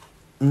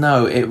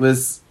 No, it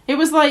was. It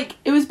was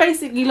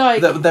basically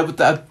like that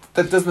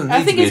doesn't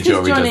need to be a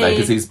jury, does there?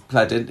 Because he's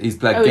pled guilty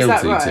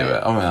to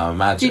it. I mean, I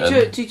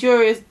imagine. Do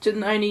juries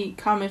didn't only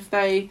come if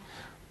they?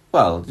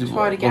 Well,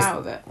 try to get out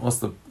of it. What's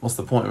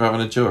the point of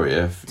having a jury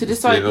if to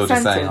decide the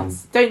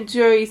sentence? Don't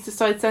juries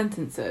decide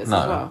sentences as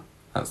well?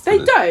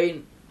 They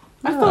don't.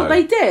 I thought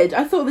they did.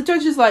 I thought the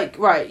judge was like,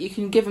 right, you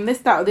can give them this,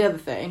 that, or the other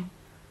thing.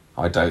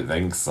 I don't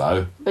think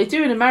so. They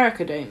do in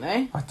America, don't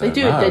they? They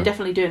know. They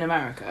definitely do in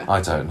America.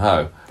 I don't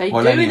know. They do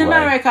in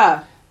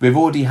America. We've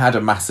already had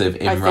a massive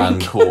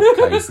Imran court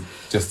case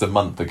just a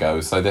month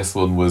ago, so this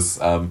one was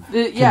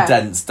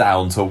condensed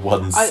down to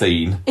one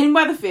scene. In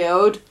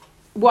Weatherfield,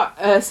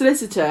 a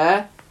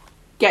solicitor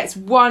gets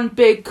one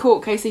big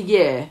court case a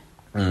year,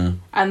 and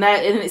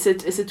it's a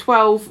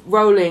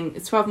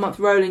 12-month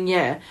rolling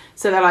year.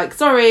 So they're like,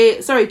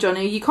 sorry,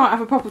 Johnny, you can't have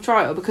a proper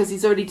trial because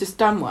he's already just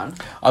done one.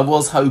 I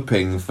was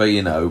hoping for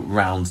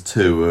round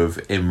 2 of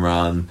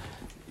Imran,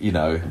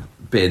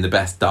 being the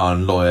best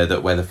darn lawyer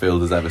that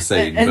Weatherfield has ever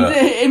seen. And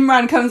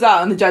Imran comes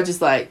out and the judge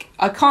is like,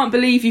 I can't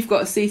believe you've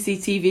got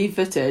CCTV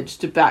footage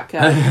to back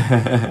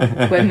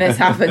up when this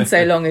happened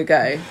so long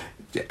ago.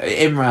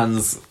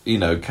 Imran's,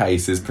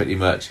 case is pretty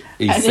much,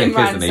 he's and sick,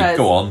 Imran isn't he? says,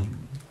 go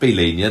on, be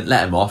lenient,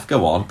 let him off,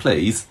 go on,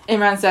 please.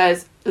 Imran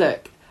says,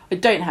 look, I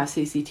don't have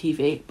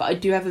CCTV, but I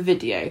do have a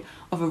video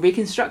of a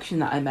reconstruction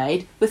that I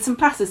made with some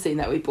plasticine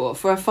that we bought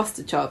for a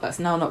foster child that's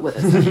now not with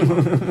us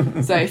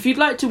anymore. So if you'd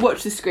like to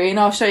watch the screen,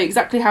 I'll show you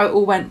exactly how it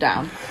all went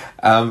down.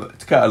 To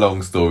cut a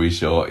long story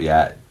short,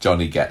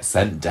 Johnny gets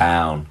sent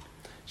down.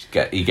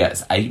 He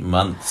gets 8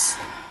 months,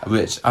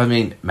 which,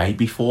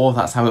 maybe 4,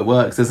 that's how it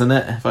works, isn't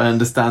it? If I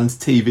understand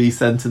TV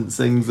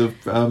sentencings of...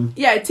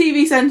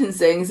 TV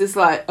sentencings is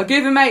like, I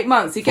give him 8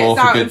 months, he gets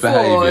out in 4,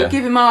 behaviour.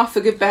 Give him half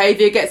for good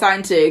behaviour, gets out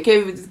in 2,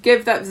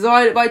 give that,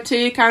 divide it by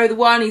 2, carry the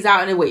 1, he's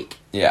out in a week.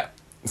 Yeah.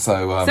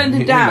 So Send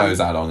him who down. knows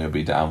how long he'll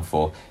be down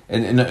for.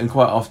 And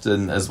quite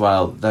often as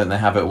well, don't they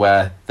have it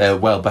where they're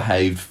well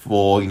behaved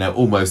for,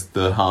 almost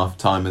the half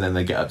time, and then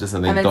they get up to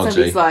something and then dodgy.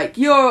 somebody's like,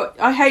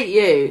 I hate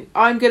you.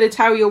 I'm going to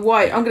tell your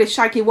wife. I'm going to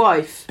shag your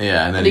wife.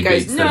 Yeah, and then he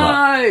beats goes, them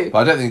no. up. But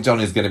I don't think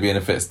Johnny's going to be in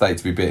a fit state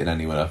to be beating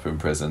anyone up in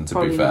prison, to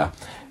Probably be fair. not.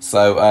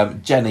 So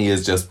Jenny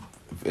is just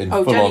in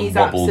full-on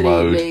wobble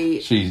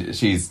mode.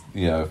 She's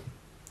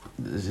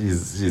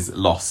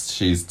lost,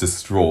 she's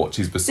distraught,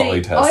 she's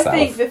beside herself. I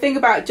think the thing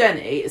about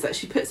Jenny is that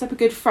she puts up a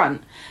good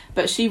front,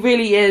 but she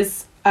really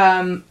is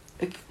a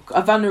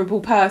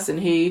vulnerable person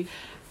who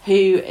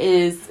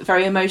is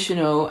very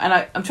emotional,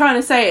 and I'm trying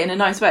to say it in a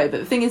nice way, but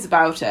the thing is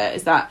about it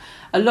is that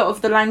a lot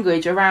of the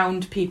language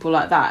around people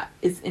like that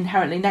is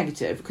inherently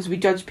negative, because we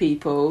judge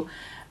people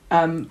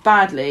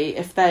badly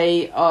if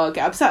they get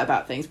upset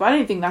about things. But I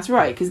don't think that's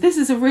right, because this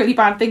is a really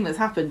bad thing that's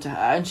happened to her,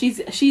 and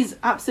she's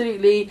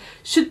absolutely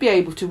should be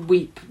able to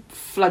weep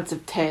floods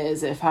of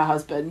tears if her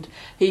husband,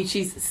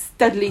 she's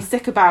steadily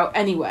sick about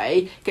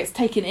anyway, gets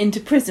taken into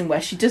prison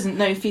where she doesn't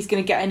know if he's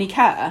going to get any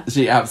care.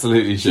 She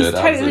absolutely should.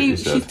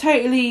 She's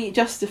totally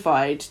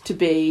justified to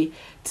be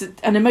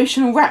an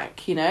emotional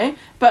wreck,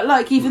 but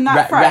like even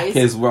that phrase, wreck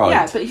is right.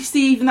 Yeah, but you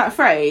see, even that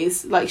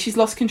phrase, like, she's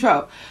lost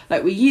control.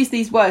 Like, we use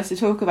these words to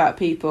talk about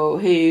people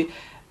who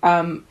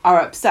are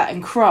upset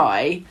and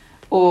cry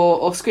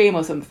or scream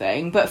or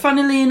something, but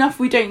funnily enough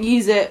we don't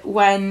use it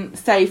when,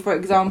 say, for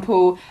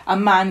example, a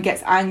man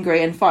gets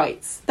angry and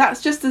fights. That's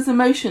just as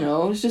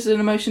emotional. It's just an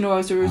emotional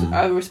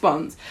a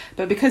response.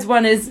 But because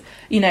one is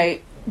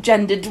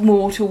gendered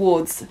more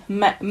towards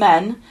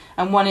men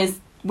and one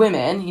is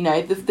women,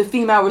 the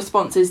female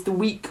response is the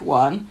weak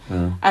one,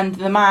 and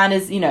the man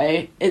is,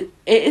 it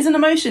is an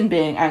emotion,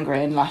 being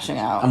angry and lashing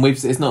out. And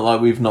it's not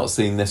like we've not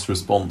seen this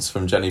response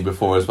from Jenny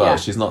before as well. Yeah.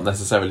 She's not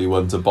necessarily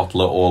one to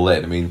bottle it all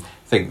in.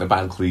 Think the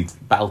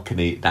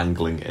balcony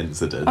dangling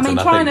incident, and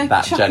I think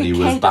that Jenny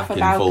was back in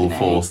full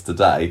force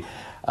today.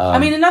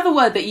 Another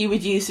word that you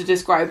would use to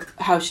describe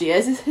how she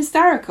is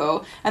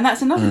hysterical, and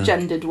that's another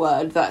gendered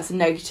word that's a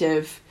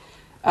negative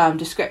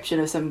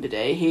description of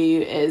somebody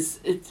who is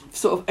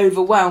sort of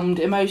overwhelmed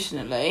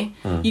emotionally.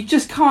 You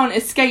just can't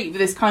escape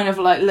this kind of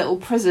like little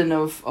prison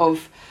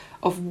of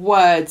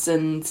words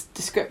and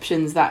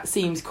descriptions that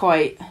seems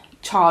quite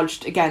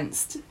charged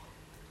against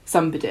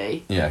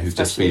somebody. Yeah, who's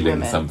just feeling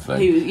women,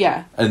 something.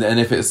 And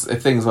if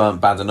things aren't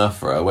bad enough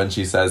for her, when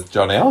she says,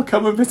 Johnny, I'll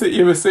come and visit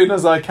you as soon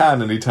as I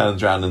can, and he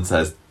turns around and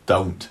says,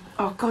 don't.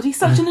 Oh God, he's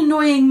such an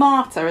annoying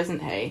martyr,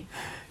 isn't he?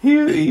 He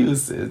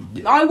was.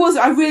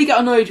 I really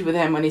got annoyed with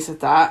him when he said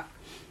that.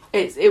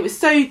 It was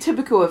so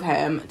typical of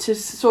him to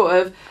sort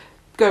of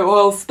go,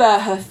 I'll spare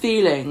her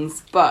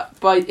feelings, but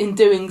in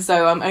doing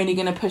so, I'm only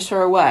going to push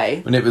her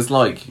away. And it was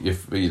like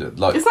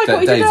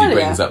Daisy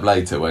brings up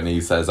later when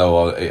he says,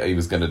 he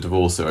was going to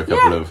divorce her a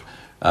couple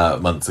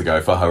of months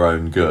ago for her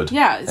own good.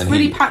 Yeah, it's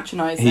really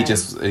patronising.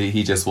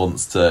 He just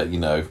wants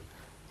to,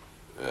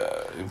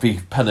 be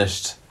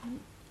punished.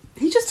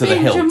 He's just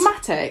being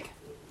dramatic.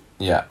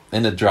 Yeah,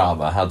 in a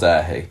drama, how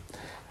dare he?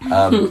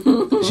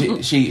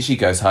 She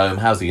goes home.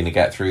 How's he going to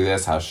get through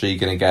this? How's she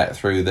going to get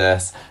through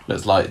this?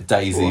 Looks like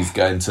Daisy's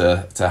going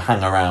to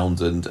hang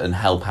around and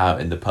help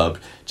out in the pub.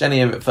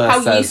 Jenny at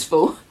first says...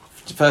 useful.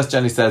 First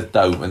Jenny says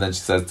don't, and then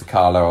she says to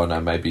Carla, oh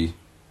no, maybe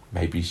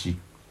it'd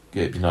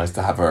be nice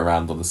to have her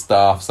around on the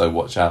staff, so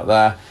watch out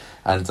there.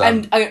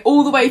 And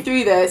all the way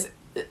through this,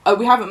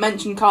 we haven't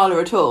mentioned Carla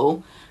at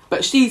all,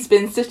 but she's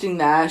been sitting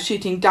there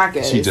shooting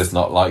daggers. She does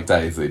not like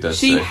Daisy, does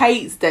she? She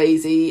hates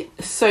Daisy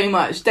so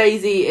much.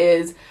 Daisy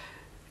is...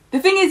 The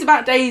thing is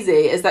about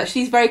Daisy is that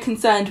she's very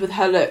concerned with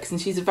her looks, and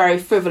she's a very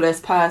frivolous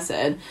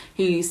person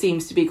who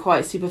seems to be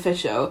quite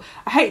superficial.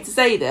 I hate to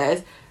say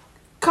this,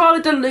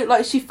 Carla doesn't look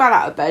like she fell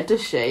out of bed,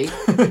 does she?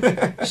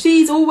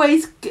 She's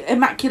always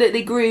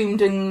immaculately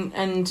groomed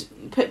and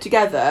put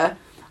together.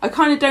 I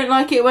kind of don't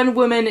like it when a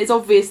woman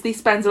obviously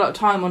spends a lot of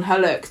time on her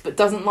looks, but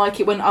doesn't like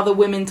it when other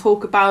women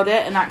talk about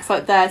it and acts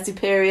like they're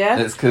superior.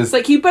 It's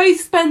like you both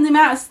spend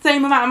the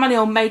same amount of money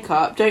on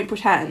makeup, don't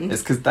pretend.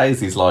 It's because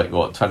Daisy's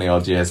 20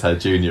 odd years her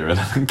junior,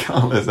 and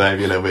Carla's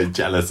maybe a little bit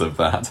jealous of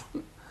that.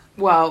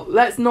 Well,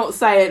 let's not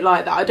say it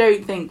like that. I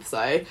don't think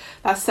so.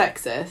 That's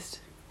sexist.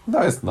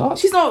 No, it's not.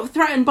 She's not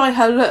threatened by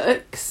her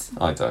looks.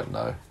 I don't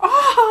know.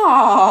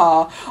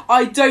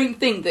 I don't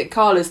think that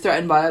Carla's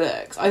threatened by her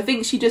looks. I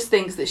think she just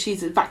thinks that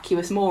she's a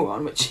vacuous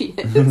moron, which she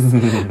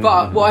is.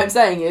 But what I'm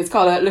saying is,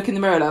 Carla, look in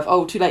the mirror, love.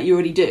 Oh, too late, you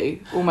already do.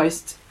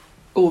 Almost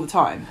all the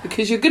time.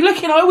 Because you're good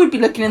looking, I would be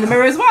looking in the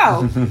mirror as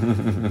well.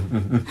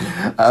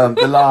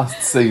 The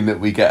last scene that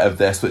we get of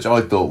this, which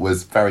I thought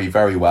was very,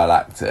 very well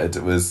acted,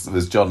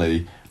 was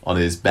Johnny on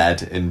his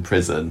bed in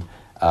prison,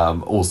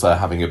 also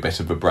having a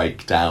bit of a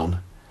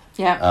breakdown.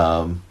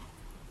 Yeah.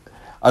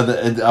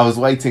 I was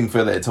waiting for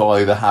it to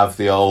either have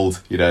the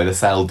old, the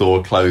cell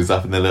door close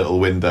up and the little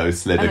window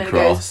slid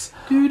across,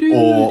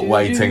 or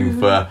waiting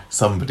for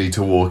somebody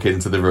to walk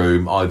into the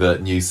room, either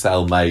new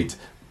cellmate,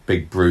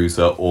 Big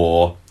Bruiser,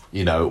 or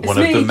one of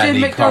the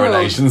many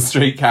Coronation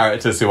Street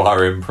characters who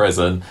are in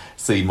prison.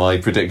 See my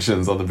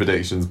predictions on the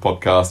Predictions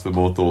podcast for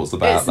more thoughts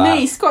about that.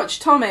 It's me, Scotch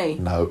Tommy.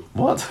 No,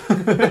 what?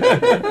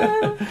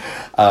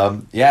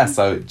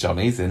 So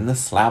Johnny's in the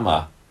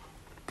slammer.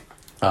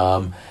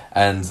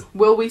 And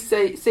will we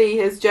see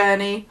his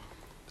journey?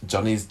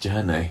 Johnny's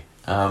journey.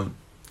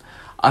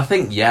 I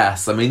think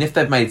yes. I mean, if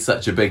they've made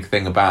such a big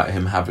thing about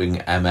him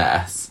having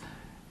MS,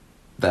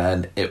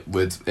 then it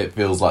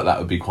feels like that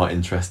would be quite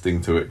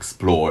interesting to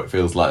explore. It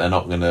feels like they're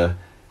not gonna,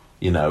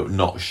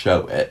 not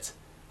show it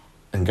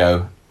and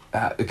go,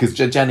 because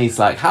Jenny's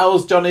like,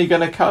 how's Johnny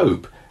gonna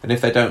cope? And if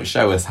they don't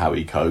show us how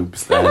he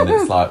copes, then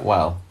it's like,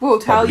 well, we'll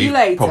tell you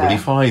later. Probably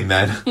fine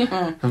then.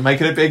 Yeah. I'm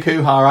making a big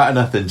hoo-ha out of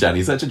nothing,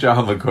 Jenny. Such a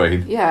drama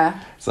queen. Yeah.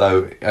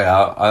 So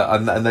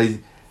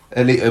and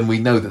we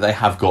know that they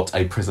have got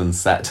a prison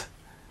set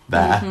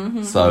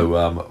there.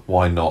 So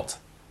why not?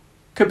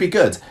 Could be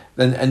good.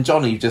 And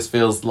Johnny just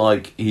feels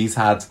like he's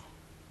had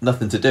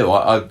nothing to do.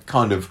 I'm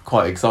kind of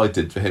quite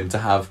excited for him to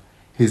have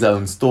his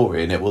own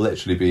story, and it will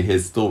literally be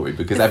his story,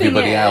 because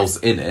everybody else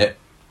in it,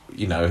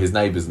 his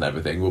neighbours and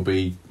everything, will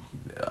be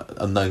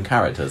unknown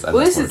characters. And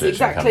this is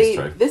exactly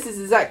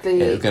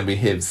it's going to be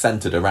him,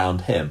 centred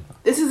around him.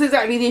 This is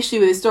exactly the issue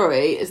with the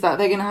story, is that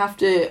they're going to have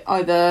to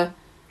either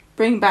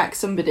bring back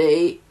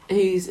somebody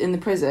who's in the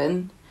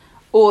prison,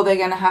 or they're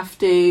going to have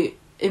to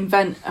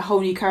invent a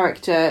whole new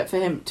character for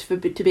him to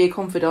be a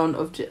confidant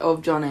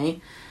of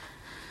Johnny,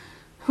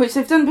 which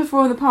they've done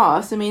before in the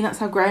past. I mean, that's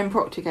how Graham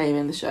Proctor came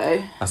in the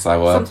show. That's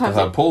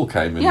how Paul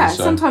came in the show. Yeah,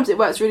 sometimes it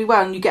works really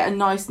well and you get a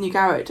nice new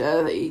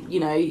character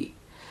that,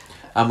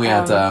 And we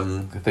had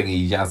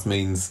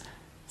Yasmin's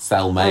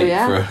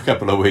cellmate for a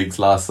couple of weeks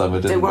last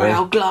summer, didn't we? Don't worry,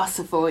 I'll glass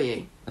her for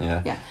you.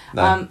 Yeah.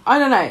 No. I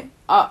don't know.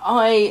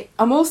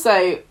 I'm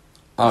also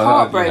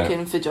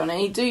heartbroken for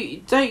Johnny.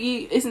 Don't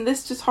you? Isn't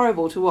this just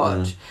horrible to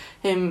watch?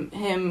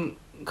 Him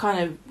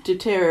kind of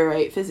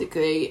deteriorate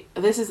physically.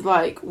 This is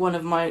like one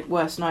of my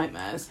worst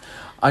nightmares.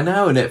 I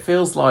know, and it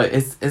feels like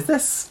is he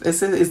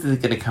going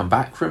to come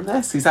back from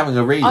this? He's having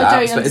a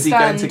relapse, but is he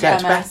going to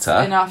get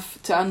better enough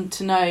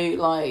to know?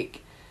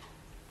 Like,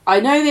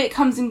 I know that it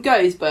comes and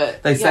goes,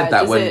 but they said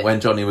that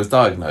when Johnny was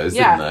diagnosed,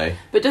 didn't they?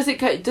 But does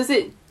it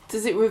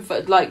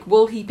like,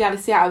 will he be able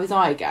to see out of his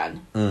eye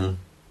again?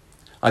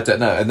 I don't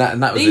know, and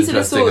that was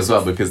interesting as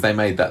well, because they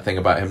made that thing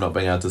about him not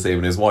being able to see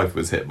when his wife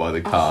was hit by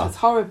the car. It's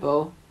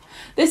horrible.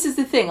 This is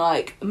the thing,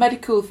 like,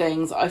 medical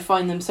things, I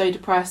find them so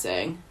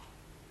depressing.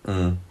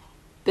 The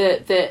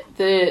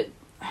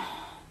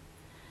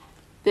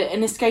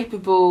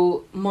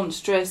inescapable,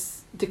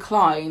 monstrous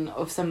decline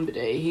of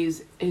somebody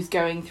who's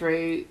going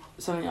through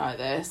something like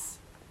this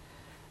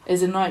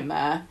is a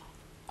nightmare.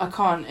 I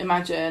can't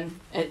imagine.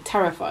 It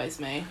terrifies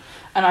me,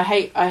 and I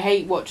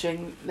hate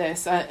watching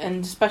this,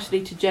 and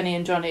especially to Jenny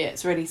and Johnny,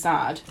 it's really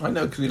sad. I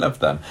know, because we love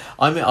them.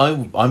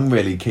 I'm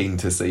really keen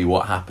to see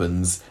what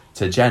happens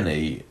to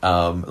Jenny.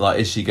 Like,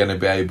 is she going to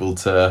be able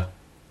to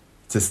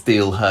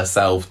steel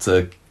herself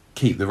to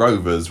keep the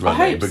Rovers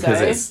running? I hope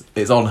because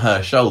it's on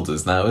her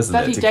shoulders now, isn't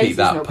it, to keep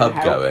that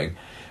pub going?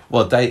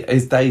 Well,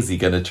 is Daisy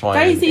going to try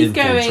and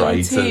infiltrate?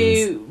 Daisy's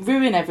going to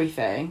ruin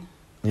everything.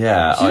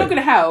 Yeah, she's not going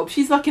to help.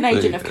 She's like an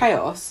agent of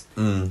chaos.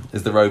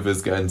 Is the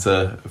Rovers going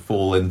to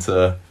fall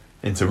into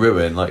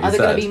ruin? Like you said, are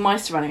there going to be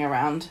mice running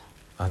around?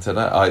 I don't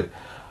know.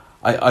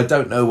 I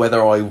don't know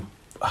whether I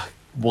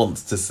want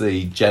to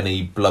see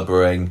Jenny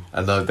blubbering,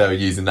 and they're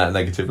using that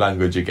negative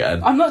language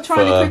again. I'm not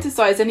trying to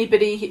criticise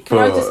anybody. Can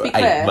I just be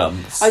clear? 8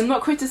 months. I'm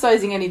not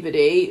criticising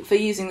anybody for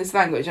using this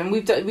language, and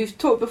we've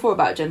talked before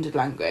about gendered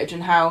language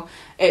and how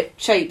it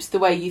shapes the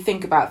way you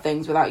think about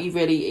things without you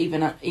really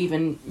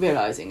even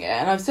realising it.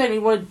 And I certainly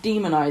want to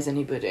demonise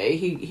anybody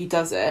who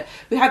does it.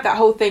 We had that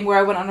whole thing where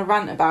I went on a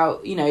rant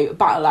about,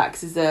 battle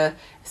axe is a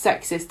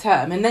sexist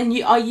term, and then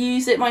I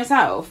use it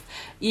myself.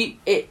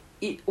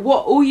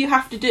 All you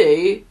have to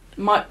do.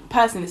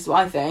 Personally, this is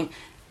what I think.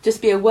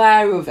 Just be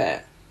aware of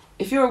it.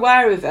 If you're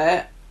aware of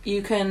it,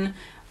 you can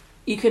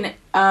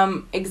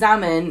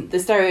examine the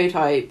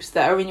stereotypes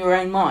that are in your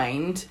own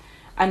mind,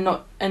 and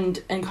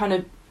kind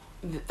of,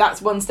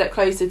 that's one step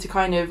closer to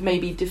kind of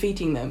maybe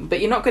defeating them.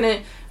 But we're not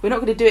gonna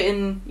do it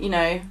in,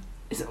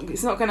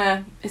 it's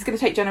gonna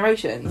take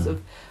generations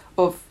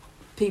of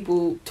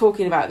people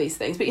talking about these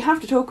things, but you have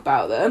to talk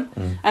about them.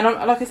 And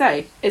like I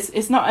say,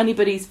 it's not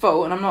anybody's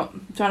fault, and I'm not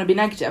trying to be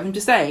negative. I'm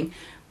just saying,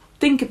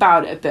 think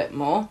about it a bit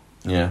more.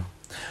 Yeah.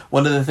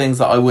 One of the things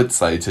that I would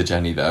say to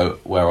Jenny, though,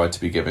 were I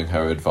to be giving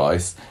her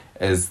advice,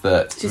 is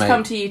that... She's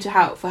come to you to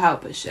help,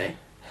 has she?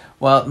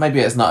 Well, maybe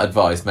it's not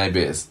advice,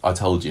 maybe it's I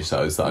told you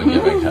so that I'm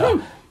giving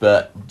her.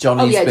 But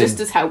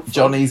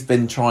Johnny's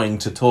been trying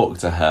to talk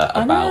to her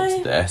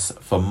about this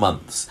for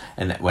months.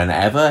 And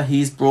whenever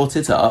he's brought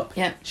it up,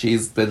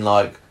 she's been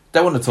like,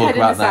 don't want to talk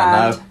about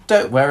that now.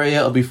 Don't worry,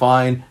 it'll be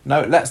fine.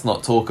 No, let's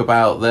not talk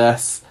about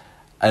this.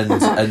 And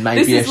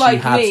maybe if she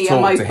had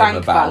talked to him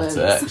about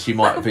it, she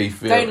might be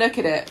don't look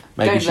at it.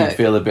 Maybe she'd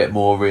feel a bit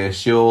more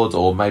reassured,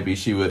 or maybe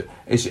she would.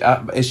 Is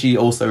she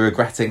also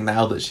regretting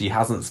now that she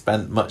hasn't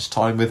spent much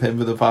time with him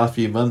for the past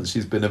few months?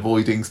 She's been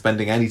avoiding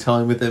spending any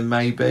time with him.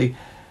 Maybe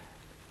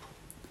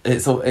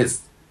it's.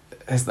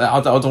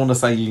 I don't want to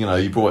say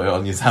you brought it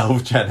on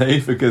yourself,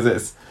 Jenny, because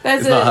it's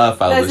not her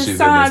fault that she's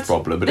in this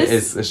problem, but it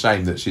is a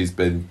shame that she's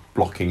been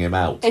blocking him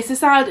out. It's a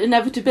sad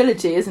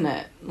inevitability, isn't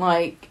it?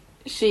 Like.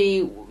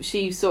 She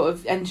sort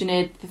of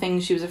engineered the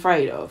things she was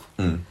afraid of,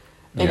 in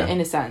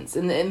a sense,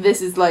 and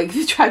this is like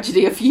the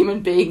tragedy of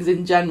human beings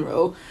in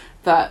general.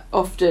 That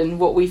often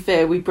what we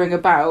fear we bring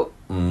about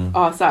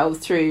ourselves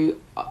through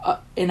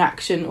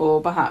inaction,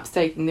 or perhaps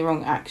taking the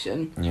wrong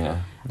action.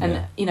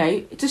 And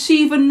does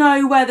she even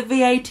know where the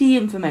VAT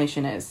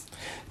information is?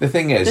 The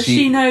thing is, does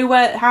she know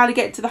how to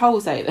get to the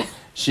wholesaler?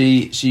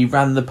 She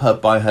ran the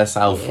pub by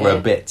herself for a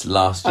bit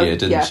last year,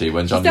 didn't she?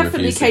 When Johnny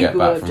refused to get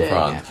back from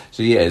France,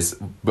 she is.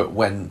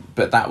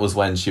 But that was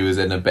when she was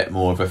in a bit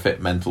more of a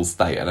fit mental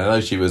state, and I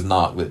know she was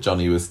narked that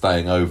Johnny was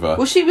staying over.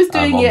 Well, she was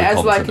doing it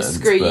as like a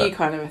screw you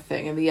kind of a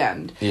thing in the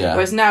end. Yeah.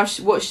 Whereas now,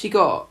 what she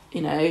got,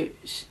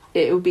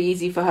 it would be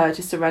easy for her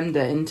to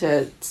surrender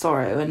into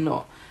sorrow and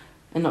not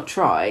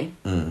try.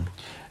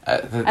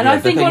 I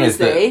think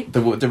honestly,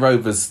 the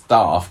Rovers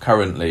staff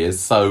currently is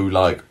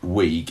so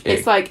weak.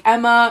 It's like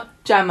Emma,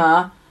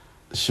 Gemma,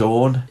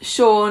 Sean,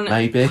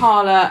 maybe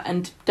Carla,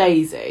 and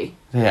Daisy.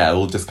 Yeah,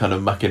 all just kind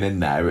of mucking in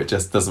there. It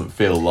just doesn't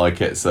feel like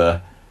it's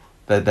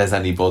there's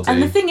anybody.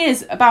 And the thing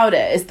is about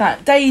it is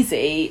that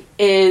Daisy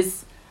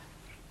is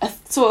a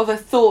sort of a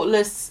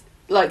thoughtless.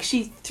 Like,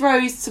 she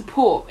throws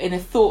support in a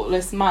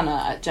thoughtless manner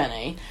at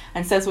Jenny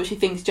and says what she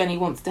thinks Jenny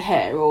wants to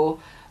hear, or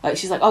like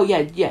she's like, oh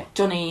yeah,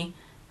 Johnny's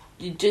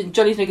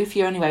no good for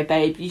you anyway,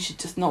 babe. You should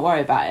just not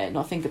worry about it,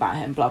 not think about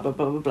him, blah, blah,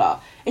 blah, blah, blah.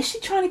 Is she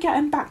trying to get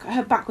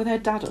her back with her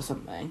dad or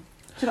something?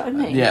 Do you know what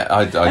I mean? Yeah,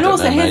 I don't know. And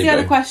also, here's the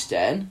other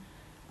question.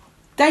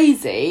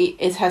 Daisy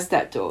is her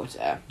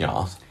stepdaughter.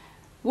 Yes.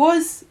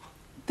 Was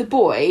the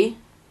boy,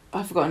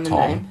 I've forgotten the Tom.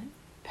 name,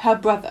 her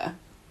brother?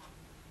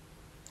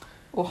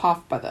 Or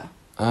half-brother?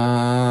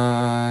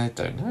 I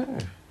don't know.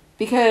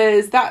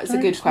 Because that's a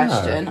good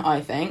question,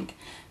 I think.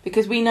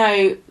 Because we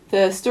know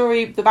the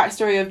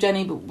backstory of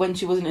Jenny when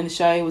she wasn't in the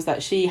show was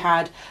that she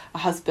had a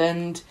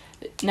husband.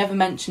 Never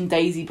mentioned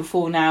Daisy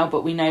before now,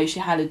 but we know she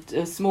had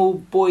a small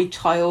boy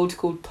child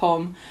called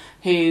Tom,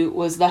 who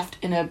was left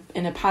in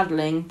a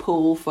paddling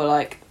pool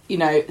for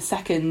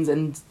seconds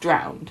and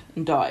drowned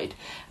and died.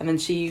 And then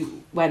she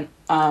went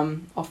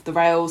off the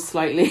rails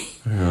slightly,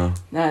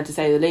 to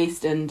say the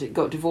least, and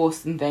got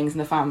divorced and things,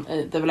 and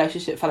the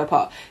relationship fell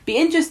apart. Be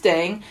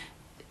interesting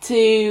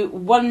to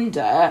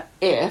wonder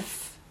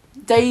if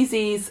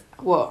Daisy's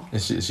what?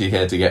 Is she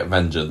here to get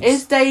vengeance?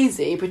 Is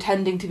Daisy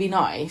pretending to be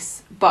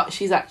nice, but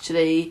she's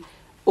actually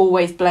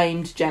always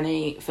blamed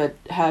Jenny for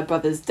her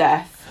brother's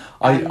death?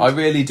 I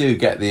really do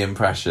get the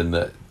impression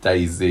that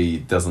Daisy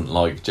doesn't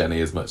like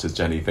Jenny as much as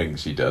Jenny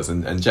thinks she does,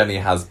 and Jenny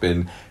has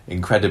been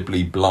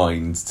incredibly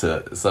blind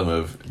to some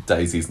of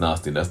Daisy's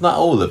nastiness. Not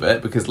all of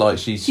it, because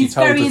she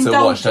told her to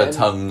watch her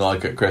tongue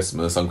at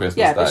Christmas on Christmas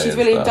Day. Yeah, but she's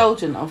really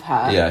indulgent of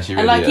her. Yeah, she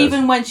really is.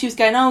 Even when she was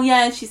going, oh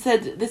yeah, she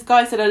said, this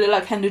guy said I look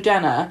like Kendall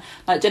Jenner.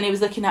 Jenny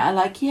was looking at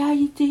her yeah,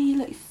 you do, you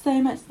look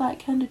so much like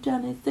Kendall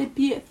Jenner. It's so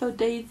beautiful,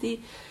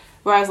 Daisy.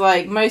 Whereas,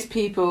 most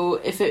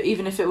people,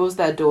 even if it was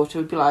their daughter,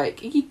 would be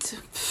like, eat.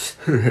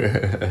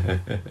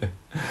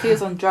 He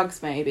was on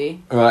drugs,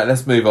 maybe. All right,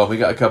 let's move on. We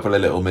got a couple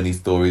of little mini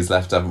stories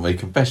left, haven't we?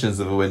 Confessions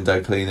of a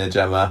Window Cleaner,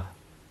 Gemma,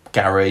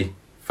 Gary,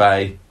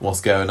 Faye. What's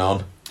going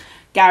on?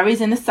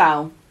 Gary's in a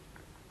cell.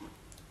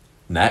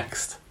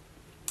 Next.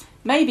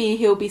 Maybe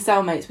he'll be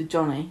cellmates with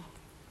Johnny.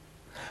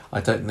 I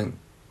don't know.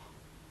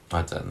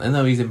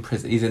 No, he's in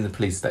prison. He's in the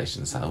police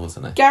station cell,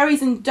 wasn't he?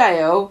 Gary's in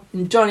jail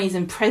and Johnny's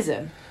in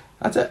prison.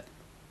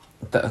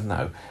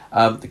 No.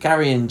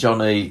 Gary and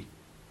Johnny,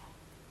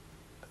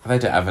 they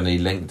don't have any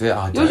link.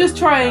 You're just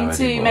trying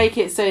to make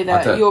it so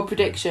that your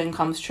prediction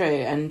comes true,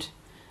 and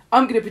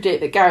I'm going to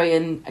predict that Gary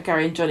and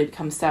Johnny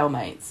become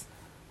cellmates.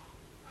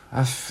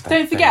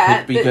 Don't forget, they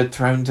could be good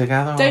thrown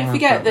together. Don't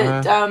forget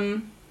that.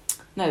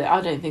 No,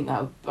 I don't think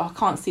that. I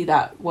can't see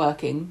that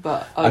working.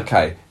 But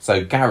okay,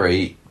 so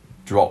Gary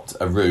dropped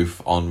a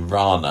roof on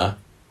Rana,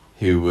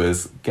 who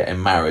was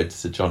getting married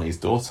to Johnny's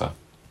daughter.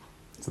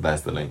 So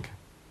there's the link.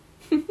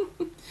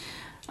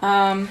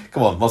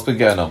 Come on, what's been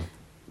going on?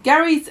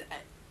 Gary's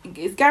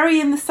is Gary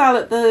in the cell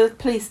at the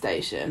police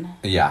station?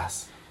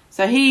 Yes.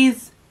 So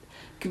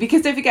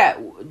because don't forget,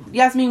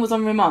 Yasmin was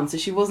on remand, so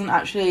she wasn't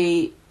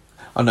actually...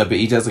 Oh no, but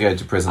he does go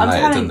to prison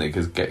later, doesn't he?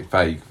 Because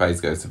Faye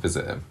goes to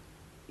visit him.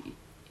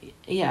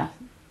 Yeah.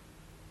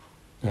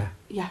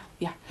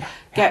 Yeah.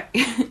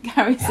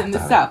 Gary's in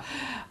the cell.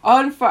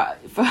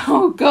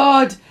 Oh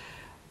God.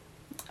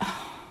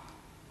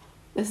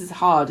 This is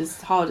hard. This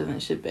is harder than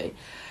it should be.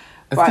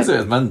 It's because it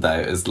was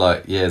Monday. It was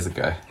like years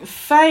ago.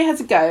 Faye has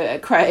a go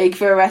at Craig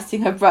for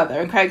arresting her brother,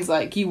 and Craig's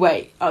like, "You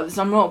wait.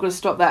 So I'm not going to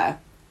stop there.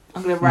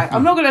 I'm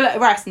not going to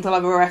arrest until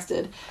I've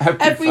arrested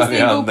every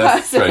single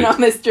person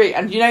on the street."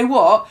 And you know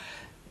what?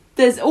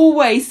 There's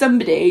always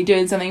somebody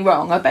doing something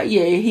wrong. I bet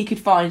you he could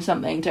find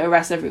something to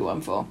arrest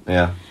everyone for.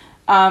 Yeah.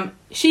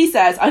 She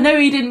says, "I know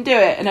he didn't do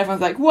it," and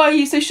everyone's like, "Why are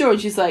you so sure?" And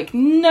she's like,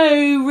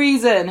 "No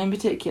reason in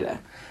particular."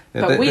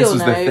 Yeah, but this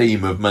was the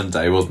theme of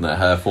Monday, wasn't it?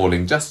 Her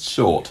falling just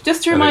short.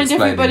 Just to remind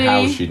everybody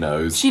how she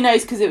knows. She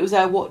knows because it was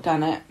her what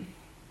done it.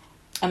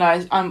 And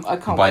I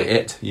can't. By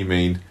it, you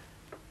mean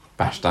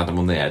bashed Adam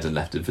on the head and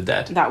left him for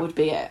dead. That would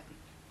be it.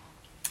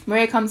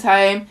 Maria comes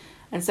home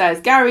and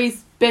says,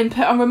 "Gary's been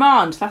put on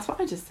remand." That's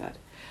what I just said.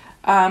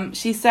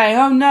 She's saying,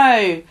 "Oh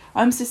no,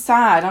 I'm so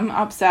sad. I'm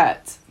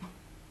upset.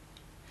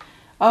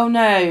 Oh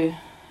no."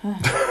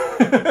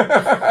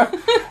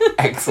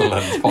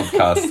 Excellent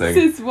podcasting. This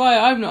is why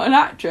I'm not an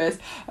actress.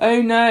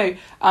 Oh no.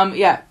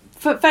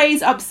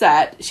 Faye's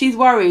upset. She's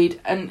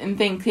worried and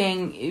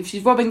thinking if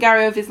she's robbing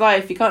Gary of his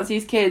life, he can't see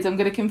his kids, I'm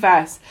going to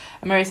confess.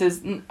 And Mary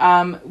says,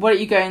 why don't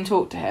you go and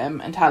talk to him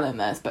and tell him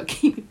this, but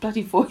keep your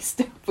bloody voice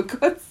down, for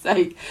God's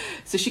sake.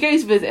 So she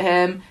goes to visit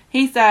him.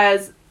 He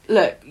says,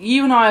 "Look,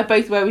 you and I are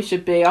both where we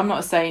should be. I'm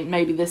not a saint.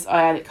 Maybe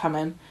I had it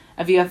coming.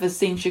 Have you ever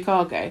seen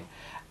Chicago?"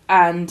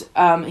 And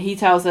he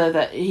tells her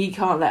that he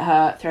can't let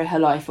her throw her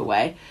life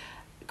away.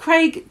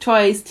 Craig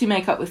tries to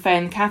make up with Faye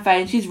in the cafe,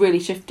 and she's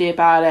really shifty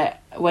about it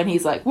when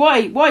he's like,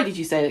 why did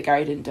you say that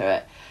Gary didn't do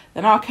it?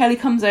 Then R. Kelly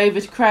comes over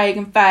to Craig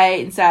and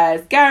Faye and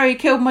says, "Gary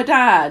killed my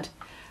dad."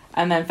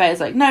 And then Faye's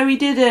like, "No, he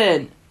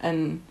didn't."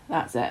 And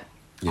that's it.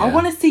 Yeah. I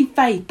want to see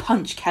Faye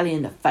punch Kelly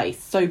in the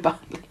face so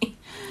badly.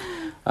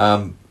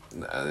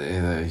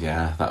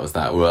 Yeah, that was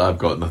that. Well, I've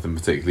got nothing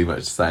particularly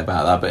much to say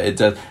about that, but it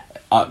does...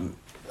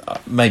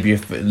 maybe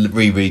if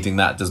rereading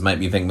that does make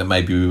me think that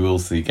maybe we will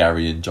see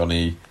Gary and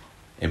Johnny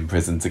in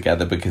prison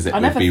together, because it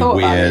would be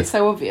weird. It's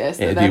so obvious.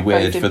 It'd be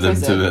weird for them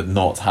to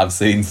not have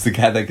scenes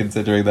together,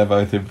 considering they're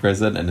both in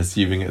prison and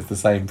assuming it's the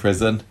same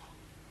prison.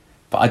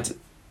 But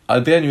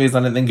the only reason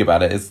I didn't think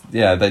about it is,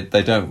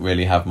 they don't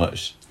really have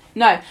much.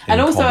 No,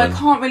 and also common. I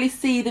can't really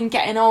see them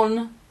getting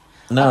on.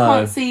 No, I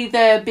can't see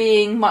there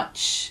being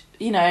much.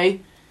 What's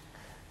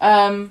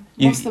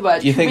the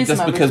word? You think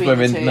just because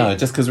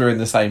we're in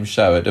the same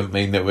show, it doesn't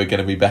mean that we're going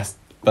to be best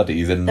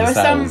buddies in the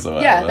cells or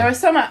whatever. Yeah, there are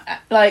some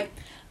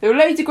there are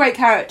loads of great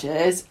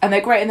characters and they're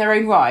great in their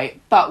own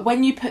right, but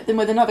when you put them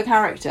with another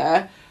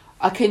character,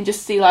 I can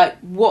just see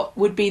what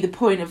would be the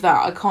point of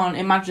that. I can't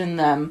imagine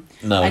them.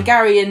 No. And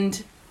Gary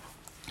and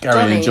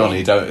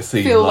Johnny don't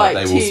seem like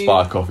they will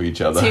spark off each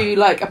other. Two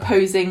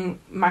opposing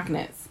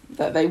magnets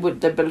that they're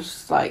both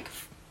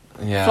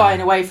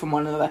flying away from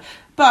one another.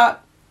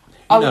 But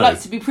I would like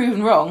to be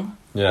proven wrong.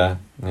 Yeah.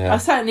 I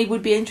certainly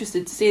would be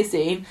interested to see a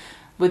scene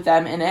with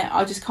them in it.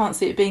 I just can't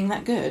see it being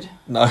that good.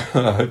 No,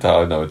 I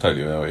totally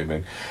know what you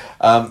mean.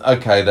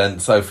 Okay, then.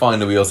 So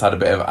finally, we also had a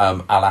bit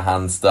of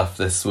Alahan stuff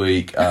this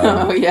week.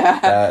 We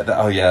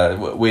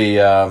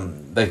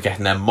they're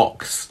getting their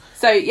mocks.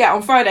 So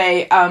on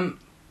Friday,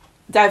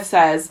 Dev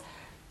says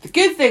the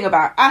good thing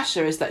about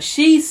Asha is that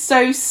she's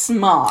so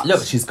smart.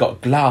 Look, she's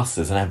got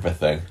glasses and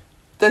everything.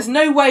 There's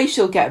no way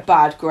she'll get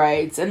bad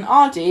grades, and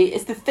Ardy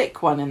is the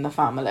thick one in the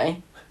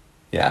family.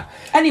 Yeah.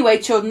 Anyway,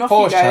 children, off you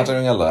go.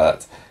 Foreshadowing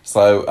alert.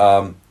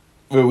 So,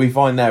 we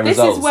find their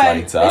results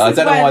later. I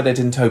don't know why they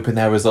didn't open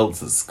their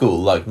results at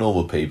school like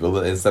normal people,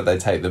 but instead they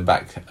take them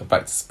back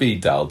to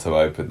speed dial to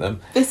open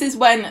them. This is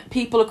when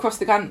people across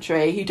the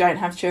country who don't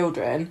have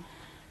children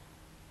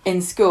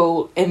in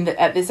school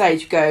at this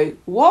age go,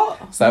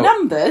 what? So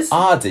numbers?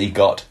 Ardy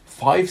got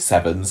 5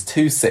 7s,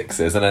 2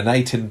 6s and an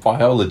 8 in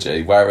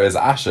biology, whereas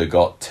Asha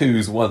got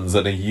 2s, 1s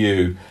and a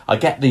U. I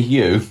get the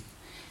U.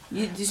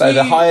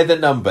 The higher the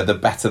number, the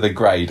better the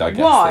grade, I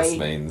guess this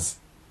means.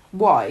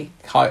 Why?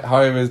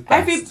 Higher is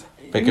best.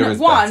 Bigger is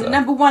better.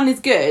 Number 1 is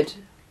good.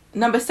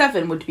 Number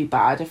 7 would be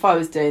bad if I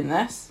was doing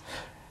this.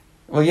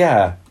 Well,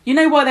 yeah. You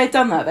know why they've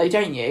done that, though,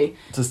 don't you?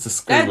 Just to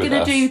screw with us. They're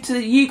going to do to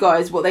you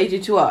guys what they do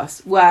to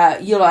us,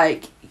 where you're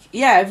like,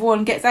 yeah,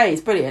 everyone gets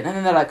A's, brilliant. And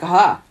then they're like,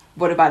 aha,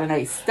 what about an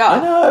A star?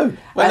 I know.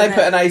 When they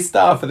put an A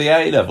star for the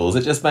A levels,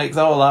 it just makes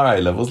all our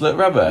A levels look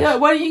rubbish. Yeah,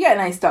 why don't you get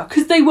an A star?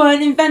 Because they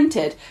weren't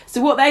invented.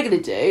 So what they're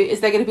going to do is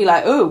they're going to be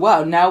like, oh,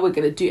 well, now we're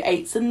going to do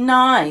 8s and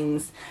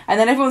 9s. And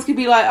then everyone's going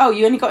to be like, oh,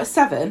 you only got a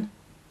 7?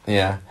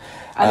 Yeah.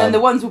 And then the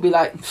ones will be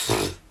like,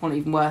 not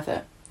even worth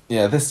it.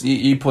 Yeah, this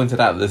you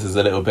pointed out that this is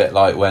a little bit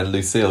like when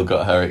Lucille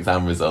got her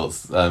exam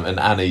results and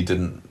Annie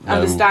didn't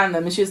understand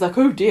them, and she was like,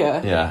 oh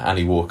dear. Yeah,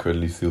 Annie Walker and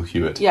Lucille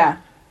Hewitt. Yeah.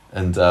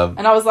 And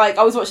I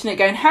was watching it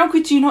going, how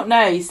could you not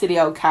know, you silly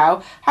old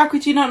cow? How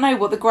could you not know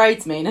what the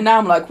grades mean? And now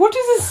I'm like, what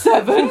is a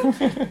 7?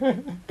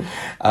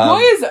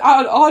 Why is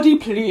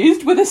Aardie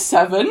pleased with a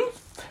 7?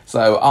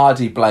 So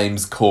Aardie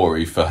blames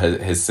Corey for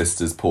his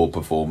sister's poor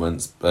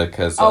performance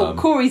because...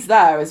 Corey's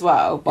there as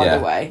well, by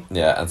the way.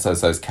 Yeah, and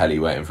so's Kelly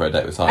waiting for a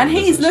date with Simon. And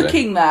he's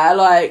looking there,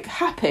 like,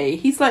 happy.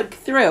 He's, like,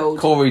 thrilled.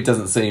 Corey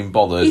doesn't seem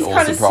bothered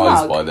or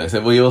surprised by this.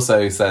 And he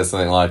also says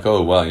something like,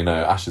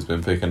 Ash has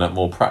been picking up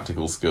more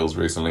practical skills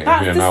recently,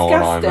 That's if you know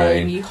what I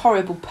disgusting, mean. you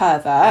horrible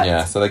pervert.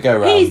 Yeah, so they go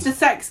around... He's the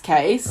sex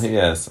case. He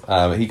is.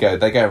 They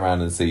go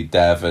around and see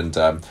Dev and...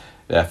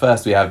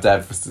 first we have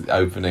Dev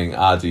opening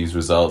Aardie's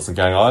results and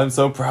going, I'm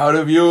so proud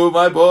of you,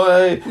 my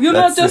boy. You're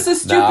not just a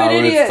stupid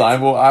idiot. It's time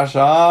for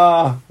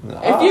Asha.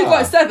 If you've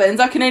got 7s,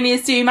 I can only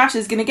assume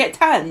Asha's going to get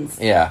 10s.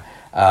 Yeah,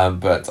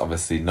 but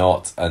obviously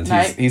not. And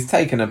he's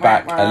taken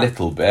aback a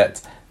little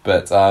bit.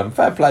 But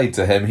fair play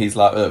to him. He's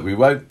like, look, we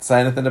won't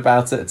say anything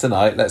about it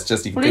tonight. Let's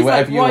just, you can do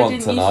whatever you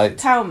want tonight. You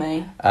tell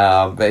me?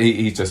 But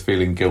he's just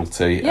feeling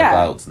guilty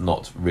about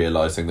not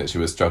realising that she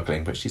was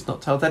struggling. But she's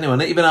not told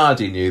anyone. Even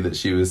Aardie knew that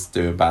she was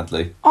doing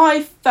badly.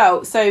 I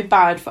felt so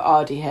bad for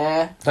Aardie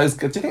here. Do you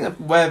think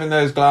that wearing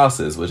those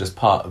glasses were just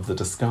part of the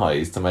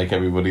disguise to make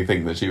everybody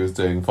think that she was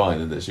doing fine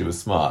and that she was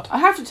smart? I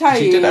have to tell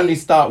you... She did only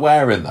start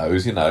wearing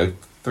those,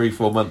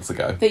 3-4 months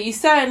ago. That you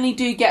certainly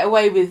do get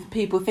away with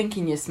people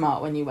thinking you're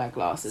smart when you wear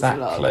glasses a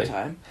lot of the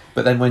time.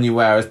 But then when you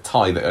wear a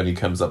tie that only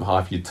comes up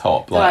half your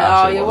top, you're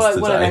one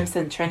of them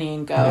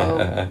Centrenian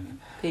girl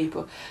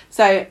people.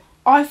 So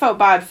I felt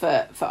bad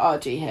for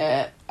Aardie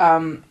here.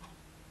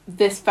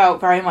 This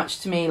felt very much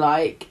to me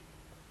like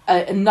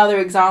another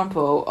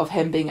example of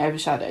him being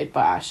overshadowed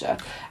by Asha.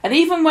 And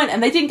even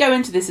and they didn't go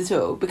into this at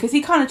all, because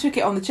he kind of took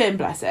it on the chin,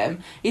 bless him.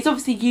 He's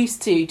obviously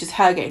used to just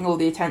her getting all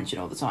the attention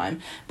all the time.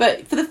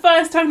 But for the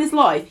first time in his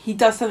life, he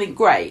does something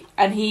great,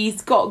 and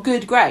he's got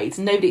good grades,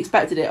 and nobody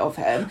expected it of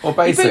him. Well,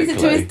 basically, he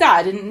brings it to his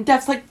dad, and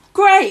Dev's like,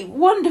 great,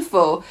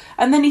 wonderful.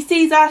 And then he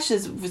sees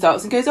Asha's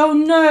results and goes, oh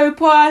no,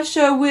 poor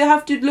Asha, we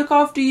have to look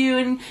after you,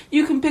 and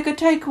you can pick a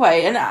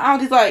takeaway. And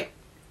Audie's like,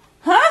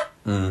 huh?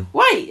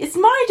 Wait, it's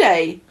my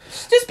day.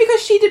 Just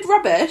because she did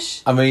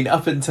rubbish. I mean,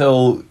 up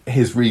until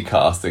his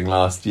recasting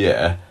last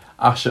year,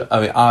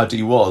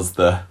 Aardie was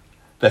the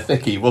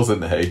thickie,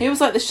 wasn't he? He was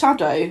like the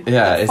shadow.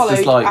 Yeah, it's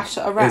just like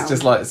Asha around. It's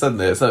just like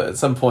suddenly, so at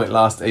some point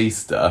last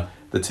Easter,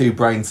 the 2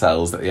 brain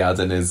cells that he had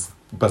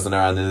buzzing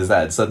around in his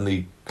head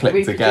suddenly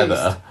clicked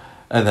together,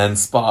 and then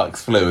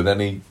sparks flew, and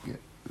then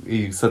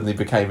he suddenly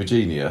became a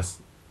genius.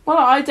 Well,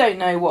 I don't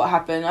know what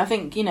happened. I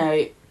think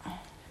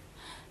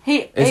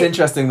It's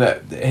interesting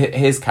that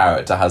his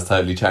character has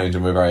totally changed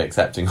and we're very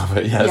accepting of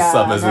it. Yes,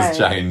 Summers has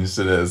changed,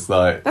 and it's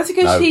like... That's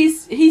because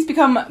he's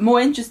become more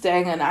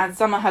interesting, and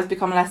Summer has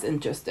become less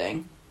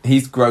interesting.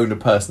 He's grown a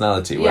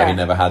personality where he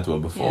never had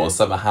one before. Yeah.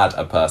 Summer had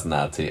a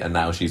personality, and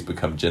now she's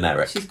become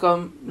generic. She's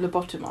gone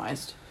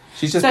lobotomised.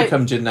 She's just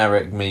become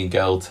generic mean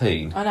girl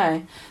teen. I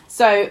know.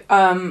 So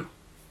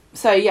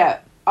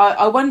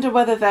I wonder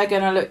whether they're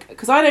going to look...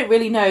 Because I don't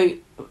really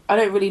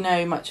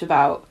know much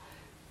about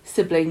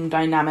sibling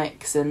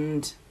dynamics,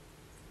 and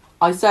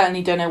I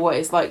certainly don't know what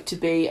it's like to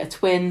be a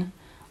twin.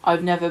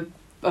 I've never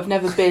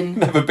been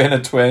never been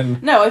a twin.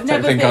 No, I've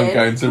never been. I'm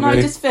going to Can I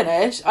just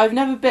finish? I've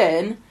never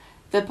been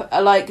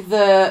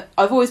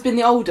I've always been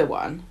the older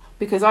one,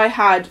 because I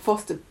had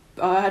foster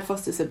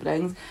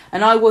siblings,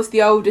 and I was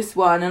the oldest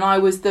one, and I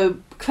was the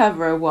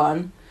cleverer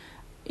one,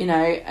 and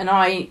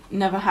I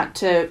never had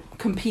to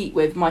compete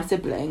with my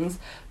siblings.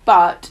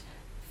 But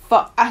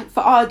for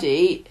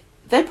Aardie,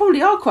 they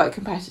probably are quite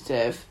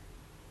competitive.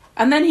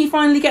 And then he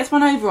finally gets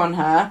one over on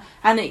her,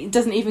 and it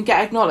doesn't even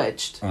get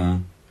acknowledged.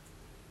 And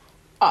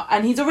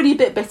he's already a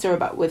bit bitter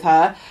with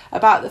her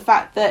about the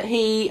fact that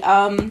he,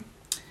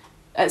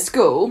 at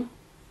school,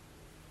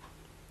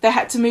 they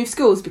had to move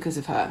schools because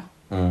of her.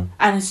 And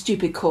a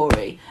stupid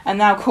Corey. And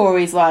now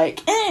Corey's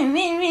like, and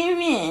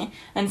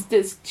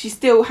she's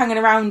still hanging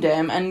around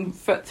him and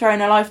throwing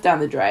her life down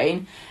the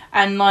drain.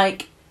 And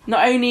like,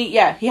 not only,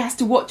 he has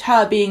to watch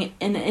her being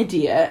an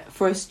idiot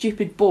for a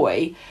stupid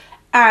boy,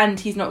 and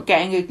he's not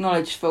getting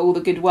acknowledged for all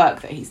the good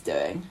work that he's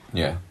doing.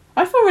 Yeah.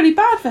 I feel really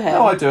bad for him.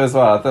 No, I do as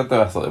well.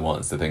 That's what it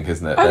wants to think,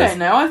 isn't it? I don't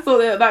know. I thought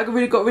that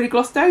really got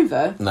glossed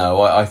over.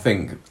 No, I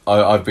think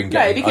I've been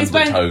getting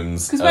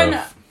undertones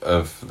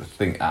of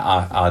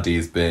Aardie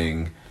is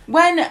being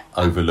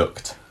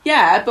overlooked.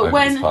 Yeah, but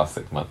over these past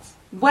 6 months.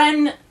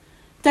 When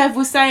Dev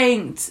was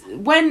saying,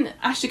 when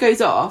Asha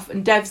goes off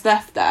and Dev's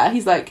left there,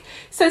 he's like,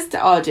 says to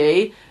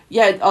Aardie,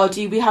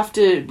 Aardie, we have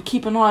to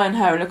keep an eye on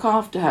her and look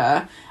after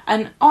her.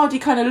 And Aardie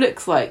kind of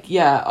looks like,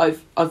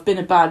 I've been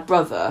a bad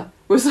brother.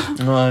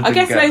 I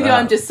guess maybe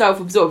I'm just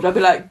self-absorbed. I'd be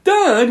like,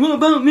 Dad, what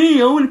about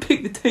me? I want to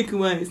pick the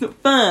takeaway. It's not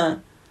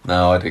fair.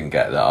 No, I didn't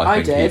get that.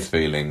 I think he's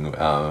feeling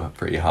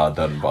pretty hard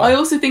done by. I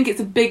also think it's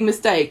a big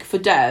mistake for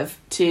Dev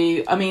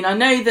to... I mean, I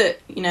know that,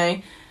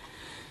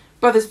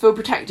 brothers feel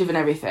protective and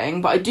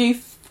everything, but I do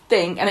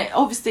think, and it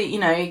obviously,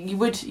 you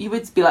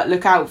would be like,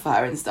 look out for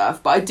her and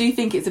stuff, but I do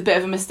think it's a bit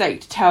of a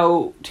mistake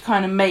to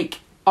kind of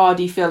make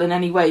Ardy feel in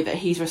any way that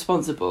he's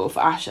responsible for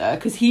Asha,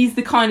 because he's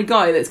the kind of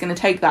guy that's going to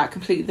take that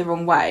completely the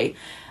wrong way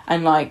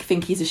and like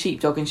think he's a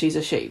sheepdog and she's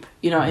a sheep,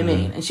 you know what I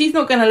mean? And she's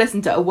not going to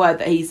listen to a word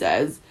that he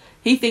says.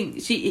 I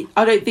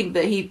don't think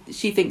that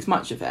she thinks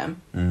much of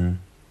him.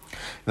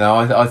 No,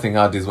 I think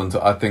Ardy's one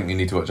to. I think you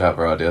need to watch out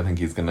for Ardy. I think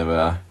he's going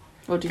to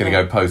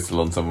go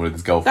postal on someone with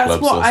his golf clubs or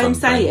something. That's what I'm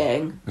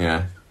saying.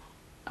 Yeah.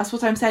 That's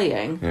what I'm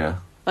saying. Yeah.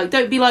 Like,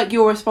 don't be like,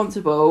 you're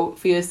responsible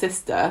for your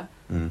sister.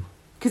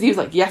 Because he was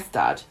like, yes,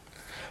 Dad.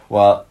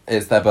 Well,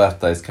 it's their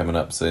birthdays coming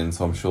up soon,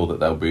 so I'm sure that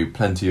there'll be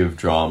plenty of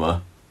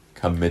drama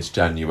come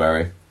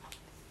mid-January.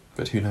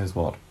 But who knows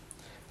what.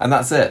 And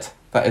that's it.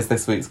 That is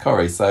this week's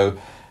Corrie. So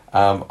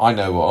I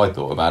know what I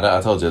thought about it.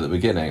 I told you at the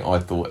beginning, I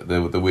thought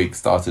the week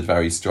started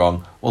very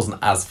strong. Wasn't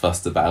as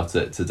fussed about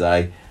it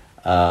today.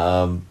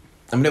 I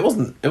mean, it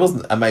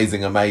wasn't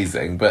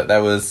amazing, but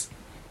there was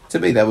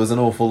an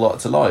awful lot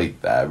to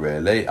like there,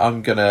 really.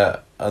 I'm going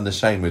to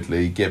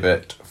unashamedly give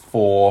it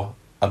 4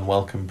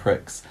 unwelcome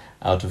pricks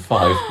out of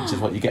 5, which is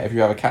what you get if you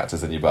have a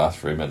cactus in your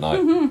bathroom at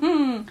night.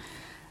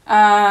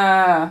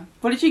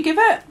 What did you give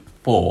it?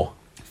 4.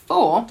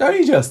 4?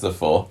 Only just a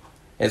 4.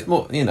 It's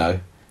more,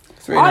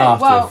 3.5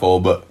 to a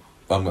 4, but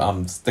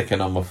I'm sticking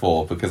on my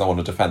 4 because I want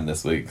to defend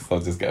this week, so I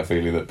just get a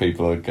feeling that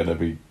people are going to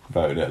be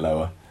voting it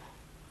lower.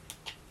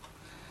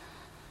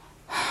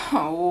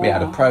 Oh. We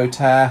had a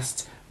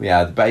protest. We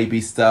had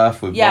baby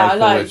stuff with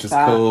Michael, which was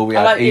cool. We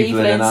had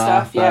Evelyn and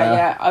stuff.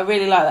 Yeah, I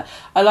really like that.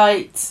 I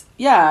liked.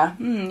 Yeah,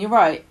 you're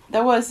right.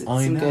 There was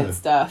some good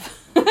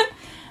stuff.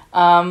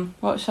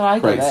 What shall I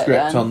give it? Great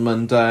script then? on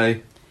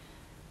Monday.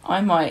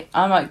 I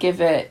might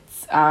give it.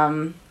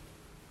 Go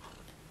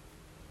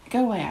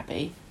away,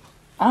 Abby.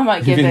 I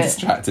might give it. You've been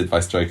distracted by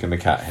stroking the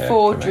cat here.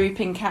 4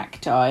 drooping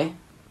cacti,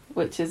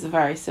 which is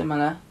very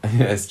similar.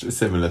 Yeah, it's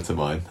similar to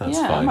mine. That's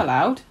fine. I'm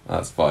allowed.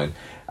 That's fine.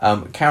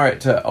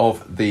 Character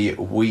of the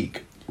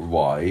week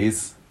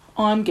wise.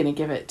 I'm going to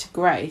give it to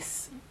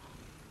Grace.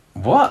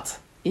 What?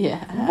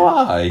 Yeah.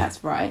 Why?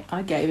 That's right.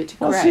 I gave it to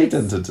What's Grace. she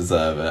done to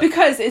deserve it?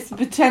 Because it's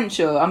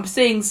potential. I'm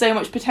seeing so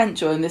much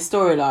potential in this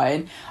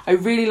storyline. I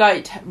really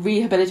liked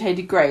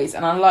rehabilitated Grace,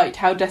 and I liked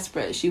how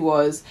desperate she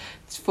was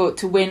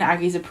to win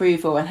Aggie's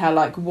approval, and her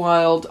like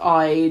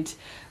wild-eyed,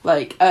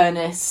 like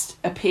earnest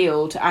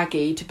appeal to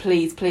Aggie to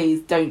please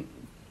don't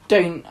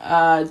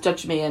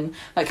judge me, and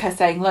like her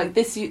saying like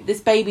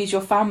this baby's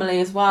your family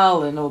as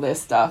well and all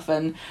this stuff,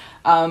 and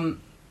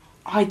I'm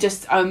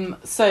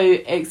so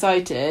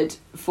excited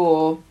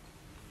for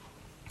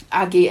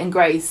Aggie and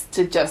Grace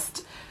to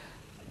just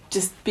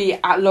be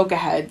at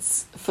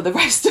loggerheads for the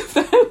rest of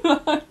their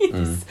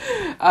lives.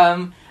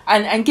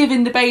 And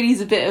giving the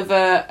Baileys a bit of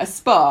a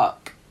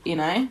spark,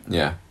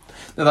 Yeah.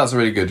 No, that's a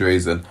really good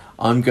reason.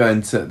 I'm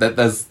going to...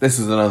 This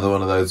is another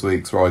one of those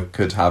weeks where I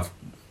could have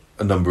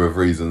a number of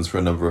reasons for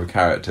a number of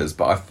characters,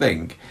 but I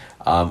think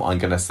I'm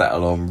going to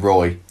settle on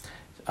Roy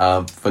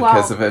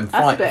because of him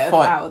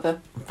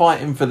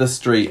fighting for the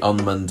street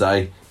on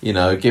Monday,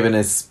 giving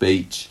his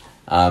speech,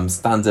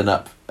 standing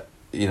up,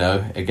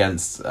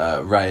 against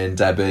Ray and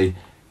Debbie,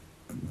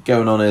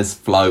 going on his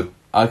float.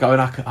 I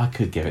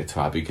could give it to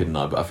Abby, couldn't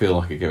I? But I feel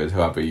like I give it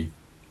to Abby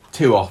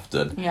too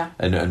often,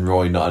 and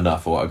Roy not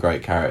enough for what a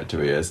great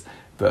character he is.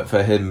 But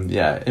for him,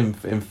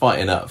 in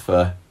fighting up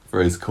for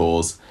his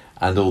cause,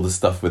 and all the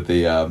stuff with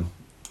the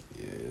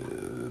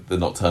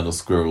nocturnal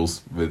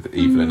squirrels with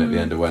Evelyn at the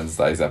end of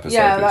Wednesday's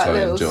episode, which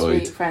I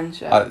enjoyed. Sweet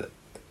friendship.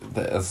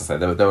 As I say,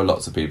 there were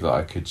lots of people that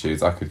I could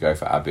choose. I could go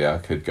for Abby. I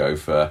could go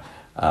for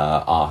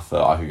Arthur.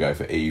 I could go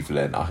for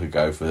Evelyn. I could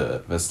go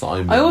for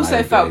Simon. I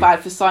also felt bad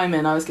for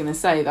Simon. I was going to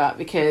say that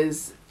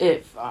because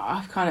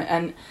I've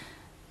kind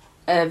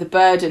of the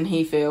burden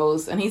he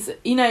feels, and he's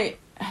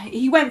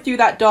he went through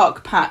that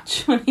dark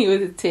patch when he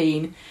was a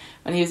teen,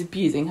 when he was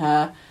abusing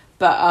her,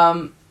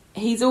 but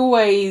he's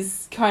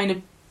always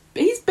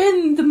he's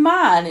been the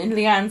man in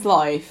Leanne's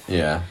life.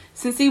 Yeah.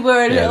 Since he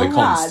were a little the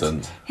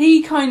constant. lad.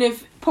 He kind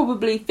of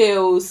probably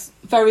feels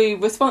very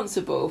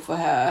responsible for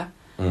her.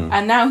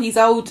 And now he's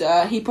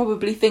older, he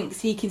probably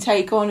thinks he can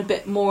take on a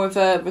bit more of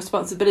a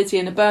responsibility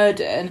and a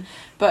burden.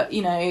 But,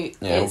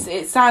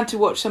 it's sad to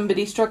watch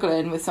somebody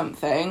struggling with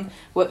something,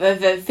 what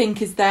they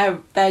think is their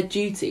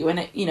duty, when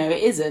it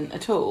isn't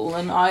at all.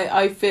 And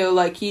I feel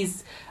like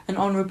he's an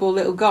honourable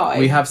little guy.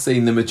 We have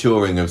seen the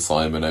maturing of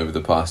Simon over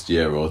the past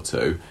year or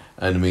two.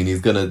 And I mean,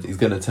 he's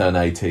gonna turn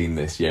 18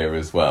 this year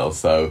as well.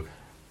 So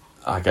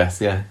I guess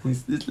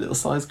his little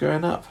size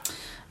growing up.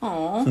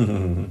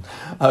 Aww.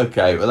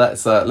 Okay, well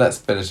let's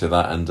finish with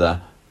that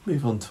and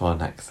move on to our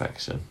next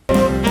section.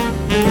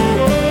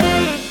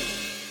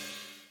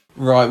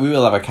 Right, we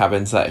will have a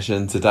cabin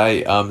section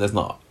today. There's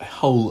not a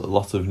whole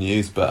lot of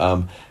news, but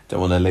don't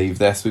want to leave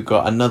this. We've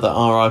got another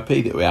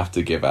RIP that we have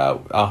to give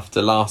out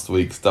after last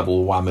week's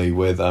double whammy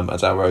with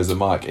Adele Rose and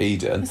Mark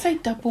Eden. I say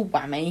double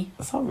whammy.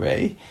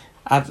 Sorry.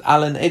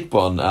 Alan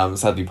Igbon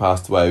sadly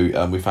passed away.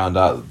 We found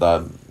out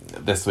that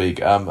this week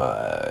in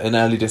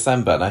early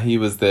December. Now, he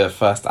was the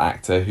first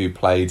actor who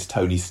played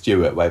Tony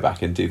Stewart way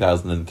back in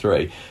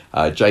 2003.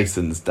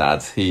 Jason's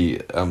dad.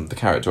 The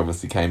character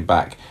obviously came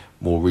back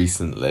more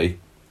recently.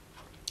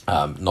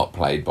 Not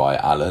played by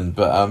Alan,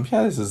 but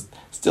this is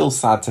still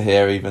sad to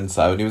hear even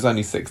so, and he was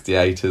only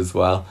 68 as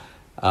well.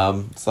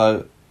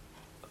 So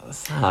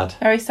sad.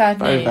 Very sad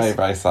very, news. Very,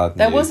 very sad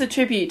There news. was a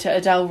tribute to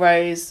Adele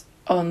Rose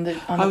on the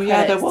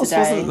credits there was, today.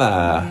 wasn't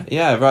there?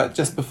 Yeah, right.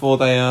 Just before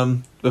they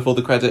before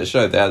the credits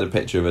showed, they had a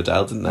picture of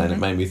Adele, didn't they? And it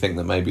made me think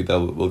that maybe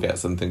we'll get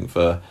something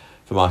for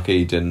Mark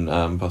Eden,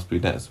 possibly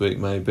next week.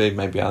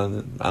 Maybe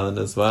Alan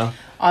as well.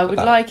 I would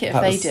like it if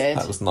they did.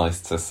 That was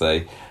nice to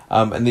see.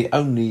 And the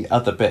only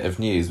other bit of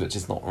news, which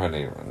is not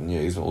really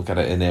news, but we'll get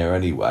it in here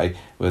anyway,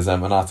 was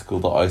an article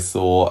that I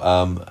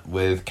saw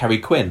with Kerry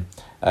Quinn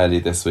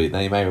earlier this week. Now,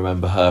 you may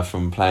remember her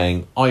from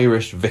playing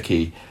Irish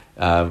Vicky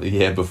the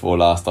year before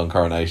last on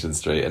Coronation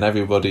Street, and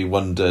everybody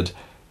wondered,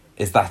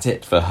 is that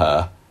it for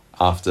her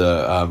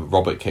after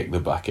Robert kicked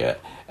the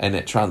bucket? And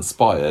it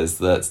transpires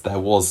that there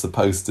was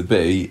supposed to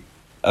be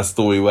a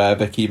story where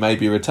Vicky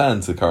maybe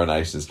returned to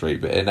Coronation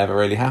Street, but it never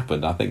really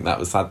happened. I think that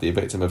was sadly a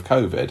victim of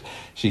COVID.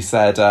 She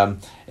said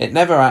it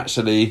never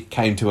actually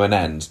came to an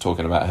end,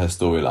 talking about her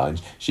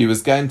storyline. She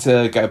was going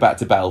to go back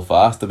to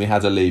Belfast and we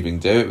had a leaving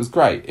do. It was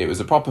great. It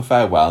was a proper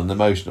farewell and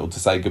emotional to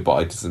say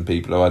goodbye to some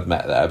people who I'd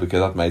met there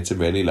because I'd made some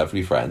really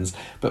lovely friends.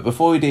 But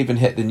before we'd even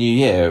hit the new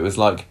year, it was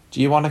like, do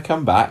you want to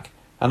come back?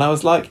 And I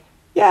was like,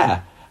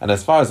 yeah. And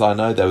as far as I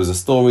know, there was a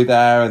story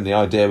there, and the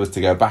idea was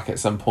to go back at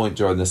some point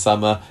during the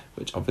summer,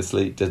 which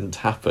obviously didn't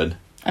happen.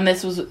 And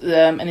this was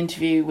an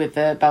interview with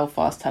the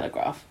Belfast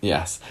Telegraph.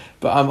 Yes,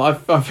 but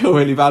I feel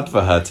really bad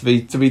for her to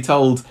be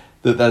told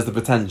that there's the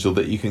potential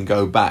that you can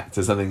go back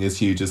to something as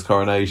huge as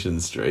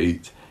Coronation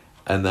Street,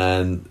 and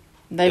then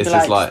they'd be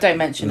like, just don't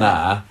mention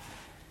that.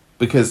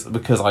 Because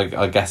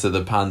I guess of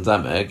the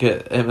pandemic,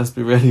 it must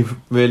be really,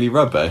 really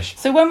rubbish.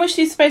 So when was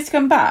she supposed to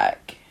come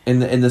back? In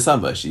the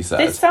summer, she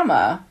said. This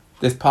summer?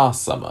 This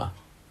past summer.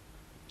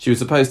 She was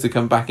supposed to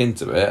come back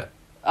into it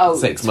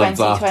 6 months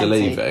after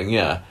leaving,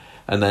 yeah.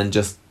 And then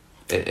just,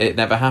 it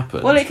never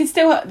happened. Well, it could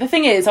still... The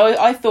thing is,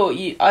 I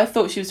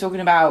thought she was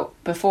talking about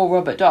before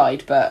Robert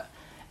died, but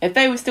if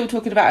they were still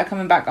talking about her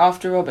coming back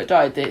after Robert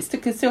died,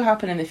 it could still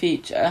happen in the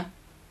future.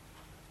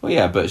 Well,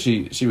 yeah, but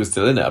she was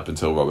still in it up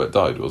until Robert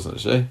died, wasn't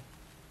she?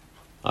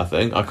 I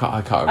think. I can't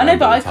remember. I know,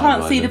 but I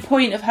can't see the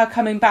point of her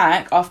coming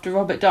back after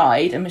Robert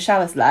died and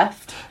Michelle has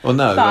left. Well,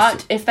 no.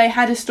 But if they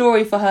had a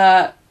story for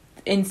her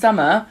in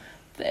summer,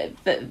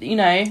 that you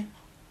know,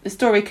 the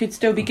story could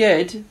still be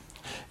good.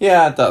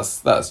 Yeah,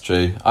 that's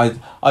true. I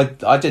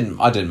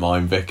didn't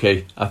mind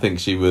Vicky. I think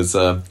she was.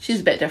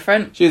 She's a bit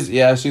different.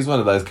 She's one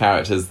of those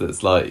characters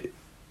that's like,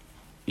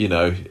 you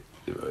know.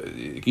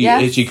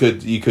 Yes. She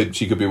could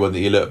be one that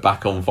you look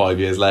back on 5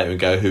 years later and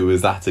go, who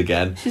was that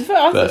again? I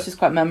thought she's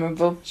quite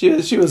memorable. She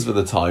was for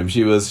the time.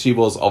 She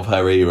was of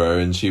her era,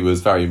 and she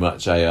was very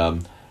much a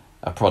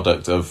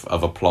product of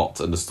a plot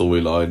and a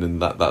storyline,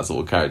 and that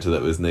sort of character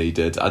that was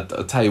needed. I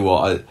tell you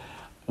what,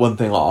 one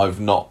thing that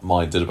I've not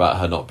minded about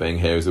her not being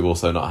here is we've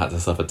also not had to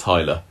suffer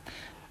Tyler,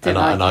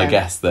 I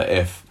guess that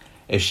if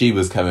she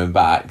was coming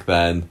back,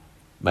 then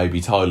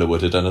maybe Tyler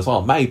would have done as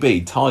well. Maybe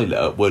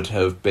Tyler would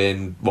have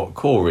been what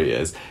Corey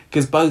is,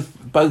 because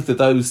both of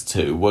those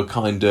two were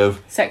kind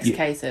of sex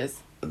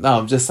cases. No,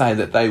 I'm just saying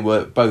that they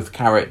were both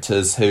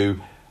characters who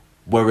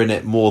were in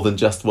it more than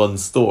just one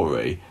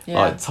story.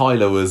 Yeah. Like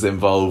Tyler was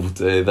involved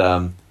with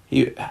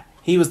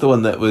he was the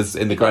one that was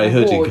in the Grey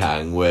Hoodie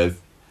gang with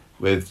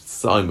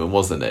Simon,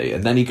 wasn't he?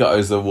 And then he got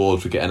his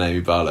award for getting Amy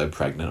Barlow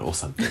pregnant or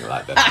something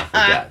like that.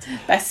 I forget.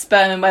 Best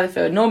sperm in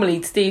Weatherfield.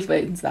 Normally Steve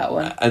wins that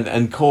one.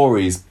 And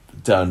Corey's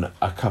done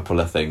a couple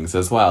of things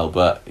as well,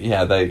 but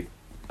yeah, they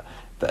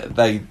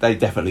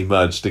definitely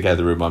merged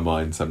together in my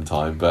mind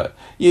sometime. But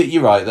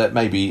you're right that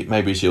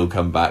maybe she'll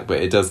come back,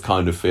 but it does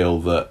kind of feel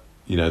that,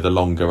 you know, the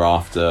longer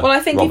after. Well, I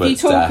think Robert's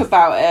if you talk death,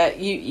 about it,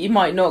 you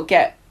might not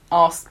get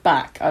asked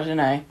back. I don't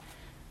know.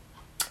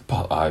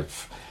 But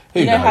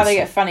who knows? How they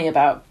get funny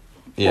about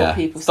what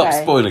people Stop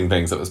say. spoiling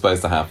things that were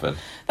supposed to happen.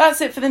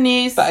 That's it for the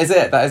news. That is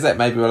it.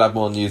 Maybe we'll have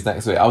more news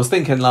next week. I was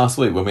thinking last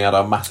week when we had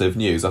our massive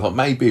news, I thought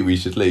maybe we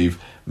should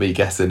leave me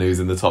guessing who's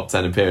in the top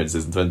 10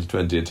 appearances in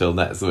 2020 until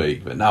next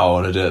week. But now I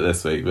want to do it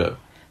this week. But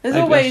there's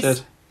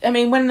always... I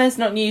mean, when there's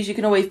not news, you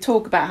can always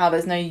talk about how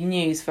there's no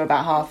news for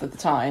about half of the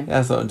time. Yeah,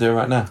 that's what I'm doing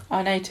right now.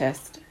 I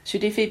noticed.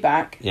 Should we do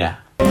feedback? Yeah.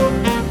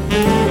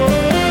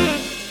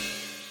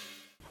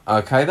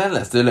 Okay then,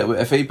 let's do a little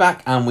bit of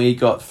feedback, and we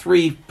got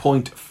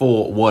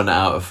 3.41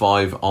 out of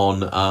 5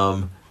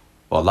 on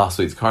last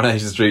week's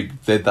Coronation Street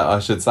did that, I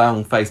should say,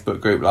 on Facebook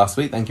group last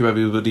week. Thank you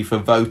everybody for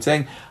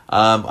voting.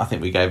 I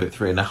think we gave it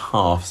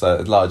 3.5, so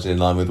largely in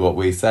line with what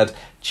we said.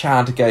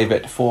 Chad gave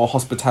it 4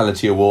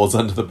 hospitality awards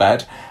under the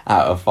bed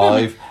out of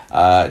 5.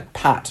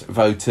 Pat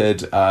voted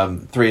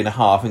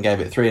 3.5 and gave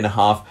it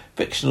 3.5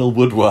 fictional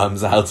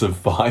woodworms out of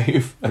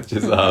 5, which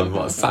is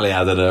what Sally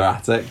had in her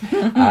attic.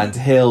 And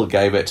Hill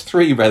gave it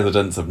 3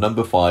 residents of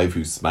number 5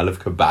 who smell of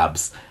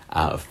kebabs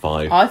out of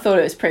 5. I thought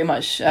it was pretty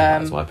much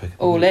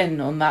all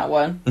in on that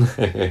one. We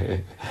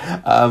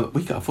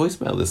got a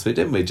voicemail this week,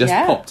 didn't we? Just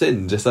popped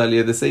in just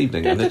earlier this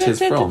evening, and it is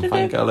from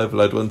Fangirl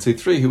Overload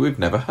 123, who we've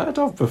never heard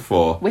of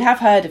before. We have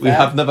heard of her. We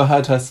have never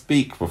heard her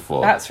speak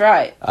before. That's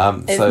right.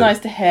 It's nice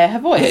to hear her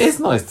voice. It is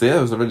nice to hear.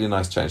 It was a really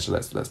nice change, so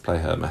let's play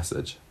her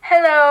message.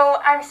 Hello,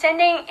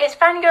 it's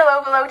Fangirl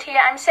Overload here.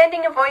 I'm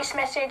sending a voice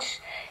message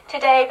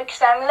today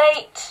because I'm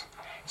late,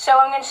 so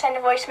I'm going to send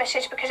a voice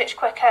message because it's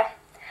quicker.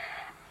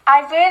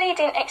 I really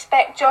didn't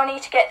expect Johnny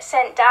to get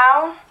sent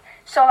down,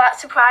 so that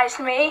surprised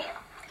me.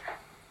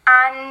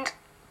 And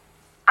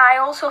I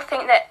also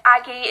think that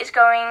Aggie is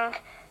going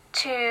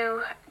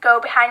to go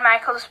behind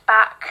Michael's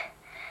back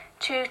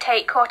to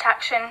take court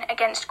action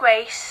against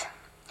Grace.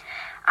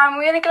 I'm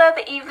really glad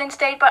that Evelyn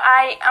stayed, but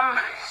I am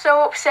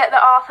so upset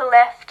that Arthur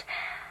left.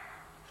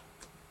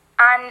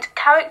 And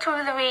character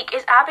of the week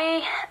is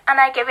Abby, and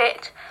I give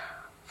it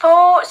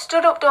 4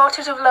 stood-up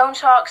daughters of loan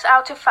sharks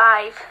out of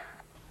 5.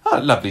 Oh,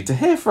 lovely to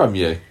hear from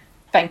you.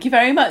 Thank you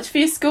very much for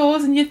your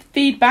scores and your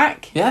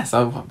feedback. Yes,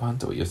 I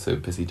wonder what you're so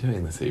busy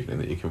doing this evening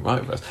that you can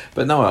write for us.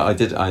 But no,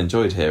 I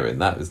enjoyed hearing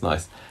that. It was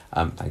nice.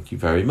 Thank you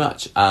very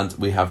much. And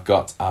we have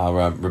got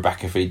our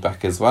Rebecca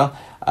feedback as well,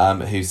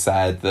 who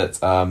said that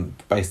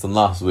based on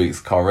last week's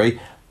Corrie,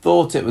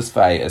 thought it was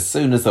Faye as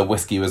soon as the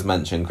whiskey was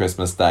mentioned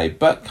Christmas Day,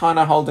 but kind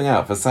of holding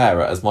out for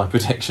Sarah as my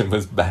prediction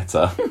was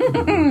better.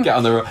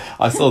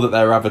 I saw that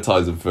they were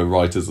advertising for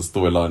writers or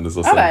storyliners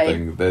or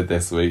something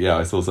this week. Yeah,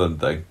 I saw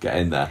something. Get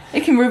in there.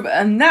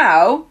 And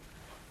now,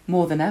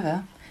 more than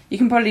ever, you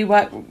can probably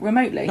work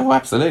remotely. Oh,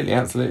 absolutely.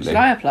 Should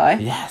I apply?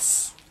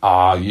 Yes.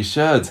 Oh, you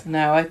should.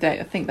 No, I don't.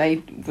 I think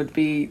they would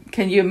be...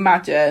 Can you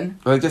imagine?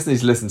 Well, I just need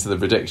to listen to the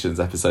predictions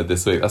episode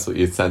this week. That's what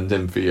you'd send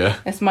in for you.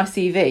 That's my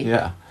CV.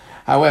 Yeah.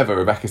 However,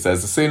 Rebecca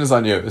says, as soon as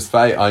I knew it was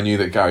Faye, I knew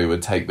that Gary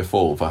would take the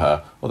fall for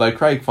her. Although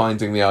Craig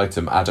finding the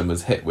item Adam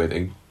was hit with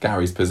in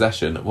Gary's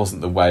possession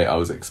wasn't the way I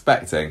was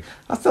expecting,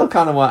 I still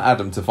kind of want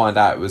Adam to find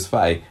out it was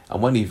Faye,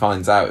 and when he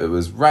finds out it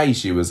was Ray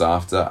she was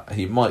after,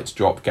 he might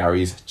drop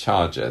Gary's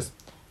charges.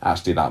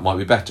 Actually, that might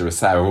be better, as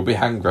Sarah will be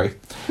angry.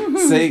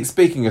 See,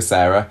 speaking of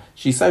Sarah,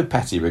 she's so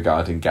petty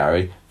regarding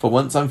Gary. For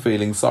once I'm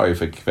feeling sorry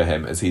for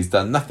him, as he's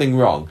done nothing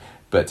wrong,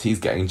 but he's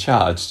getting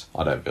charged.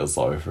 I don't feel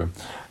sorry for him.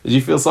 Did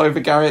you feel sorry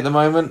for Gary at the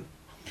moment?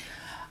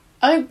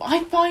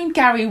 I find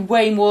Gary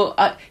way more...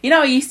 I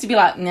used to be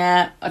like,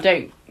 nah, I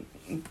don't...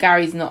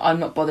 I'm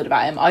not bothered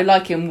about him. I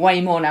like him way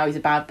more now he's a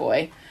bad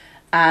boy.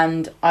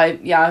 And I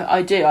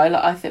do.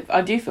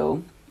 I do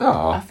feel...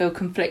 Oh. I feel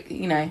conflict,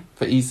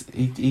 But he's...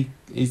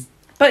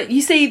 But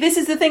you see, this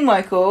is the thing,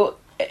 Michael.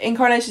 In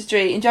Coronation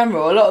Street, in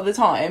general, a lot of the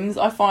times,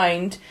 I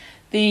find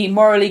the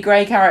morally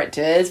grey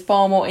characters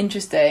far more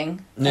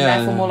interesting and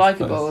therefore more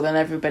likeable than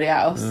everybody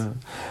else. Yeah.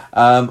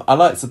 I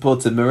like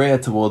supporting Maria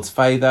towards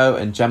Faye, though,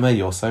 and Gemma,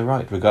 you're so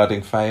right,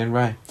 regarding Faye and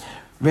Ray.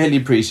 Really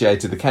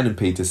appreciated the Ken and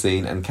Peter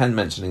scene and Ken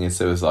mentioning his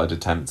suicide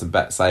attempt and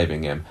Bet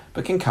saving him.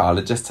 But can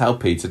Carla just tell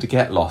Peter to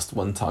get lost?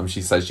 One time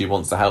she says she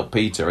wants to help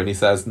Peter and he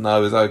says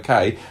no is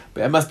okay,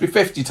 but it must be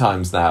 50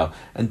 times now.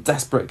 And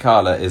desperate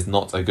Carla is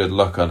not a good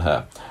look on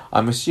her.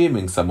 I'm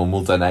assuming someone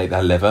will donate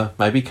their liver,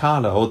 maybe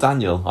Carla or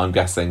Daniel, I'm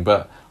guessing,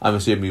 but I'm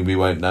assuming we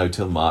won't know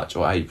till March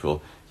or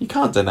April. You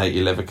can't donate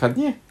your liver, can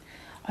you?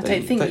 I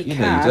don't think you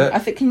can. I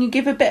think, can you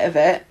give a bit of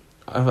it?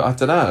 I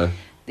don't know.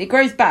 It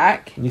grows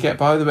back. Can you get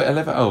by with a bit of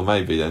liver? Oh,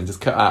 maybe then.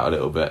 Just cut out a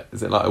little bit.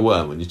 Is it like a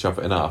worm when you chop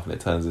it in half and it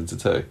turns into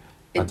 2?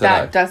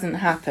 That doesn't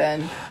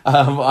happen.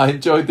 I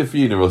enjoyed the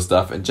funeral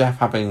stuff and Jeff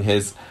having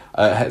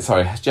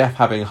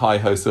Hi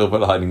Ho Silver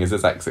Lining as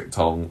his exit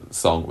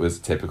song was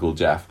typical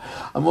Jeff.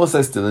 I'm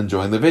also still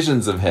enjoying the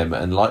visions of him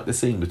and like the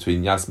scene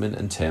between Yasmin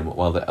and Tim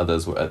while the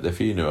others were at the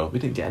funeral. We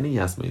didn't get any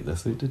Yasmin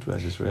this week, did we? I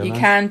just realised. You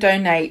can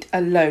donate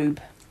a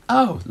lobe.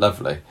 Oh,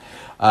 lovely.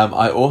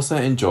 I also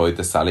enjoyed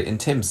the Sally and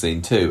Tim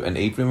scene too, and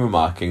even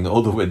remarking that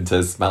all the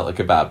winters smelt of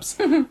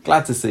kebabs.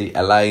 Glad to see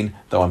Elaine,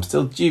 though I'm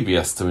still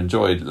dubious to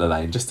enjoy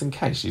Elaine, just in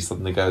case she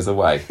suddenly goes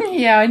away.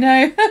 Yeah, I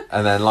know.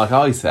 And then, like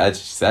she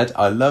said,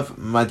 I love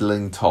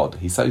Madeline Todd.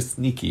 He's so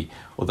sneaky.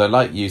 Although,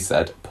 like you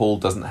said, Paul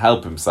doesn't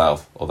help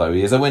himself, although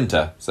he is a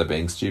winter, so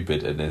being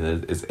stupid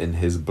is in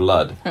his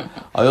blood.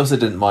 I also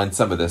didn't mind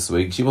Summer this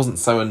week. She wasn't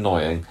so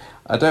annoying.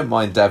 I don't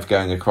mind Dev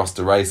going across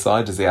to Ray's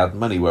side as he had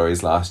money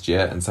worries last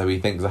year and so he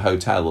thinks a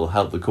hotel will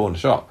help the corner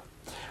shop.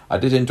 I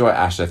did enjoy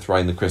Asher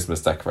throwing the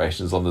Christmas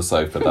decorations on the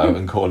sofa though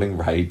and calling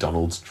Ray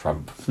Donald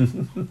Trump.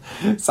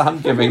 Sam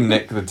giving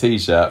Nick the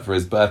t-shirt for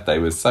his birthday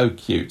was so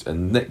cute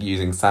and Nick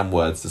using Sam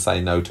words to say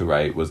no to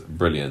Ray was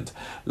brilliant.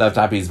 Loved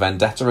Abby's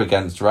vendetta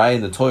against Ray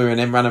and the Toya and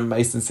Imran and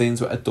Mason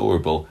scenes were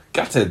adorable.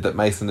 Gutted that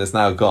Mason is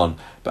now gone,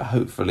 but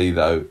hopefully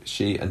though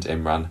she and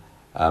Imran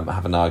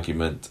have an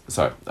argument.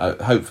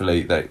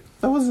 Hopefully they...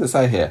 What does it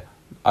say here?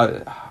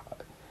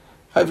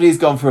 Hopefully he's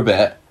gone for a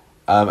bit.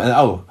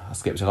 I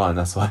skipped a line,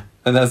 that's why.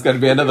 And there's going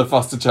to be another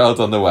foster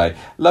child on the way.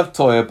 Loved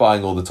Toya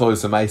buying all the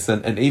toys for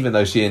Mason, and even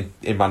though she and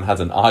Imran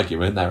had an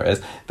argument, there it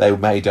is, they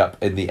made up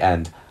in the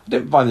end. I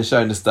didn't find the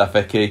Shona stuff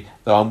icky,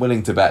 though I'm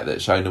willing to bet that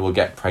Shona will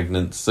get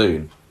pregnant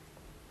soon.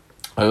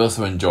 I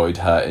also enjoyed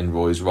her in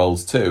Roy's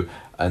roles too,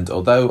 and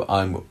although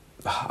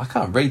I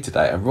can't read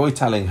today, and Roy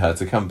telling her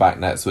to come back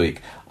next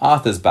week,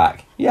 Arthur's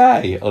back,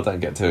 yay! Oh, don't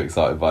get too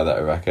excited by that,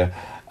 Rebecca.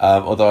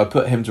 Although I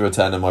put him to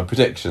return in my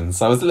predictions,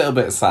 so I was a little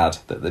bit sad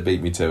that they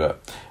beat me to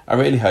it. I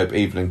really hope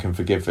Evelyn can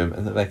forgive him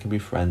and that they can be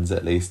friends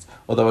at least,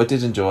 although I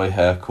did enjoy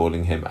her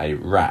calling him a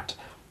rat.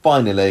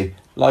 Finally,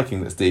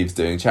 liking that Steve's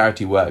doing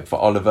charity work for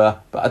Oliver,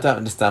 but I don't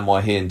understand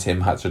why he and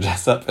Tim had to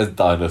dress up as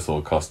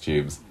dinosaur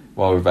costumes.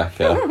 Well,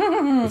 Rebecca,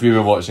 if you've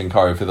been watching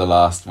Corrie for the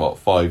last,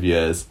 5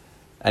 years,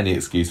 any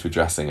excuse for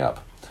dressing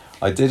up.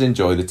 I did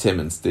enjoy the Tim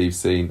and Steve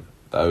scene,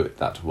 though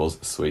that was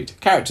sweet.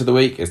 Character of the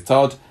week is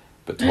Todd,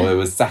 but Toya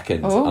was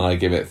second, and I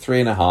give it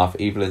 3.5.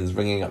 Evelyn's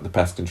ringing up the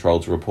pest control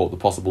to report the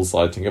possible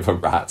sighting of a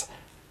rat.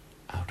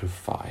 Out of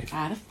 5.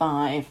 Out of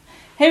 5.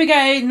 Here we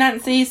go.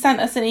 Nancy sent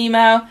us an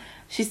email.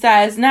 She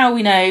says, now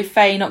we know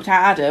Faye knocked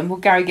out Adam, will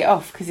Gary get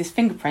off because his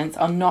fingerprints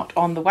are not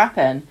on the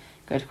weapon?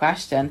 Good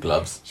question.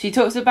 Gloves. She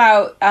talks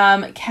about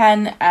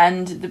Ken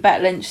and the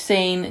Bet Lynch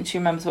scene, and she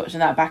remembers watching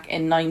that back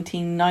in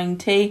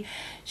 1990.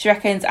 She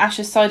reckons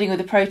Asher siding with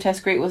the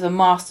protest group was a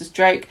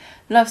masterstroke.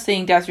 Loved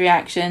seeing Dad's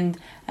reaction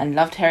and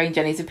loved hearing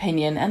Jenny's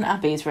opinion and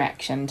Abby's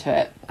reaction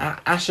to it.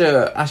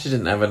 Asher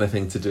didn't have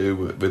anything to do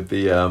with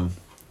the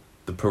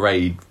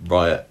parade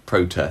riot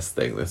protest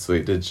thing this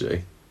week, did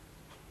she?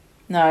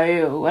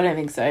 No, I don't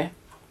think so.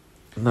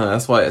 No,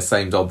 that's why it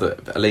seemed odd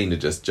that Alina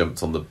just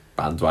jumped on the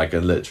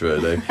bandwagon,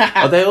 literally.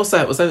 Oh, they also,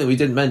 it was something we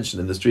didn't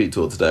mention in the street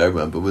talk today, I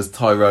remember, was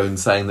Tyrone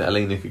saying that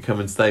Alina could come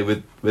and stay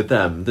with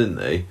them, didn't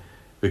they?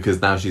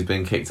 Because now she's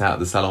been kicked out of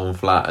the salon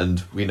flat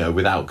and,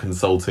 without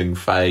consulting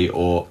Faye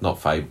or,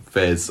 not Faye,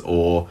 Fizz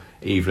or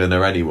Evelyn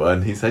or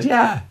anyone, he said,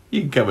 yeah,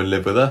 you can come and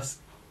live with us.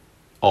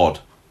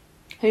 Odd.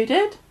 Who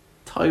did?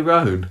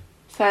 Tyrone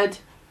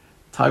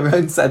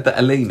said that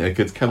Alina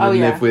could come and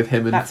live with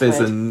him and That's Fizz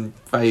weird. And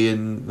Faye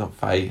and, not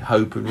Faye,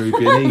 Hope and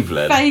Ruby and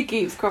Evelyn. Faye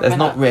keeps cropping There's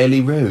not up. really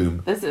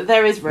room.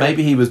 There is room.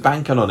 Maybe he was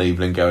banking on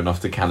Evelyn going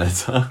off to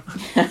Canada.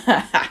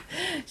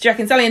 She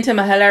reckons Sally and Tim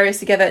are hilarious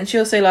together, and she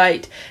also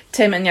liked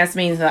Tim and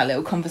Yasmin's that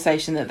little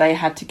conversation that they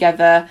had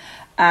together,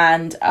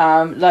 and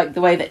like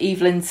the way that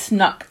Evelyn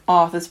snuck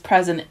Arthur's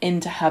present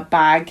into her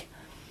bag.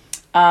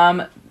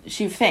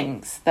 She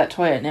thinks that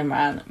Toya and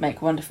Imran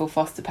make wonderful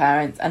foster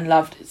parents, and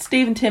loved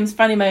Steve and Tim's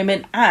funny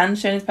moment and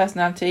Shonna's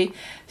personality.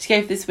 She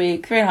gave this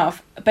week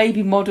 3.5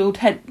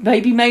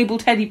 baby Mabel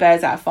teddy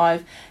bears out of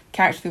 5.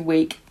 Character of the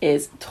week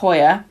is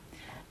Toya,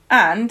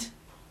 and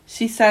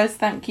she says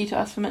thank you to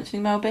us for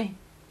mentioning Mel B.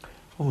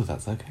 Oh,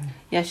 that's okay.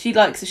 Yeah, she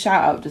likes a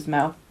shout out, does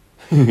Mel?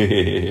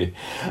 She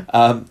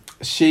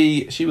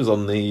was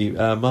on the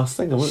Masked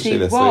Singer, wasn't she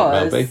this week,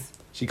 Mel B?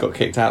 She got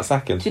kicked out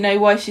second. Do you know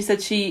why she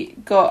said she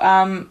got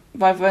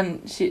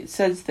when she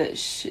says that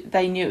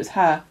they knew it was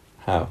her?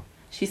 How?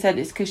 She said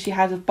it's because she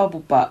had a bubble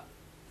butt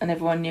and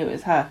everyone knew it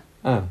was her.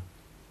 Oh,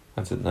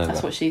 I didn't know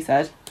That's that. what she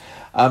said.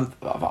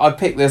 I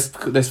picked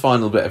this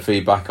final bit of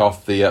feedback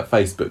off the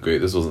Facebook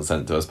group. This wasn't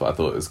sent to us, but I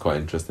thought it was quite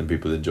interesting.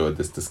 People enjoyed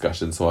this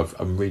discussion, so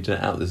I'm reading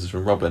it out. This is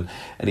from Robin,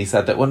 and he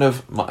said that one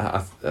of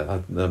my...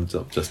 I'm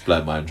just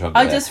blowing my own trumpet.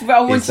 I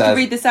wanted to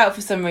read this out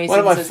for some reason. One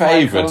of my says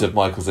favourite Michael. of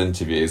Michael's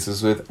interviews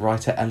was with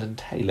writer Ellen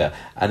Taylor,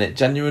 and it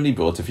genuinely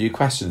brought a few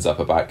questions up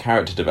about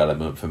character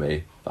development for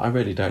me that I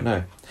really don't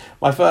know.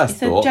 My first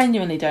He thought... said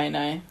genuinely don't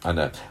know. I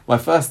know. My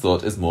first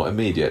thought is more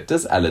immediate.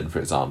 Does Ellen, for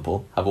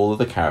example, have all of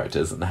the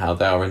characters and how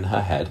they are in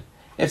her head?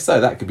 If so,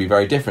 that could be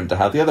very different to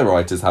how the other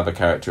writers have a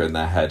character in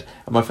their head.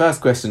 And my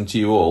first question to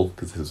you all,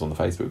 because this was on the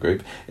Facebook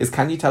group, is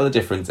can you tell the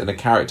difference in a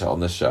character on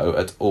the show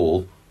at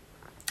all,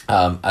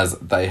 as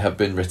they have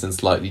been written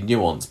slightly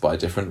nuanced by a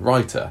different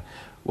writer?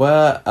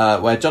 Where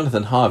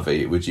Jonathan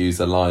Harvey would use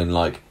a line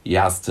like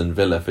Yaston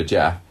Villa for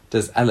Jeff,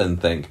 does Ellen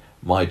think,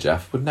 my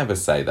Jeff would never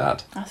say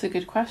that? That's a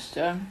good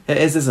question. It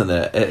is, isn't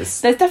it?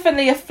 There's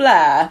definitely a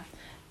flair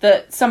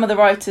that some of the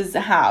writers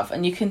have,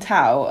 and you can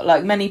tell,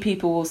 like many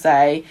people will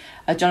say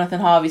a Jonathan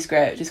Harvey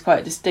script is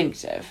quite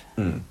distinctive.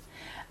 And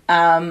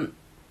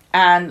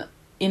I'm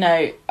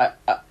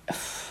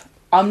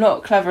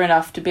not clever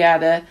enough to be able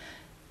to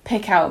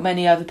pick out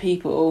many other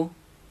people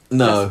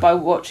just by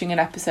watching an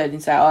episode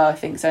and say, oh, I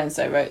think so and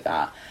so wrote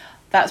that.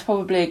 That's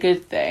probably a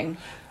good thing.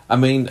 I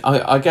mean,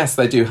 I guess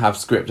they do have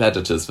script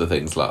editors for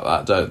things like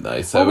that, don't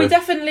they? So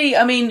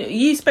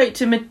you spoke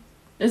to,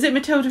 is it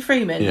Matilda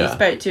Freeman you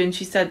spoke to, and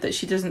she said that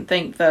she didn't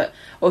think that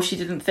all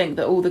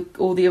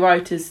the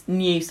writers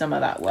knew some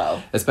of that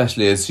well.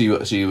 Especially as she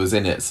was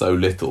in it so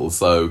little,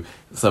 so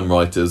some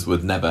writers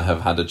would never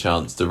have had a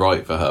chance to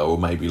write for her, or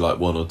maybe like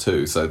one or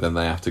two, so then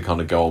they have to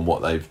kind of go on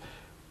what they've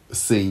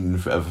seen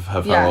of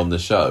her on the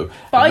show.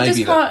 But I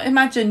just can't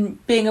imagine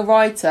being a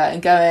writer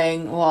and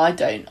going, well, I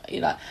don't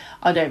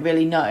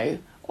really know,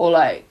 or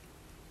like,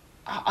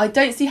 I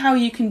don't see how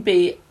you can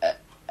be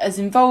as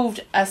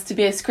involved as to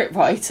be a script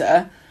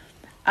writer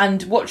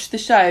and watch the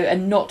show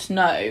and not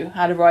know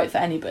how to write for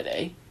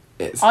anybody.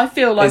 I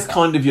feel like it's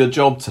kind of your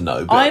job to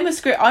know. But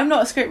I'm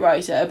not a script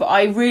writer, but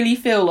I really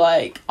feel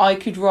like I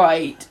could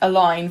write a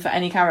line for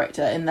any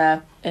character in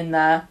there,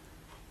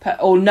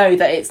 or know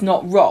that it's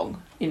not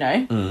wrong. You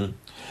know.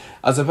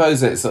 I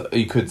suppose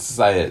you could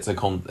say it's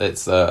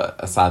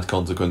a sad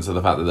consequence of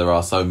the fact that there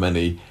are so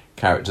many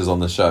characters on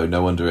the show.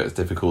 No wonder it's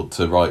difficult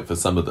to write for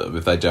some of them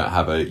if they don't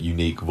have a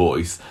unique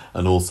voice,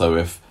 and also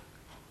if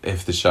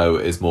the show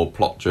is more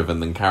plot driven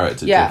than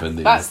character driven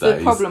these that's days.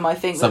 the problem, I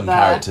think. Some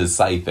characters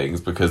say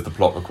things because the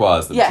plot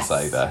requires them to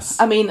say this.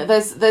 I mean,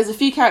 there's a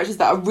few characters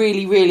that are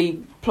really,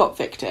 really plot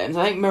victims.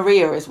 I think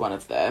Maria is one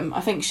of them.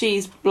 I think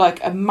she's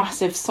like a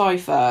massive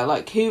cipher.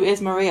 Like, who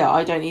is Maria?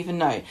 I don't even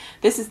know.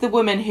 This is the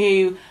woman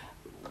who,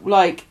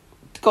 like,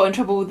 got in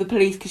trouble with the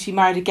police because she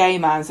married a gay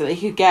man so that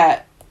he could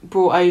get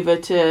brought over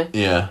to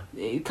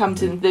come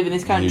to live in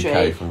this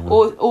country.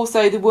 Or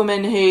also the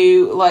woman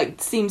who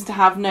like seems to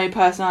have no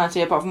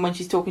personality apart from when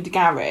she's talking to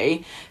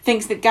Gary,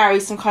 thinks that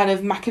Gary's some kind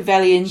of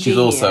Machiavellian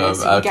genius. She's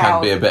also can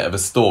be a bit of a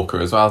stalker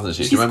as well, isn't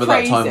she? Do you remember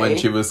that time when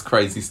she was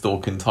crazy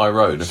stalking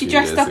Tyrone? She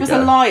dressed up as a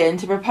lion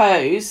to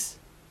propose.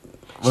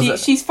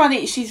 She's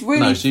funny. She's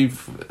really was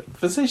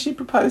she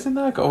proposing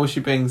there, or was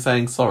she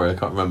saying sorry? I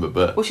can't remember.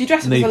 But she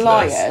dressed up as a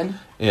lion.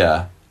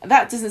 Yeah.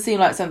 That doesn't seem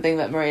like something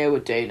that Maria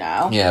would do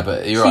now. Yeah,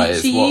 but you're right.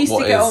 She used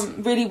to get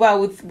on really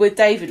well with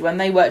David when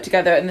they worked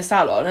together in the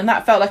salon, and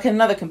that felt like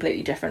another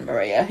completely different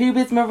Maria. Who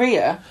is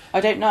Maria? I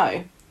don't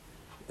know.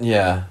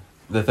 Yeah.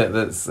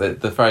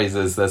 The phrase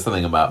is there's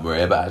something about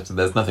Maria, but actually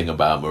there's nothing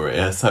about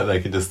Maria, so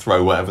they can just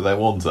throw whatever they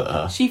want at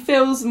her. She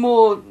feels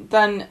more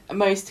than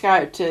most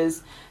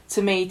characters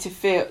to me to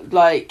feel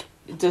like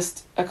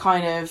just a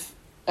kind of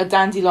a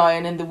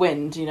dandelion in the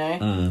wind, you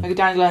know? Like a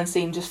dandelion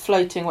seam just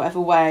floating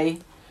whatever way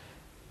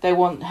they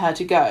want her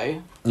to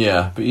go.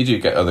 Yeah, but you do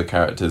get other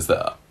characters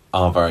that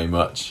are very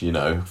much, you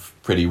know,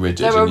 pretty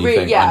rigid, and you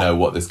think, I know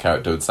what this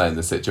character would say in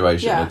this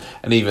situation. Yeah.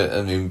 And even,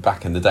 I mean,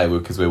 back in the day,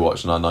 because we were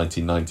watching our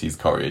 1990s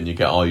Corrie, and you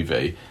get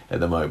Ivy at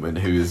the moment,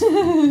 who's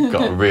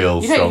got a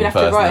real strong personality. You don't even have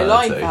to write a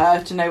line for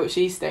her to know what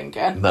she's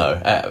thinking.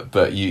 No,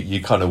 but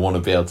you kind of want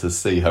to be able to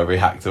see her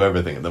react to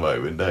everything at the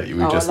moment, don't you?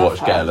 We just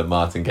watched Gail and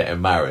Martin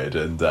getting married,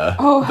 and the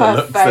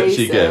looks faces that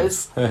she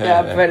gives.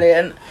 Yeah,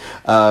 brilliant.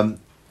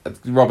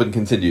 Robin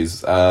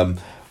continues,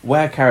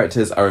 where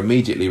characters are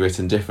immediately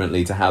written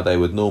differently to how they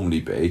would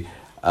normally be,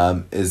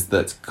 is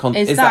that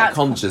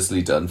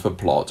consciously done for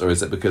plot, or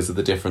is it because of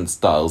the different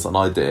styles and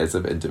ideas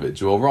of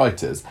individual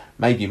writers?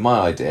 Maybe my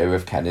idea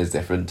of Ken is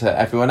different to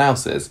everyone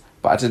else's,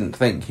 but I didn't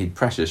think he'd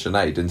pressure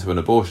Sinead into an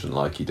abortion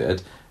like he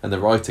did, and the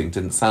writing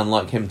didn't sound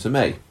like him to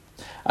me.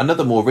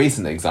 Another more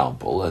recent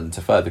example, and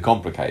to further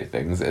complicate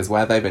things, is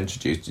where they've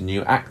introduced a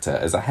new actor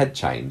as a head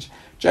change.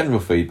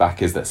 General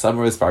feedback is that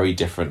Summer is very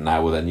different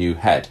now with a new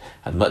head,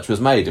 and much was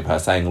made of her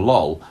saying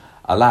lol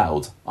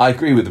aloud. I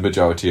agree with the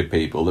majority of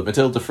people that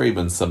Matilda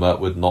Freeman's Summer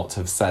would not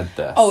have said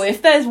this. Oh,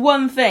 if there's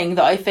one thing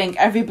that I think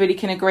everybody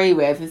can agree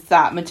with, is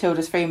that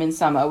Matilda Freeman's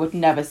Summer would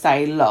never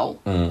say lol.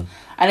 And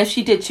if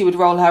she did, she would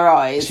roll her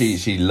eyes.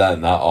 She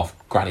learnt that off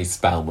Granny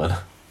Spellman.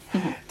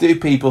 Do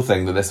people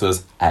think that this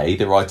was A,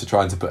 the writer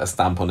trying to put a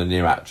stamp on a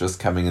new actress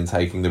coming and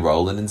taking the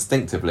role, and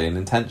instinctively and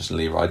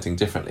intentionally writing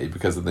differently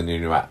because of the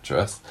new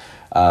actress?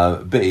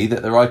 B,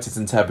 that the writer's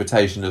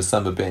interpretation of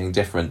Summer being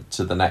different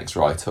to the next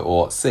writer?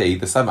 Or C,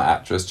 the Summer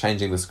actress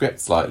changing the script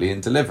slightly in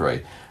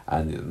delivery?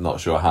 And I'm not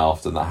sure how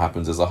often that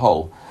happens as a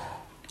whole.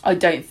 I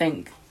don't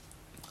think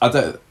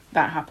that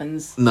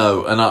happens.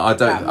 No, and I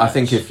don't. I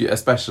think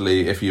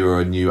especially if you're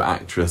a new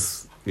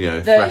actress, you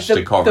know, fresh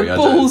to Corrie, the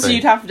balls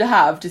you'd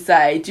have to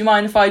say, do you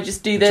mind if I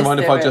just do this? Do you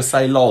mind if I just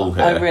say lol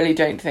here? I really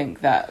don't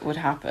think that would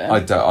happen. I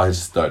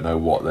just don't know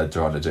what they're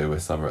trying to do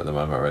with Summer at the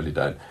moment. I really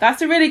don't.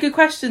 That's a really good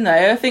question,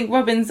 though. I think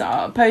Robin's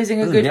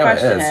posing a good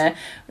question here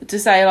to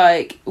say,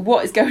 like,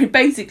 what is going...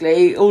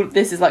 Basically, all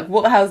this is like,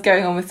 what the hell's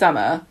going on with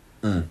Summer?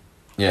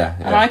 Yeah.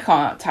 And I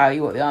can't tell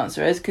you what the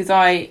answer is, because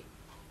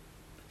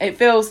it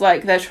feels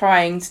like they're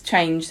trying to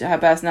change her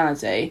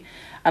personality,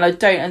 and I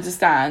don't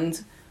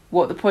understand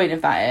what the point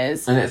of that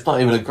is. And it's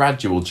not even a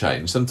gradual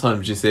change.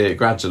 Sometimes you see it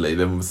gradually,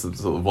 then sort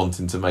of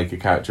wanting to make a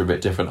character a bit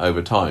different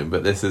over time,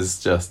 but this is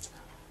just...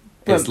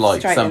 It's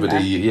like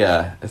somebody,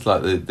 it's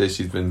like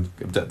she's been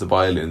abducted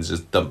by aliens,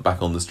 just dumped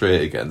back on the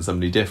street again,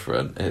 somebody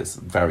different. It's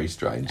very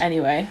strange.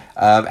 Anyway,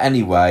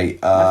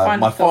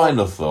 my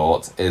final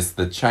thought is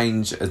the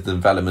change as the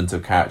development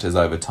of characters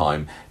over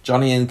time.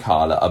 Johnny and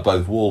Carla are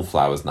both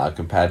wallflowers now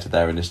compared to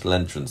their initial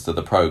entrance to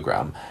the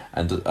programme,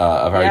 and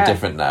are very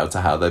different now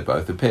to how they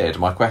both appeared.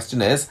 My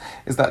question is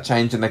that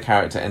change in the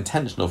character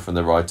intentional from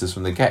the writers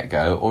from the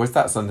get-go, or is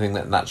that something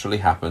that naturally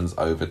happens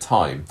over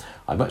time?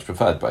 I much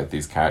preferred both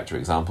these character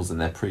examples in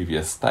their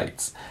previous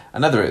states.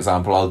 Another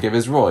example I'll give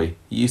is Roy.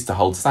 He used to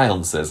hold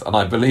seances, and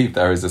I believe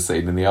there is a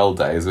scene in the old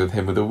days with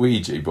him with a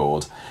Ouija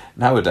board.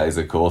 Nowadays,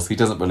 of course, he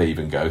doesn't believe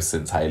in ghosts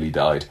since Hayley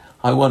died.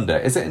 I wonder,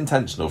 is it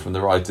intentional from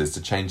the writers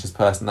to change his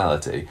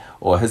personality,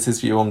 or has his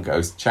view on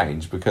ghosts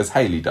changed because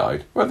Hayley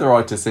died? Or have the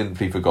writers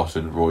simply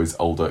forgotten Roy's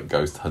older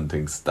ghost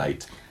hunting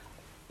state?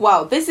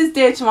 Well, this is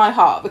dear to my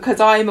heart because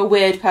I am a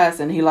weird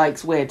person who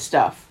likes weird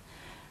stuff.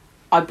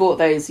 I bought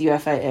those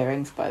UFO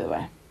earrings, by the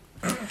way.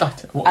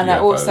 I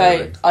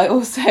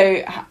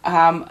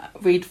also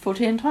read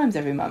 14 Times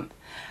every month.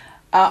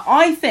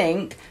 I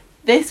think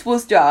This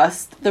was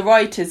just the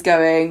writers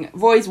going,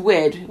 Roy's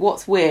weird.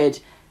 What's weird?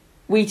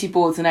 Ouija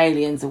boards and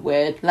aliens are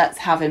weird. Let's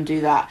have him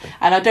do that.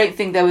 And I don't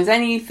think there was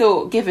any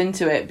thought given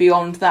to it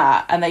beyond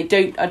that. And I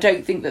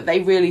don't think that they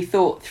really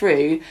thought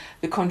through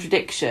the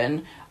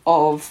contradiction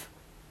of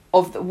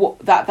what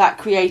that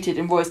created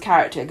in Roy's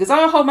character. Because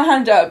I'll hold my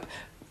hand up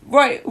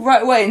right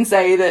away and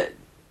say that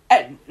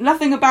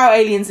nothing about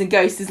aliens and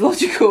ghosts is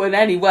logical in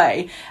any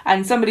way.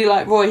 And somebody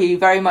like Roy, who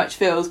very much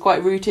feels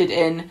quite rooted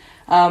in,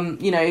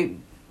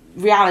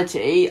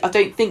 reality, I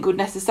don't think would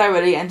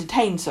necessarily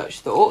entertain such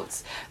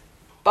thoughts.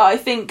 But I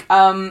think,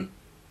 I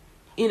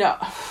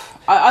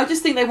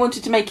just think they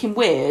wanted to make him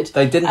weird.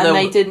 They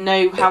didn't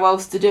know how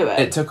else to do it.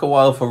 It took a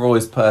while for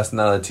Roy's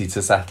personality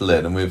to settle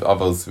in, and I've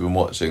obviously been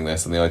watching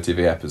this on the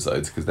ITV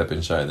episodes because they've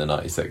been showing the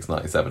 96,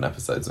 97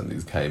 episodes when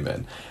these came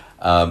in.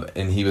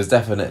 And he was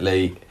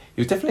definitely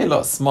a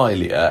lot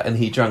smilier, and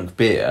he drank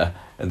beer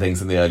and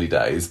things in the early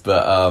days.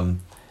 But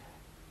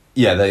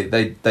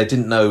they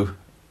didn't know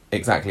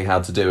exactly how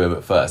to do him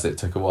at first. It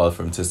took a while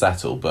for him to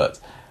settle, but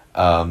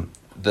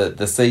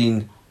the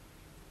scene,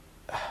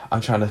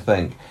 I'm trying to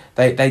think.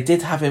 They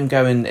did have him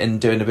going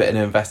and doing a bit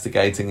of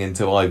investigating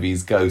into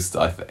Ivy's ghost,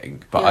 I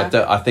think, but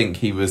I think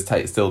he was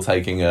still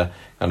taking a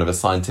kind of a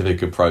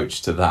scientific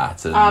approach to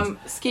that. And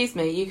excuse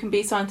me, you can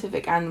be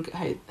scientific and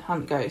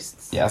hunt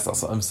ghosts. Yes,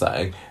 that's what I'm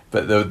saying.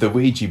 But the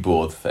Ouija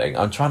board thing,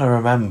 I'm trying to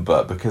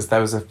remember because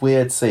there was a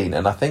weird scene,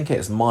 and I think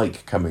it's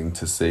Mike coming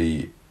to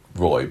see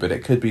Roy, but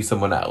it could be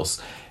someone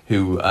else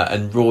who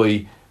and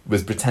Roy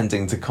was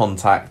pretending to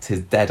contact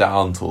his dead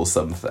aunt or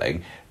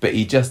something, but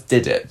he just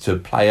did it to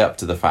play up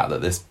to the fact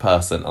that this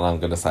person, and I'm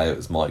going to say it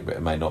was Mike, but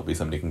it may not be,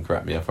 somebody can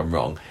correct me if I'm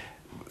wrong,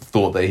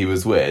 thought that he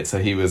was weird. So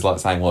he was like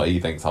saying, well, he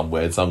thinks I'm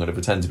weird, so I'm going to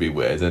pretend to be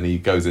weird, and he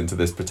goes into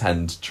this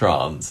pretend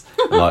trance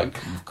and like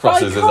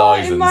crosses his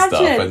eyes and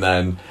stuff, and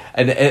then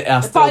I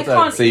still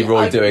don't see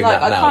Roy doing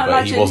that now,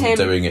 but he wasn't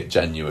doing it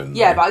genuinely.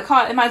 Yeah, but I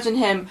can't imagine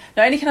him,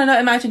 not only can I not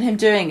imagine him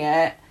doing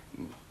it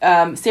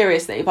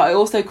seriously, but I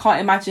also can't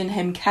imagine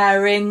him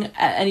caring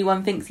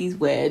anyone thinks he's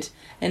weird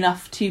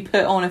enough to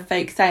put on a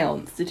fake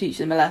seance to teach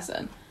them a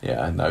lesson.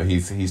 Yeah, no,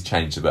 he's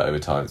changed a bit over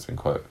time. It's been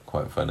quite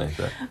funny.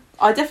 But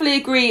I definitely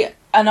agree,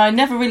 and I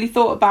never really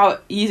thought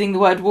about using the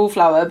word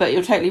wallflower, but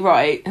you're totally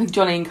right.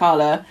 Johnny and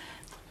Carla,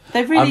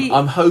 they've really...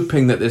 I'm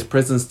hoping that this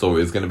prison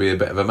story is going to be a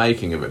bit of a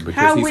making of it,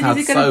 because he's had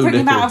so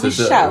little to do.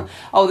 Shell?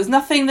 Oh, there's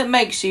nothing that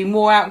makes you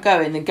more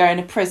outgoing than going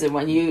to prison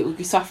when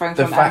you're suffering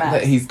from MS. The fact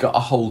that he's got a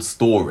whole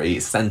story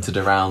centred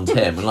around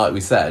him, and like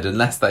we said,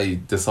 unless they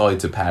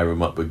decide to pair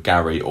him up with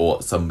Gary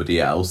or somebody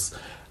else,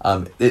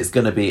 it's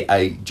going to be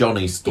a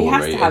Johnny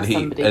story,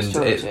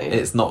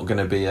 it's not going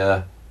to be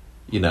a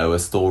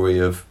story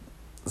of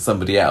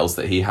somebody else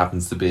that he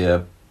happens to be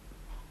a...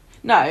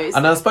 No,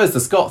 and I suppose the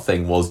Scott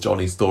thing was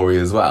Johnny's story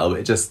as well, but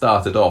it just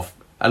started off,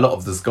 a lot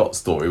of the Scott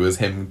story was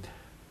him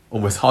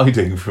almost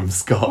hiding from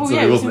Scott, so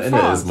he wasn't in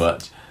it as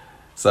much.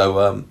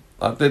 So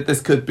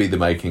this could be the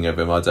making of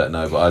him, I don't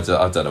know, but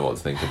I don't know what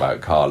to think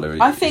about Carla.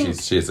 I think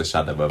she is a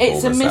shadow of her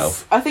former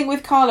self. I think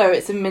with Carla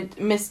it's a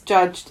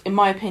misjudged, in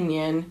my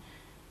opinion,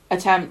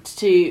 attempt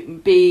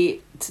to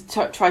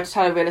try to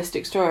tell a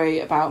realistic story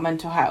about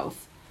mental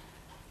health.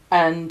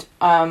 And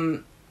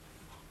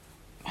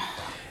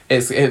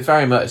it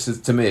very much,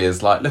 to me,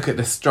 is like, look at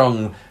this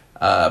strong,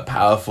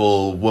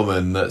 powerful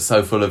woman that's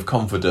so full of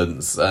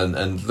confidence,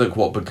 and look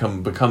what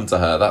become to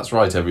her. That's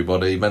right,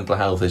 everybody. Mental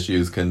health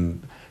issues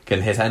can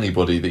hit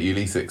anybody that you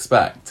least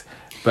expect.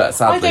 But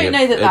sadly,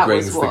 it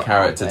brings the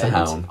character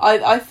down.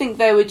 I think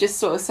they were just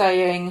sort of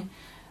saying,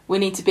 we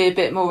need to be a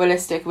bit more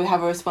realistic. We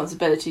have a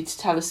responsibility to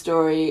tell a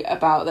story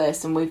about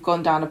this, and we've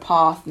gone down a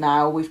path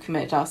now. We've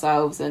committed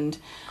ourselves, and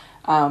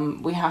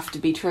we have to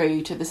be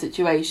true to the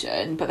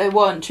situation. But they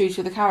weren't true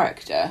to the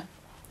character.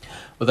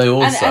 But they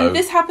also... And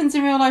this happens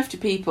in real life to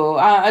people.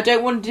 I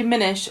don't want to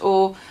diminish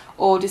or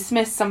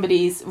dismiss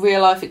somebody's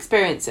real life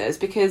experiences,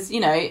 because,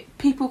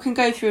 people can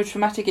go through a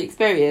traumatic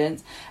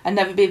experience and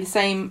never be the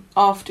same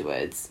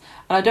afterwards.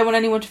 And I don't want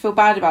anyone to feel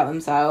bad about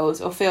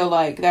themselves or feel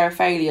like they're a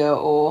failure,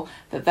 or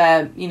that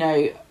they're,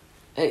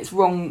 it's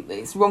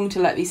wrong to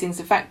let these things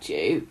affect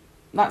you.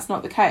 That's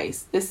not the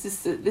case. This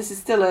is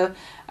still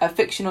a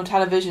fictional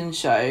television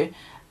show,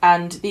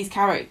 and these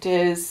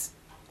characters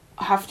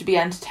have to be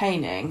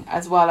entertaining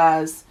as well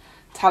as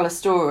tell a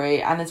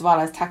story and as well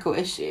as tackle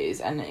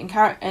issues. And in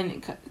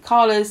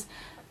Carla's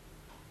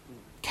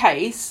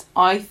case,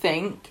 I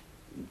think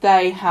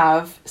they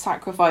have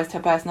sacrificed her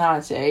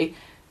personality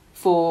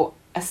for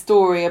a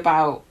story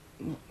about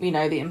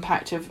the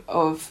impact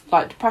of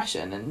like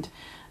depression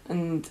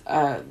and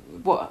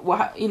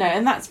what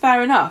and that's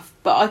fair enough,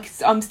 but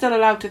I'm still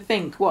allowed to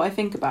think what I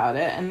think about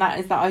it, and that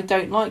is that I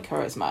don't like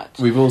her as much.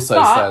 We've also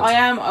said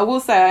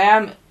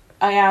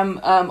I am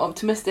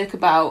optimistic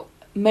about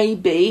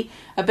maybe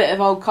a bit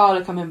of old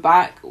Carla coming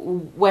back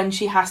when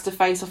she has to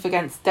face off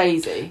against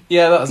Daisy.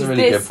 Yeah, that's a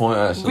really good point,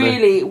 actually.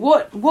 Really,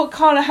 what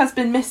Carla has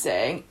been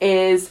missing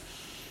is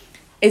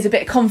a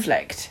bit of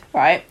conflict,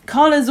 right?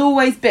 Carla's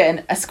always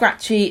been a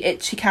scratchy,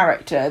 itchy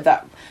character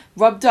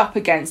rubbed up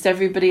against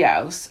everybody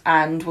else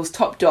and was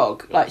top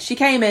dog. Like, she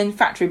came in,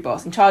 factory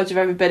boss, in charge of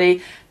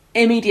everybody,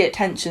 immediate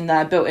tension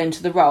there built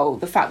into the role.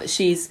 The fact that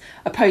she's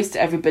opposed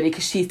to everybody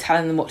because she's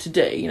telling them what to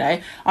do, you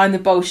know. I'm the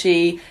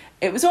bolshy.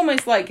 It was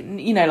almost like,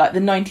 you know, like the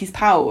 90s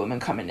Power Woman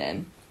coming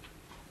in.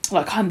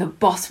 Like, I'm the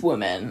boss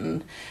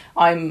woman.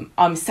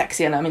 I'm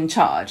sexy and I'm in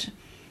charge.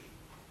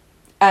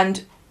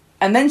 And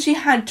then she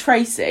had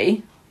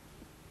Tracy,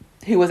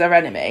 who was her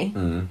enemy.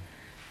 Mm.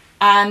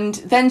 And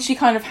then she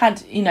kind of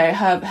had, you know,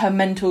 her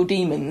mental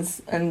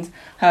demons and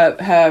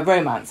her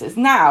romances.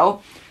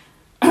 Now,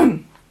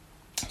 has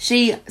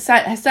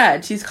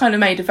said she's kind of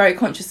made a very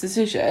conscious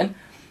decision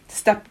to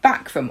step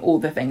back from all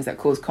the things that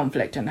cause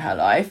conflict in her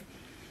life.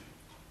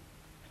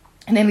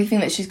 And the only thing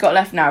that she's got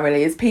left now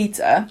really is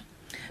Peter.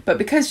 But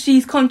because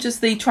she's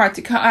consciously tried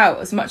to cut out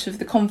as much of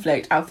the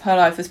conflict out of her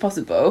life as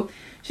possible,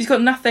 she's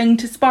got nothing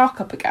to spark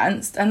up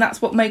against, and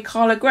that's what made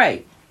Carla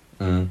great.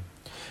 Mm.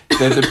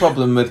 The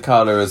problem with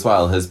Carla as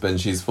well has been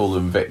she's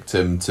fallen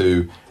victim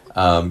to,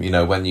 you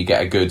know, when you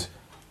get a good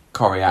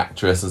Corrie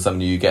actress and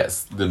somebody who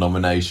gets the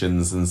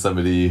nominations and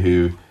somebody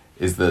who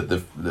is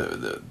the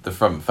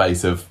front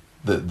face of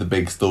the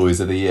big stories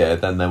of the year,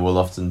 then they will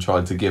often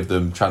try to give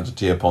them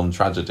tragedy upon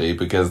tragedy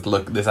because,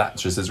 look, this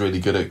actress is really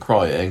good at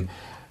crying,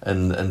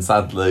 and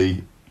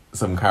sadly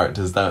some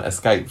characters don't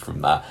escape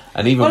from that.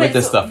 And even with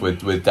this stuff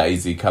with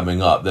Daisy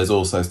coming up, there's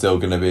also still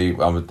going to be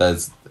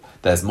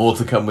there's more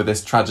to come with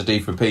this tragedy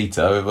for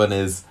Peter when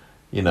his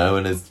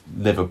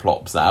liver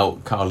plops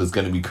out. Carla's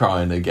going to be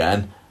crying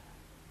again.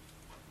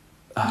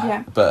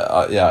 Yeah. But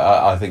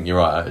I think you're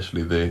right.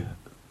 Actually,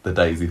 the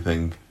Daisy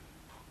thing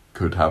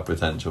could have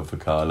potential for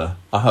Carla.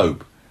 I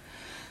hope.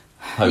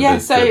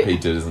 That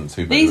Peter isn't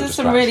too. These are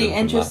some really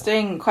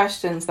interesting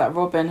questions that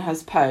Robin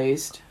has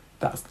posed.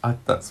 That's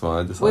why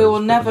I decided. We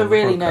will never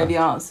really know the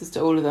answers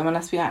to all of them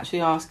unless we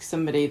actually ask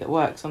somebody that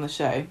works on the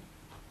show,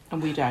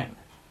 and we don't.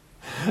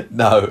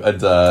 No,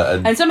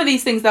 and some of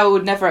these things they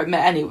would never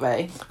admit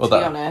anyway. To be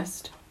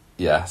honest.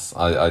 Yes,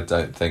 I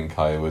don't think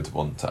I would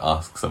want to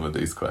ask some of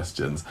these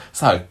questions.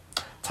 So,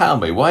 tell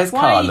me, why is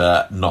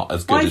Carla not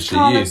as good as she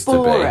used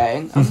to be?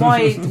 And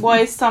why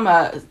is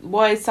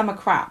Summer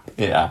crap?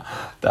 Yeah,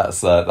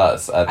 that's a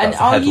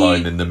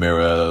headline in the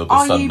Mirror.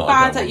 Are you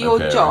bad at your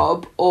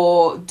job,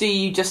 or do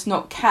you just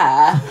not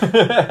care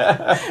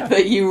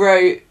that you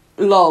wrote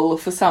 "lol"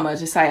 for Summer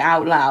to say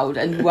out loud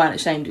and you weren't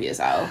ashamed of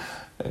yourself?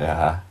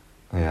 Yeah.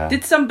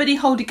 Did somebody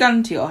hold a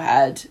gun to your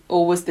head,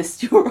 or was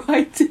this your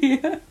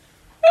idea?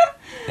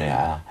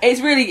 Yeah,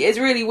 it's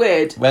really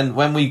weird.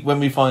 When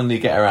we finally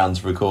get around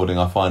to recording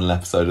our final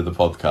episode of the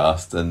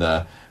podcast,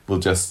 and we'll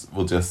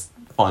just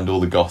find all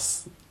the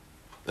goss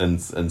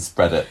and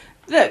spread it.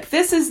 Look,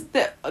 this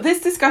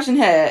discussion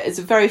here is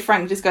a very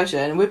frank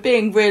discussion. We're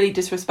being really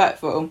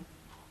disrespectful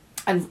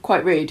and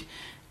quite rude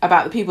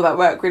about the people that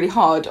work really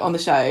hard on the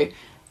show.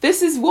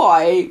 This is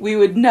why we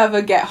would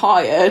never get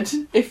hired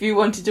if you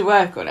wanted to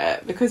work on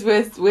it, because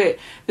we're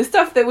the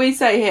stuff that we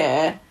say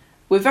here.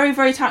 We're very,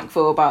 very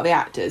tactful about the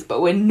actors,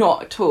 but we're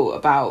not at all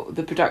about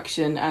the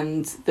production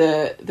and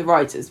the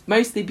writers,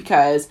 mostly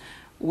because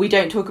we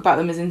don't talk about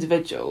them as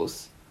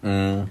individuals.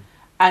 Mm.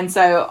 And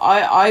so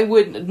I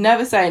would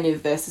never say any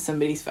of this to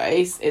somebody's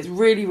face. It's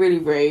really, really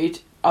rude.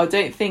 I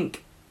don't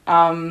think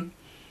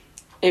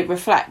it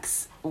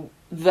reflects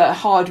the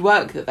hard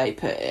work that they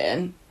put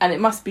in, and it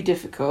must be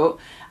difficult.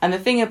 And the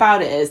thing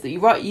about it is that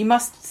you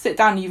must sit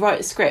down and you write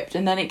a script,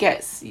 and then it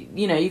gets,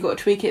 you know, you've got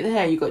to tweak it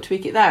here, you've got to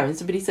tweak it there, and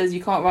somebody says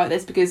you can't write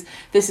this because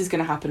this is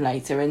going to happen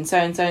later, and so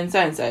and so and so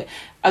and so.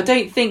 I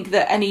don't think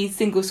that any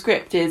single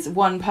script is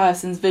one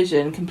person's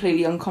vision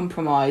completely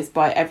uncompromised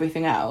by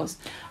everything else.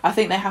 I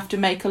think they have to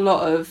make a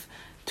lot of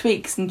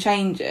tweaks and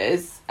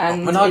changes,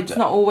 and it's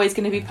not always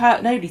going to be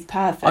nobody's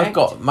perfect. I've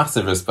got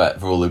massive respect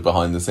for all the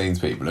behind the scenes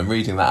people, and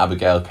reading that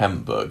Abigail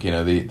Kemp book, you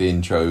know, the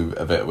intro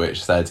of it,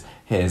 which said,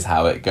 here's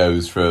how it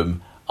goes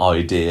from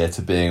idea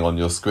to being on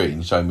your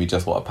screen, showing me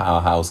just what a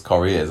powerhouse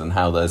Corrie is and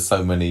how there's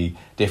so many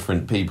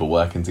different people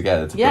working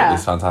together to put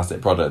this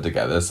fantastic product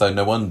together. So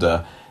no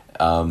wonder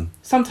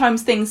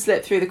sometimes things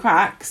slip through the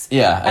cracks.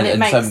 Yeah, and it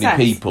makes so many sense.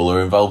 people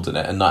are involved in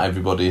it, and not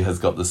everybody has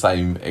got the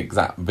same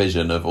exact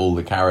vision of all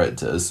the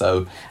characters.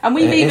 So, and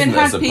we've even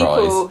had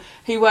people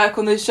who work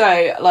on the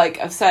show, like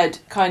I've said,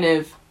 kind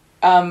of,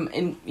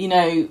 kind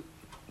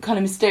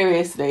of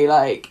mysteriously,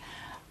 like,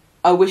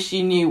 I wish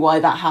you knew why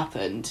that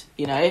happened,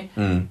 you know,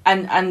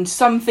 and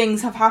some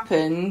things have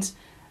happened,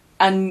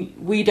 and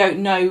we don't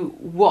know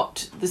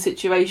what the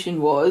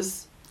situation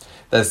was.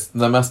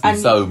 There must be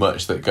so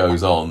much that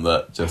goes on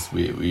that just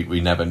we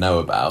never know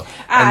about.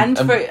 And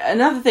for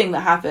another thing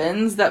that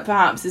happens that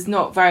perhaps is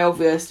not very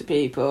obvious to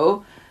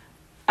people,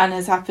 and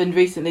has happened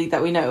recently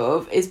that we know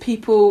of, is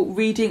people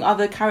reading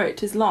other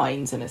characters'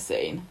 lines in a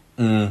scene.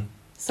 Mm.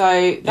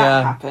 So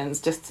that happens,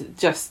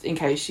 just in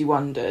case you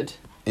wondered.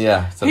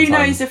 Yeah. Sometimes. Who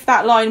knows if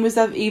that line was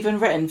even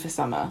written for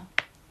Summer?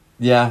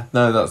 Yeah,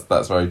 no,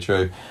 that's very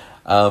true.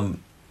 And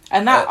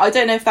that I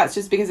don't know if that's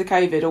just because of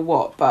COVID or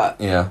what,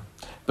 but yeah.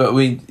 But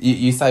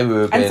you say we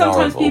were being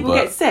horrible, and sometimes people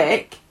get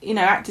sick,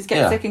 actors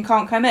get sick and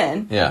can't come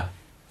in. Yeah.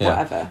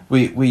 Whatever.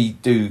 We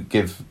do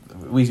give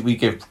we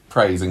give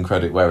praise and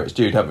credit where it's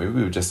due, don't we?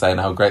 We were just saying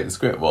how great the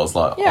script was,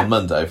 on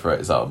Monday, for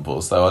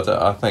example. So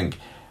I think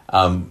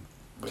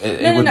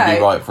it wouldn't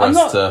be right for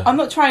us to. I'm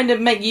not trying to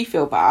make you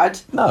feel bad.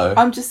 No.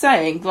 I'm just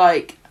saying,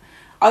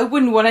 I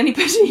wouldn't want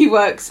anybody who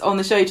works on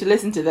the show to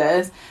listen to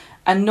this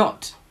and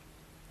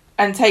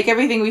take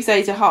everything we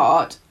say to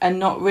heart and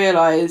not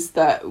realise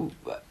that,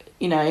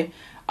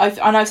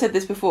 I've said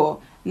this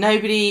before,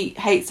 nobody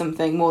hates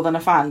something more than a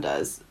fan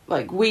does.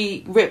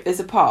 We rip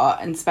this apart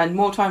and spend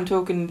more time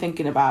talking and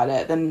thinking about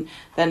it than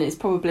it's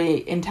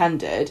probably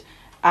intended,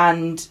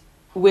 and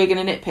we're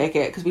going to nitpick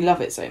it because we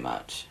love it so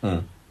much.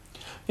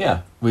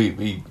 Yeah,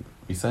 we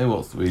say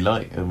what we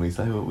like and we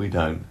say what we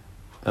don't.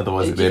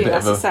 Otherwise it'd be a bit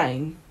of a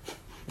saying.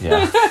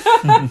 Yeah.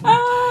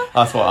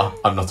 That's what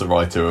I'm not a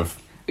writer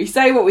of. We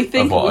say what we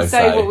think, and we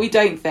say what we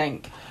don't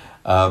think.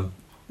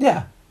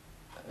 Yeah.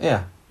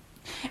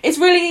 It's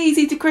really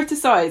easy to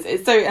criticise.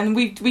 And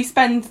we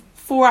spend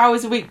 4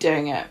 hours a week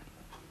doing it.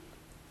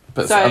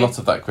 But a lot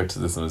of that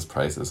criticism is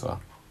praise as well.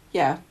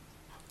 Yeah.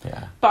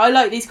 Yeah. But I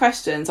like these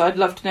questions. I'd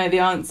love to know the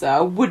answer. I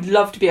would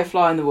love to be a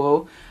fly on the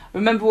wall.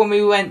 Remember when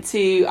we went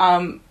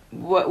to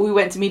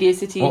Media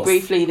City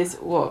briefly?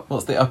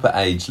 What's the upper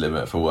age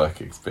limit for work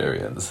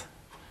experience?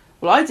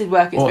 Well, I did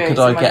work experience.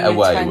 What could I get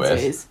away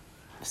with?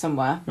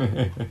 Somewhere.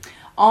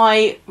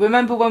 I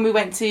remember when we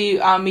went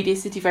to Media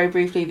City very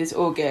briefly this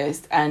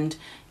August, and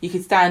you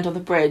could stand on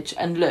the bridge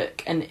and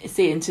look and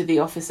see into the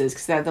offices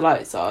because they had the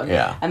lights on.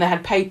 Yeah. And they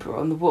had paper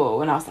on the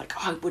wall, and I was like,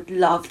 I would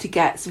love to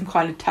get some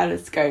kind of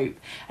telescope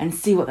and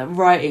see what the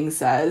writing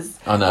says.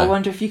 I know. I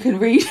wonder if you can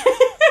read.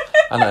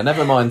 I know.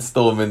 Never mind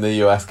storming the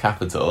US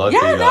Capitol. I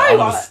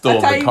want to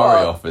storm the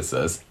Corrie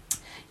offices.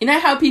 You know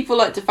how people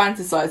like to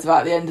fantasize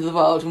about the end of the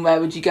world and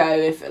where would you go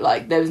if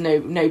there was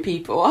no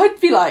people?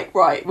 I'd be like,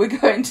 right, we're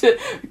going to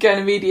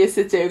Media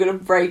City, we're going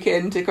to break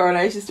into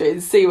Coronation Street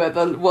and see what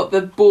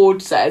the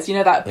board says. You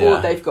know that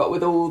board they've got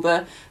with all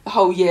the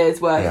whole year's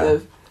worth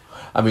of.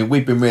 I mean,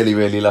 we've been really,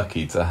 really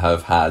lucky to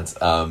have had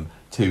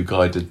 2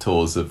 guided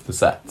tours of the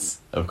sets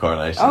of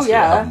Coronation Street,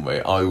 haven't we?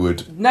 I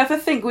would never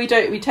think we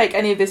take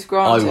any of this for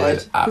granted. I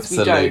would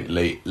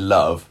absolutely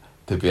love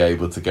to be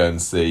able to go and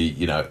see,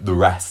 the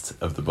rest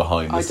of the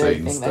behind the scenes stuff. I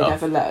don't think they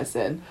never let us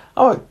in.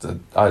 Oh,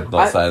 I'm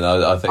not saying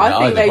I think that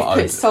either. They've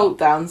put salt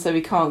down so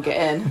we can't get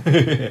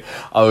in.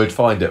 I would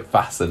find it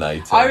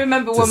fascinating. I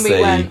remember when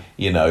we went.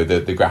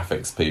 The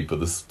graphics people,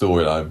 the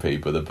storyline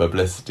people, the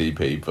publicity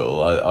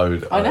people. I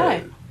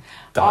know.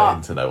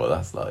 Dying to know what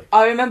that's like.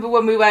 I remember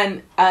when we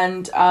went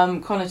and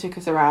Connor took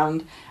us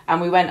around and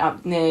we went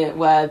up near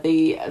where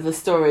the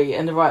story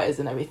and the writers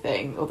and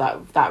everything, or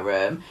that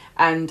room,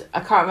 and I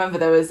can't remember,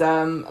 there was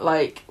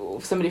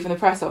somebody from the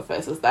press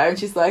office was there, and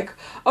she's like,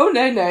 oh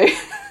no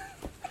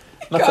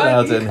not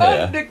allowed in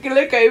here,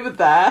 look over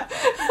there.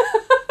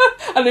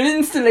 And then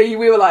instantly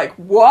we were like,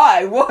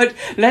 why, what,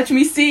 let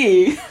me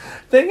see.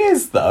 Thing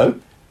is though,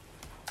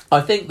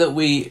 I think that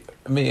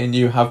me and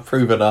you have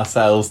proven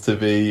ourselves to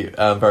be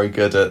very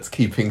good at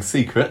keeping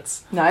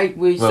secrets. No,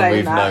 we've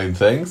known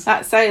things.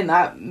 That saying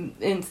that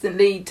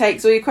instantly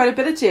takes all your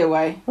credibility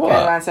away. What?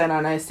 Going around saying, I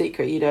know a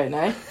secret you don't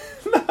know.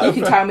 No, you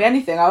can tell me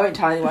anything, I won't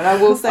tell anyone. I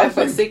will say I've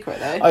got a secret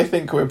though. I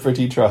think we're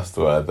pretty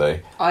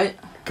trustworthy.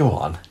 Go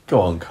on,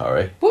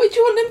 Corrie. What do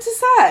you want them to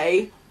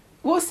say?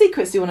 What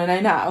secrets do you want to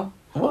know now?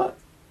 What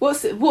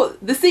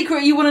the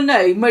secret you want to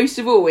know most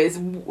of all is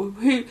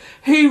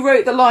who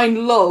wrote the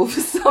line "lol" for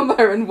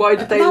Summer and why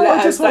did they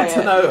let her say it?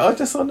 I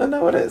just want to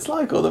know what it's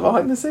like, all the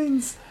behind the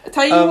scenes. I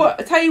tell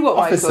you what,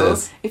 offices. Michael.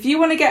 If you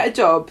want to get a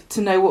job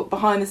to know what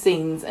behind the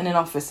scenes and in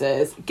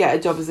offices, get a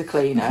job as a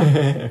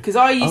cleaner. Because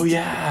I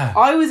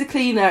was a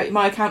cleaner at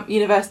my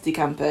university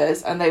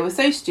campus, and they were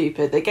so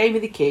stupid. They gave me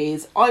the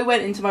keys. I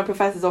went into my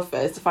professor's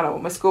office to find out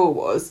what my score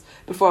was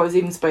before I was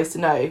even supposed to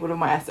know one of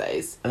my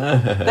essays. They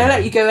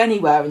let you go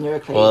anywhere when you're a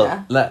cleaner.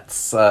 Well,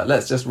 let's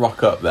just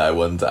rock up there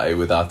one day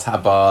with our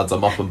tabards, a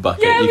mop and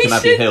bucket. You can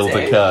have your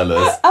Hilda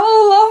curlers.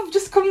 I've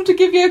just come to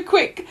give you a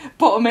quick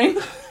bottoming.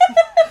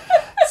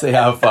 See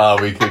how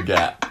far we can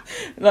get.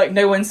 Like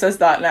no one says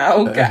that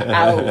now. Get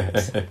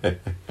out.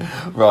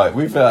 Right,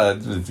 we're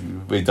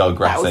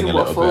digressing a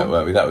little bit,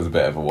 weren't we? That was a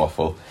bit of a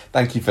waffle.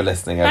 Thank you for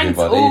listening,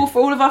 everybody. Thanks for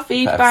all of our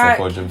feedback.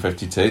 Episode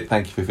 452.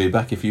 Thank you for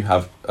feedback. If you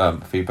have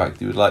feedback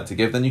that you would like to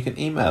give, then you can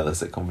email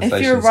us at conversationsstreet@gmail.com.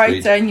 If you're a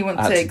writer and you want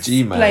to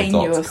explain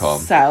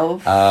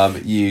yourself,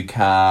 you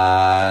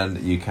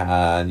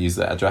can use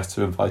that address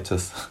to invite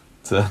us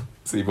to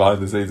see behind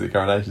the scenes at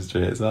Coronation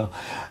Street as well.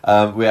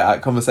 We're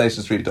at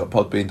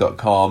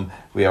conversationstreet.podbean.com.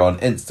 We are on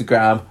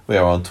Instagram. We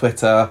are on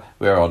Twitter.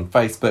 We are on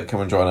Facebook. Come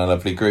and join our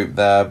lovely group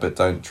there, but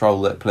don't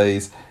troll it,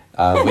 please.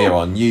 We are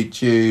on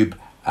YouTube,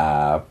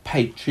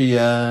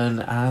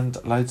 Patreon, and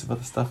loads of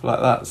other stuff like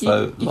that.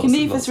 So you can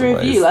leave us a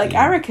review like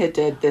Erica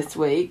did this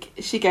week.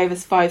 She gave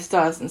us 5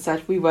 stars and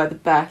said we were the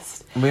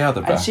best. We are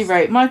the best. And she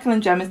wrote, Michael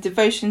and Gemma's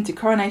devotion to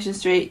Coronation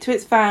Street, to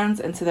its fans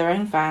and to their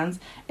own fans,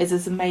 is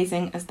as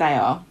amazing as they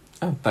are.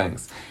 Oh,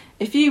 thanks.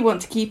 if you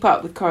want to keep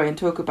up with Corrie and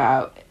talk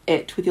about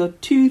it with your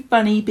two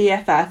funny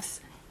BFFs,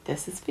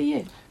 this is for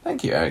you.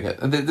 Thank you,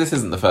 Erica. This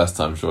isn't the first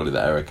time, surely,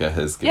 that Erica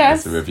has given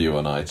us a review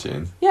on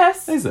iTunes.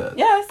 Yes. Is it?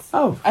 Yes.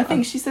 Oh. I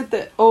think she said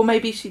that, or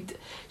maybe she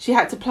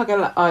had to plug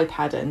her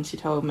iPad in, she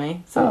told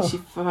me. So she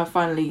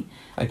finally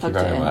Thank you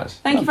very much.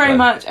 Thank you very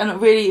much.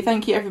 And really,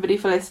 thank you everybody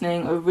for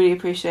listening. I really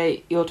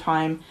appreciate your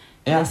time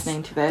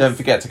listening to this. Don't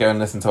forget to go and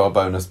listen to our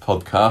bonus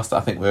podcast.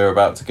 I think we're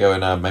about to go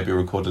and maybe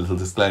record a little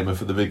disclaimer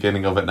for the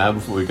beginning of it now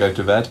before we go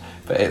to bed.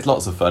 But it's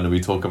lots of fun, and we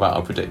talk about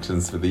our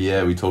predictions for the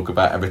year. We talk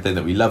about everything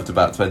that we loved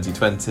about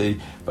 2020,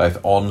 both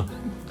on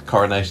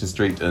Coronation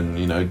Street and,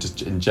 you know,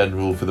 just in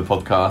general for the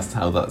podcast,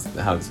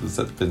 how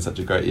it's been such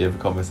a great year for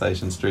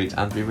Conversation Street,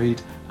 and we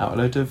read out a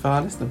load of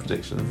our listener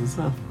predictions as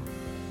well.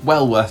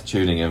 Well worth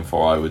tuning in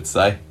for, I would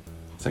say.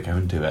 So go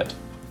and do it.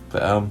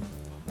 But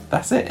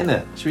that's it,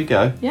 innit? Should we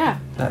go? Yeah.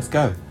 Let's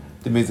go.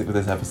 The music for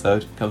this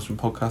episode comes from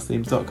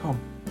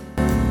podcastthemes.com.